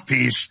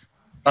mouthpiece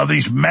of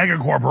these mega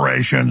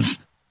corporations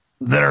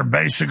that are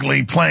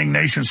basically playing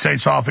nation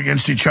states off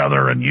against each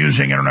other and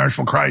using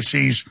international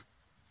crises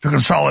to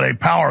consolidate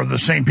power. The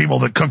same people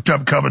that cooked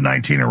up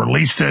COVID-19 and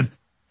released it,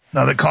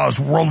 that caused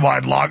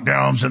worldwide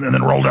lockdowns and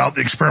then rolled out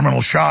the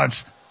experimental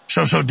shots.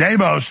 So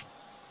Davos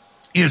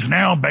is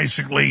now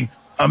basically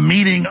a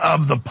meeting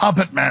of the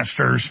puppet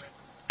masters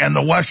and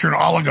the Western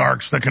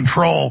oligarchs that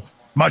control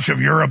much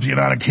of Europe, the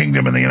United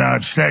Kingdom, and the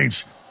United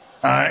States.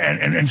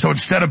 And so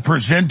instead of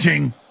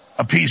presenting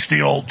a peace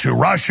deal to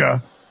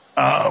Russia,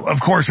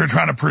 of course, they're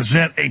trying to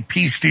present a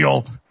peace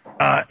deal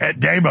at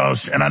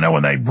Davos. And I know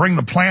when they bring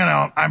the plan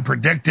out, I'm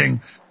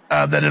predicting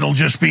that it'll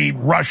just be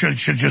Russia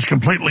should just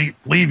completely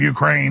leave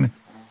Ukraine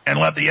and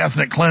let the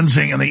ethnic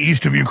cleansing in the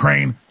east of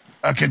Ukraine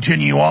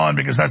continue on,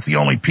 because that's the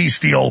only peace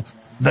deal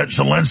that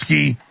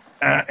Zelensky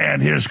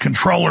and his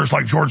controllers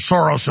like George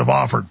Soros have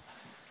offered.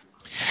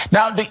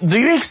 Now, do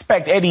you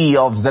expect any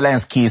of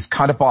Zelensky's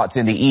counterparts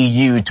in the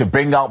EU to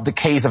bring up the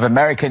case of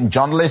American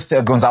journalist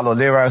Gonzalo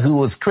Lira, who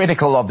was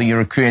critical of the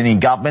Ukrainian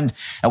government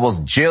and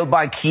was jailed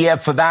by Kiev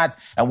for that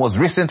and was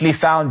recently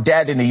found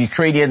dead in a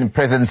Ukrainian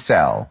prison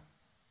cell?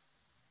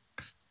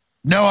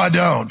 No, I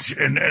don't.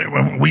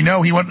 And we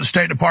know he went to the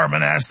State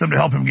Department, asked them to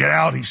help him get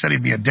out. He said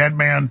he'd be a dead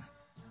man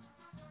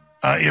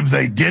if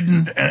they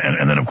didn't.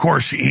 And then, of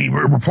course, he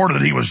reported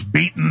that he was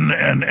beaten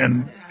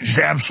and just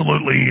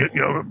absolutely,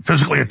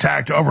 physically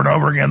attacked over and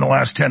over again the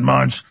last 10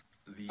 months,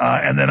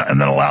 and then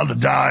allowed to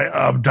die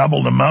of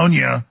double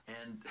pneumonia.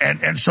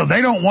 And so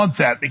they don't want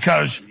that,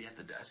 because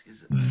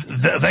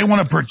they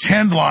want to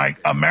pretend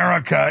like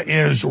America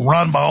is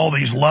run by all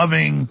these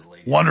loving,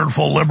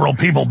 wonderful, liberal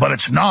people, but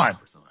it's not.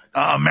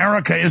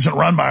 America isn't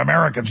run by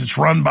Americans. It's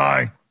run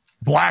by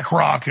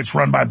BlackRock. It's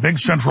run by big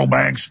central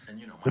banks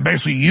that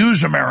basically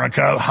use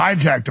America,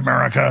 hijacked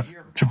America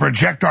to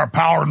project our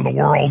power into the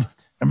world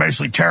and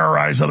basically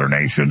terrorize other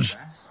nations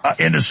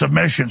into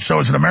submission. So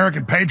as an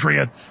American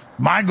patriot,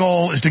 my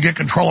goal is to get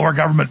control of our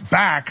government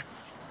back,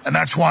 and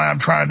that's why I'm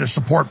trying to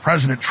support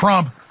President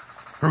Trump,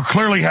 who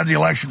clearly had the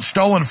election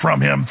stolen from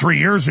him 3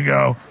 years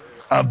ago,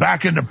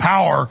 back into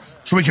power,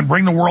 so we can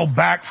bring the world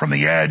back from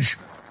the edge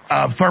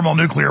of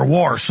thermonuclear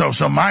war. So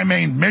my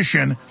main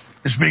mission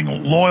is being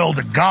loyal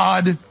to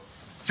God,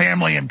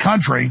 family, and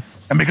country.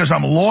 And because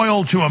I'm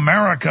loyal to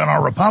America and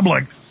our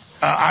republic,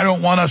 I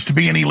don't want us to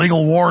be in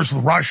illegal wars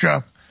with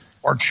Russia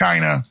or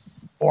China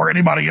or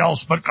anybody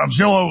else. But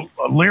Gonzalo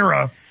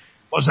Lira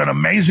was an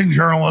amazing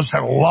journalist,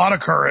 had a lot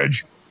of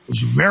courage, was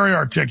very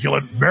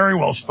articulate, very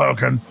well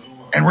spoken,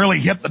 and really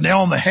hit the nail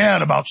on the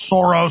head about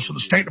Soros and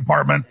the State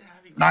Department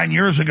 9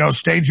 years ago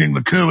staging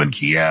the coup in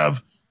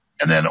Kiev,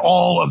 and then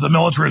all of the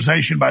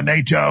militarization by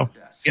NATO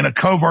in a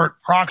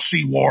covert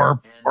proxy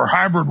war or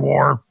hybrid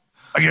war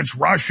against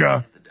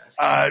Russia,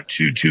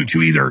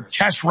 to either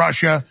test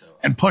Russia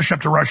and push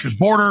up to Russia's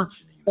border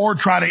or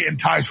try to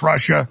entice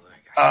Russia,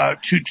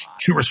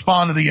 to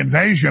respond to the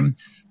invasion.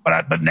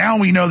 But now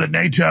we know that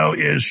NATO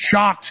is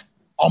shocked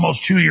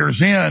almost 2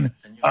 years in,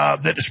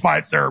 that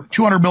despite their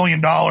 $200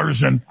 billion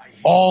and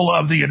all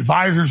of the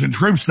advisors and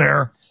troops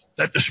there,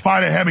 that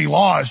despite a heavy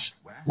loss,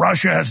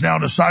 Russia has now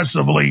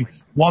decisively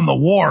won the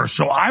war.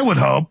 So I would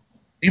hope,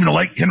 even the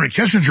late Henry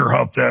Kissinger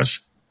hoped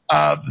this,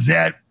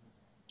 that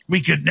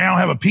we could now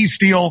have a peace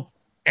deal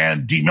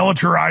and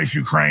demilitarize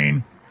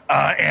Ukraine,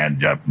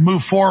 and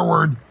move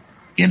forward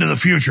into the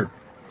future.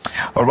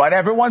 All right,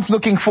 everyone's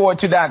looking forward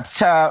to that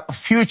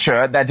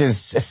future that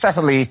is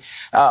certainly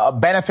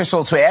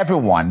beneficial to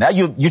everyone. Now,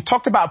 you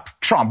talked about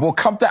Trump. We'll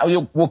come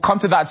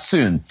to that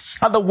soon.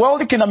 Now, the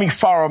World Economic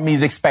Forum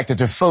is expected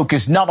to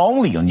focus not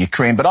only on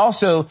Ukraine but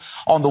also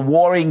on the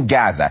war in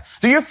Gaza.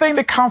 Do you think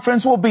the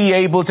conference will be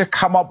able to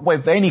come up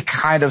with any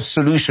kind of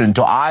solution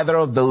to either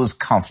of those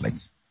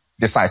conflicts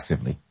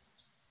decisively?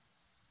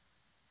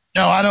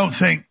 No, I don't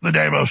think the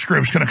Davos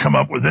group's going to come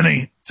up with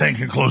anything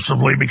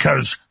conclusively,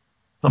 because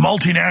the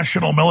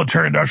multinational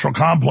military-industrial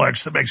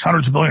complex that makes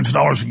hundreds of billions of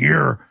dollars a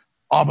year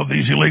off of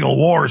these illegal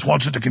wars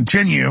wants it to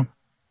continue.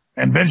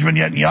 And Benjamin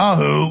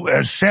Netanyahu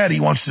has said he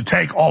wants to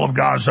take all of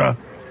Gaza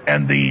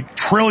and the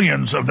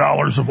trillions of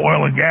dollars of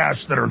oil and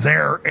gas that are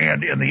there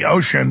and in the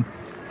ocean,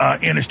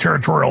 in his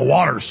territorial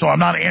waters. So I'm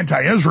not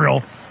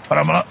anti-Israel, but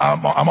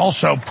I'm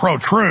also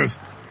pro-truth.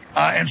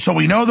 And so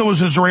we know there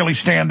was Israeli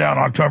stand down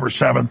October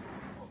 7th.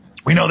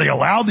 We know they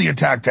allowed the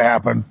attack to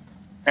happen,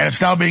 and it's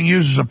now being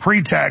used as a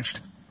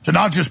pretext to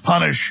not just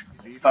punish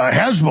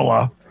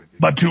Hezbollah,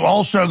 but to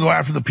also go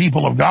after the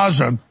people of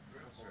Gaza.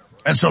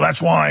 And so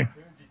that's why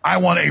I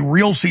want a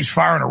real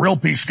ceasefire and a real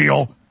peace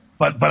deal,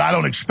 but I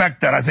don't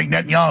expect that. I think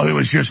Netanyahu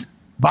is just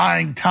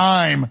buying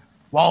time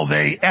while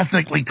they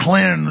ethnically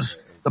cleanse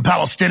the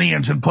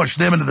Palestinians and push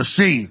them into the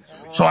sea.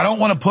 So I don't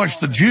want to push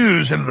the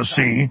Jews into the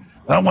sea.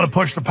 I don't want to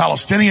push the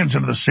Palestinians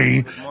into the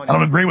sea. I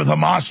don't agree with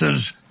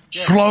Hamas's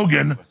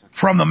slogan,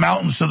 from the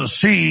mountains to the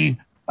sea,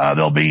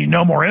 there'll be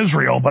no more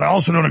Israel. But I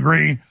also don't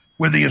agree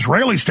with the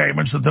Israeli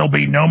statements that there'll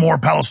be no more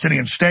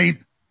Palestinian state.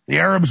 The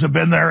Arabs have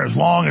been there as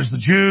long as the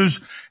Jews,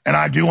 and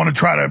I do want to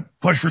try to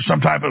push for some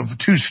type of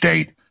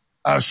two-state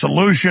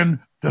solution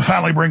to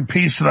finally bring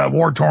peace to that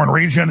war-torn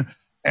region.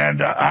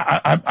 And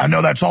I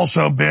know that's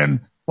also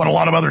been what a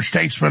lot of other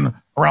statesmen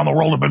around the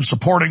world have been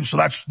supporting. So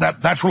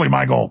that's really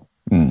my goal.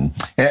 In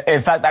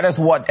fact, that is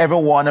what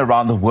everyone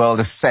around the world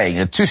is saying.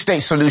 A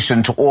two-state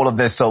solution to all of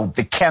this, so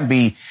there can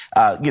be,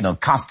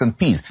 constant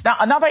peace. Now,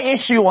 another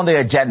issue on the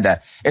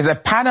agenda is a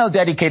panel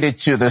dedicated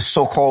to the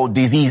so-called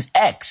disease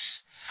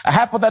X, a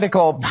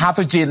hypothetical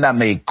pathogen that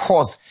may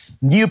cause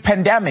new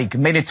pandemic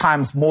many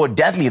times more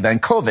deadly than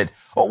COVID.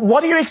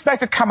 What do you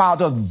expect to come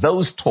out of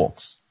those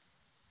talks?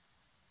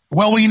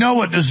 Well, we know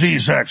what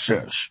disease X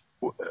is.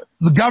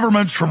 The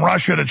governments from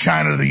Russia to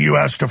China to the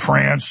U.S. to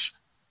France,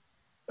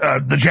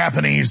 the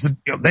Japanese,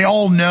 they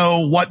all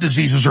know what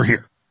diseases are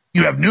here.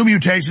 You have new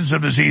mutations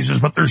of diseases,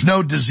 but there's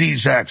no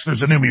disease X.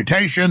 There's a new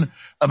mutation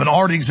of an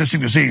already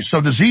existing disease.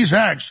 So disease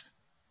X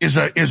is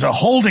a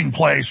holding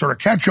place or a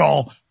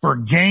catch-all for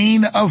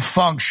gain of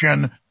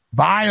function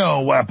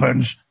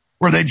bioweapons,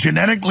 where they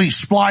genetically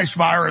splice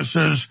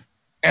viruses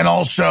and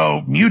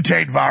also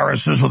mutate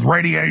viruses with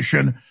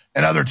radiation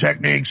and other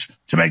techniques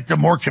to make them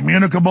more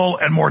communicable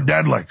and more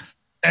deadly.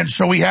 And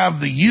so we have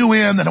the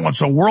UN that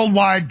wants a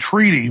worldwide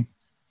treaty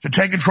to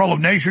take control of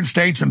nation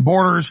states and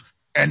borders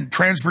and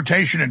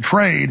transportation and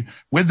trade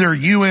with their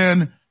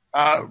UN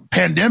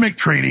pandemic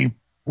treaty,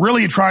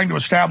 really trying to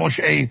establish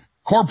a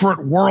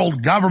corporate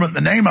world government,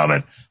 the name of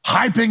it,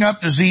 hyping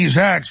up disease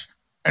X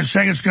and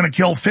saying it's going to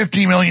kill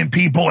 50 million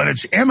people and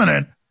it's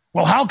imminent.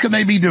 Well, how can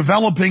they be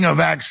developing a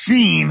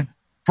vaccine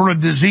for a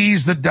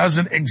disease that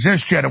doesn't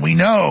exist yet? And we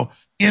know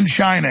in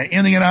China,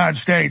 in the United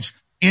States,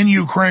 in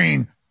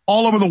Ukraine,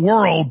 all over the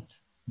world,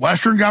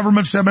 Western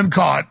governments have been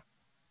caught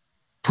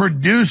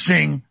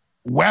producing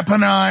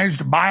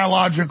weaponized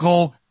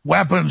biological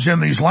weapons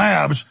in these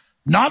labs,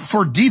 not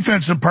for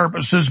defensive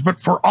purposes, but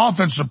for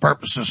offensive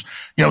purposes.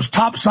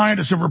 Top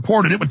scientists have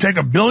reported it would take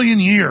 1 billion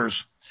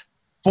years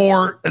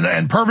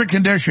and perfect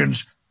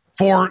conditions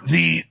for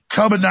the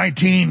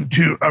COVID-19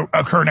 to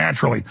occur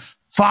naturally.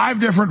 5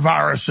 different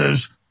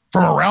viruses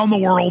from around the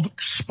world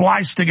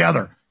spliced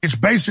together. It's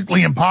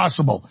basically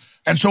impossible.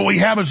 And so what we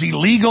have is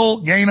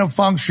illegal gain of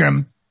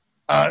function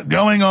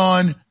going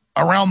on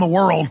around the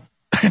world.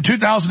 In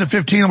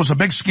 2015, it was a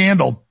big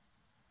scandal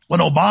when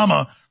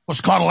Obama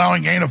was caught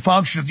allowing gain of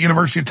function at the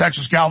University of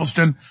Texas,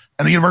 Galveston,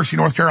 and the University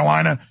of North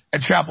Carolina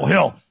at Chapel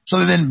Hill. So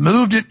they then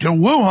moved it to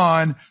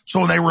Wuhan, so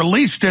when they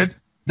released it,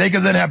 they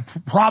could then have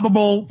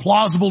plausible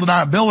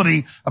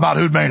deniability about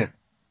who'd made it.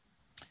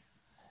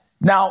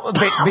 Now,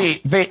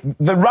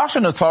 the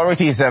Russian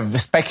authorities have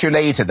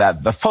speculated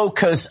that the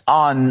focus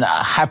on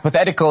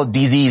hypothetical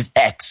disease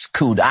X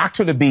could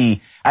actually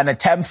be an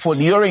attempt for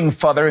luring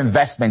further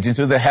investment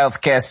into the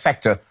healthcare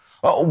sector.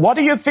 What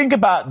do you think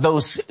about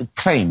those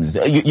claims?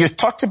 You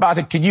talked about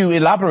it. Could you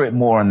elaborate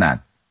more on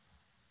that?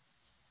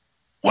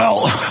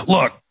 Well,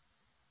 look,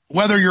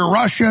 whether you're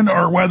Russian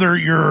or whether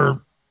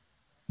you're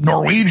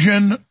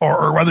Norwegian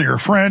or whether you're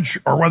French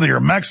or whether you're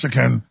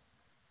Mexican,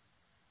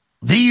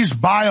 these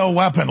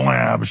bioweapon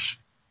labs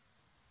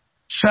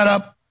set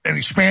up and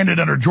expanded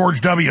under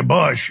George W.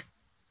 Bush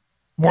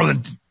more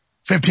than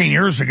 15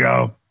 years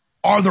ago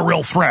are the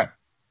real threat.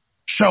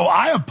 So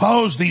I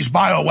oppose these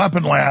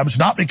bioweapon labs,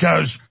 not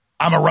because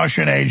I'm a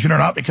Russian agent or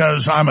not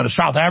because I'm a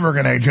South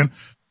African agent,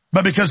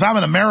 but because I'm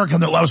an American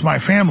that loves my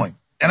family.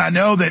 And I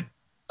know that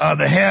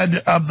the head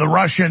of the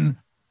Russian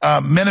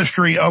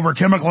Ministry over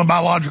Chemical and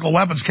Biological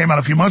Weapons came out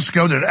a few months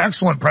ago, did an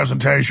excellent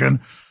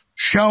presentation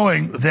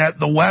showing that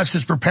the West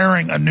is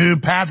preparing a new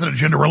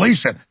pathogen to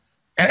release it.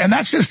 And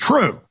that's just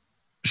true.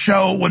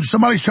 So when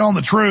somebody's telling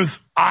the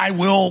truth, I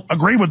will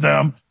agree with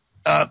them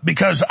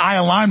because I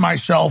align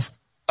myself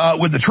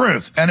with the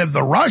truth. And if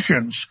the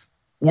Russians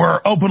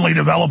were openly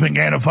developing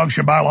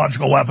gain-of-function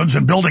biological weapons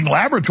and building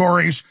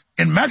laboratories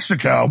in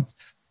Mexico,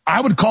 I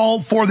would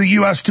call for the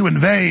U.S. to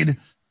invade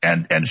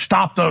and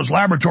stop those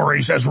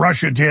laboratories as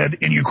Russia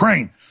did in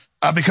Ukraine,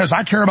 because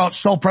I care about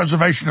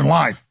self-preservation and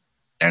life.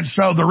 And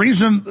so the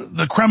reason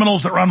the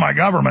criminals that run my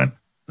government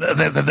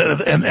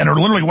and are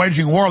literally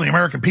waging war on the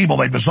American people,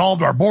 they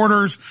dissolved our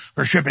borders,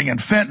 they're shipping in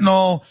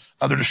fentanyl,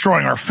 they're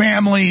destroying our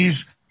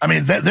families. I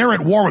mean, they're at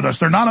war with us.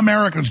 They're not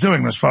Americans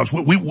doing this, folks.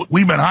 We've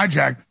been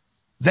hijacked.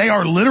 They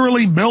are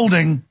literally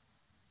building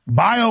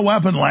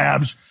bioweapon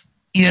labs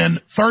in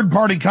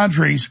third-party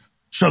countries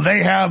so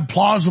they have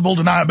plausible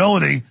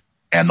deniability,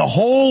 and the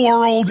whole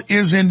world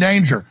is in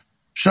danger.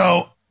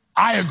 So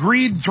I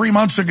agreed 3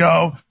 months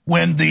ago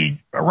when the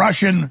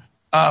Russian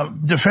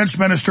defense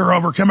minister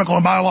over chemical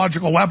and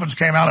biological weapons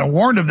came out and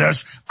warned of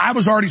this. I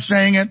was already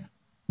saying it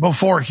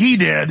before he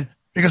did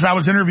because I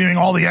was interviewing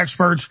all the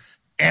experts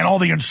and all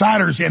the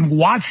insiders and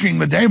watching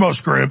the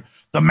Davos Group,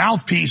 the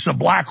mouthpiece of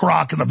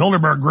BlackRock and the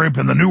Bilderberg Group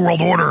and the New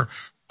World Order.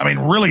 I mean,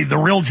 really, the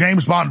real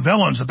James Bond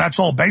villains that's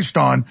all based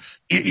on,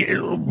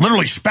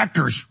 literally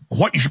specters,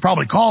 what you should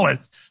probably call it.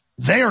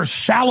 They are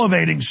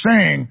salivating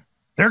saying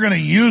they're going to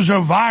use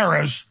a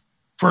virus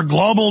for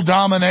global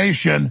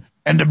domination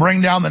and to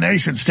bring down the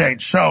nation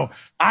state. So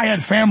I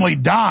had family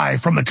die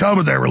from the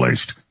COVID they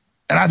released,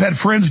 and I've had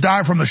friends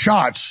die from the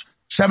shots.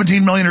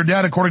 17 million are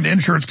dead according to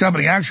insurance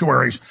company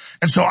actuaries.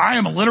 And so I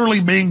am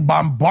literally being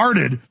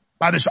bombarded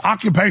by this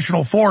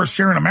occupational force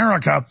here in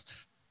America.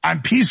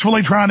 I'm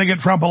peacefully trying to get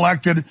Trump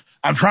elected.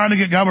 I'm trying to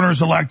get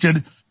governors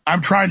elected.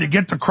 I'm trying to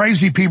get the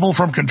crazy people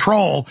from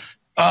control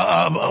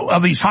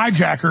of these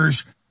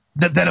hijackers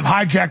that have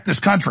hijacked this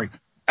country.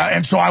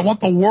 And so I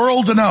want the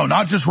world to know,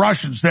 not just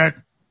Russians, that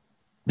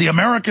the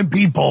American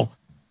people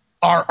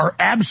are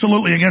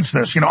absolutely against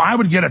this. You know, I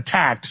would get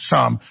attacked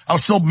some. I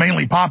was still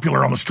mainly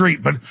popular on the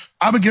street, but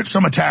I would get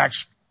some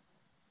attacks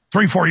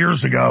 3-4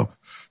 years ago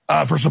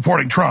for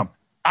supporting Trump.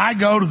 I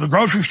go to the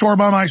grocery store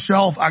by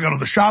myself. I go to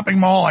the shopping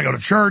mall. I go to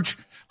church.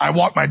 I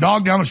walk my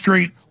dog down the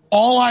street.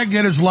 All I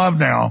get is love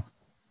now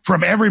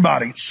from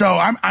everybody. So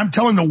I'm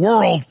telling the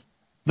world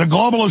the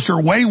globalists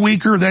are way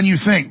weaker than you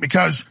think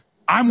because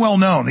I'm well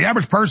known. The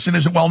average person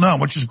isn't well known,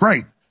 which is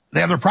great.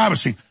 They have their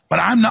privacy, but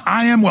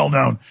I am well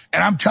known.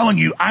 And I'm telling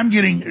you, I'm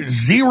getting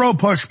zero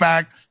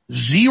pushback,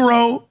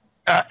 zero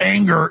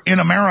anger in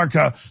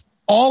America.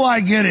 All I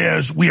get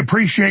is, we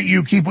appreciate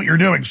you, keep what you're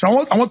doing. So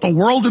I want the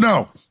world to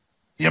know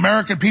the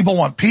American people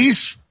want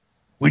peace.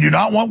 We do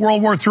not want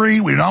World War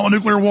III. We do not want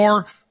nuclear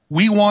war.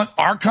 We want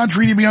our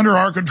country to be under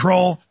our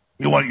control.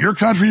 We want your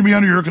country to be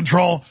under your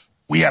control.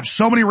 We have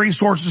so many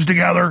resources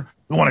together.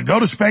 We want to go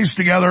to space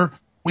together.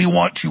 We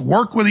want to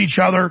work with each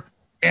other.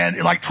 And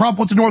like Trump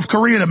went to North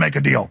Korea to make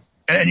a deal.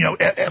 And, you know,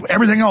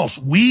 everything else.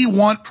 We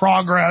want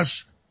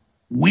progress.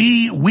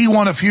 We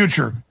want a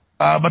future.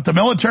 But the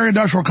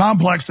military-industrial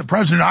complex that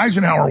President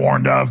Eisenhower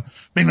warned of,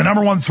 being the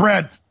number one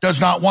threat,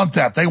 does not want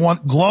that. They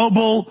want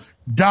global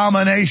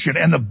domination.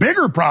 And the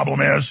bigger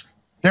problem is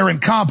they're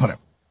incompetent.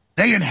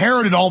 They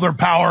inherited all their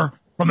power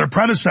from their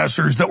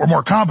predecessors that were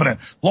more competent.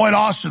 Lloyd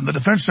Austin, the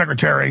defense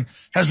secretary,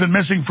 has been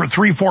missing for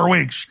 3-4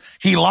 weeks.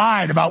 He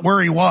lied about where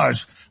he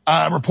was.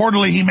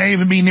 Reportedly, he may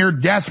even be near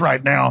death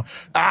right now.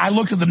 I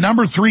looked at the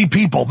number 3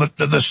 people,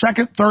 the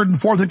second, third, and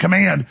fourth in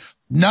command.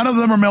 None of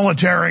them are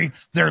military.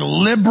 They're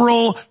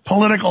liberal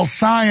political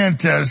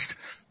scientists.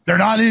 They're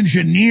not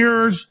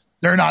engineers.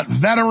 They're not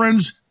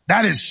veterans.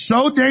 That is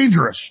so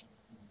dangerous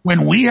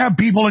when we have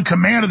people in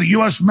command of the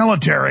U.S.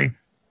 military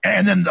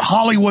and then the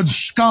Hollywood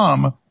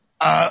scum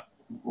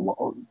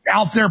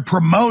out there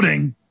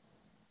promoting,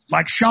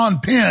 like Sean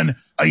Penn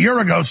a year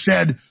ago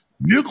said,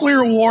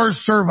 nuclear war is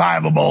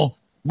survivable.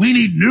 We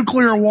need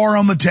nuclear war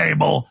on the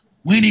table.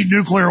 We need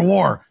nuclear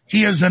war.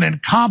 He is an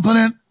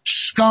incompetent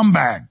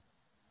scumbag.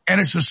 And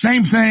it's the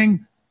same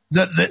thing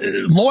that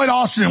Lloyd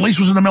Austin at least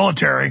was in the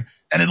military,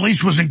 and at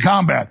least was in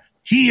combat.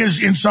 He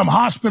is in some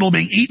hospital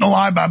being eaten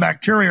alive by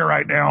bacteria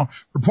right now,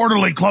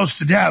 reportedly close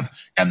to death,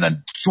 and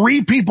the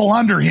 3 people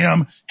under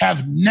him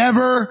have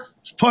never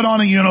put on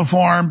a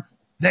uniform.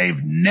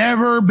 They've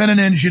never been an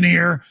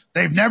engineer.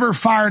 They've never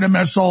fired a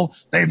missile.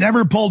 They've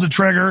never pulled a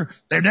trigger.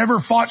 They've never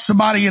fought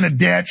somebody in a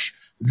ditch.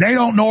 They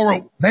don't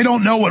know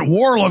what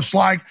war looks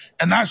like,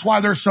 and that's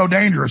why they're so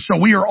dangerous. So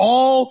we are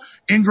all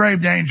in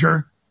grave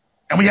danger,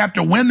 and we have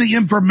to win the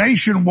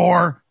information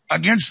war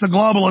against the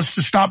globalists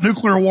to stop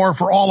nuclear war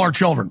for all our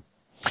children.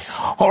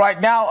 All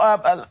right,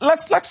 now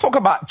let's talk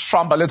about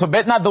Trump a little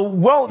bit. Now, the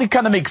World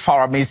Economic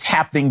Forum is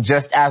happening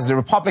just as the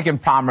Republican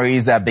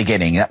primaries are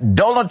beginning.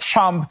 Donald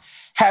Trump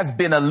has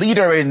been a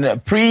leader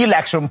in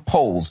pre-election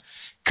polls.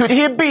 Could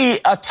he be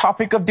a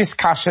topic of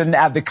discussion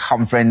at the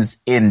conference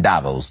in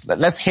Davos?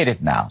 Let's hit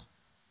it now.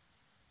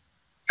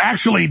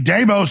 Actually,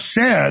 Davos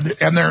said,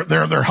 and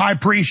their high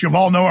priest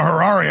Yuval Noah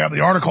Harari, I have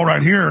the article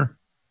right here.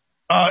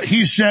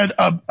 He said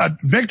a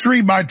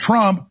victory by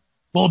Trump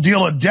will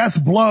deal a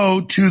death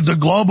blow to the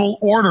global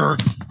order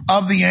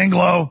of the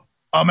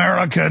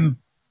Anglo-American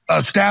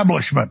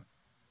establishment.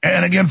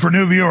 And again, for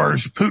new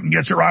viewers, Putin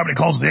gets it right when he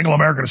calls it the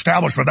Anglo-American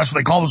establishment. That's what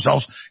they call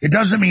themselves. It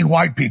doesn't mean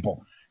white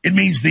people. It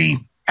means the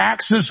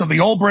axis of the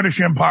old British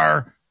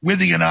Empire with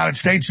the United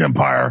States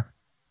Empire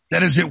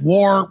that is at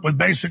war with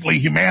basically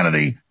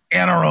humanity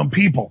and our own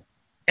people.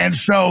 And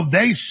so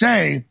they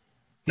say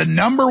the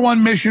number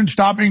 1 mission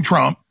stopping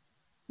Trump,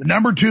 the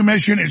number 2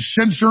 mission is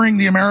censoring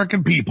the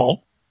American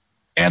people,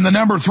 and the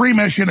number 3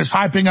 mission is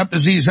hyping up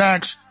Disease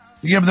X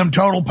to give them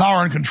total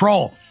power and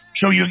control.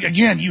 So you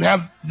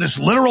have this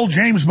literal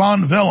James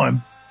Bond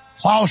villain,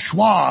 Klaus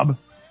Schwab,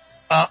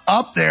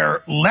 up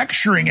there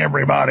lecturing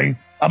everybody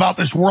about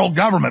this world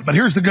government. But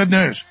here's the good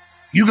news.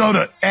 You go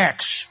to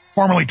X,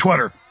 formerly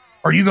Twitter,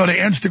 or you go to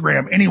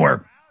Instagram,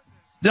 anywhere,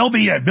 there'll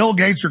be a Bill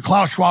Gates or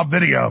Klaus Schwab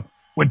video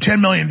with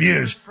 10 million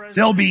views.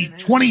 There'll be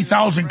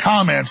 20,000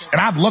 comments, and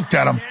I've looked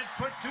at them.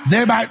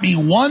 There might be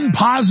 1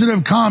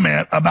 positive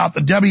comment about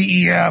the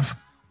WEF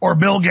or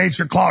Bill Gates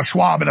or Klaus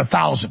Schwab in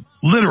 1,000,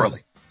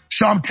 literally.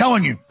 So I'm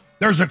telling you,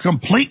 there's a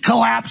complete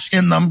collapse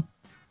in them.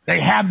 They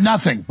have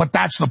nothing, but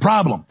that's the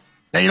problem.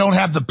 They don't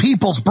have the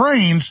people's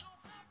brains,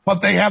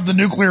 but they have the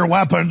nuclear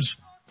weapons,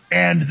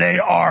 and they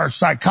are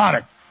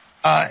psychotic.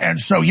 And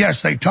so,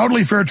 yes, they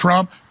totally fear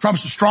Trump.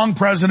 Trump's a strong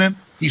president.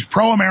 He's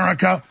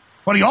pro-America,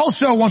 but he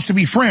also wants to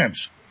be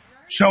friends.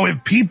 So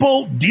if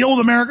people deal with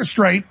America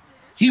straight,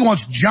 he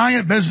wants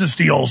giant business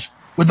deals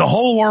with the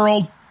whole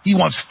world. He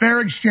wants fair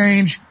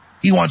exchange.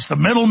 He wants the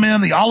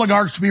middlemen, the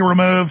oligarchs to be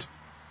removed.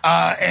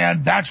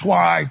 And that's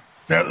why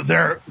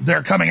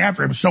they're coming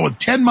after him. So with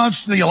 10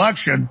 months to the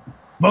election,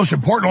 most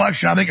important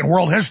election, I think, in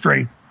world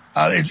history,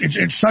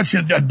 it's such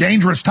a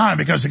dangerous time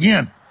because,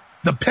 again,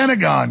 the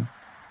Pentagon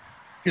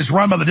is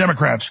run by the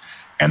Democrats.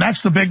 And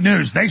that's the big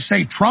news. They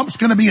say Trump's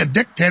going to be a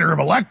dictator if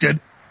elected.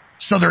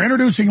 So they're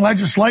introducing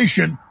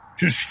legislation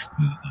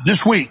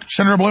this week,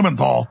 Senator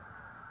Blumenthal,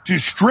 to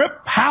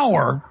strip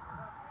power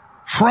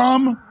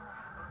from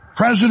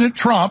President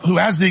Trump, who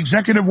has the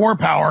executive war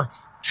power,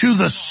 to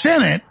the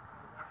Senate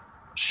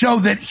so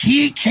that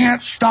he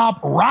can't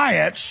stop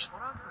riots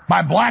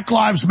by Black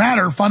Lives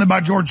Matter funded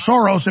by George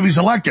Soros if he's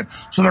elected.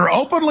 So they're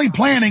openly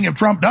planning, if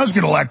Trump does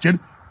get elected,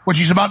 which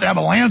he's about to have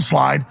a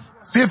landslide,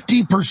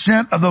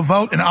 50% of the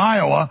vote in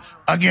Iowa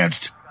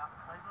against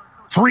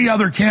 4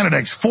 other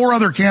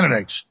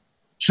candidates.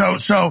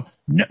 So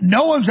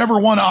no one's ever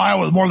won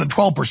Iowa with more than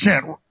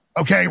 12%.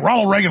 Okay,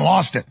 Ronald Reagan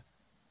lost it.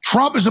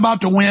 Trump is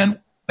about to win,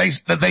 they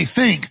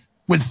think,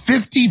 with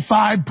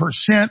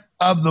 55%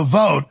 of the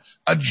vote,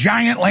 a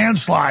giant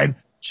landslide.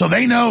 So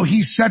they know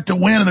he's set to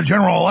win in the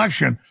general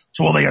election.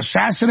 So will they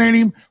assassinate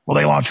him? Will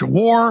they launch a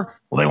war?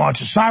 Will they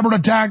launch a cyber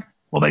attack?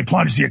 Will they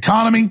plunge the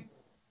economy?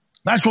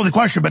 That's really the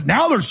question. But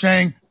now they're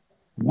saying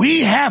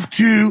we have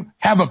to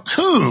have a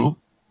coup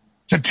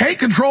to take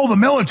control of the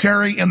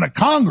military in the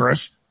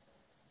Congress.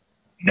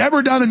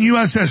 Never done in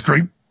U.S.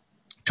 history.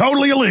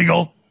 Totally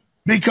illegal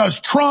because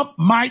Trump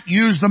might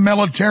use the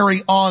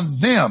military on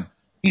them.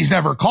 He's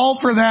never called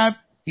for that.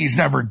 He's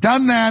never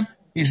done that.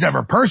 He's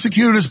never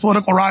persecuted his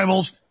political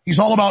rivals. He's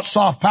all about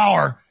soft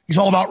power. He's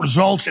all about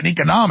results and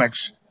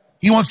economics.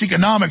 He wants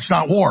economics,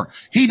 not war.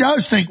 He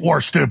does think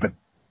war's stupid.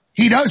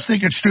 He does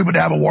think it's stupid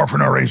to have a war for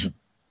no reason.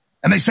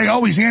 And they say,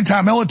 oh, he's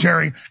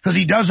anti-military because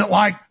he doesn't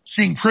like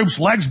seeing troops'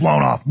 legs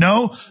blown off.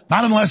 No,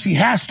 not unless he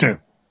has to.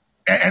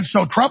 And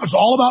so Trump is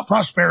all about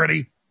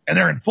prosperity, and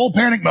they're in full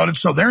panic mode. And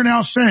so they're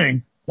now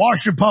saying,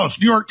 Washington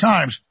Post, New York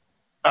Times,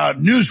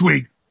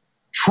 Newsweek,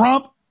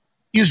 Trump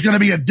is going to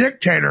be a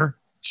dictator,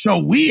 so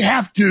we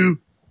have to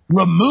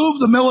remove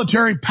the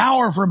military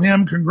power from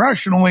him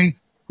congressionally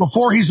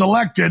before he's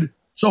elected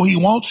so he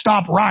won't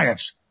stop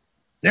riots.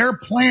 They're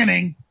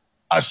planning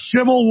a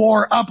civil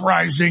war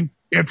uprising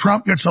if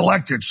Trump gets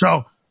elected.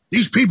 So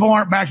these people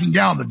aren't backing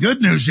down. The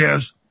good news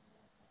is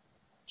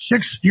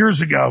 7, 8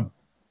 years ago,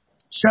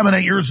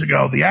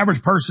 the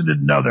average person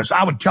didn't know this.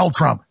 I would tell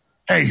Trump,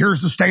 hey,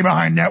 here's the Stay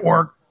Behind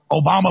network.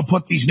 Obama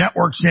put these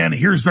networks in.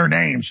 Here's their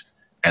names.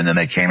 and then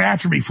they came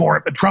after me for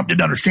it, but Trump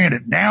didn't understand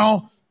it.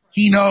 Now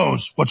he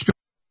knows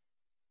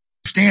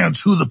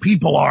understands who the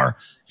people are.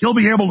 He'll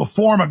be able to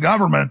form a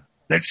government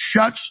that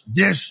shuts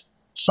this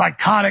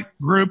psychotic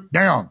group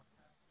down.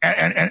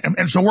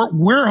 And so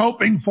we're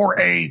hoping for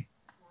a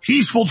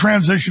peaceful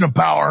transition of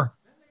power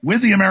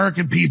with the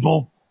American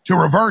people to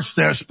reverse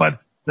this, but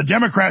the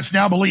Democrats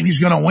now believe he's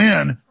going to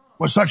win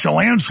with such a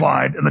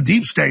landslide, and the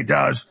deep state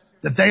does,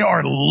 that they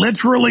are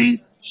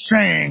literally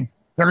saying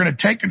they're going to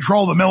take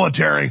control of the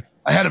military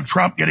ahead of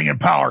Trump getting in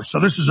power. So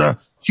this is a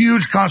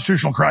huge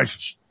constitutional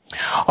crisis.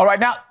 All right.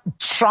 Now,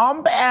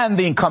 Trump and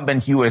the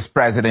incumbent U.S.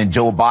 President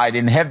Joe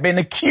Biden have been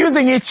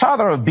accusing each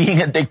other of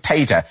being a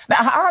dictator. Now,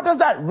 how does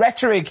that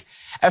rhetoric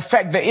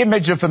affect the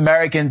image of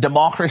American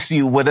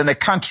democracy within the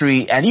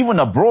country and even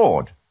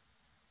abroad?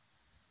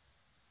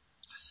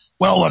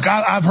 Well, look,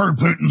 I've heard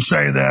Putin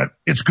say that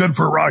it's good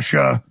for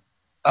Russia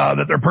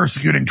that they're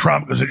persecuting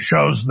Trump because it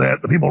shows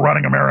that the people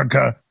running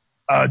America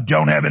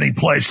don't have any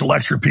place to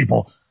lecture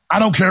people. I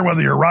don't care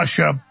whether you're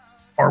Russia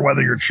or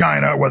whether you're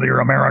China or whether you're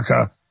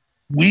America.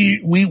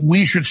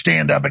 We should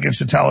stand up against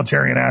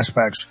totalitarian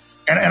aspects.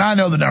 And I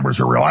know the numbers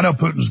are real. I know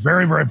Putin's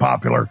very, very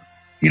popular.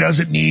 He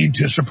doesn't need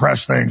to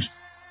suppress things.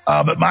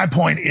 But my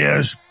point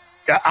is,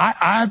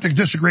 I have to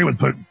disagree with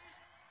Putin.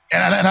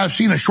 And I've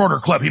seen the shorter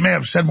clip. He may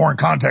have said more in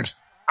context.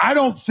 I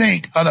don't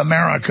think an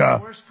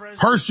America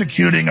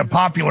persecuting a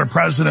popular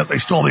president they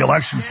stole the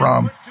election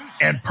from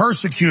and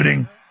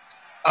persecuting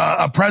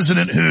a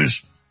president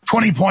who's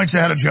 20 points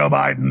ahead of Joe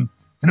Biden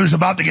and who's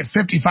about to get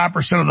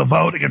 55% of the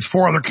vote against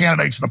 4 other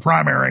candidates in the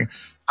primary.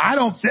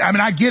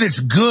 I get it's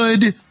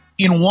good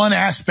in one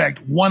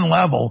aspect, one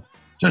level,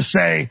 to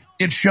say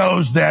it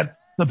shows that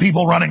the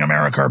people running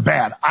America are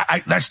bad.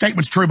 That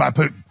statement's true by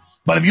Putin.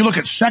 But if you look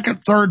at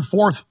second, third,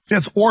 fourth,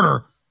 fifth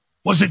order,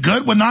 was it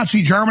good when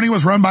Nazi Germany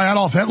was run by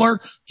Adolf Hitler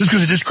just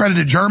because it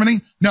discredited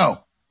Germany?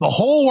 No. The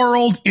whole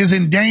world is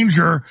in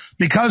danger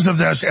because of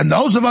this, and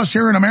those of us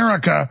here in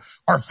America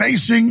are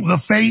facing the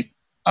fate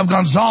of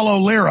Gonzalo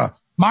Lira.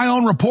 My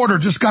own reporter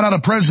just got out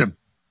of prison,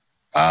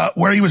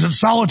 where he was in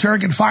solitary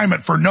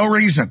confinement for no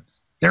reason.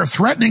 They're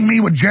threatening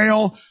me with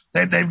jail.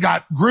 They've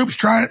got groups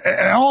trying,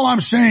 and all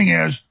I'm saying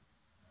is,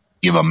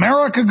 if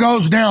America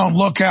goes down,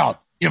 look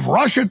out. If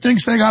Russia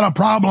thinks they got a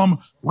problem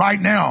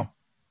right now,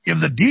 if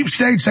the deep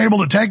state's able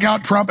to take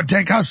out Trump and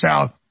take us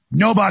out,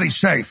 nobody's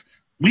safe.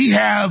 We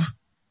have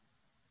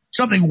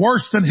something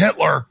worse than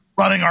Hitler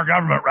running our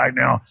government right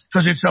now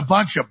because it's a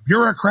bunch of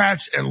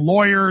bureaucrats and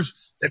lawyers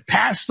that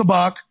pass the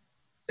buck.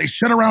 They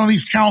sit around in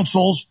these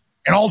councils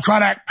and all try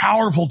to act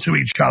powerful to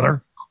each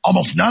other.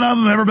 Almost none of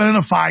them have ever been in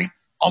a fight.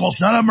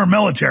 Almost none of them are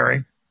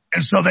military.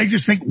 And so they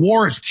just think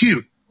war is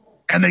cute.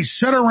 And they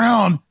sit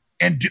around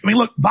and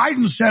look,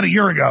 Biden said a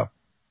year ago,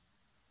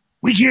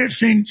 we can't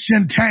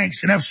send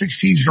tanks and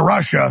F-16s to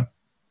Russia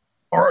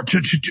or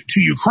to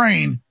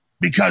Ukraine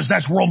because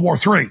that's World War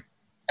III.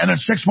 And then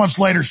 6 months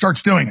later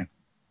starts doing it.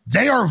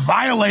 They are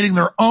violating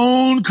their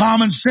own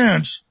common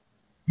sense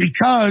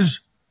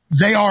because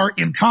they are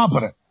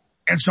incompetent.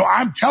 And so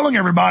I'm telling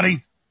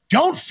everybody,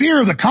 don't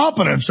fear the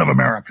competence of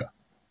America.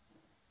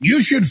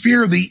 You should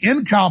fear the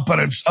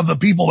incompetence of the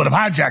people that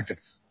have hijacked it.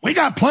 We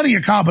got plenty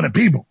of competent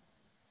people,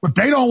 but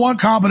they don't want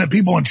competent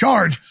people in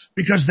charge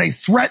because they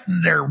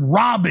threaten their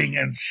robbing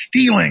and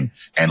stealing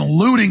and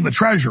looting the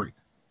treasury.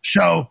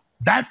 So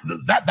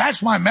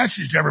that's my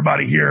message to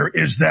everybody here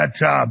is that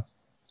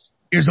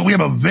we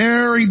have a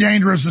very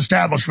dangerous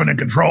establishment in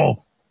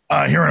control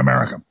here in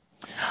America.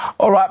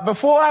 All right.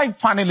 Before I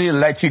finally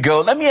let you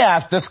go, let me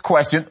ask this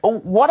question.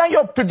 What are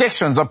your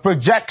predictions or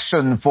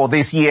projection for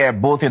this year,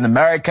 both in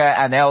America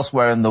and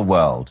elsewhere in the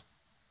world?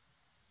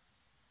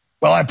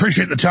 Well, I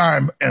appreciate the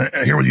time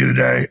here with you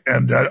today,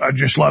 and I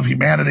just love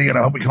humanity, and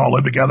I hope we can all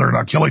live together and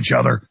not kill each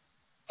other.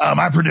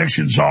 My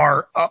predictions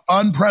are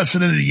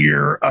unprecedented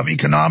year of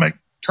economic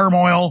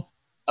turmoil,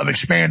 of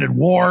expanded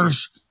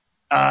wars,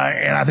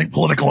 and I think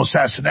political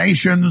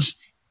assassinations,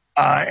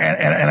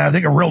 and I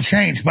think a real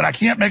change. But I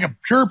can't make a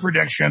pure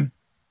prediction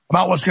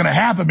about what's going to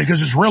happen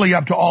because it's really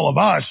up to all of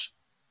us,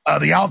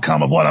 the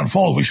outcome of what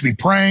unfolds. We should be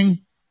praying.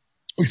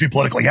 We should be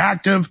politically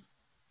active.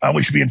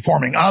 We should be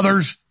informing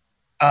others.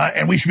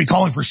 And we should be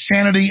calling for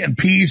sanity and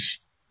peace,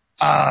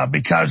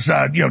 because,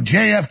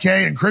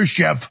 JFK and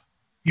Khrushchev,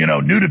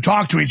 knew to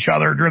talk to each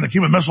other during the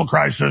Cuban Missile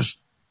Crisis,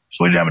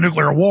 so we didn't have a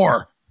nuclear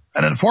war.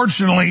 And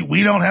unfortunately,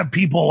 we don't have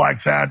people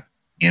like that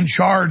in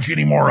charge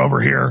anymore over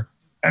here.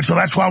 And so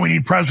that's why we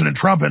need President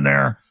Trump in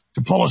there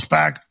to pull us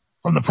back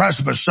from the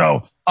precipice.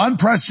 So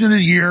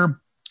unprecedented year,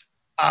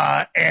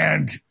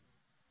 and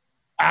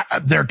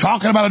they're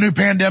talking about a new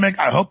pandemic.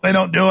 I hope they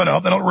don't do it. I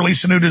hope they don't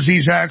release a new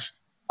disease act.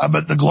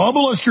 But the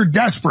globalists are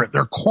desperate.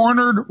 They're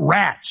cornered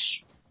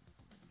rats.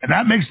 And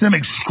that makes them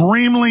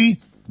extremely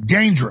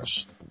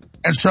dangerous.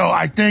 And so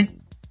I think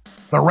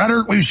the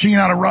rhetoric we've seen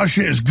out of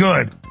Russia is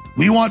good.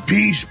 We want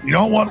peace. We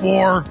don't want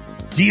war.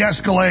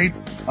 De-escalate.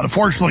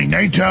 Unfortunately,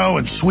 NATO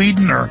and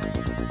Sweden are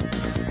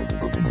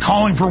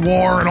calling for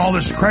war and all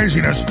this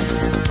craziness.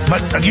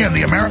 But again,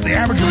 the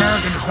average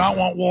American does not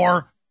want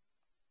war.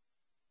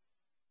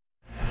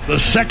 The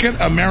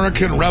second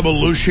American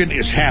Revolution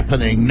is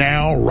happening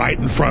now right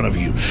in front of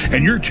you.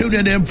 And you're tuned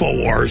into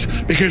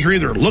InfoWars because you're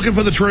either looking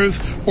for the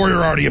truth or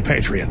you're already a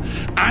patriot.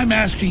 I'm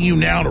asking you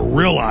now to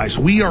realize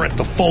we are at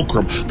the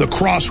fulcrum, the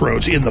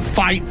crossroads in the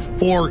fight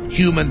for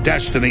human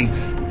destiny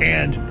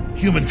and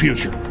human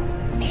future.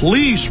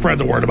 Please spread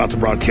the word about the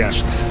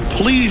broadcast.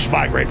 Please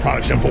buy great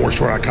products at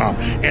InfoWarsStore.com.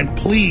 And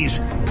please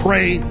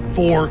pray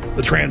for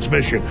the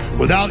transmission.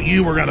 Without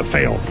you, we're going to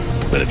fail.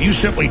 But if you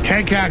simply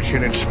take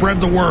action and spread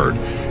the word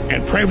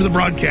and pray for the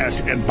broadcast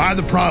and buy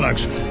the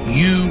products,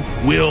 you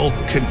will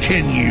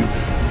continue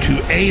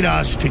to aid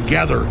us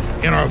together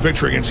in our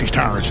victory against these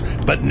tyrants.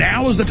 But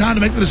now is the time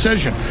to make the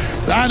decision.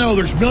 I know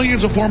there's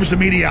millions of forms of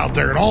media out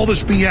there and all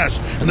this BS,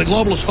 and the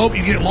globalists hope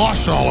you get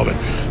lost in all of it.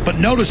 But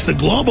notice the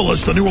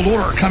globalists, the New World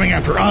Order, are coming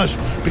after us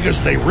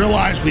because they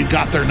realize we've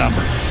got their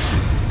number.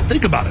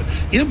 Think about it.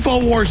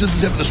 InfoWars is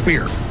the tip of the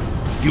spear.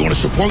 If you want to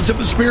support the tip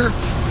of the spear,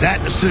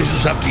 that decision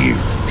is up to you.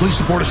 Please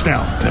support us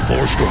now at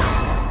InfoWars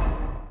Store.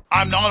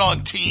 I'm not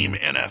on Team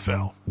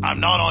NFL. I'm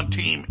not on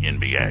Team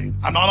NBA.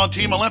 I'm not on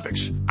Team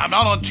Olympics. I'm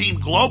not on Team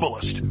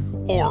Globalist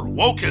or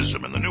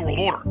wokeism in the New World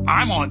Order.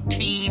 I'm on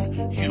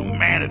Team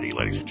Humanity,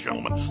 ladies and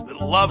gentlemen,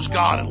 that loves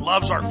God and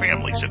loves our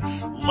families and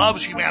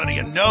loves humanity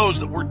and knows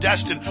that we're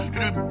destined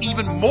to do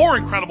even more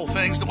incredible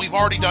things than we've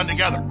already done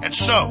together. And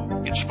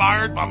so,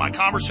 inspired by my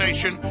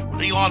conversation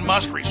with Elon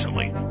Musk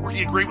recently, where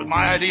he agreed with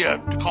my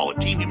idea to call it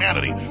Team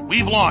Humanity,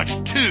 we've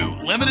launched 2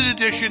 limited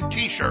edition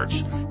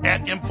t-shirts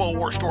at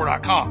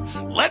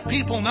InfoWarsStore.com. Let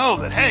people know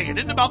that, hey, it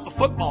isn't about the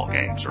football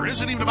games or it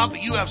isn't even about the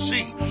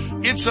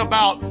UFC. It's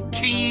about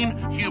Team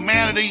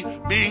Humanity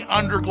being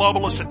under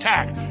globalist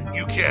attack.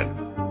 You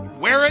can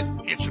wear it.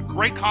 It's a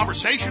great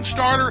conversation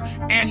starter,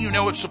 and you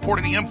know it's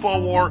supporting the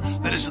info war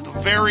that is at the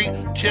very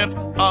tip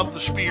of the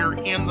spear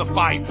in the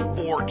fight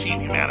for Team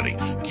Humanity.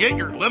 Get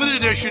your limited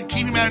edition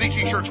Team Humanity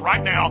t-shirts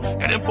right now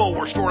at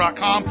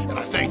InfoWarsStore.com, and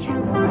I thank you.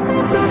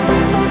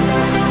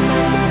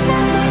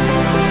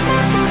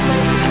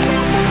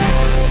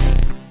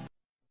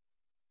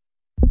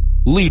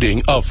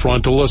 Leading a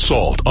frontal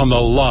assault on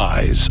the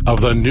lies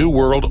of the New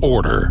World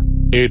Order,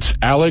 it's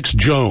Alex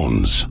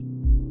Jones.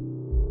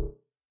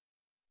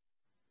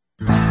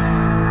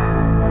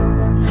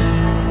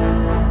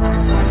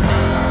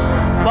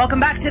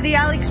 Welcome back to the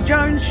Alex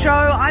Jones Show.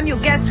 I'm your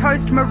guest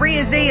host,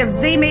 Maria Z of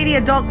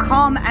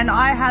ZMedia.com, and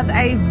I have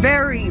a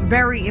very,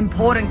 very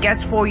important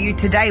guest for you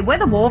today.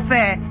 Weather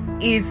warfare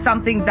is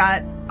something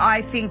that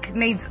I think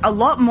needs a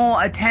lot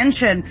more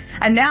attention,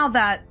 and now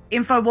that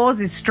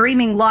InfoWars is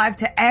streaming live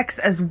to X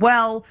as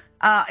well,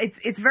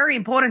 it's very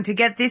important to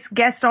get this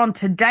guest on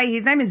today.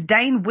 His name is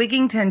Dane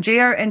Wigington,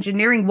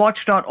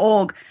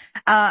 geoengineeringwatch.org,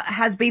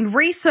 has been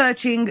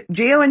researching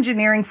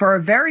geoengineering for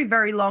a very,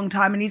 very long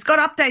time, and he's got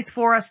updates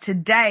for us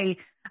today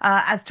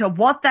as to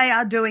what they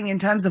are doing in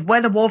terms of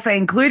weather warfare,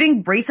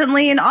 including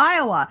recently in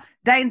Iowa.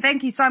 Dane,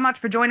 thank you so much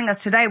for joining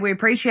us today. We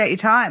appreciate your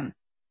time.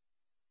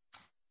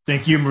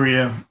 Thank you,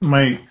 Maria.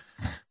 My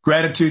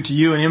gratitude to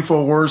you and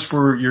InfoWars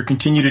for your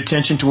continued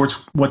attention towards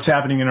what's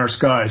happening in our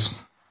skies.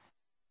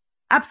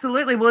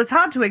 Absolutely. Well, it's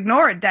hard to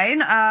ignore it, Dane.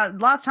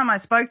 Last time I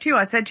spoke to you,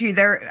 I said to you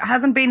there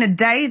hasn't been a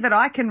day that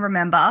I can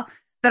remember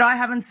that I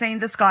haven't seen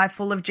the sky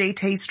full of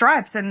GT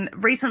stripes. And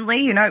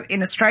recently, you know,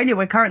 in Australia,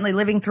 we're currently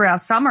living through our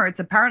summer. It's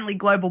apparently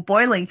global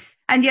boiling,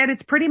 and yet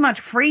it's pretty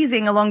much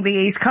freezing along the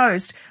East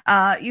Coast.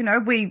 You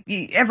know,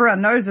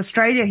 everyone knows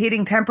Australia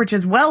hitting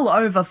temperatures well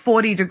over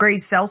 40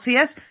 degrees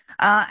Celsius.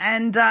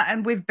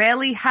 And we've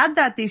barely had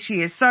that this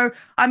year. So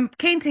I'm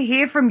keen to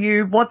hear from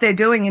you what they're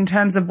doing in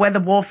terms of weather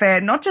warfare,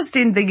 not just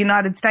in the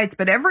United States,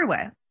 but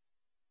everywhere.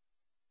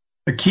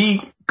 A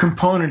key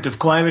component of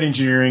climate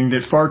engineering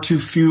that far too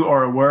few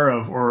are aware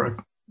of or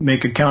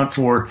make account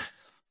for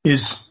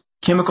is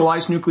chemical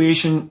ice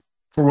nucleation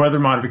for weather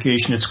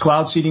modification. It's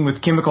cloud seeding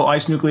with chemical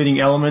ice nucleating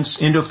elements,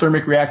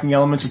 endothermic reacting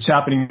elements. It's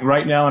happening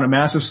right now on a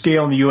massive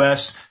scale in the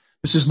U.S.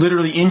 This is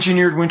literally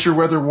engineered winter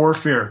weather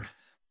warfare.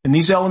 And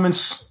these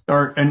elements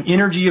are an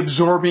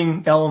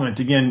energy-absorbing element.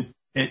 Again,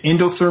 an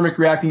endothermic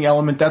reacting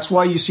element. That's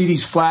why you see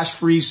these flash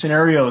freeze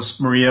scenarios,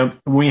 Maria.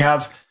 We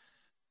have,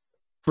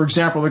 for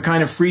example, the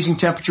kind of freezing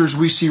temperatures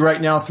we see right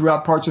now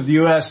throughout parts of the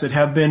U.S. that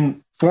have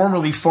been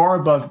formerly far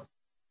above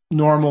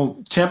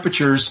normal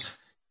temperatures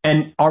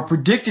and are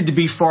predicted to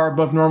be far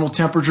above normal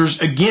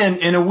temperatures again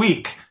in a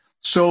week.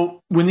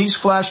 So when these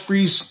flash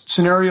freeze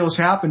scenarios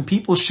happen,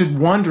 people should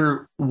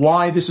wonder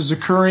why this is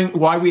occurring,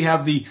 why we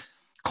have the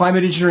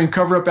climate engineering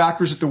cover-up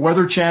actors at the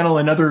Weather Channel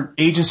and other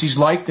agencies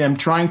like them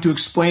trying to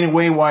explain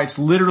away why it's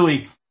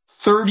literally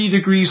 30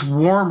 degrees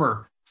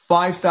warmer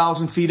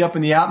 5,000 feet up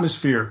in the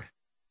atmosphere.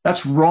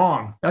 That's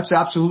wrong. That's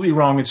absolutely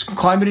wrong. It's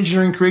climate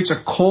engineering creates a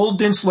cold,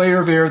 dense layer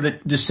of air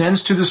that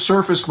descends to the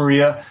surface,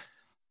 Maria,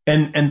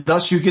 and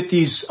thus you get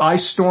these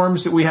ice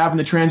storms that we have in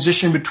the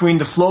transition between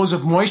the flows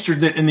of moisture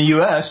that in the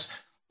U.S.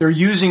 they're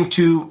using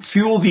to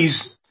fuel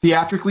these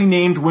theatrically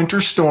named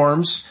winter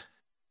storms,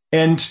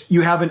 and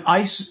you have an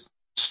ice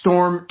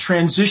storm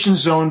transition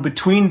zone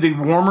between the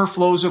warmer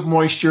flows of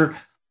moisture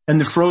and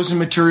the frozen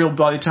material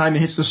by the time it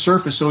hits the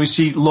surface. So we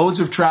see loads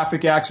of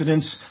traffic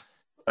accidents.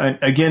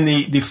 Again,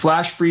 the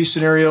flash freeze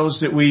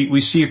scenarios that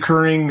we see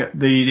occurring,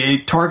 they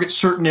target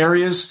certain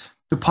areas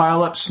to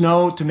pile up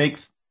snow to make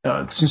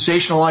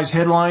sensationalized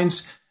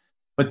headlines.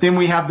 But then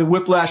we have the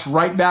whiplash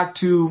right back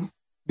to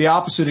the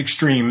opposite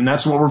extreme, and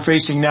that's what we're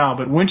facing now.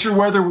 But winter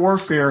weather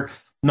warfare,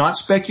 not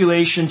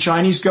speculation.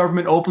 Chinese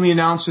government openly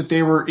announced that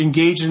they were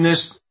engaged in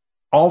this.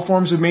 All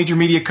forms of major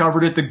media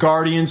covered it, The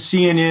Guardian,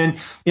 CNN,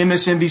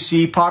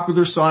 MSNBC,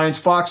 Popular Science,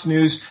 Fox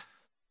News.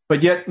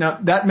 But yet, now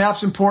that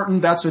map's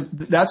important. That's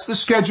the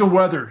scheduled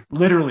weather,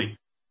 literally.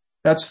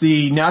 That's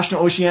the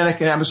National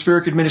Oceanic and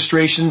Atmospheric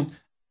Administration,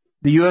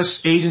 the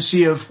U.S.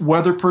 Agency of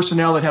Weather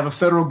Personnel that have a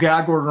federal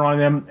gag order on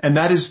them. And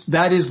that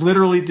is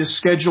literally the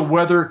scheduled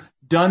weather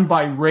done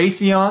by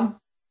Raytheon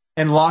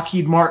and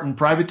Lockheed Martin,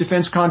 private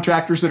defense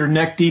contractors that are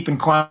neck deep in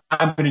climate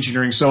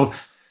engineering. So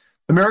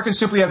Americans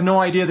simply have no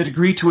idea the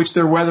degree to which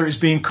their weather is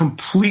being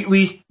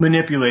completely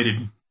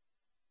manipulated.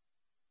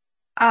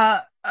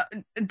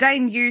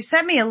 Dane, you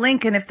sent me a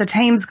link, and if the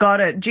team's got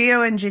it,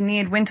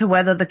 geoengineered winter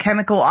weather, the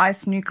chemical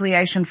ice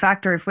nucleation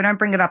factor. If we don't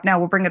bring it up now,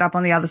 we'll bring it up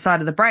on the other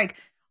side of the break.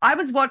 I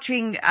was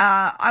watching,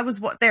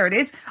 there it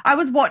is. I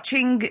was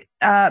watching,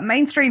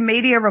 mainstream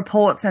media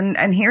reports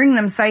and hearing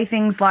them say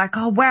things like,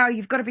 oh wow,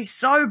 you've got to be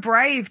so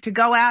brave to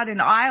go out in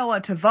Iowa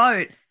to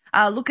vote.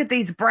 Look at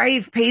these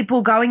brave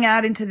people going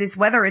out into this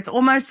weather. It's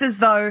almost as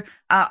though,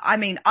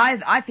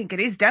 I think it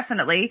is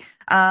definitely,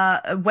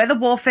 weather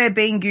warfare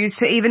being used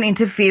to even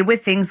interfere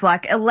with things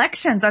like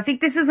elections. I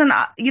think this is an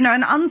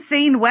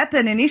unseen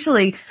weapon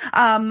initially,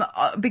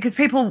 because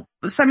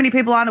so many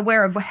people aren't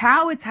aware of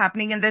how it's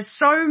happening, and there's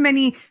so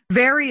many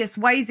various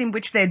ways in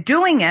which they're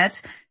doing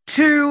it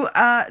to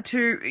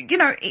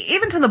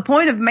even to the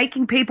point of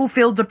making people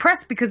feel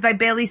depressed because they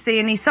barely see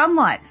any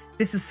sunlight.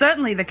 This is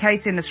certainly the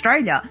case in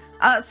Australia.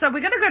 So we're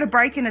going to go to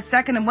break in a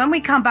second, and when we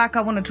come back,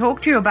 I want to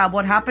talk to you about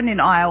what happened in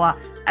Iowa,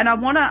 and I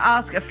want to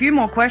ask a few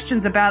more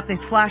questions about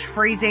this flash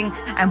freezing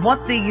and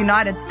what the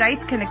United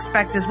States can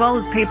expect, as well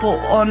as people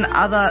on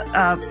other,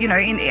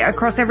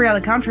 across every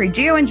other country.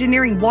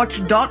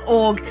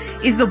 Geoengineeringwatch.org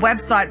is the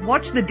website.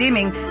 Watch the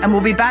dimming, and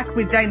we'll be back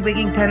with Dane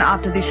Wigington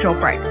after this short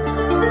break.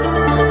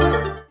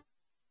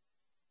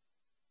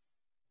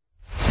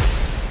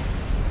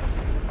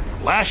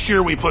 Last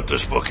year, we put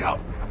this book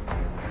out,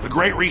 The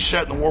Great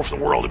Reset and the War for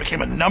the World. It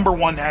became a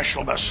 #1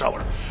 national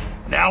bestseller.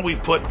 Now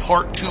we've put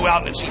part 2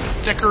 out, and it's even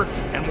thicker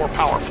and more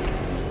powerful.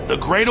 The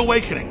Great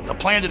Awakening, the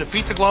plan to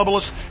defeat the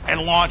globalists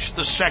and launch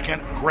the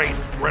second Great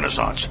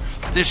Renaissance.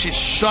 This is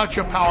such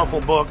a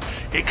powerful book.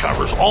 It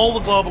covers all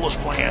the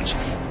globalist plans,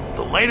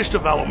 the latest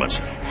developments,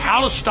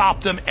 how to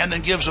stop them, and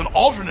then gives an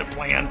alternate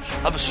plan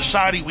of the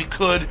society we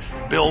could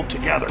build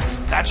together.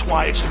 That's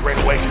why it's The Great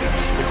Awakening.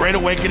 The Great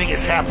Awakening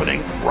is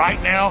happening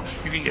right now.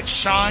 You can get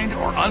signed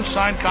or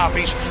unsigned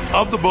copies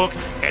of the book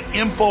at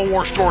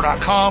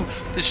InfoWarsStore.com.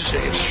 This is a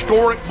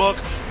historic book.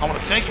 I want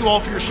to thank you all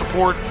for your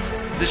support.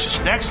 This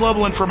is next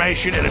level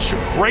information, and it's a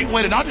great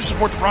way to not just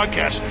support the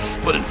broadcast,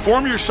 but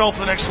inform yourself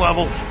to the next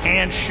level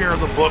and share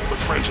the book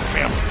with friends and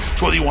family.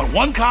 So whether you want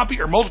one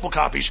copy or multiple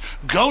copies,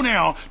 go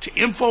now to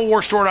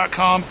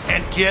InfoWarsStore.com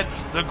and get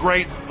The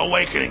Great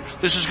Awakening.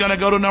 This is going to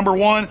go to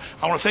 #1.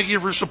 I want to thank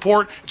you for your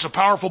support. It's a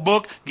powerful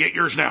book. Get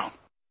yours now.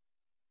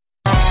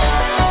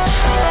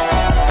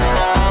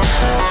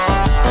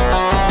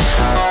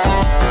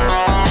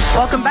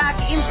 Welcome back.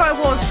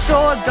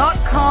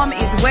 InfoWarsStore.com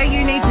is where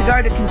you need to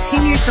go to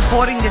continue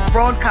supporting this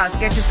broadcast.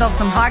 Get yourself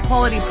some high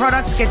quality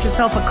products. Get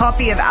yourself a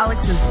copy of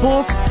Alex's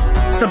books.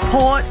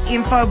 Support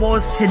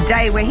InfoWars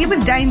today. We're here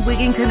with Dane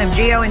Wigington of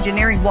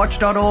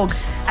geoengineeringwatch.org.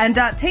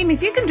 And team,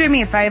 if you can do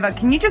me a favor,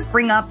 can you just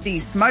bring up the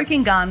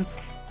smoking gun?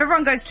 If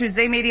everyone goes to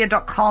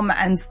zmedia.com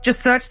and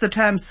just search the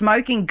term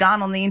smoking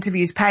gun on the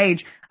interviews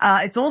page.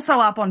 It's also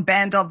up on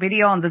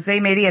band.video on the Z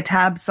Media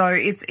tab, so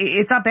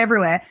it's up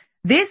everywhere.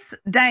 This,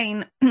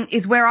 Dane,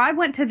 is where I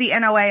went to the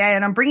NOAA,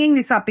 and I'm bringing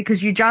this up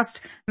because you just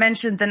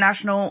mentioned the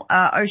National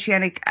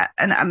Oceanic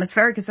and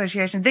Atmospheric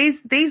Association.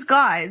 These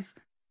guys,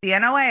 the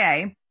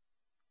NOAA,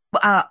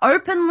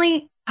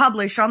 openly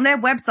publish on their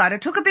website.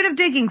 It took a bit of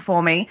digging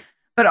for me,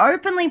 but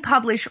openly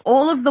publish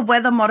all of the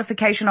weather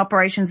modification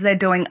operations they're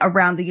doing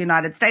around the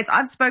United States.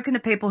 I've spoken to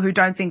people who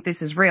don't think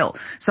this is real.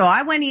 So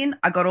I went in,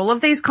 I got all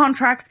of these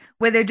contracts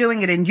where they're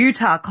doing it in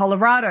Utah,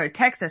 Colorado,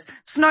 Texas,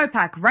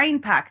 snowpack,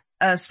 rainpack,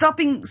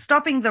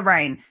 stopping the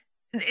rain.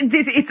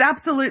 It's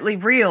absolutely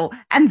real,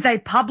 and they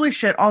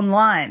publish it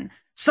online.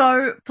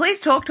 So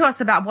please talk to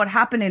us about what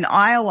happened in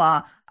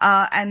Iowa,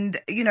 and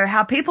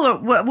how people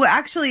were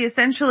actually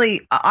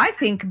essentially, I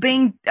think,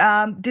 being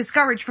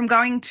discouraged from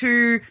going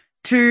to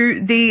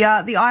the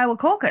Iowa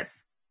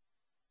caucus.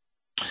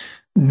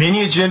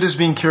 Many agendas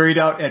being carried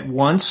out at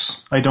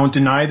once. I don't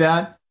deny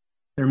that.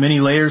 There are many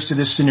layers to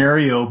this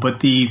scenario,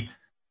 but the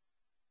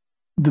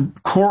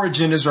core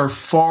agendas are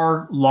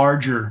far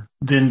larger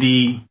than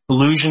the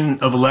illusion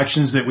of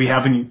elections that we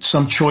have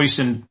some choice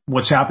in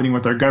what's happening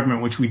with our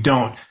government, which we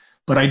don't.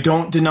 But I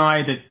don't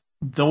deny that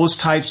those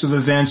types of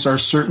events are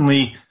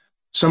certainly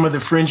some of the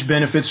fringe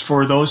benefits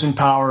for those in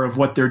power of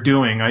what they're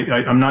doing.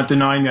 I'm not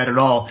denying that at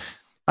all.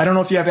 I don't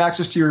know if you have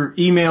access to your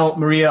email,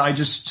 Maria. I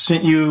just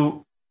sent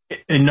you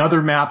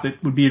another map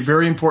that would be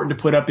very important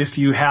to put up. If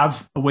you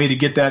have a way to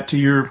get that to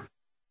your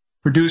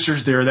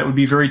producers there, that would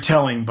be very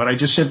telling. But I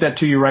just sent that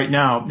to you right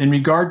now. In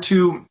regard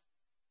to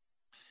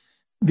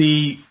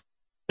the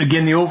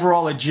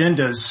overall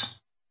agendas,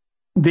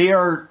 they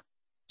are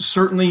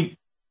certainly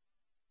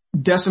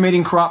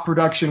decimating crop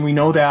production. We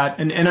know that.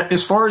 And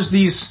as far as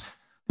these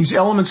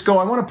elements go,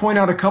 I want to point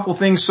out a couple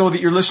things so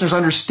that your listeners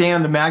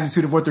understand the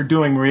magnitude of what they're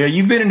doing, Maria.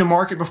 You've been into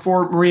market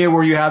before, Maria,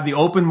 where you have the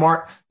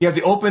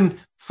open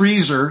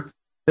freezer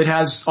that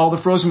has all the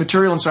frozen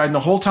material inside, and the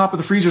whole top of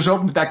the freezer is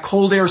open, but that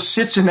cold air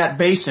sits in that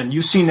basin.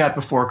 You've seen that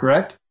before,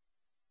 correct?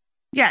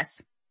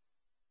 Yes.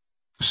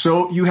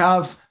 So you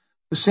have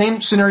the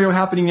same scenario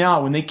happening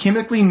now. When they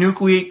chemically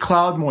nucleate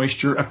cloud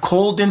moisture, a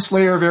cold, dense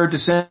layer of air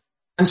descends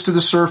to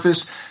the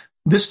surface.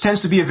 This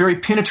tends to be a very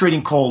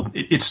penetrating cold.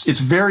 It's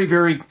very,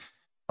 very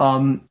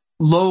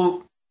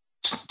low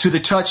to the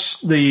touch.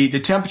 The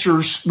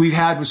temperatures we've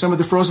had with some of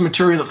the frozen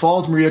material that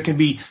falls, Maria, can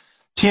be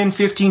 10,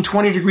 15,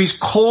 20 degrees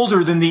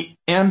colder than the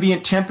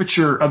ambient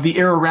temperature of the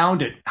air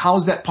around it. How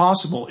is that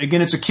possible?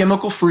 Again, it's a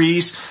chemical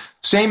freeze.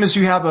 Same as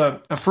you have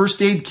a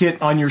first aid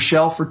kit on your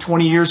shelf for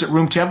 20 years at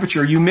room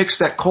temperature. You mix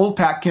that cold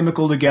pack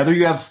chemical together,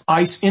 you have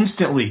ice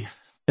instantly.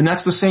 And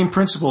that's the same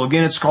principle.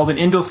 Again, it's called an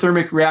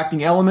endothermic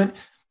reacting element.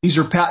 These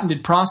are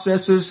patented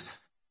processes.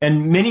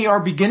 And many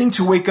are beginning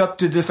to wake up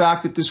to the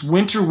fact that this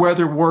winter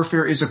weather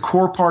warfare is a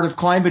core part of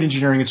climate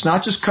engineering. It's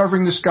not just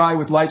covering the sky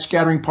with light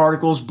scattering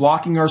particles,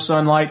 blocking our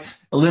sunlight,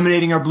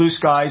 eliminating our blue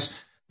skies.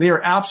 They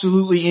are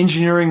absolutely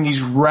engineering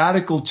these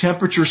radical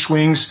temperature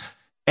swings.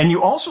 And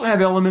you also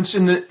have elements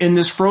in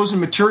this frozen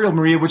material,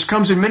 Maria, which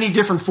comes in many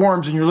different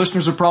forms. And your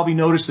listeners have probably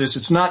noticed this.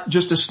 It's not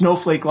just a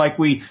snowflake like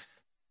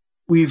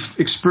we've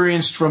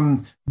experienced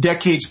from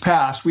decades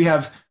past. We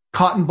have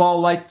cotton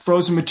ball-like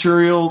frozen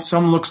material.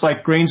 Some looks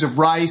like grains of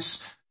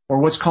rice, or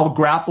what's called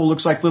grapple,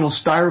 looks like little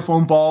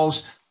styrofoam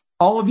balls.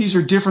 All of these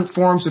are different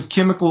forms of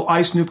chemical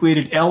ice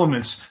nucleated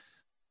elements.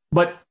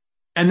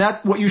 And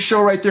that, what you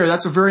show right there,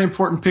 that's a very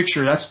important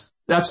picture.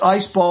 That's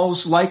ice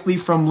balls likely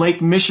from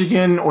Lake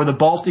Michigan or the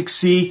Baltic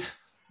Sea.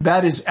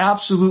 That is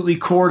absolutely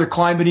core to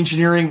climate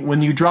engineering.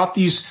 When you drop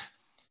these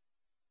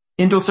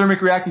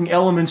endothermic reacting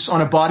elements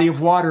on a body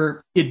of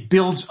water, it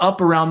builds up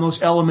around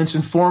those elements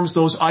and forms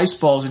those ice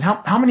balls. And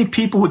how many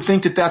people would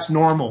think that that's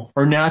normal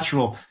or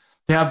natural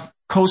to have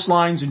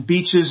coastlines and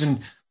beaches and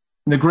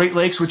the Great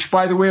Lakes, which,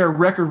 by the way, are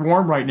record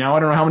warm right now?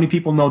 I don't know how many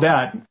people know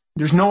that.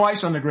 There's no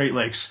ice on the Great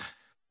Lakes.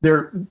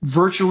 They're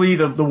virtually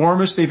the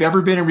warmest they've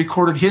ever been in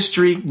recorded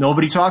history.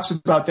 Nobody talks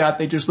about that.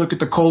 They just look at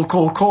the cold,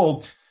 cold,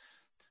 cold.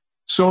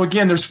 So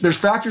again, there's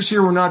factors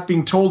here we're not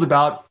being told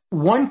about.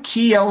 One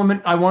key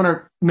element I want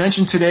to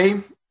mention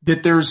today,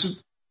 that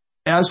there's,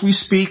 as we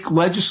speak,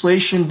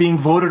 legislation being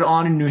voted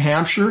on in New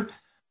Hampshire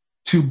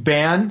to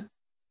ban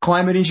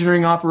climate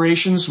engineering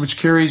operations, which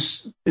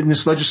carries in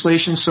this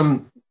legislation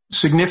some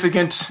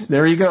significant,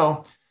 there you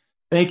go,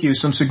 thank you,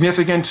 some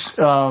significant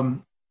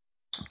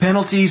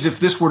penalties if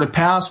this were to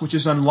pass, which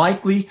is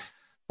unlikely.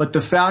 But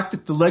the fact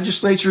that the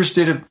legislatures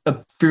did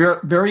a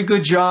very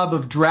good job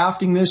of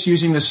drafting this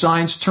using the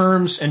science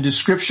terms and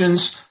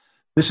descriptions,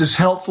 this is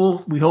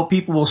helpful. We hope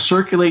people will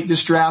circulate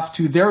this draft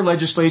to their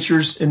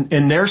legislatures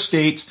in their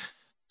states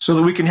so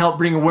that we can help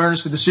bring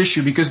awareness to this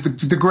issue, because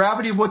the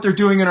gravity of what they're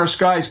doing in our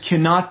skies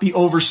cannot be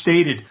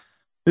overstated.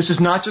 This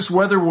is not just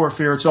weather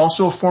warfare. It's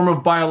also a form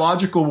of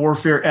biological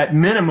warfare at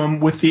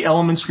minimum with the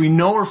elements we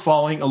know are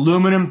falling: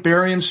 aluminum,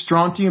 barium,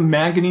 strontium,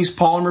 manganese,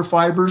 polymer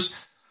fibers,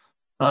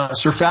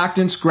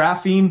 surfactants,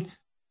 graphene.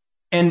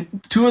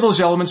 And two of those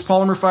elements,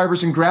 polymer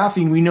fibers and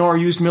graphene, we know are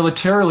used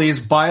militarily as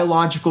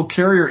biological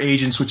carrier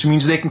agents, which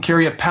means they can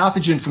carry a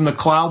pathogen from the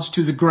clouds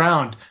to the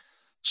ground.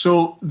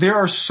 So there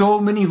are so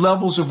many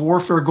levels of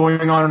warfare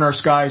going on in our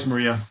skies,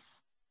 Maria.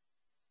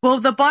 Well,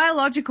 the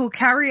biological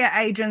carrier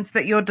agents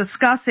that you're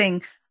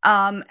discussing,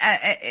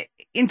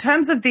 in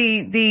terms of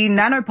the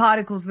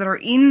nanoparticles that are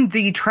in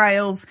the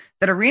trails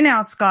that are in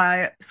our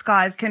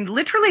skies can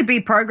literally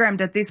be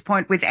programmed at this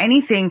point with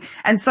anything.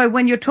 And so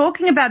when you're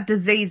talking about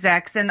disease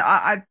X, and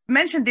I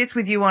mentioned this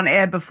with you on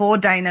air before,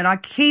 Dane, and I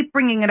keep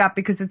bringing it up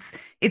because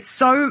it's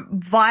so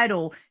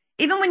vital.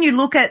 Even when you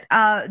look at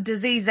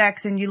disease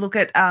X and you look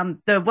at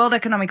the World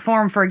Economic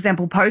Forum, for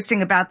example,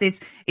 posting about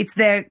this, it's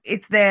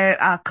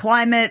their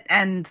climate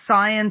and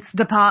science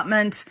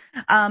department.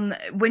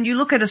 When you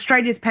look at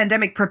Australia's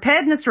pandemic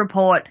preparedness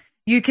report,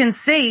 you can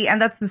see,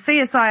 and that's the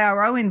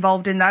CSIRO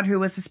involved in that, who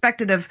was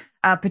suspected of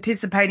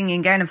participating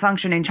in gain of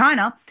function in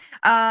China.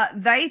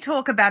 They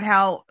talk about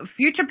how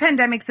future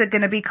pandemics are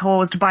going to be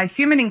caused by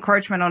human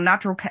encroachment on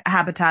natural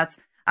habitats,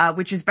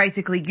 which is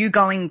basically you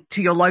going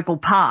to your local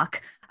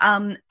park.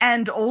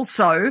 And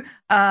also,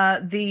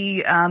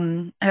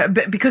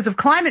 because of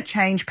climate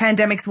change,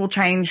 pandemics will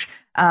change,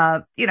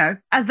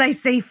 as they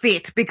see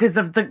fit because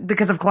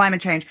of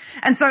climate change.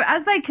 And so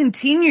as they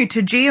continue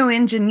to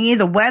geoengineer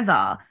the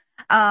weather,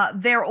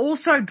 they're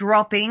also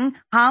dropping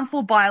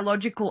harmful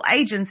biological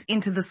agents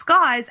into the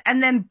skies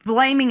and then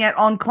blaming it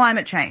on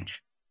climate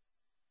change.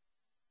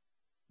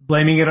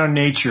 Blaming it on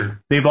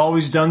nature. They've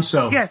always done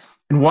so. Yes.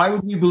 And why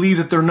would we believe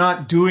that they're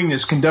not doing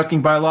this,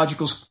 conducting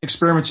biological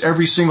experiments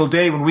every single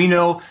day when we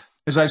know,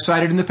 as I've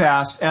cited in the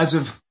past,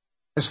 as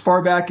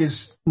far back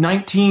as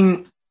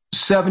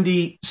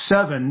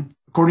 1977,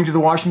 according to the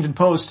Washington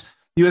Post,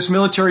 the U.S.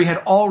 military had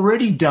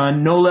already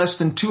done no less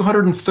than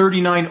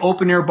 239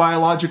 open-air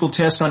biological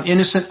tests on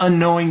innocent,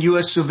 unknowing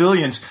U.S.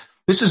 civilians.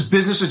 This is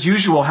business as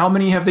usual. How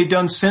many have they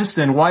done since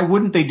then? Why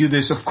wouldn't they do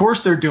this? Of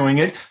course they're doing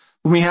it.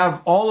 When we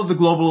have all of the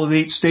global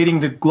elite stating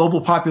that global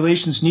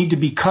populations need to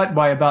be cut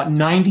by about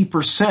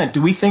 90%,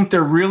 do we think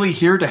they're really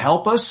here to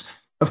help us?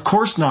 Of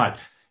course not.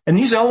 And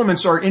these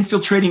elements are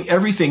infiltrating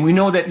everything. We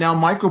know that now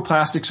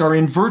microplastics are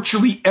in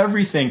virtually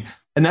everything.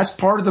 And that's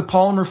part of the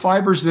polymer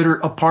fibers that are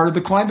a part of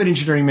the climate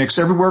engineering mix,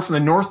 everywhere from the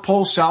North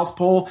Pole, South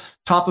Pole,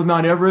 top of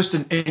Mount Everest.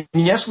 And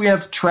yes, we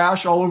have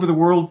trash all over the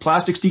world,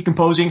 plastics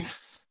decomposing,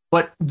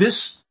 but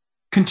this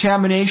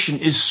contamination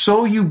is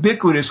so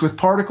ubiquitous with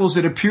particles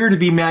that appear to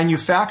be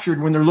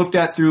manufactured when they're looked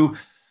at through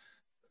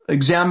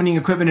examining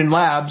equipment in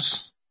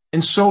labs.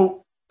 And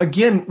so,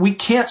 again, we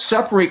can't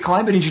separate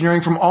climate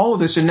engineering from all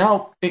of this. And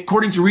now,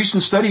 according to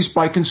recent studies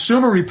by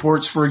Consumer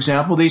Reports, for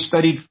example, they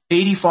studied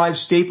 85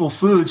 staple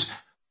foods,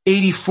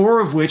 84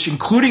 of which,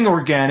 including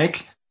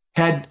organic,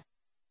 had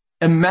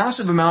a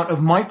massive amount of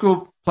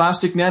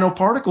microplastic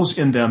nanoparticles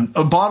in them.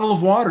 A bottle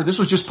of water, this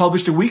was just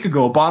published a week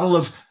ago, a bottle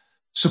of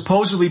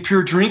supposedly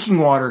pure drinking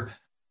water,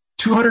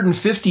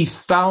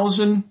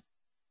 250,000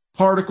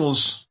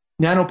 particles,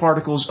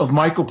 nanoparticles of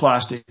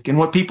microplastic, and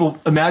what people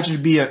imagine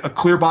to be a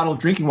clear bottle of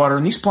drinking water.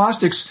 And these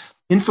plastics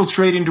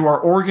infiltrate into our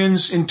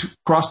organs,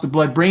 across the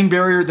blood-brain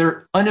barrier.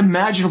 They're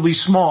unimaginably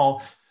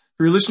small.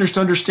 For your listeners to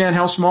understand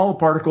how small a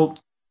particle,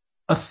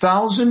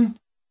 1,000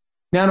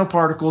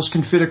 nanoparticles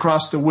can fit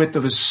across the width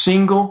of a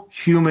single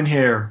human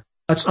hair.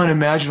 That's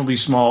unimaginably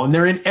small, and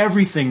they're in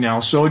everything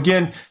now. So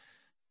again,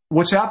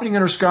 what's happening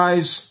in our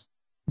skies,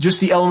 just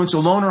the elements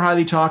alone are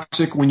highly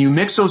toxic. When you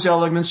mix those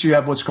elements, you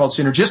have what's called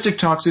synergistic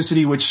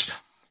toxicity, which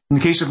in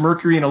the case of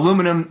mercury and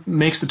aluminum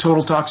makes the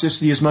total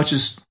toxicity as much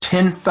as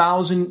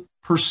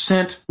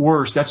 10,000%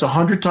 worse. That's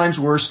 100 times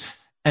worse.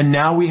 And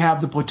now we have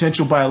the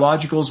potential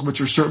biologicals,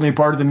 which are certainly a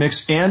part of the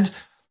mix. And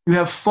you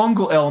have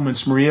fungal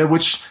elements, Maria,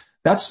 which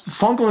that's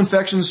fungal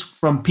infections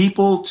from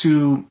people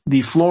to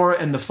the flora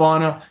and the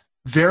fauna.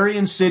 Very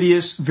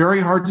insidious,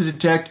 very hard to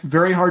detect,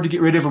 very hard to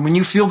get rid of. And when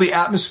you fill the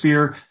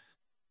atmosphere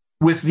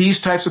with these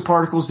types of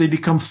particles, they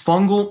become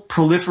fungal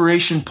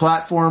proliferation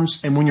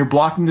platforms. And when you're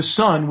blocking the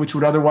sun, which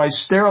would otherwise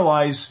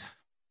sterilize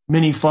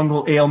many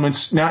fungal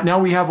ailments, now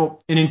we have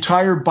an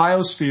entire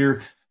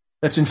biosphere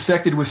that's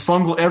infected with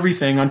fungal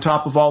everything on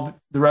top of all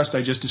the rest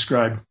I just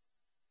described.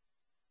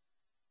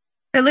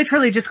 They're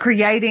literally just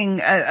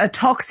creating a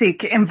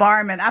toxic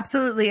environment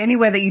absolutely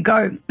anywhere that you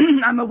go.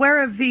 I'm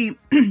aware of the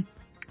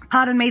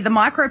the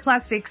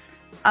microplastics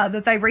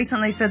that they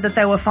recently said that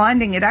they were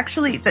finding.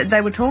 That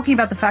they were talking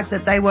about the fact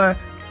that they were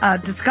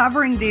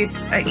discovering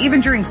this even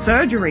during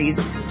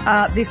surgeries,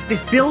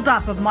 this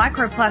buildup of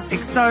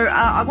microplastics. So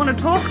I want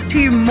to talk to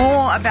you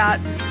more about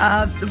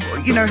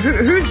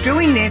who's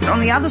doing this on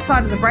the other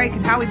side of the break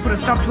and how we put a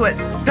stop to it.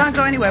 Don't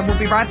go anywhere. We'll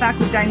be right back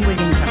with Dane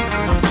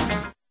Wigington.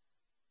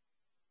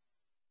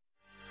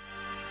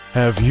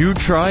 Have you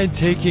tried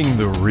taking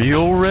the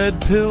Real Red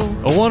Pill?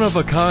 A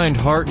one-of-a-kind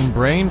heart and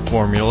brain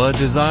formula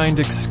designed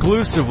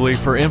exclusively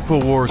for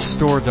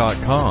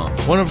InfoWarsStore.com.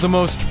 One of the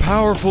most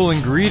powerful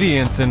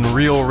ingredients in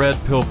Real Red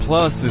Pill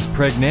Plus is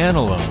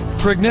pregnenolone.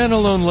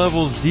 Pregnenolone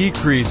levels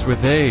decrease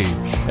with age,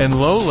 and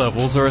low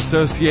levels are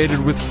associated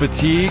with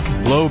fatigue,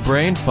 low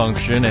brain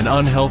function, and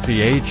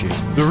unhealthy aging.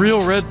 The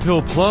Real Red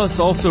Pill Plus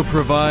also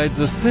provides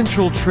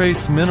essential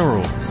trace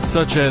minerals,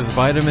 such as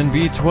vitamin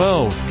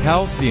B12,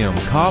 calcium,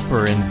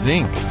 copper, and zinc.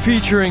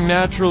 Featuring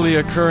naturally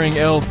occurring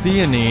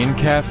L-theanine,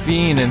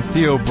 caffeine, and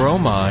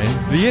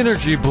theobromine, the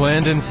energy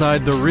blend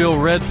inside the Real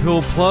Red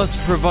Pill Plus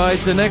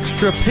provides an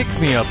extra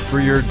pick-me-up for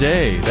your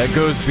day that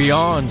goes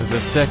beyond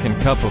the second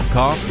cup of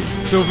coffee.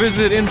 So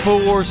visit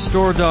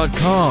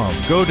InfoWarsStore.com,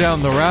 go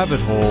down the rabbit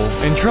hole,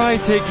 and try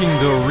taking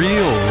the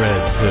Real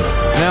Red Pill.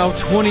 Now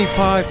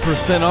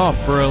 25% off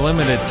for a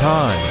limited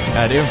time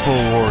at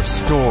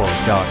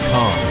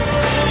InfoWarsStore.com.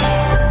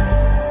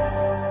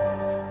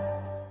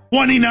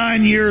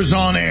 29 years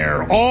on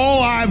air.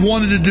 All I've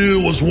wanted to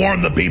do was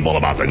warn the people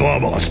about the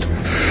globalist.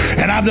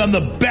 And I've done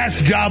the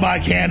best job I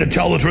can to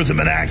tell the truth and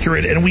been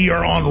accurate, and we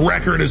are on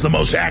record as the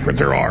most accurate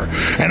there are.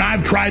 And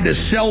I've tried to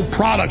sell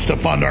products to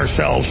fund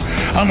ourselves.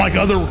 Unlike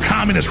other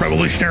communist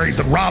revolutionaries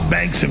that rob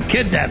banks and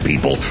kidnap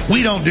people,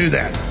 we don't do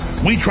that.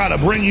 We try to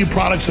bring you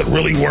products that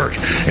really work.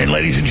 And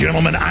ladies and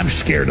gentlemen, I'm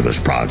scared of this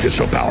product. It's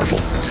so powerful.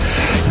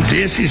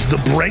 This is the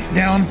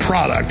breakdown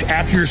product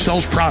after your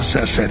cells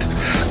process it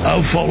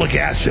of folic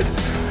acid,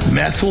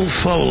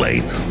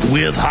 methylfolate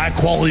with high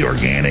quality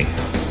organic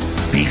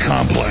B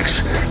complex.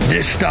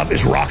 This stuff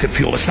is rocket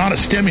fuel. It's not a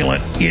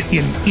stimulant. It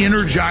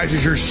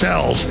energizes your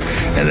cells,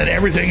 and then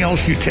everything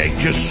else you take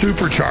just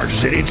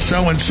supercharges it. It's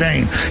so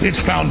insane. It's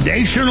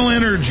foundational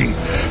energy,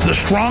 the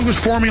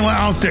strongest formula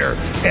out there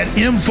at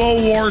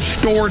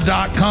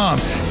InfoWarsStore.com.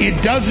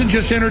 It doesn't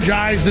just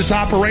energize this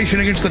operation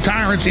against the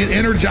tyrants. It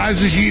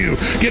energizes you.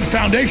 Get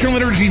foundational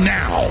energy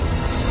now.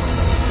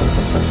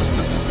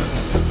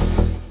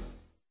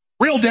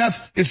 Real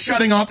death is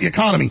shutting off the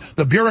economy.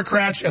 The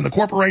bureaucrats and the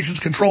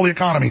corporations control the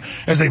economy.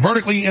 As they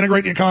vertically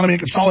integrate the economy and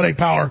consolidate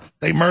power,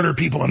 they murder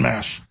people en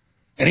masse.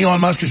 And Elon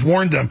Musk has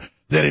warned them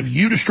that if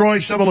you destroy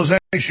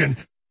civilization,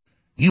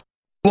 you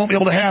won't be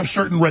able to have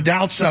certain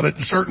redoubts of it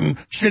and certain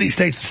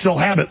city-states that still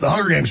have it, the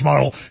Hunger Games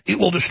model. It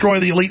will destroy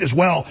the elite as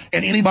well.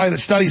 And anybody that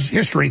studies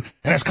history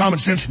and has common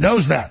sense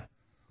knows that.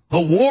 The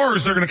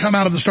wars that are going to come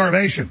out of the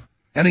starvation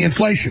and the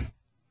inflation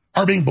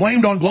are being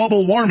blamed on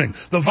global warming.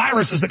 The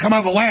viruses that come out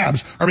of the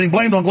labs are being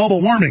blamed on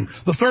global warming.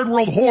 The third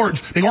world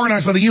hordes being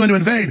organized by the UN to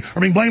invade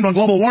are being blamed on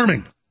global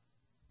warming.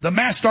 The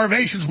mass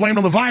starvation is blamed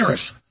on the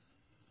virus.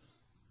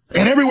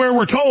 And everywhere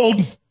we're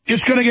told,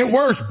 it's going to get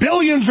worse.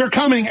 Billions are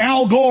coming.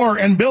 Al Gore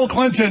and Bill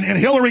Clinton and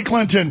Hillary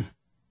Clinton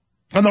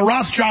and the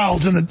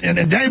Rothschilds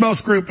and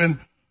Davos Group and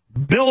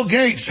Bill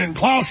Gates and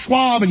Klaus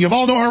Schwab and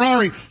Yuval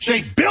Harari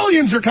say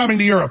billions are coming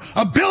to Europe.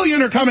 1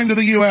 billion are coming to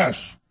the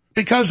U.S.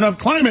 because of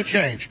climate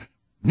change.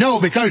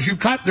 No, because you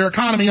cut their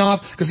economy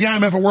off because the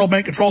IMF and World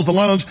Bank controls the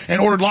loans and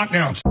ordered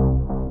lockdowns.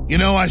 You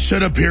know, I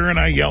sit up here and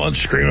I yell and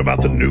scream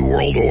about the New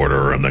World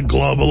Order and the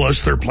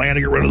globalists. They're planning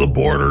to get rid of the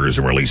borders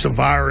and release a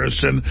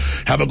virus and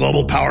have a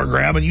global power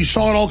grab, and you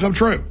saw it all come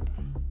true.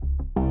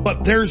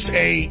 But there's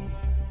a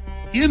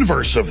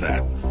inverse of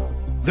that.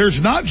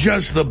 There's not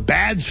just the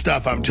bad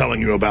stuff I'm telling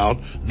you about.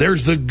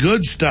 There's the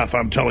good stuff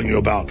I'm telling you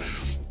about.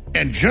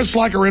 And just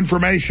like our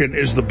information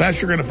is the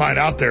best you're going to find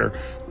out there,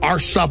 our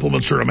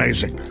supplements are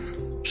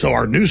amazing. So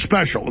our new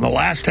special in the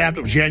last half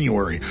of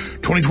January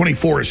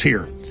 2024 is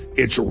here.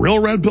 It's Real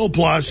Red Pill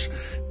Plus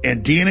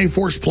and DNA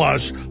Force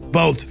Plus,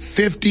 both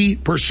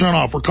 50%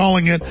 off. We're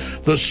calling it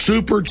the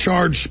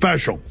Supercharged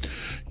Special.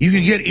 You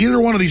can get either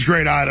one of these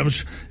great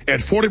items at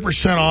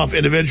 40% off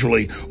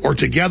individually or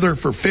together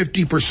for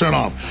 50%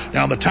 off.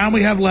 Now, in the time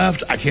we have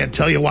left, I can't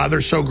tell you why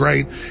they're so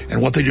great and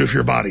what they do for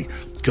your body.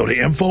 Go to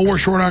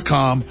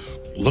InfoWarsStore.com.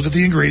 Look at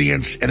the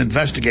ingredients and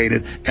investigate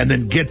it, and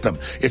then get them.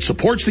 It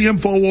supports the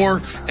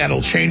InfoWar, and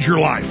it'll change your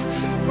life.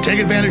 Take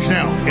advantage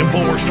now.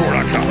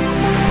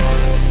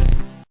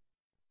 InfoWarsStore.com.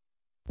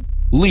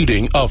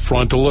 Leading a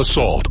frontal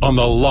assault on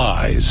the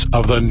lies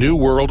of the New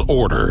World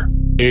Order,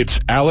 it's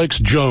Alex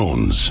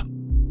Jones.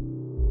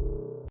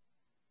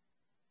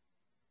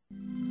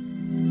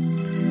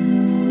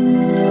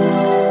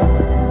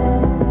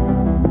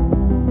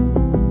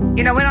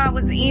 You know, when I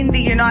was in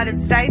the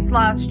United States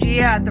last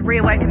year at the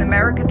Reawaken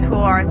America tour,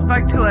 I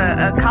spoke to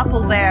a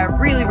couple there,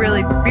 really,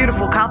 really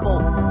beautiful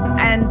couple.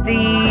 And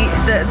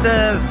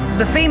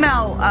the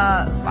female,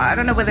 I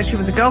don't know whether she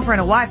was a girlfriend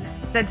or wife,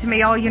 said to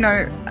me, oh, you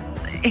know,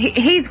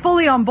 he's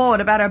fully on board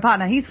about her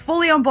partner. He's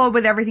fully on board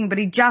with everything, but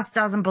he just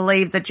doesn't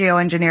believe that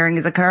geoengineering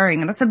is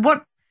occurring. And I said,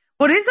 what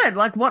is it?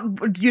 Like,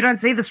 what, you don't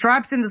see the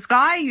stripes in the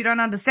sky? You don't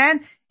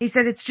understand? He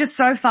said, it's just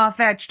so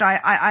far-fetched.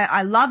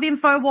 I love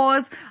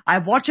InfoWars. I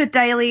watch it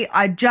daily.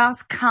 I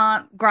just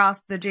can't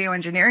grasp the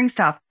geoengineering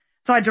stuff.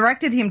 So I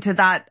directed him to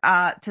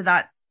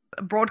that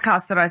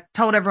broadcast that I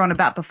told everyone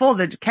about before,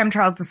 the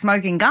chemtrails, the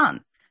smoking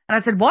gun. And I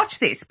said, watch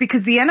this,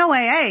 because the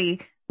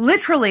NOAA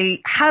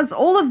literally has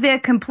all of their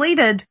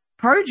completed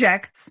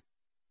projects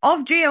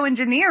of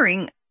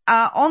geoengineering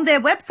on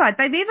their website.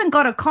 They've even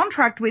got a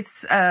contract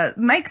with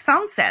Make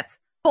Sunsets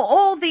for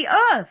all the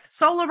Earth,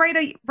 solar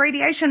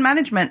radiation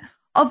management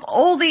of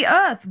all the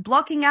Earth,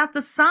 blocking out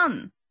the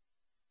sun.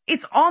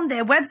 It's on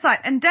their website.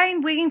 And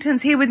Dane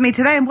Wigington's here with me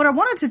today. And what I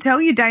wanted to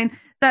tell you, Dane,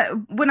 that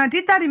when I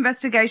did that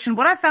investigation,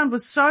 what I found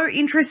was so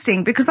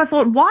interesting, because I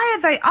thought, why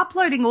are they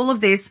uploading all of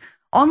this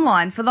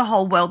online for the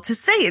whole world to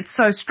see? It's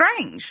so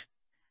strange.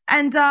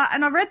 And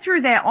I read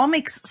through their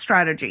omics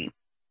strategy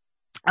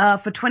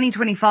for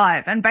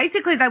 2025. And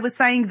basically they were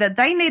saying that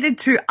they needed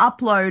to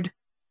upload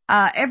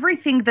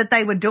everything that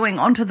they were doing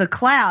onto the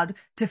cloud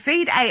to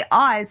feed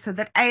AI so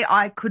that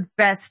AI could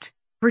best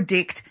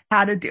predict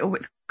how to deal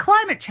with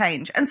climate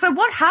change. And so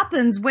what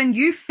happens when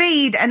you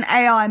feed an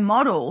AI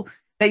model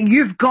that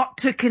you've got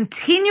to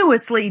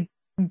continuously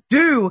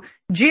do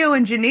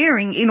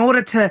geoengineering in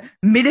order to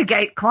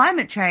mitigate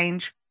climate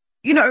change?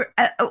 You know,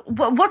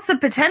 what's the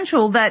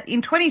potential that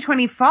in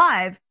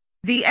 2025,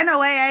 the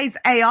NOAA's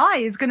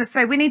AI is going to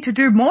say we need to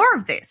do more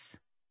of this?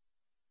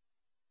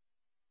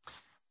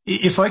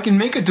 If I can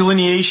make a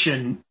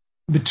delineation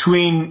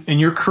between, and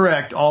you're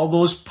correct, all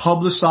those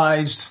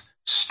publicized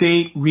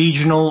state,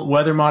 regional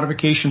weather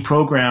modification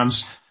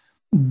programs,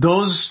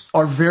 those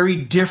are very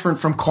different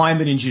from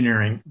climate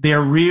engineering.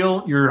 They're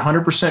real. You're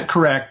 100%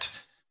 correct.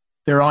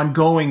 They're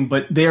ongoing,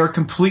 but they are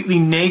completely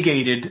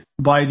negated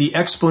by the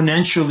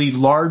exponentially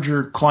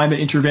larger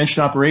climate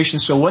intervention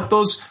operations. So what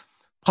those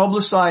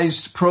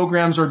publicized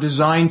programs are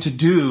designed to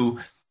do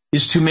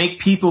is to make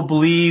people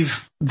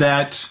believe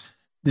that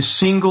the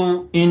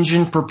single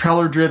engine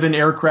propeller driven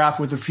aircraft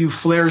with a few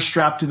flares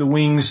strapped to the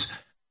wings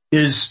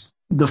is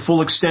the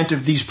full extent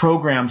of these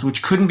programs,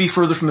 which couldn't be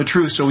further from the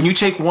truth. So when you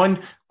take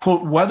one,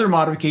 quote, weather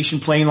modification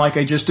plane like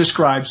I just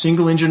described,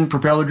 single engine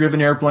propeller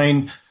driven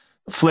airplane,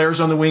 flares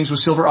on the wings with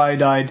silver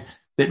iodide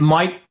that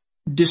might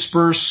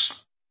disperse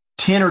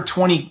 10 or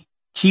 20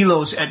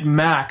 kilos at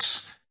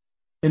max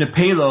in a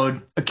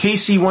payload, a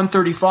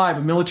KC-135,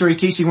 a military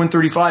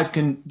KC-135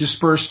 can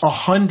disperse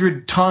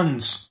 100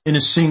 tons in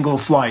a single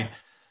flight.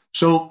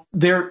 So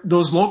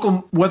those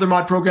local weather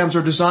mod programs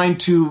are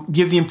designed to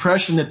give the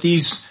impression that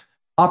these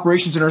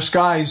operations in our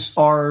skies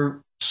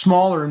are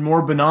smaller and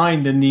more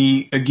benign than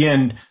the,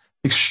 again,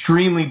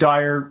 extremely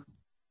dire,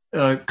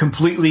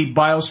 completely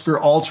biosphere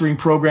altering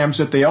programs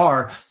that they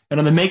are. And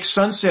on the Make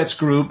Sunsets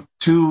group,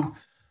 two,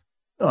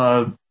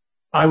 I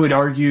would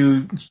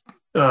argue,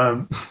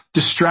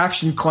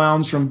 distraction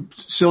clowns from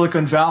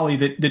Silicon Valley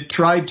that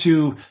tried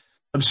to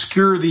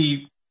obscure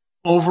the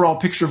overall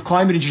picture of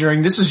climate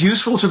engineering. This is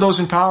useful to those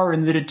in power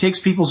in that it takes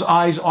people's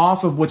eyes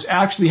off of what's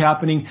actually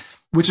happening,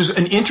 which is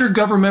an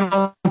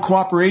intergovernmental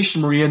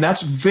cooperation, Maria, and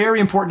that's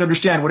very important to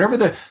understand. Whatever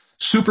the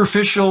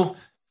superficial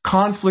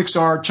conflicts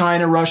are,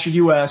 China, Russia,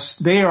 U.S.,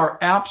 they are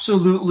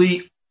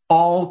absolutely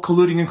all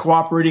colluding and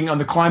cooperating on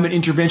the climate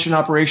intervention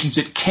operations.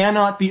 It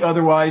cannot be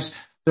otherwise.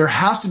 There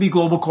has to be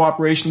global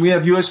cooperation. We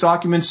have U.S.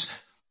 documents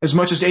as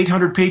much as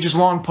 800 pages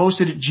long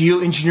posted at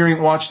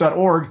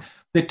geoengineeringwatch.org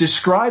that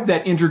describe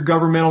that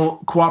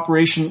intergovernmental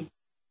cooperation,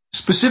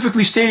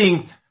 specifically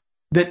stating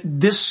that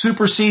this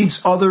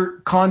supersedes other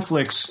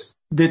conflicts,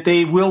 that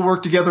they will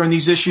work together on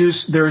these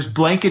issues. There is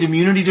blanket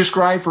immunity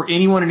described for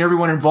anyone and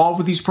everyone involved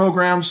with these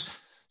programs.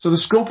 So the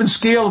scope and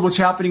scale of what's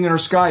happening in our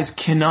skies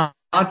cannot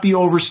be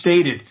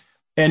overstated.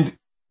 And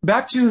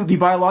back to the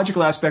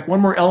biological aspect, one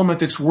more element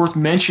that's worth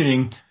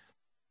mentioning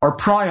are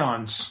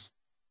prions.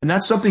 And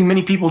that's something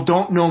many people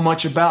don't know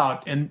much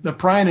about. And the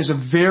prion is a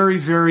very,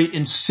 very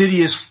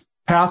insidious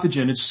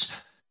pathogen.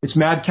 It's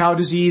mad cow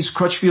disease,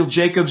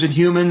 Crutchfield-Jacobs in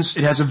humans.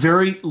 It has a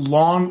very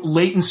long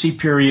latency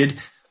period.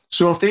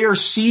 So if they are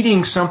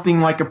seeding something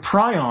like a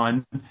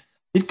prion,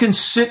 it can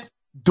sit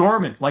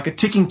dormant like a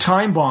ticking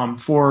time bomb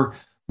for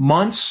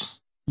months,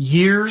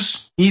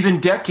 years,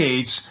 even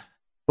decades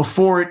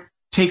before it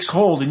takes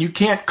hold. And you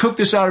can't cook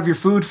this out of your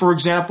food, for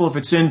example, if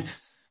it's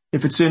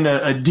in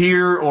a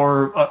deer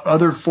or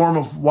other form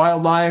of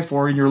wildlife,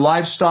 or in your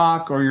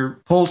livestock or your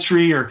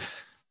poultry. Or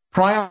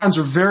prions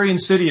are very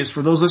insidious.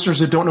 For those listeners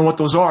that don't know what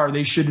those are,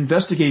 they should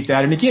investigate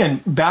that. And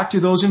again, back to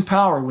those in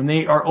power, when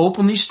they are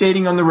openly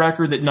stating on the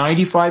record that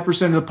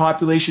 95% of the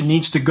population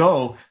needs to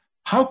go,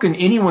 how can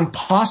anyone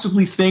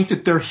possibly think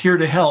that they're here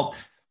to help?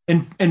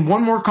 And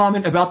one more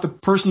comment about the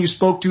person you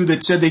spoke to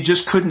that said they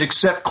just couldn't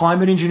accept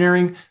climate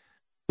engineering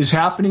is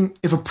happening.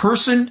 If a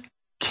person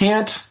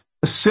can't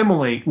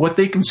assimilate what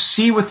they can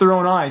see with their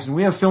own eyes, and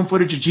we have film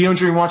footage at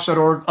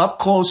geoengineeringwatch.org, up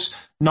close,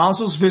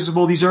 nozzles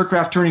visible, these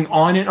aircraft turning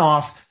on and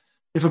off.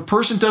 If a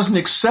person doesn't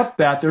accept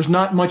that, there's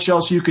not much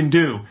else you can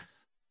do.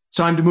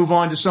 Time to move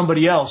on to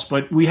somebody else,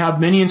 but we have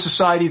many in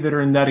society that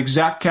are in that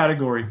exact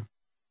category.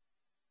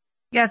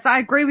 Yes, I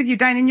agree with you,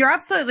 Dane, and you're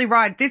absolutely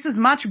right. This is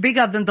much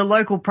bigger than the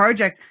local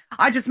projects.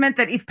 I just meant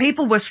that if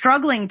people were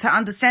struggling to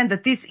understand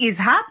that this is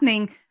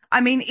happening,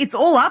 I mean, it's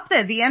all up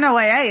there. The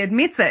NOAA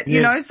admits it,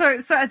 you know, so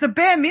as a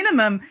bare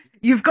minimum,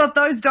 you've got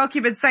those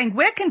documents saying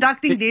we're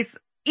conducting this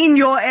in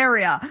your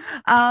area.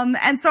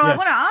 And so I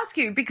want to ask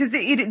you, because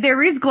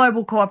there is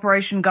global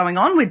cooperation going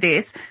on with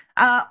this.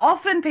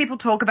 Often people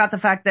talk about the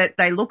fact that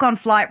they look on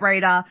Flight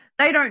Radar.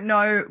 They don't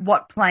know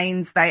what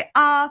planes they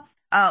are.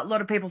 A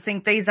lot of people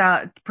think these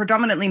are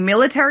predominantly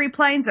military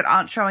planes that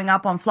aren't showing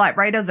up on Flight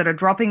Radar that are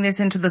dropping this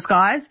into the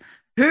skies.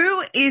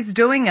 Who is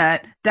doing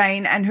it,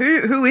 Dane, and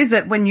who is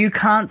it when you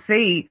can't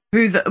see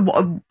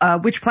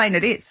which plane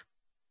it is?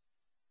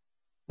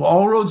 Well,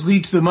 all roads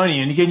lead to the money.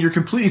 And again, you're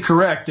completely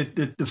correct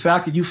that the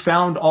fact that you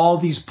found all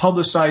these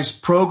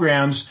publicized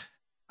programs,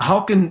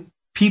 how can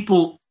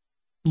people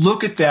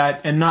look at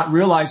that and not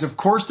realize, of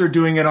course, they're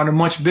doing it on a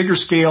much bigger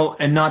scale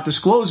and not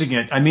disclosing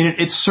it? I mean,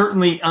 it's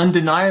certainly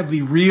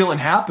undeniably real and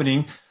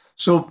happening.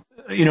 So,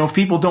 you know, if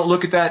people don't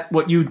look at that,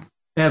 what you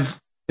have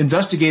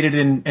investigated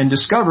and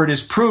discovered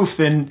is proof,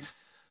 then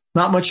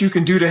not much you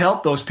can do to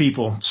help those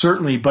people,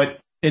 certainly. But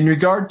in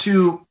regard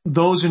to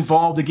those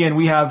involved, again,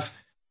 we have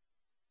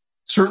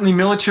certainly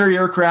military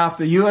aircraft.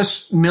 The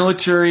U.S.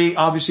 military,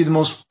 obviously the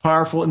most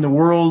powerful in the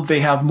world.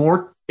 They have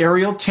more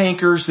aerial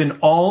tankers than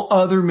all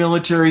other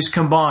militaries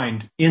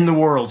combined in the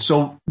world.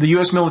 So the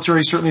U.S.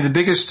 military is certainly the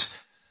biggest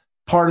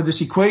part of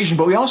this equation.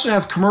 But we also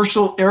have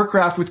commercial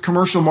aircraft with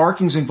commercial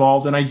markings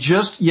involved. And I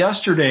just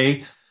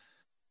yesterday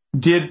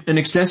did an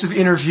extensive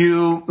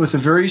interview with a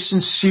very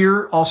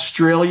sincere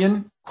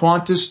Australian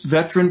Qantas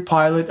veteran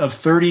pilot of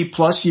 30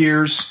 plus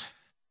years.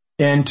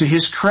 And to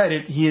his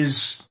credit, he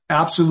is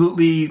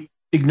absolutely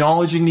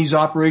acknowledging these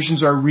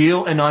operations are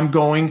real and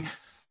ongoing,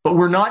 but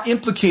we're not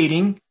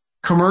implicating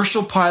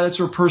commercial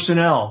pilots or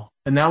personnel.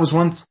 And that was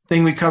one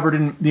thing we covered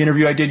in the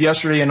interview I did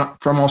yesterday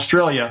from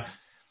Australia.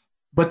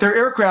 but their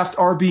aircraft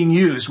are being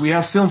used. We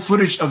have film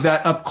footage of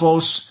that up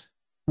close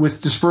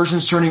with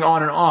dispersions turning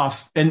on and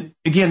off. And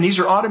again, these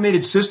are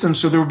automated systems,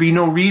 so there would be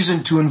no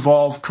reason to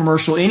involve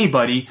commercial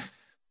anybody.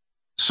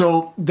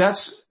 So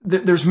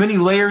there's many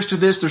layers to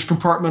this. There's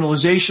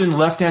compartmentalization. The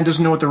left hand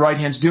doesn't know what the right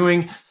hand's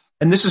doing.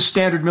 And this is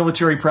standard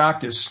military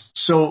practice.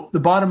 So the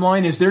bottom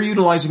line is they're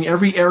utilizing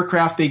every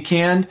aircraft they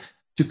can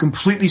to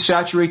completely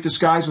saturate the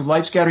skies with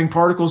light scattering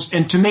particles.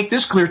 And to make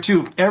this clear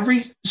too,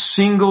 every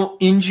single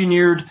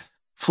engineered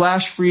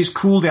flash freeze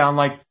cooldown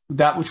like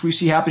that which we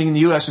see happening in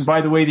the U.S. And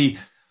by the way, the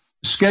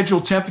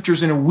scheduled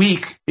temperatures in a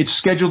week, it's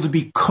scheduled to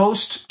be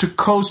coast to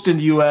coast in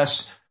the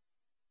U.S.,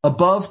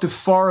 above to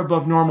far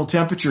above normal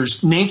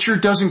temperatures. Nature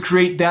doesn't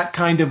create that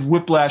kind of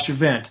whiplash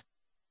event.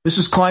 This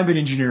is climate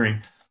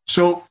engineering.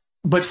 So,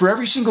 but for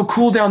every single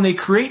cooldown they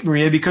create,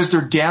 Maria, because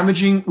they're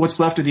damaging what's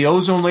left of the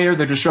ozone layer,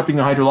 they're disrupting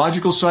the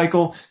hydrological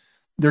cycle,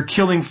 they're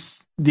killing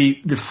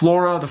the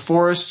flora, the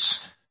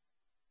forests.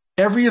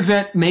 Every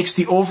event makes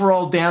the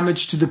overall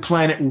damage to the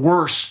planet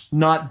worse,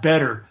 not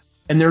better.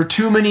 And there are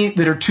too many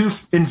that are too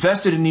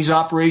invested in these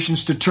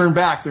operations to turn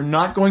back. They're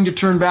not going to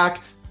turn back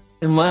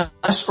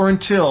unless or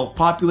until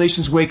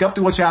populations wake up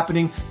to what's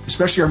happening,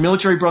 especially our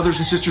military brothers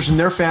and sisters and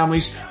their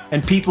families,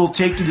 and people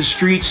take to the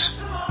streets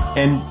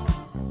and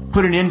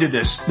put an end to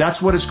this.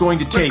 That's what it's going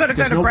to take.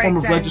 There's no form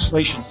of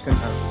legislation.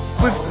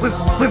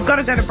 We've got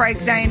to go to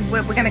break, Dane.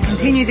 We're going to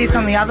continue this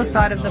on the other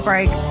side of the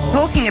break,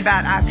 talking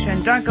about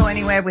action. Don't go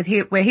anywhere. We're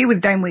here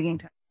with Dane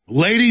Wigington.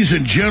 Ladies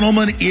and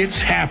gentlemen,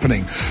 it's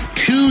happening.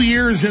 2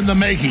 years in the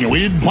making, and we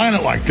didn't plan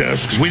it like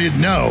this because we didn't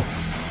know,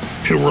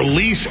 to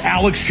release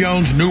Alex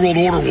Jones' New World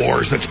Order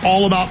Wars. That's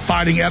all about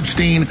fighting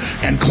Epstein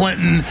and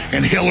Clinton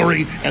and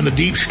Hillary and the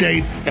deep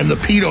state and the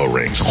pedo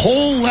rings.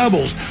 Whole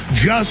levels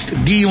just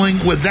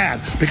dealing with that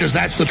because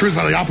that's the truth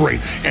of how they operate.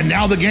 And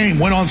now the game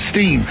went on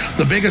Steam,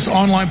 the biggest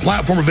online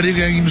platform of video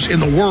games in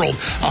the world,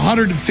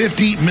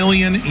 150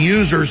 million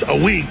users a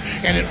week,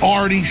 and it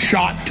already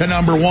shot to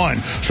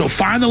 #1. So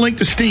find the link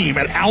to Steam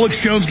at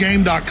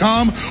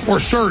alexjonesgame.com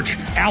or search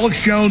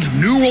Alex Jones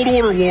New World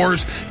Order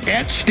Wars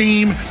at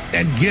Steam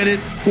and get it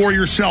for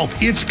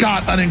yourself. It's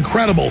got an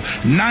incredible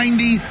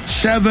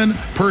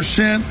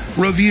 97%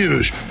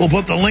 reviews. We'll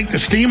put the link to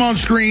Steam on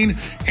screen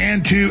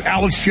and to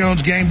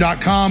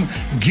alexjonesgame.com.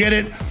 Get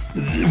it.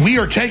 We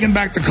are taking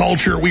back the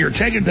culture. We are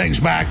taking things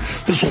back.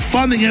 This will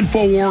fund the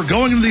info war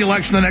going into the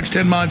election the next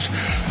 10 months.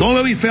 The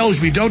only way we fail is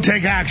if we don't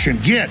take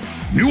action. Get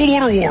New World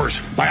Order Wars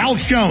by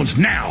Alex Jones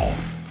now.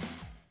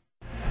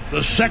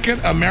 The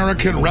second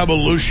American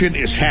Revolution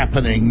is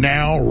happening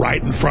now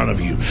right in front of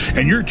you.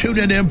 And you're tuned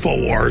into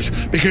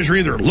InfoWars because you're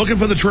either looking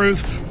for the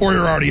truth or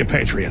you're already a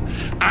patriot.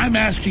 I'm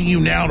asking you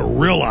now to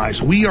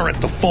realize we are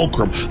at the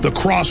fulcrum, the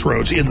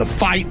crossroads in the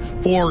fight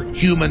for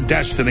human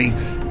destiny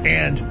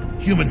and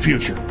human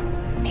future.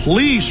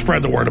 Please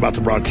spread the word about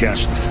the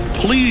broadcast.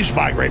 Please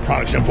buy great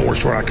products at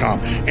InfoWarsStore.com.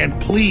 And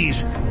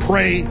please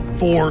pray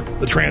for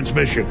the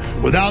transmission.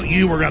 Without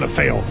you, we're going to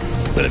fail.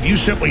 But if you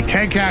simply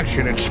take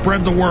action and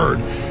spread the word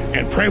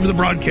and pray for the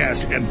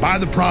broadcast and buy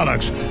the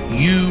products,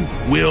 you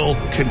will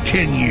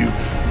continue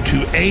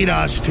to aid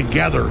us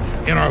together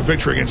in our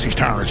victory against these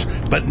tyrants.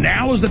 But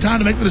now is the time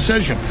to make the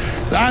decision.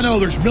 I know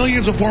there's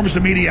millions of forms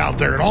of media out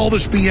there and all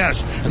this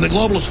BS, and the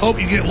globalists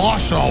hope you get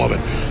lost in all of it.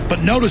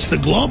 But notice the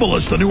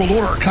globalists, the New World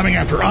Order, are coming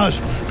after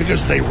us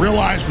because they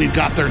realize we've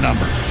got their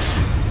number.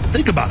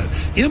 Think about it.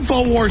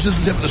 InfoWars is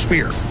the tip of the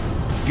spear.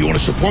 If you want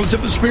to support the tip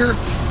of the spear,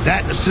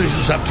 that decision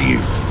is up to you.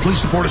 Please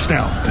support us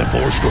now at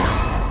InfoWars Store.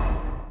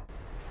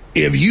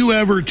 If you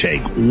ever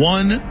take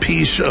one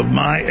piece of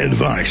my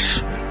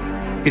advice,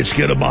 it's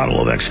get a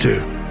bottle of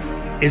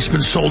X2. It's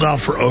been sold out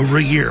for over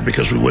a year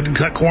because we wouldn't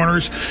cut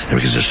corners and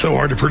because it's so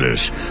hard to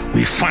produce.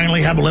 We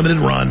finally have a limited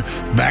run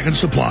back in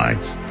supply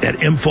at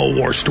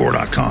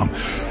InfoWarsStore.com.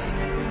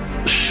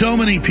 So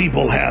many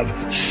people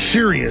have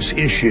serious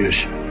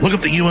issues. Look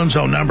at the UN's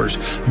own numbers.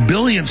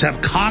 Billions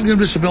have cognitive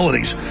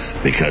disabilities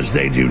because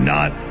they do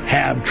not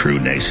have true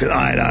nascent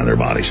iodine in their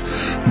bodies.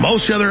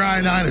 Most other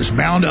iodine is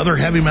bound to other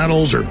heavy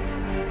metals or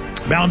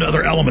bound to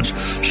other elements,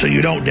 so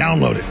you don't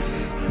download it.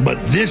 But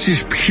this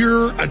is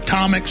pure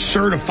atomic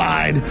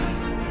certified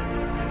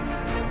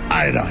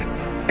iodine.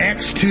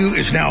 X2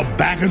 is now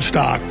back in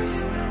stock,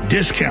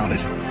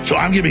 discounted. So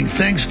I'm giving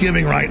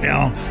Thanksgiving right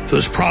now for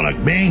this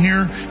product being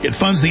here. It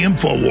funds the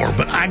info war,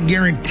 but I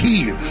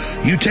guarantee you,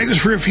 you take this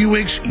for a few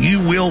weeks, you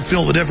will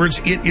feel the difference.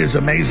 It is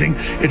amazing.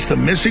 It's the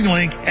missing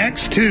link,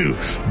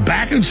 X2,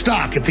 back in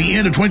stock at the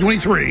end of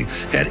 2023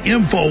 at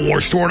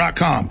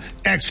InfoWarsStore.com.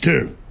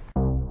 X2.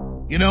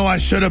 You know, I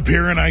sit up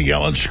here and I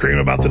yell and scream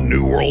about the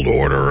New World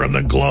Order and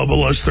the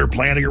globalists. They're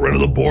planning to get rid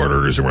of the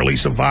borders and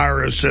release a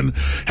virus and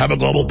have a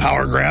global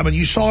power grab, and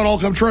you saw it all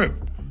come true.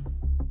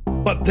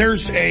 But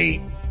there's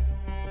a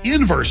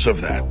inverse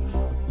of that.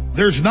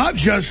 There's not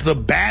just the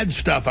bad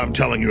stuff I'm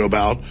telling you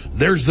about.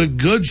 There's the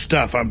good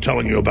stuff I'm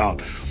telling you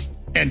about.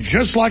 And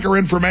just like our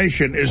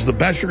information is the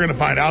best you're going to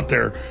find out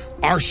there,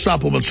 our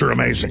supplements are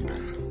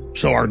amazing.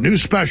 So our new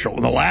special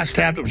in the last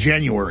half of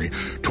January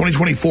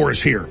 2024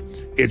 is here.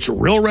 It's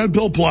Real Red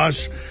Pill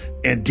Plus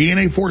and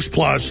DNA Force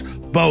Plus,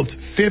 both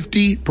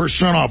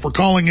 50% off. We're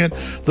calling it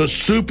the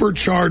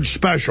Supercharged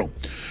Special.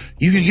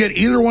 You can get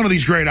either one of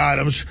these great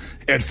items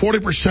at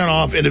 40%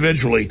 off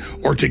individually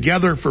or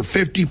together for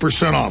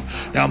 50%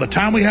 off. Now, in the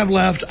time we have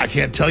left, I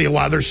can't tell you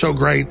why they're so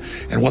great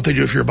and what they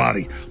do for your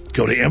body.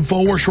 Go to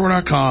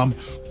InfoWarsStore.com,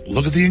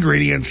 look at the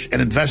ingredients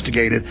and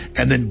investigate it,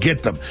 and then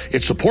get them.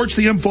 It supports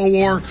the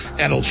InfoWar, and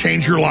it'll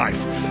change your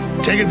life.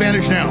 Take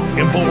advantage now.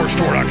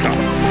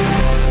 InfoWarsStore.com.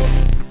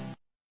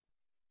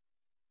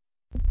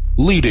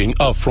 Leading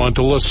a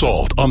frontal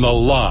assault on the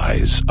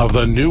lies of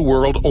the New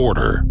World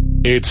Order,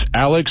 it's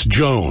Alex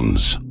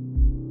Jones.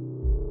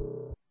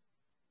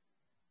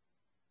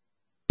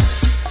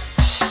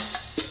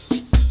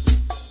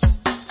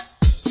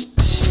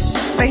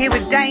 We're here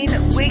with Dane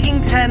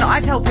Wigington. I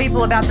tell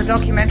people about the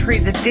documentary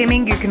The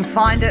Dimming. You can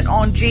find it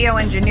on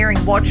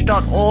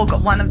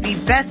geoengineeringwatch.org. One of the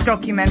best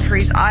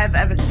documentaries I've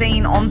ever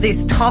seen on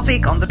this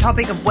topic, on the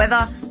topic of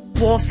weather,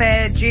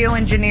 warfare,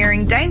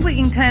 geoengineering. Dane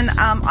Wigington,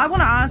 I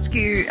want to ask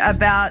you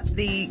about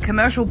the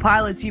commercial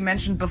pilots you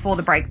mentioned before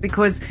the break,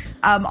 because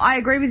I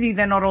agree with you,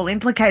 they're not all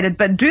implicated,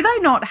 but do they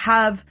not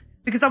have,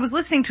 because I was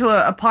listening to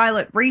a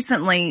pilot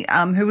recently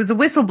who was a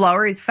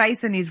whistleblower, his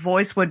face and his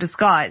voice were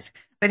disguised.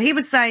 But he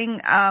was saying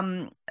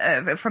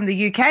from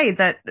the UK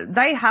that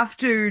they have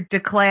to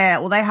declare,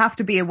 or they have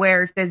to be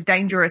aware if there's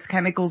dangerous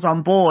chemicals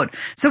on board.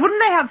 So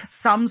wouldn't they have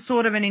some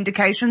sort of an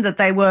indication that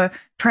they were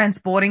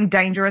transporting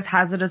dangerous,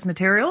 hazardous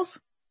materials?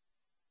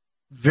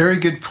 Very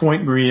good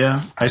point,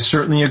 Maria. I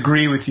certainly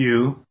agree with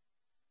you.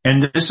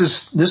 And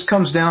this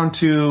comes down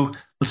to,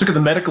 let's look at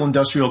the medical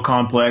industrial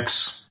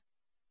complex,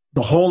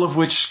 the whole of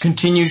which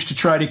continues to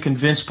try to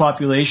convince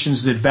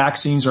populations that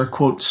vaccines are,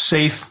 quote,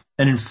 safe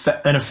and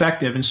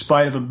effective in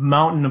spite of a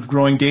mountain of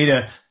growing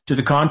data to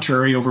the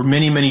contrary over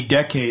many, many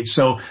decades.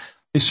 So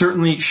they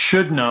certainly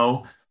should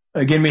know.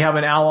 Again, we have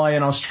an ally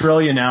in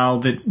Australia now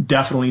that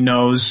definitely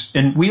knows.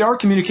 And we are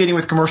communicating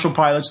with commercial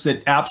pilots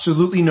that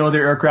absolutely know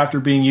their aircraft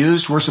are being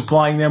used. We're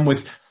supplying them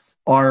with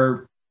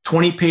our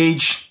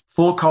 20-page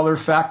full-color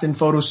fact and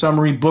photo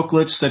summary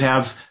booklets that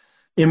have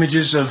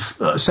images of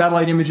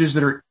satellite images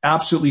that are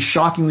absolutely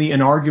shockingly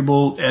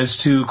inarguable as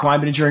to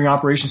climate engineering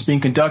operations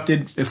being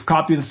conducted. A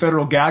copy of the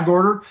federal gag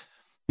order,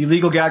 the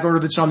illegal gag order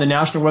that's on the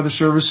National Weather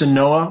Service and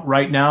NOAA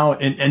right now.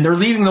 And they're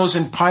leaving those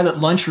in pilot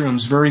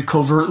lunchrooms very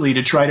covertly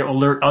to try to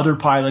alert other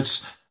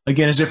pilots,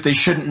 again, as if they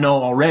shouldn't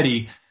know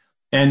already.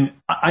 And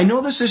I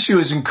know this issue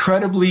is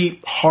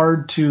incredibly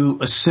hard to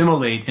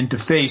assimilate and to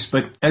face,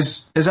 but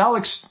as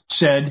Alex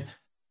said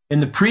in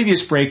the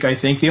previous break, I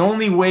think the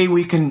only way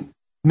we can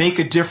make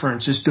a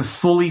difference is to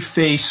fully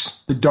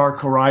face the dark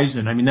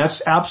horizon. I mean,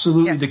 that's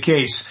absolutely the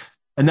case.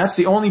 And that's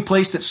the only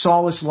place that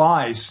solace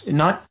lies. And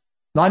not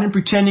in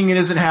pretending it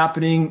isn't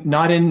happening,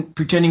 not in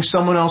pretending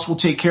someone else will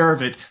take care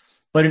of it,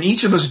 but in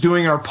each of us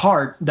doing our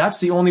part. That's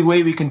the only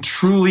way we can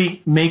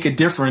truly make a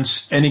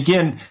difference. And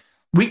again,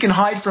 we can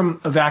hide from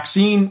a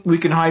vaccine, we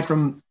can hide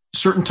from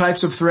certain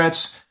types of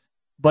threats,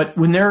 but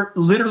when they're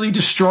literally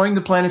destroying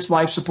the planet's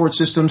life support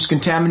systems,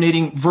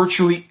 contaminating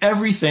virtually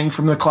everything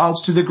from the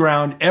clouds to the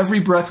ground, every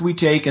breath we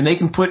take, and they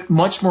can put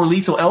much more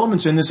lethal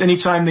elements in this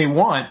anytime they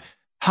want,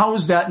 how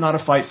is that not a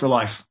fight for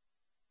life?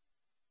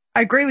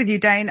 I agree with you,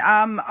 Dane.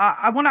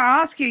 I want to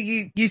ask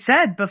you, you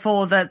said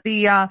before that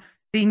the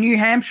New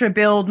Hampshire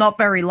bill, not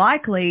very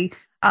likely.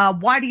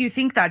 Why do you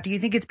think that? Do you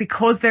think it's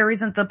because there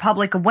isn't the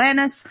public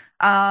awareness,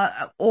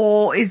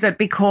 or is it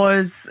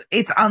because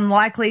it's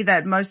unlikely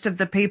that most of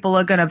the people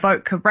are going to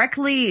vote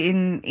correctly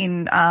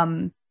in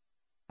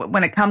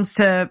when it comes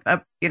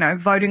to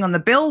voting on the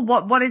bill?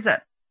 What is it?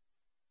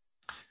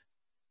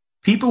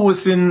 People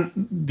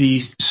within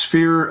the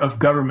sphere of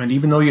government,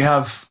 even though you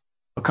have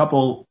a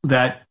couple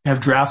that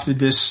have drafted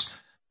this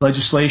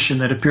legislation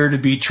that appear to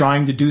be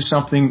trying to do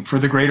something for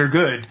the greater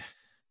good,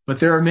 but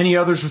there are many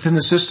others within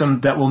the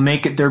system that will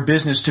make it their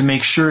business to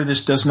make sure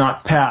this does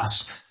not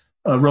pass.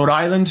 Rhode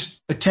Island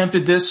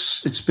attempted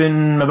this. It's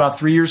been about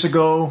 3 years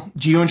ago.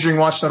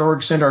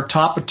 Geoengineeringwatch.org sent our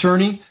top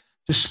attorney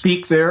to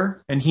speak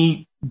there, and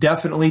he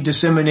definitely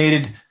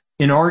disseminated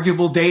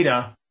inarguable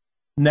data.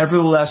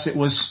 Nevertheless, it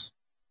was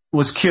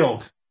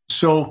killed.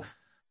 So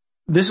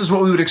this is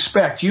what we would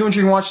expect.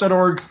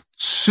 Geoengineeringwatch.org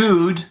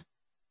sued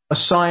a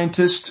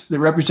scientist that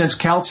represents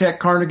Caltech,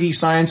 Carnegie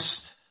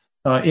Science,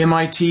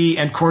 MIT,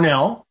 and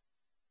Cornell.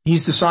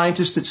 He's the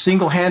scientist that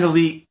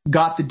single-handedly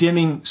got the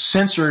dimming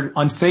censored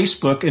on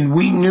Facebook, and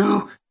we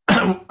knew,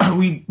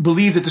 we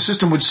believed that the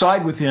system would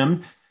side with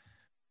him,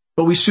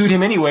 but we sued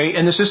him anyway,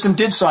 and the system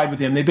did side with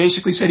him. They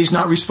basically said he's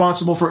not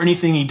responsible for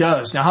anything he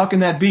does. Now, how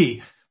can that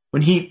be?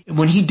 When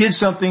he did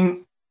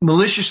something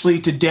maliciously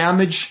to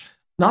damage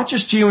not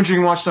just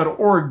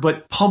geoengineeringwatch.org,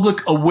 but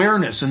public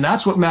awareness, and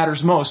that's what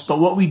matters most. But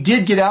what we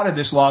did get out of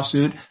this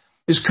lawsuit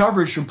is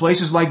coverage from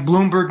places like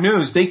Bloomberg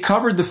News. They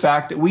covered the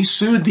fact that we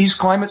sued these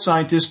climate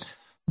scientists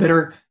that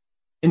are,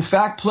 in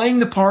fact, playing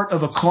the part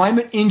of a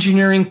climate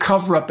engineering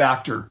cover-up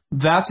actor.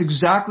 That's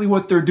exactly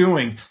what they're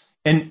doing.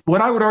 And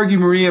what I would argue,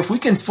 Maria, if we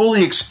can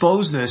fully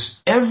expose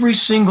this, every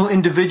single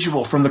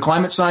individual from the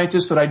climate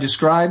scientists that I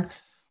described,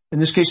 in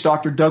this case,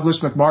 Dr. Douglas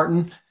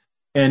McMartin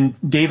and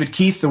David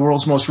Keith, the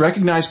world's most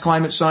recognized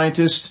climate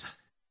scientist,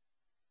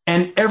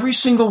 and every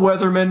single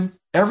weatherman,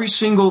 every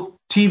single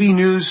TV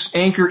news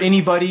anchor,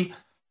 anybody,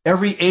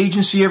 every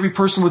agency, every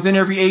person within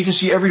every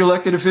agency, every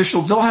elected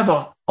official, they'll have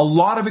a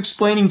lot of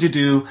explaining to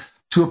do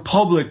to a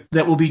public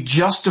that will be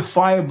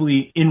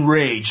justifiably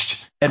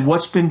enraged at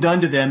what's been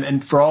done to them,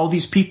 and for all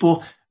these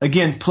people,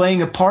 again,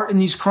 playing a part in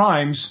these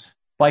crimes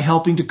by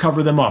helping to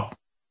cover them up.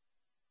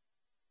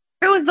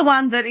 Who was the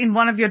one that in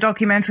one of your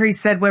documentaries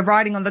said we're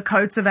riding on the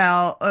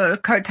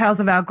coattails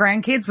of our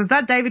grandkids? Was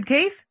that David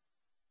Keith?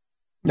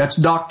 That's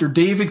Dr.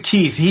 David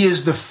Keith. He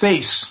is the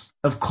face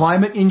of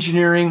climate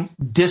engineering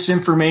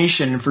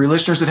disinformation. And for your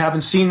listeners that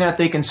haven't seen that,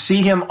 they can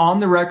see him on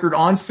the record,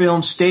 on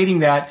film, stating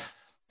that.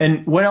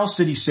 And what else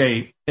did he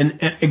say?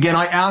 And again,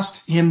 I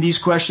asked him these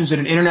questions at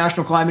an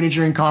international climate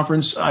engineering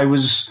conference. I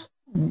was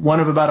one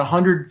of about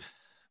 100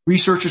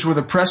 researchers with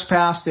a press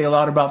pass. They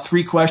allowed about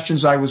 3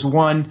 questions. I was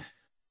one.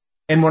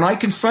 And when I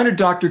confronted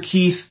Dr.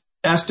 Keith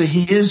as to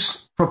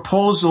his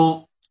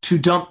proposal to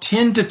dump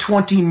 10 to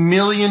 20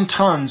 million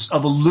tons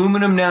of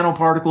aluminum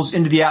nanoparticles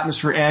into the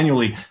atmosphere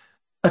annually,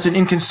 that's an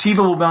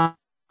inconceivable amount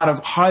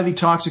of highly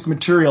toxic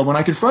material. When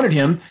I confronted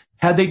him,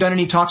 had they done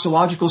any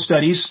toxicological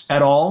studies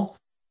at all?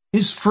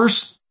 His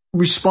first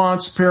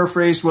response,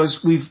 paraphrased,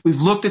 was, we've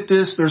looked at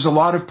this. There's a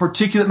lot of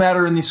particulate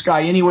matter in the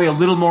sky anyway. A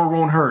little more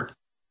won't hurt.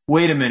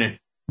 Wait a minute.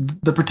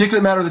 The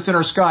particulate matter that's in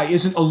our sky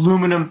isn't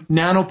aluminum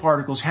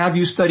nanoparticles. Have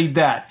you studied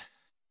that?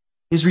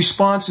 His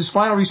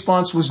final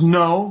response was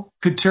no.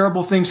 Could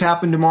terrible things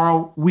happen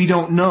tomorrow? We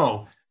don't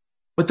know.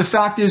 But the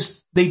fact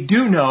is, they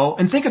do know.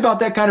 And think about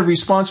that kind of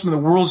response from the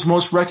world's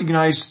most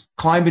recognized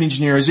climate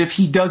engineer, as if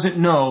he doesn't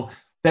know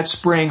that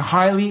spraying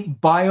highly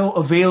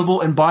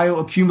bioavailable and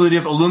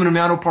bioaccumulative aluminum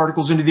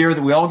nanoparticles into the air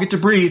that we all get to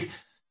breathe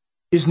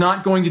is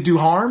not going to do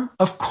harm.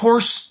 Of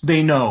course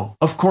they know.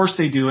 Of course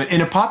they do.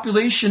 In a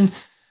population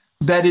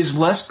that is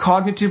less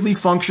cognitively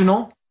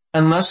functional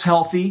and less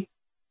healthy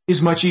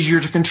is much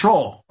easier to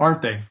control,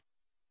 aren't they?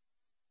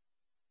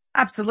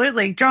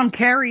 Absolutely. John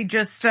Kerry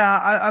just,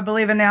 I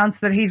believe,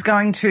 announced that he's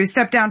going to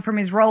step down from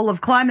his role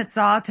of climate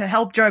czar to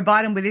help Joe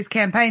Biden with his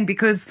campaign,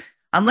 because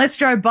unless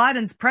Joe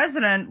Biden's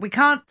president, we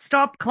can't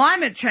stop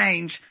climate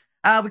change.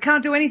 We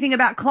can't do anything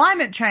about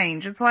climate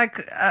change. It's like,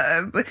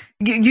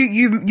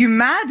 you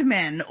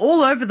madmen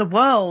all over the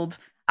world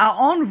are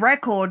on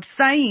record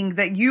saying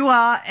that you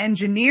are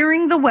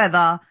engineering the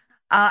weather,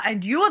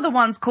 and you are the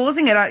ones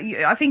causing it.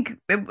 I think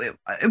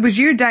it was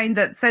you, Dane,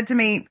 that said to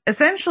me,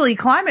 essentially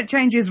climate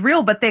change is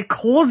real, but they're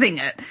causing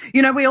it.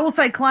 You know, we all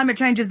say climate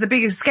change is the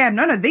biggest scam.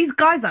 No, these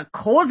guys are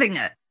causing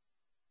it.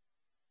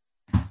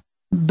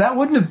 That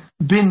wouldn't have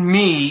been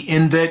me,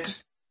 in that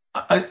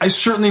I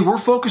certainly, we're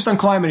focused on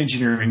climate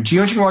engineering.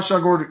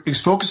 Geoengineeringwatch.org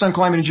is focused on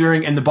climate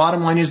engineering, and the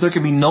bottom line is there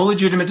can be no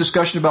legitimate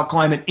discussion about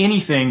climate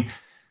anything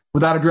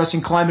without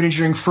addressing climate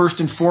engineering first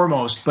and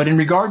foremost. But in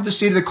regard to the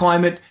state of the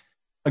climate,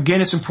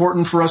 again, it's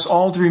important for us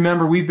all to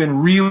remember we've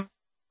been really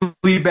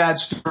bad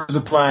stewards of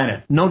the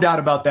planet. No doubt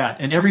about that.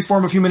 And every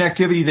form of human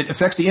activity that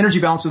affects the energy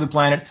balance of the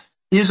planet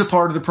is a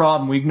part of the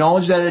problem. We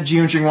acknowledge that at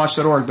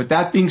geoengineeringwatch.org. But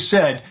that being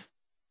said,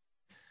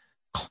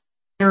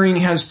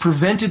 has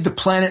prevented the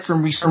planet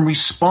from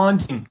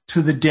responding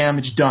to the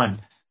damage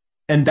done.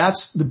 And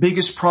that's the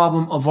biggest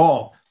problem of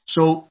all.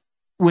 So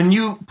when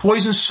you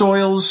poison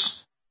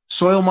soils,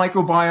 soil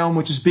microbiome,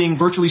 which is being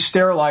virtually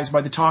sterilized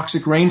by the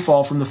toxic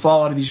rainfall from the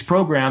fallout of these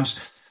programs,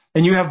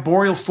 and you have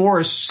boreal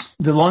forests,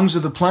 the lungs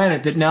of the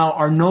planet, that now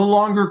are no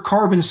longer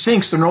carbon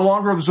sinks. They're no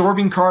longer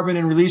absorbing carbon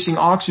and releasing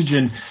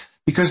oxygen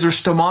because their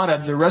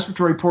stomata, their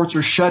respiratory ports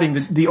are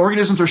shutting, the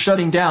organisms are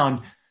shutting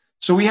down.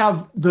 So we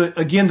have the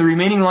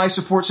remaining life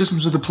support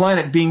systems of the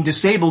planet being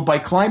disabled by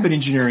climate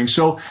engineering.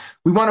 So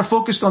we want to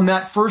focus on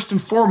that first and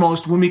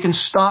foremost. When we can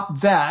stop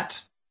that,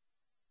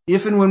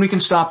 if and when we can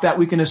stop that,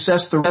 we can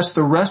assess the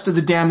rest of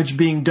the damage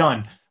being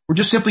done. We're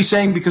just simply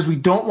saying, because we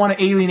don't want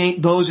to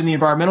alienate those in the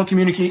environmental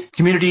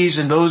communities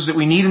and those that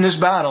we need in this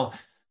battle.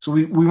 So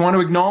we want to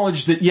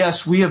acknowledge that,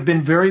 yes, we have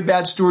been very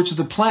bad stewards of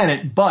the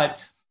planet, but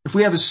if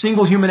we have a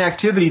single human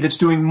activity that's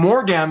doing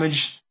more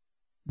damage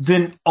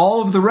than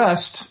all of the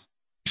rest,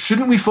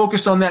 shouldn't we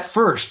focus on that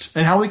first?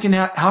 And how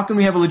can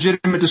we have a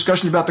legitimate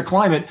discussion about the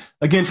climate,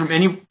 again, from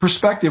any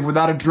perspective,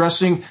 without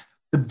addressing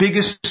the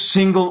biggest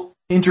single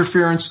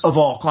interference of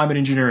all, climate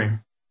engineering?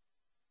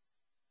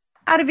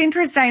 Out of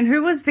interest, Dane,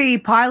 who was the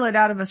pilot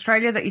out of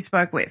Australia that you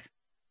spoke with?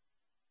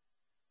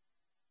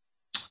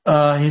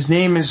 His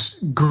name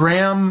is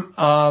Graham.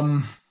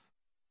 Graham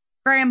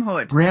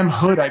Hood. Graham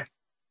Hood.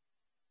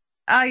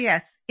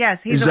 Yes.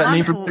 He's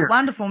a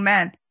wonderful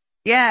man.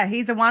 Yeah,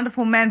 he's a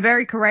wonderful man,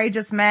 very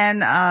courageous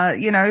man. I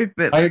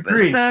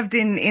agree. Served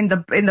in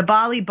the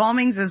Bali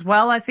bombings as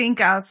well, I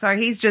think. So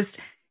he's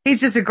he's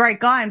just a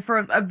great guy. And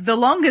for the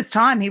longest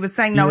time, he was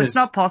saying, no, it's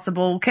not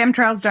possible.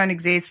 Chemtrails don't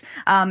exist.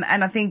 And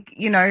I think,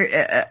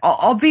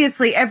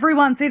 obviously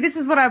everyone, see, this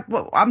is what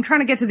I'm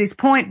trying to get to this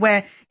point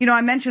where,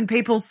 I mentioned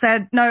people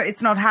said, no,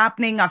 it's not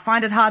happening. I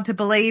find it hard to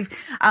believe.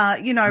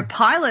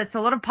 Pilots,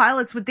 a lot of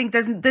pilots would think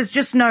there's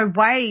just no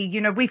way,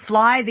 we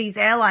fly these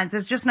airlines.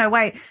 There's just no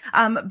way.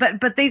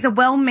 But these are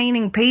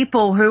well-meaning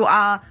people who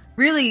are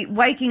really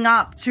waking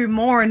up to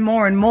more and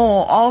more and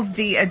more of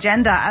the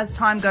agenda as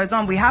time goes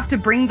on. We have to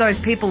bring those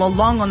people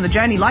along on the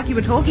journey, like you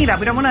were talking about.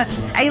 We don't want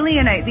to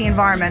alienate the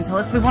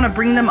environmentalists. We want to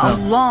bring them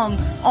along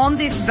on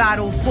this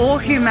battle for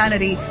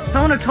humanity. So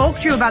I want to talk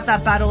to you about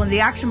that battle and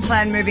the action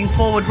plan moving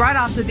forward right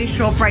after this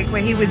short break.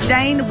 We're here with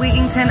Dane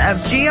Wigington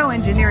of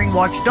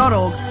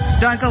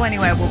geoengineeringwatch.org. Don't go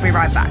anywhere. We'll be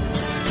right back.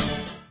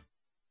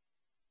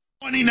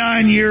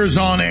 29 years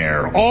on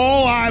air.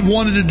 All I've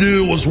wanted to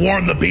do was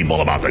warn the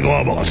people about the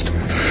globalist.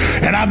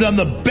 And I've done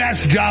the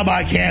best job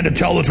I can to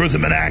tell the truth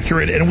and been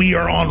accurate, and we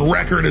are on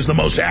record as the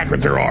most accurate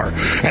there are.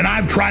 And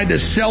I've tried to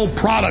sell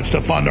products to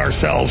fund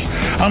ourselves.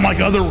 Unlike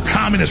other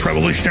communist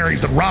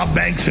revolutionaries that rob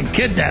banks and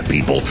kidnap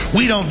people,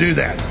 we don't do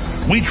that.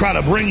 We try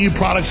to bring you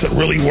products that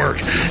really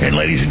work. And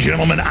ladies and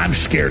gentlemen, I'm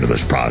scared of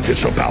this product. It's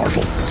so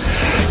powerful.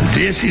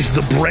 This is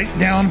the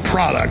breakdown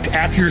product,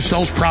 after your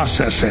cells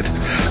process it,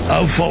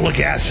 of folic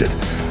acid,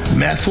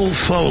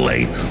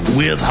 methylfolate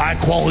with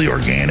high-quality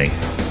organic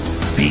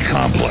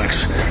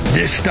B-complex.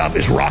 This stuff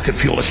is rocket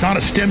fuel. It's not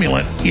a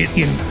stimulant. It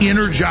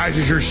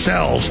energizes your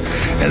cells,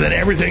 and then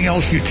everything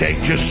else you take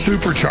just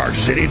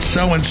supercharges it. It's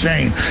so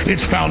insane.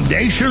 It's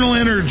foundational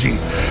energy,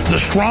 the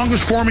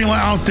strongest formula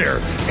out there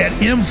at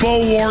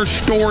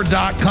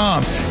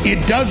InfoWarsStore.com.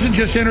 It doesn't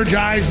just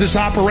energize this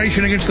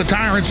operation against the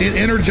tyrants. It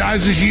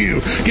energizes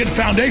you. Get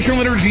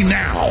foundational energy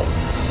now.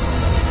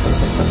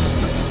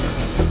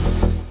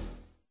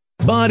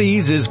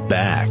 Bodies is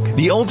back.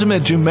 The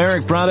ultimate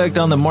turmeric product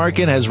on the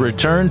market has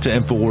returned to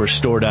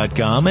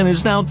InfoWarsStore.com and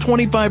is now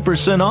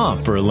 25%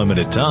 off for a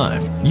limited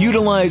time.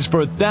 Utilized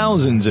for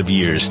thousands of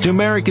years,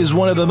 turmeric is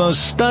one of the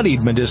most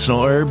studied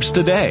medicinal herbs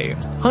today.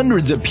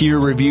 Hundreds of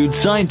peer-reviewed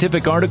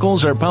scientific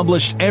articles are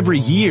published every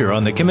year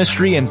on the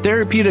chemistry and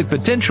therapeutic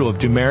potential of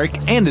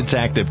turmeric and its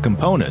active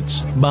components.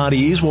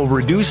 Bodies will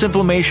reduce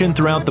inflammation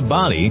throughout the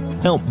body,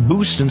 help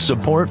boost and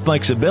support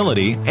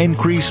flexibility,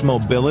 increase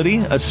mobility,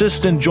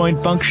 assist in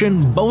joint function,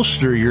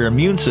 bolster your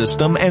immune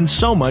system, and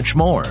so much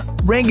more.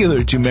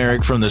 Regular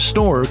turmeric from the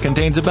store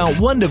contains about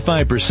 1 to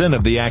 5%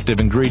 of the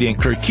active ingredient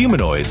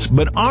curcuminoids,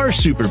 but our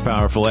super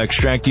powerful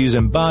extract used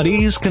in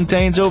Bodies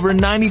contains over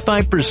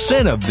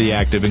 95% of the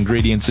active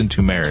ingredients in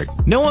turmeric.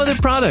 No other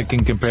product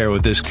can compare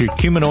with this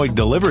curcuminoid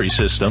delivery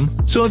system,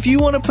 so if you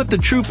want to put the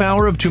true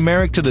power of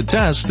turmeric to the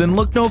test, then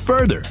look no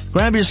further.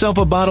 Grab yourself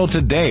a bottle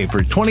today for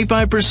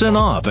 25%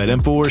 off at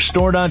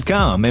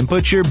InfoWarsStore.com and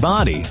put your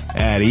body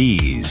at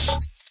ease.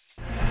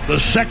 The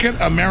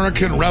second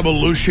American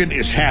Revolution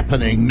is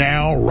happening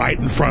now right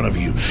in front of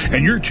you.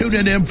 And you're tuned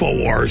in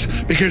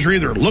InfoWars because you're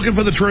either looking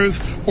for the truth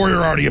or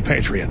you're already a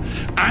patriot.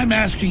 I'm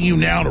asking you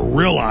now to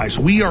realize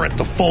we are at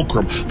the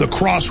fulcrum, the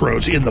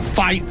crossroads in the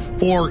fight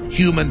for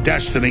human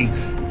destiny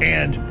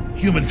and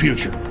human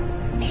future.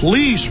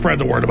 Please spread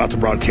the word about the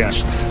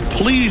broadcast.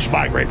 Please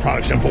buy great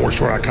products at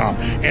InfoWarsStore.com.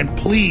 And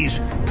please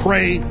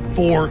pray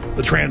for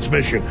the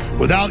transmission.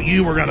 Without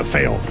you, we're going to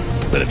fail.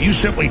 But if you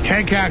simply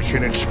take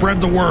action and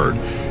spread the word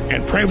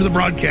and pray for the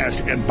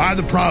broadcast and buy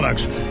the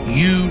products,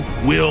 you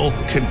will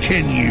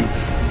continue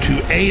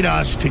to aid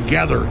us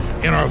together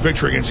in our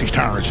victory against these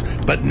tyrants.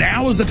 But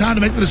now is the time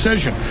to make the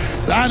decision.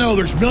 I know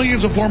there's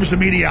millions of forms of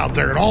media out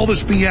there and all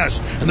this BS,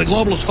 and the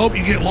globalists hope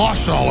you get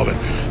lost in all of it.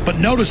 But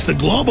notice the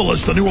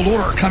globalists, the New World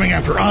Order, are coming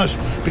after us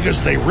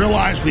because they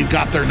realize we've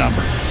got their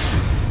number.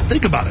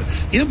 Think about it.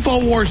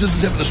 InfoWars is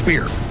the tip of the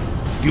spear.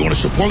 If you want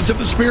to support the tip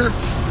of the spear,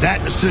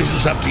 that decision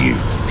is up to you.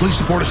 Please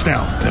support us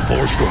now at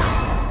InfoWars Store.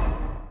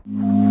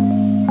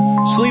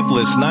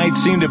 Sleepless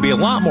nights seem to be a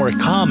lot more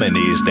common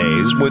these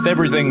days with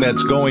everything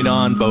that's going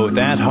on both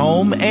at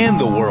home and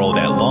the world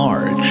at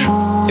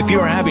large. If you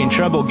are having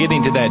trouble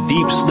getting to that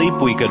deep sleep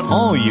we could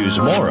all use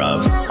more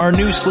of, our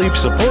new sleep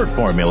support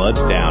formula,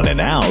 Down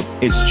and Out,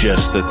 is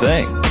just the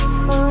thing.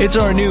 It's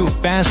our new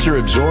faster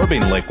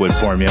absorbing liquid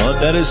formula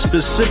that is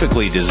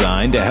specifically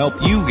designed to help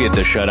you get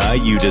the shut-eye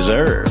you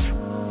deserve.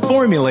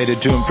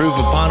 Formulated to improve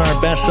upon our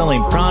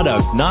best-selling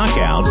product,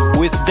 Knockout,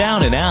 with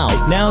Down and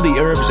Out, now the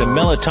herbs and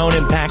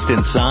melatonin packed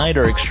inside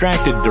are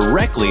extracted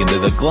directly into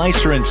the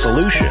glycerin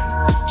solution.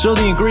 So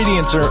the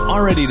ingredients are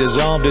already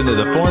dissolved into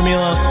the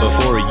formula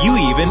before you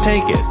even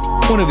take it.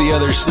 One of the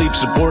other sleep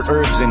support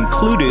herbs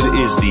included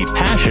is the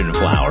passion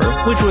flower,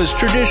 which was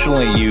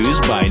traditionally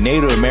used by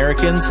Native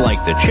Americans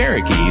like the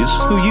Cherokees,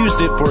 who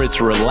used it for its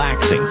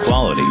relaxing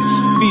qualities.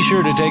 Be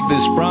sure to take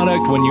this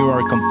product when you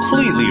are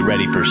completely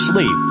ready for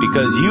sleep,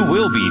 because you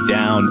will be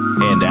down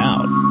and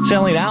out.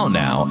 Selling out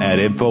now at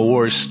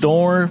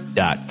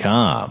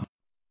InfoWarsStore.com.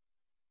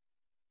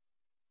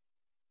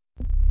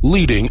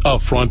 Leading a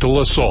frontal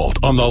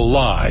assault on the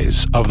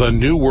lies of the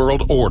New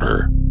World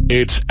Order,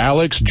 it's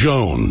Alex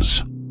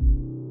Jones.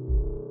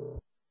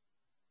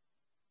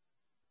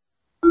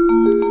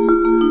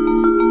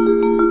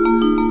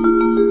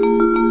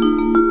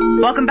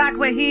 Welcome back.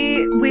 We're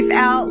here with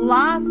our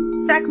last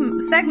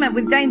segment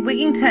with Dane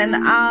Wigington.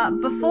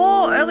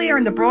 Earlier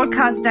in the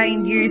broadcast,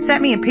 Dane, you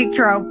sent me a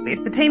picture.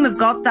 If the team have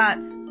got that,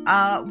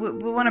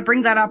 we want to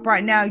bring that up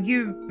right now.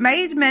 You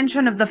made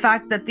mention of the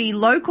fact that the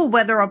local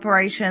weather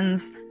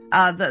operations,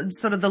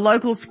 the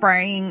local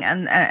spraying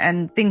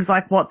and things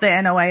like what the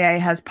NOAA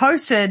has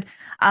posted,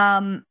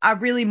 are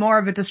really more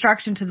of a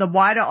distraction to the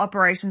wider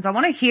operations. I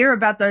want to hear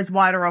about those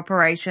wider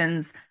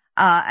operations.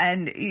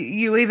 And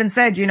you even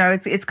said,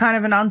 it's kind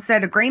of an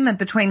unsaid agreement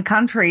between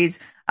countries.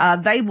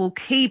 They will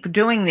keep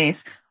doing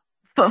this.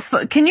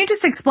 Can you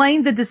just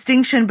explain the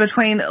distinction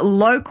between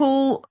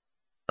local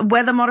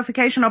weather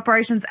modification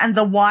operations and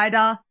the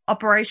wider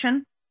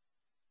operation?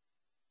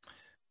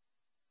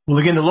 Well,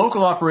 again, the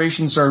local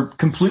operations are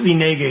completely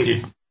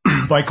negated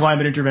by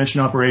climate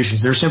intervention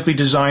operations. They're simply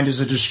designed as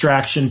a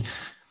distraction.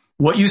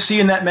 What you see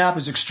in that map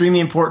is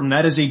extremely important.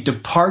 That is a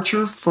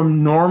departure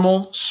from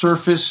normal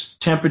surface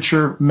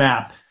temperature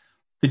map.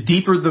 The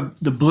deeper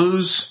the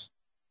blues,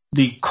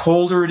 the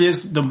colder it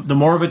is, the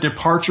more of a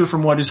departure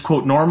from what is,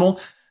 quote, normal.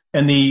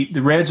 And the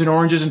reds and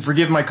oranges, and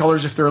forgive my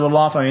colors if they're a little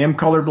off. I am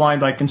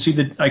colorblind.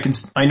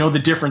 I know the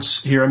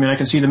difference here. I mean, I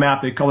can see the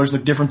map. The colors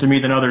look different to me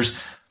than others.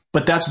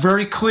 But that's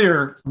very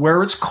clear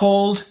where it's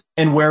cold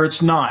and where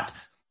it's not.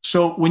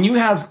 So when you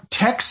have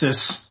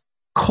Texas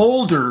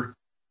colder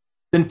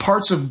than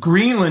parts of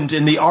Greenland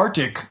in the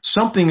Arctic,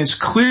 something is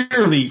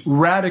clearly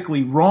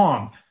radically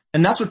wrong.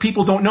 And that's what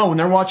people don't know when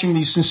they're watching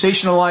these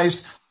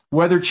sensationalized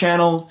Weather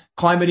Channel,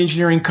 climate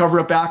engineering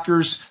cover-up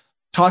actors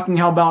talking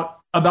about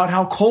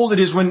how cold it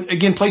is when,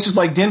 again, places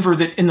like Denver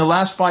that in the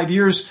last 5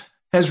 years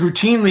has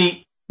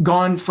routinely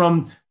gone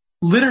from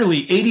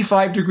literally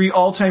 85-degree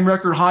all-time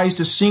record highs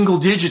to single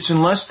digits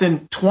in less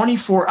than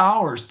 24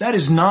 hours. That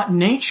is not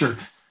nature.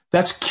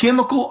 That's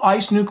chemical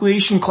ice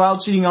nucleation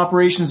cloud seeding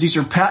operations. These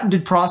are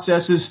patented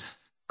processes,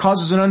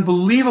 causes an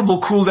unbelievable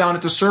cool down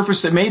at the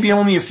surface that may be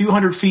only a few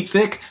hundred feet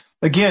thick.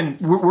 Again,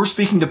 we're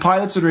speaking to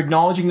pilots that are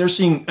acknowledging they're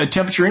seeing a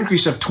temperature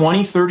increase of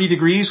 20, 30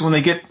 degrees when they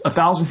get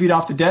 1,000 feet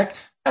off the deck.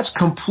 That's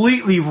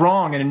completely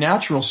wrong and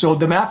unnatural. So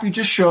the map you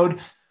just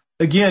showed,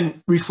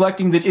 again,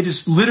 reflecting that it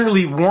is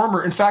literally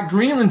warmer. In fact,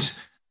 Greenland,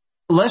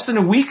 less than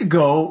a week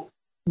ago,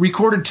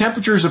 recorded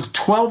temperatures of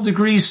 12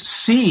 degrees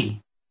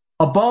C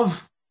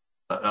above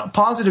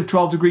positive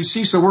 12 degrees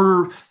C. So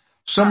we're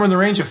somewhere in the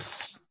range of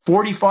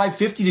 45,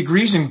 50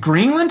 degrees in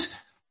Greenland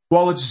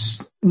while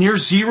it's near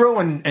zero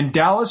in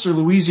Dallas or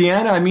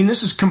Louisiana. I mean,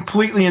 this is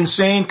completely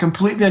insane,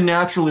 completely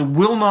unnatural. It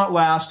will not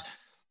last.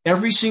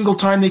 Every single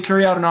time they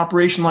carry out an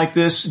operation like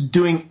this,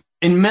 doing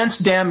immense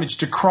damage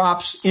to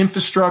crops,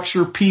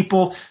 infrastructure,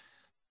 people,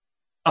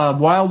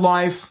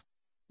 wildlife.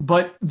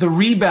 But the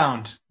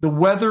rebound, the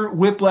weather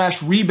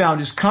whiplash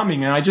rebound is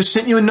coming. And I just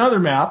sent you another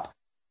map.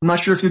 I'm not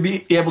sure if you'll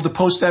be able to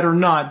post that or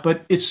not,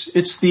 but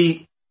it's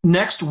the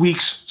next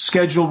week's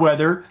scheduled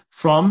weather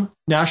from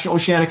National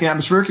Oceanic and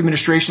Atmospheric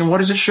Administration. What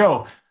does it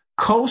show?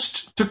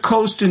 Coast to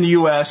coast in the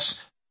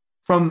U.S.,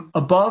 from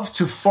above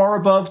to far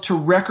above to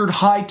record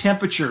high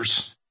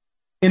temperatures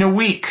in a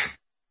week.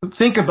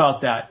 Think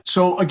about that.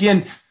 So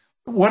again,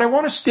 what I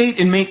want to state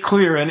and make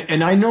clear,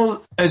 and I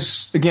know,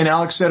 as again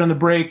Alex said on the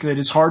break, that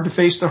it's hard to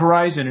face the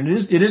horizon. And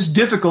it is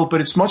difficult,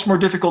 but it's much more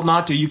difficult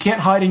not to. You can't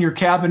hide in your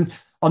cabin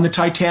on the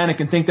Titanic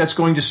and think that's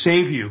going to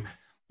save you.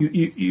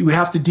 You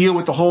have to deal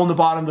with the hole in the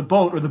bottom of the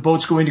boat or the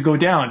boat's going to go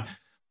down.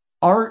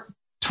 Our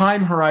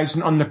time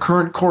horizon on the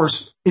current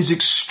course is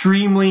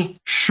extremely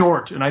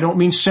short, and I don't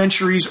mean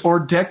centuries or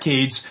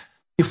decades.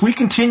 If we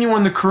continue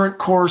on the current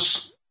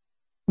course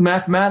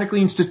mathematically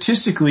and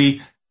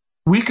statistically,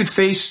 we could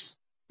face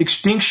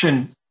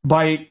extinction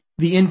by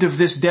the end of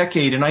this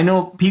decade. And I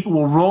know people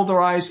will roll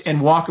their eyes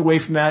and walk away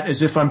from that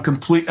as if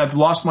I've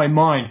lost my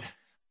mind.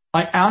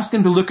 I asked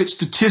them to look at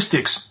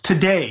statistics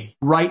today,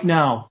 right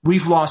now.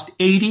 We've lost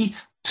 80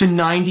 to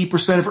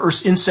 90% of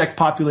Earth's insect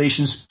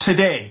populations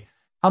today.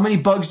 How many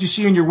bugs do you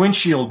see in your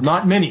windshield?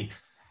 Not many.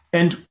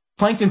 And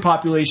plankton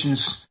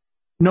populations,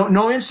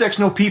 no insects,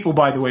 no people,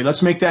 by the way.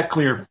 Let's make that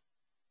clear.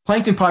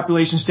 Plankton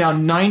populations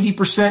down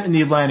 90% in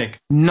the Atlantic.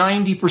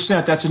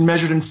 90%. That's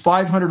measured in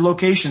 500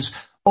 locations.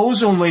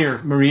 Ozone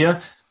layer,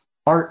 Maria.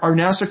 Our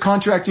NASA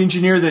contract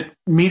engineer that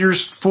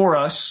meters for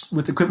us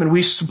with equipment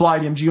we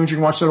supplied him,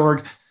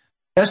 geoengineeringwatch.org,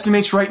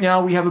 estimates right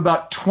now we have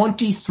about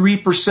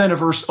 23%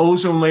 of Earth's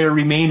ozone layer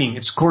remaining.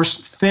 It's, of course,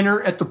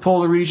 thinner at the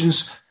polar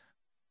regions,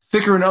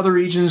 thicker in other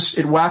regions.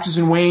 It waxes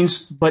and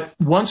wanes. But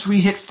once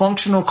we hit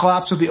functional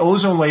collapse of the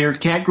ozone layer,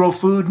 it can't grow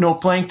food, no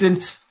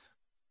plankton.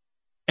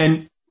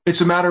 And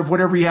it's a matter of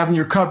whatever you have in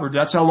your cupboard.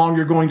 That's how long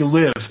you're going to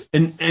live.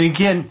 And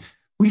again,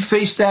 we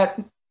face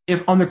that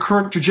on the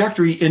current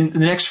trajectory in the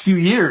next few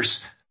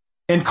years.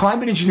 And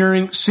climate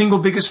engineering, single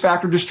biggest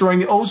factor destroying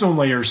the ozone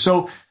layer.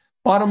 So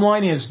bottom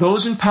line is,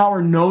 those in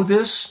power know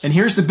this, and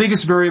here's the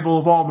biggest variable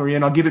of all, Maria,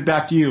 and I'll give it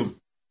back to you.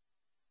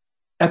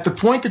 At the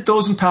point that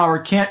those in power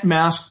can't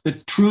mask the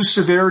true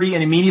severity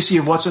and immediacy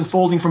of what's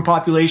unfolding from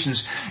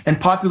populations,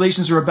 and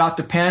populations are about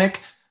to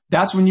panic,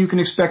 that's when you can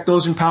expect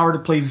those in power to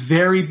play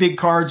very big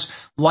cards,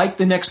 like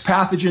the next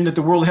pathogen that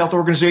the World Health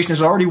Organization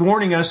is already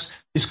warning us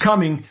is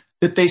coming,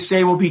 that they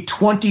say will be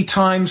 20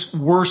 times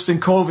worse than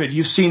COVID.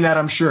 You've seen that,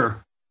 I'm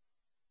sure.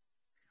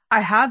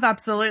 I have,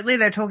 absolutely.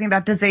 They're talking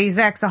about disease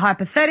X, a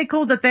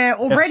hypothetical that they're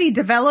already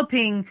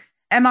developing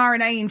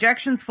mRNA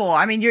injections for.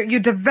 I mean,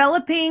 you're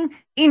developing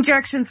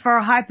injections for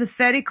a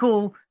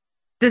hypothetical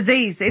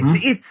disease.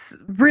 It's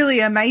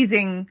really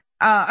amazing,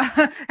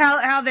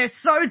 how they're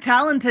so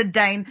talented,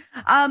 Dane.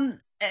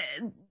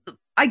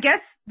 I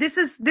guess this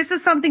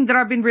is something that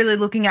I've been really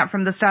looking at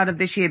from the start of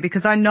this year,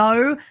 because I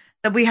know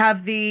that we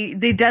have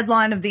the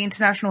deadline of the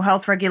international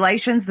health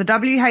regulations. The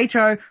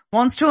WHO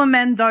wants to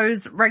amend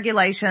those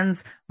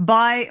regulations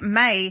by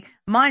May.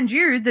 Mind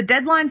you, the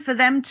deadline for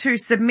them to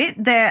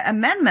submit their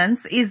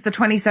amendments is the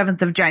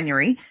 27th of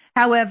January.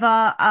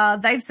 However,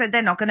 they've said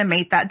they're not going to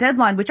meet that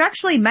deadline, which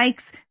actually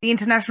makes the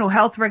international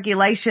health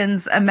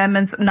regulations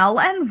amendments null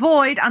and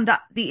void under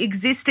the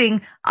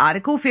existing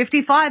Article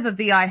 55 of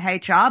the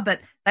IHR, but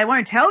they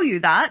won't tell you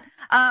that.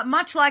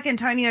 Much like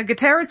Antonio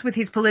Guterres with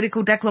his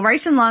political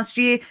declaration last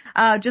year,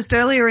 just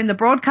earlier in the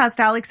broadcast,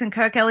 Alex and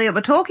Kirk Elliott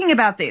were talking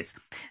about this.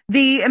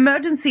 The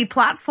emergency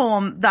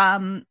platform,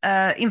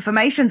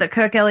 information that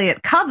Kirk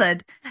Elliott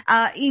covered,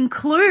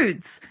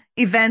 includes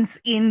events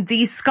in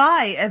the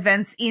sky,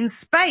 events in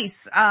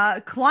space,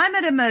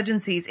 climate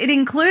emergencies. It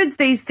includes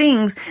these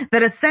things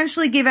that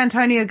essentially give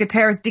Antonio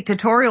Guterres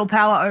dictatorial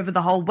power over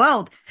the whole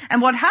world. And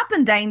what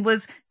happened, Dane,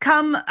 was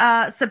come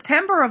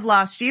September of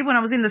last year, when I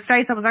was in the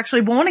States, I was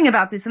actually warning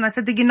about this, and I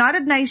said the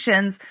United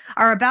Nations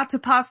are about to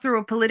pass through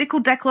a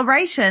political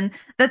declaration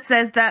that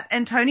says that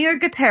Antonio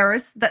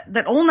Guterres,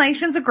 that all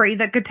nations agree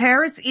that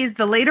Guterres is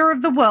the leader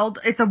of the world.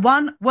 It's a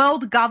one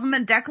world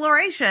government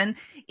declaration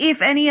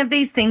if any of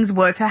these things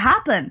were to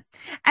happen.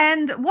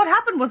 And what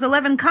happened was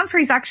 11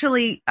 countries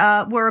actually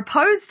were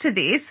opposed to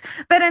this,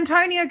 but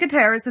Antonio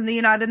Guterres and the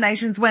United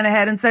Nations went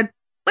ahead and said,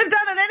 we've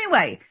done it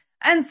anyway.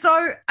 And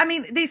so, I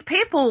mean, these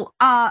people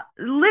are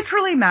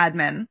literally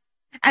madmen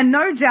and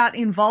no doubt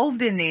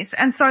involved in this.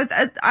 And so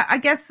I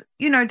guess,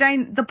 you know,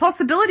 Dane, the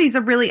possibilities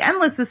are really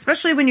endless,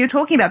 especially when you're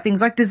talking about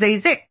things like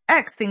disease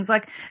X, things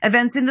like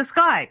events in the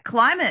sky,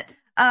 climate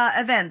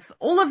events.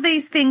 All of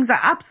these things are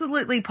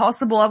absolutely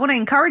possible. I want to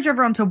encourage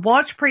everyone to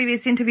watch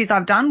previous interviews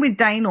I've done with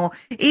Dane, or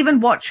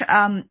even watch,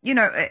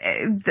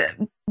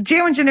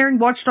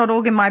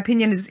 geoengineeringwatch.org, in my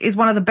opinion, is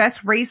one of the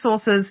best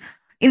resources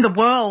in the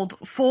world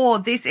for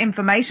this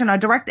information. I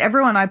direct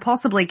everyone I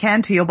possibly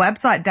can to your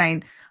website,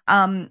 Dane.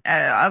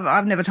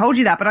 I've never told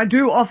you that, but I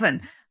do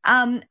often.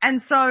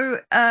 And so,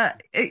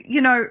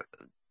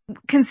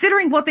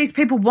 considering what these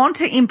people want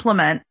to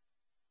implement,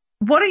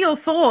 what are your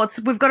thoughts?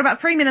 We've got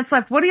about 3 minutes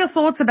left. What are your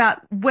thoughts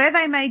about where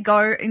they may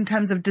go in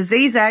terms of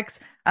disease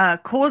X,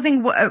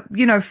 causing,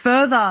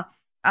 further,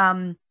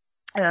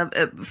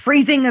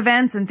 freezing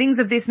events and things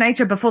of this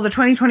nature before the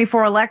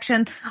 2024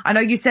 election? I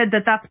know you said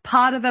that that's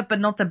part of it, but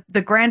not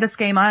the grander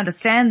scheme. I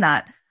understand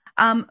that.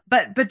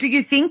 But do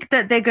you think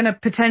that they're going to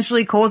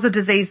potentially cause a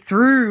disease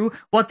through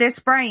what they're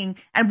spraying?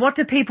 And what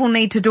do people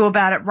need to do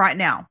about it right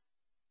now?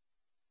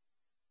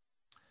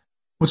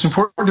 What's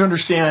important to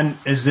understand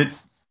is that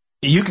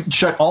you can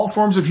shut all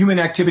forms of human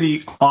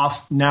activity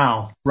off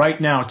now,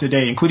 right now,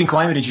 today, including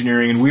climate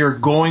engineering, and we are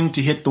going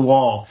to hit the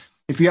wall.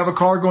 If you have a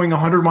car going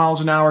 100 miles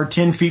an hour,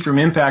 10 feet from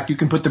impact, you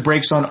can put the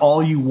brakes on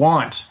all you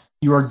want.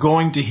 You are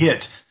going to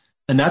hit.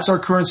 And that's our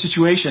current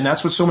situation.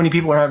 That's what so many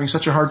people are having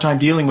such a hard time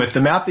dealing with.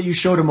 The map that you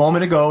showed a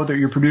moment ago, that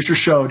your producer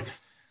showed,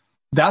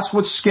 that's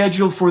what's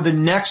scheduled for the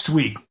next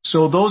week.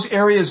 So those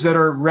areas that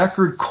are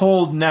record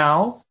cold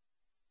now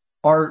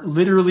are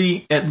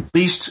literally at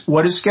least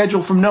what is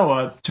scheduled from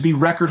NOAA to be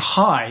record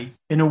high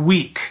in a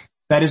week.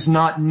 That is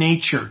not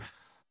nature.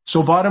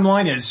 So bottom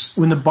line is,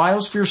 when the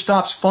biosphere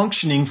stops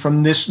functioning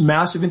from this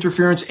massive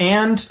interference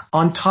and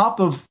on top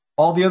of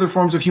all the other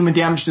forms of human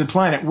damage to the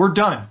planet, we're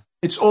done.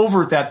 It's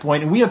over at that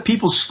point. And we have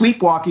people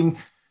sleepwalking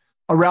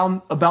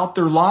around about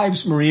their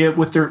lives, Maria,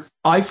 with their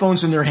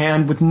iPhones in their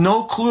hand with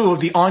no clue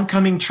of the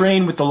oncoming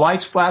train with the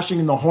lights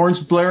flashing and the horns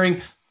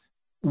blaring.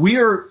 We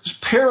are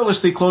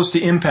perilously close to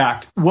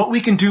impact. What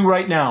we can do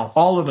right now,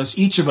 all of us,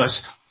 each of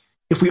us,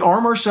 if we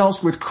arm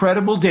ourselves with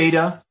credible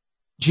data,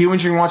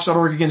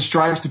 geoengineeringwatch.org again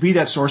strives to be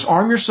that source.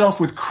 Arm yourself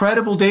with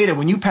credible data.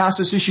 When you pass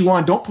this issue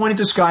on, don't point at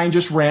the sky and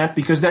just rant,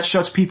 because that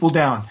shuts people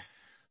down.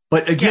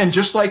 But again,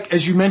 just like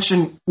as you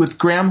mentioned with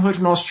Graham Hood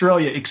from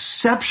Australia,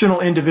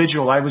 exceptional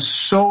individual. I was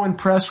so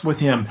impressed with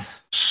him,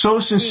 so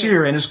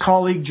sincere, and his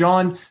colleague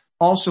John,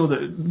 also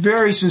the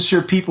very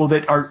sincere people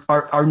that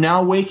are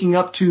now waking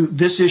up to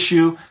this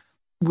issue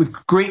with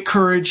great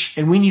courage,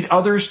 and we need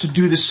others to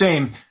do the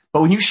same.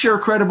 But when you share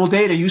credible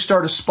data, you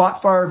start a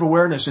spot fire of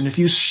awareness. And if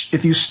you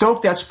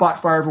stoke that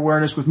spot fire of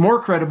awareness with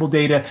more credible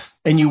data,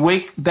 and you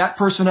wake that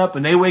person up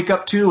and they wake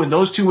up too, and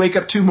those two wake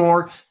up two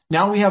more,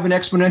 now we have an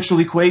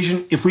exponential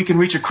equation. If we can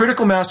reach a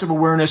critical mass of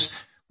awareness,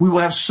 we will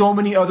have so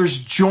many others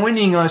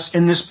joining us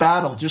in this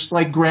battle, just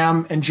like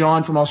Graham and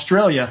John from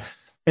Australia.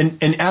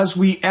 And as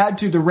we add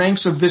to the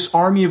ranks of this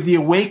army of the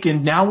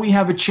awakened, now we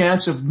have a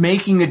chance of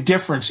making a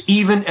difference,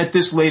 even at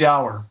this late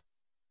hour.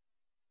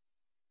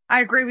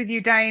 I agree with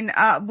you, Dane.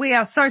 We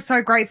are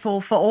so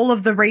grateful for all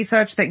of the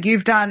research that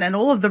you've done and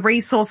all of the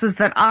resources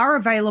that are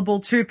available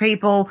to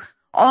people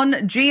on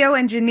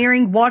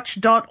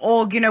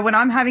geoengineeringwatch.org. You know, when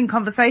I'm having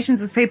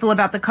conversations with people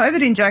about the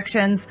COVID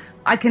injections,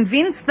 I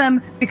convince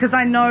them because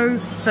I know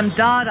some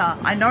data.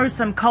 I know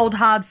some cold,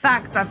 hard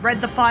facts. I've read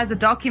the Pfizer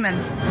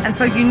documents. And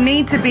so you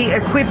need to be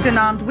equipped and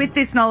armed with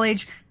this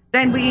knowledge.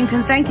 Dane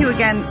Wigington, thank you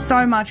again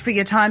so much for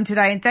your time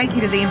today. And thank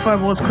you to the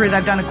InfoWars crew.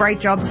 They've done a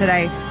great job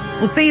today.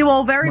 We'll see you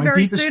all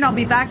very soon. I'll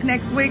be back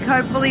next week,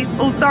 hopefully.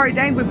 Oh, sorry,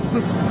 Dane,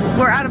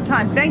 we're out of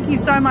time. Thank you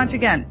so much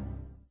again.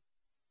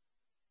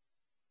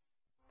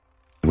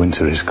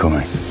 Winter is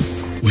coming.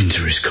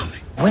 Winter is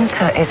coming.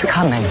 Winter is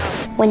coming.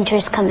 Winter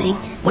is coming.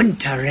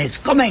 Winter is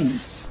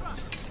coming.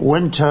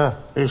 Winter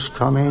is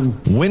coming.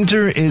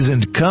 Winter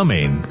isn't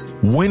coming.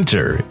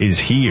 Winter is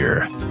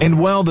here. And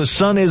while the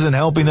sun isn't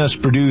helping us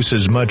produce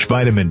as much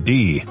vitamin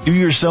D, do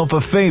yourself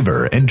a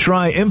favor and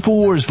try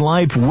InfoWars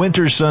Life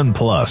Winter Sun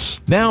Plus.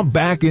 Now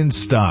back in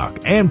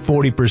stock and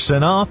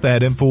 40% off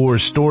at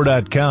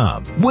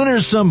InfoWarsStore.com. Winter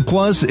Sun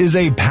Plus is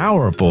a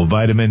powerful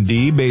vitamin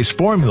D based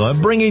formula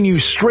bringing you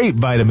straight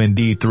vitamin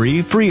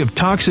D3 free of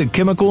toxic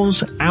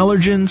chemicals,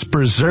 allergens,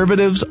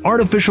 preservatives,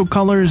 artificial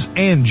colors,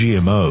 and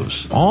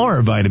GMOs.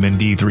 Our vitamin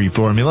D3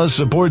 formula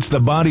supports the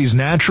body's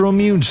natural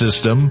immune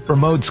system,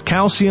 promotes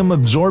calcium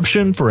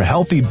absorption for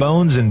healthy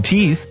bones and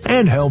teeth,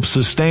 and helps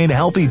sustain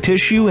healthy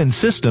tissue and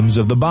systems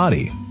of the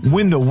body.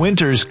 When the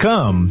winters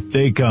come,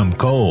 they come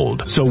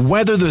cold. So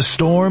weather the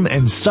storm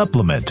and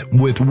supplement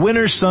with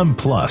Winter Sun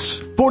Plus.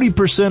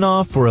 40%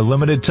 off for a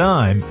limited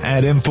time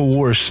at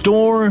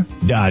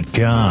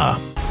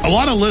InfoWarsStore.com. A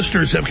lot of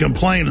listeners have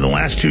complained in the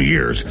last 2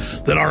 years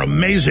that our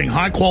amazing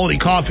high-quality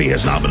coffee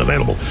has not been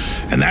available.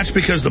 And that's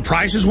because the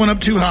prices went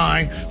up too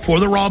high for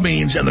the raw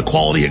beans and the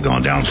quality had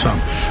gone down some.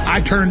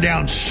 I turned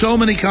down so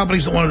many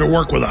companies that wanted to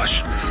work with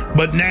us.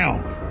 But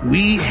now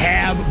we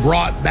have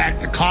brought back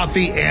the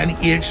coffee, and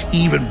it's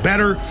even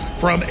better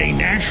from a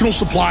national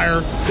supplier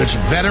that's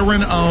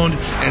veteran-owned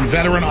and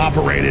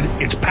veteran-operated.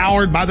 It's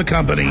powered by the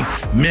company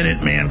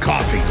Minuteman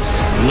Coffee.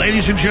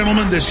 Ladies and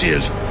gentlemen, this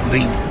is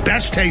the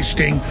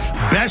best-tasting,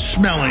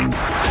 best-smelling,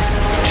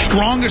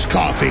 strongest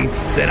coffee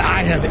that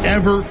I have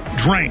ever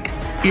drank.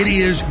 It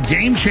is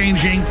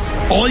game-changing.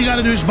 All you got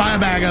to do is buy a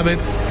bag of it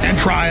and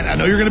try it. I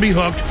know you're going to be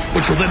hooked,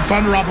 which will then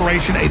fund our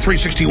Operation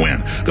A360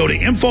 Win. Go to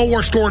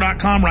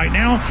InfoWarsStore.com right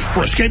now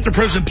for Escape the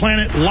Prison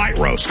Planet Light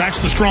Roast. That's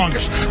the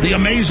strongest. The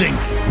amazing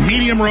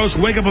Medium Roast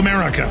Wake Up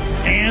America.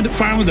 And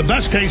finally, the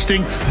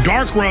best-tasting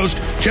Dark Roast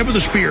Tip of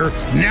the Spear,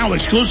 now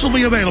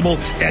exclusively available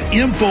at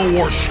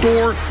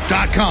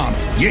InfoWarsStore.com.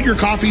 Get your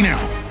coffee now.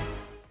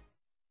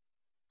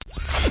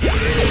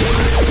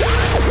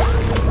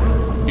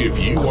 If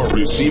you are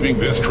receiving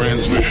this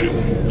transmission,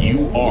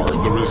 you are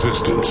the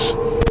resistance.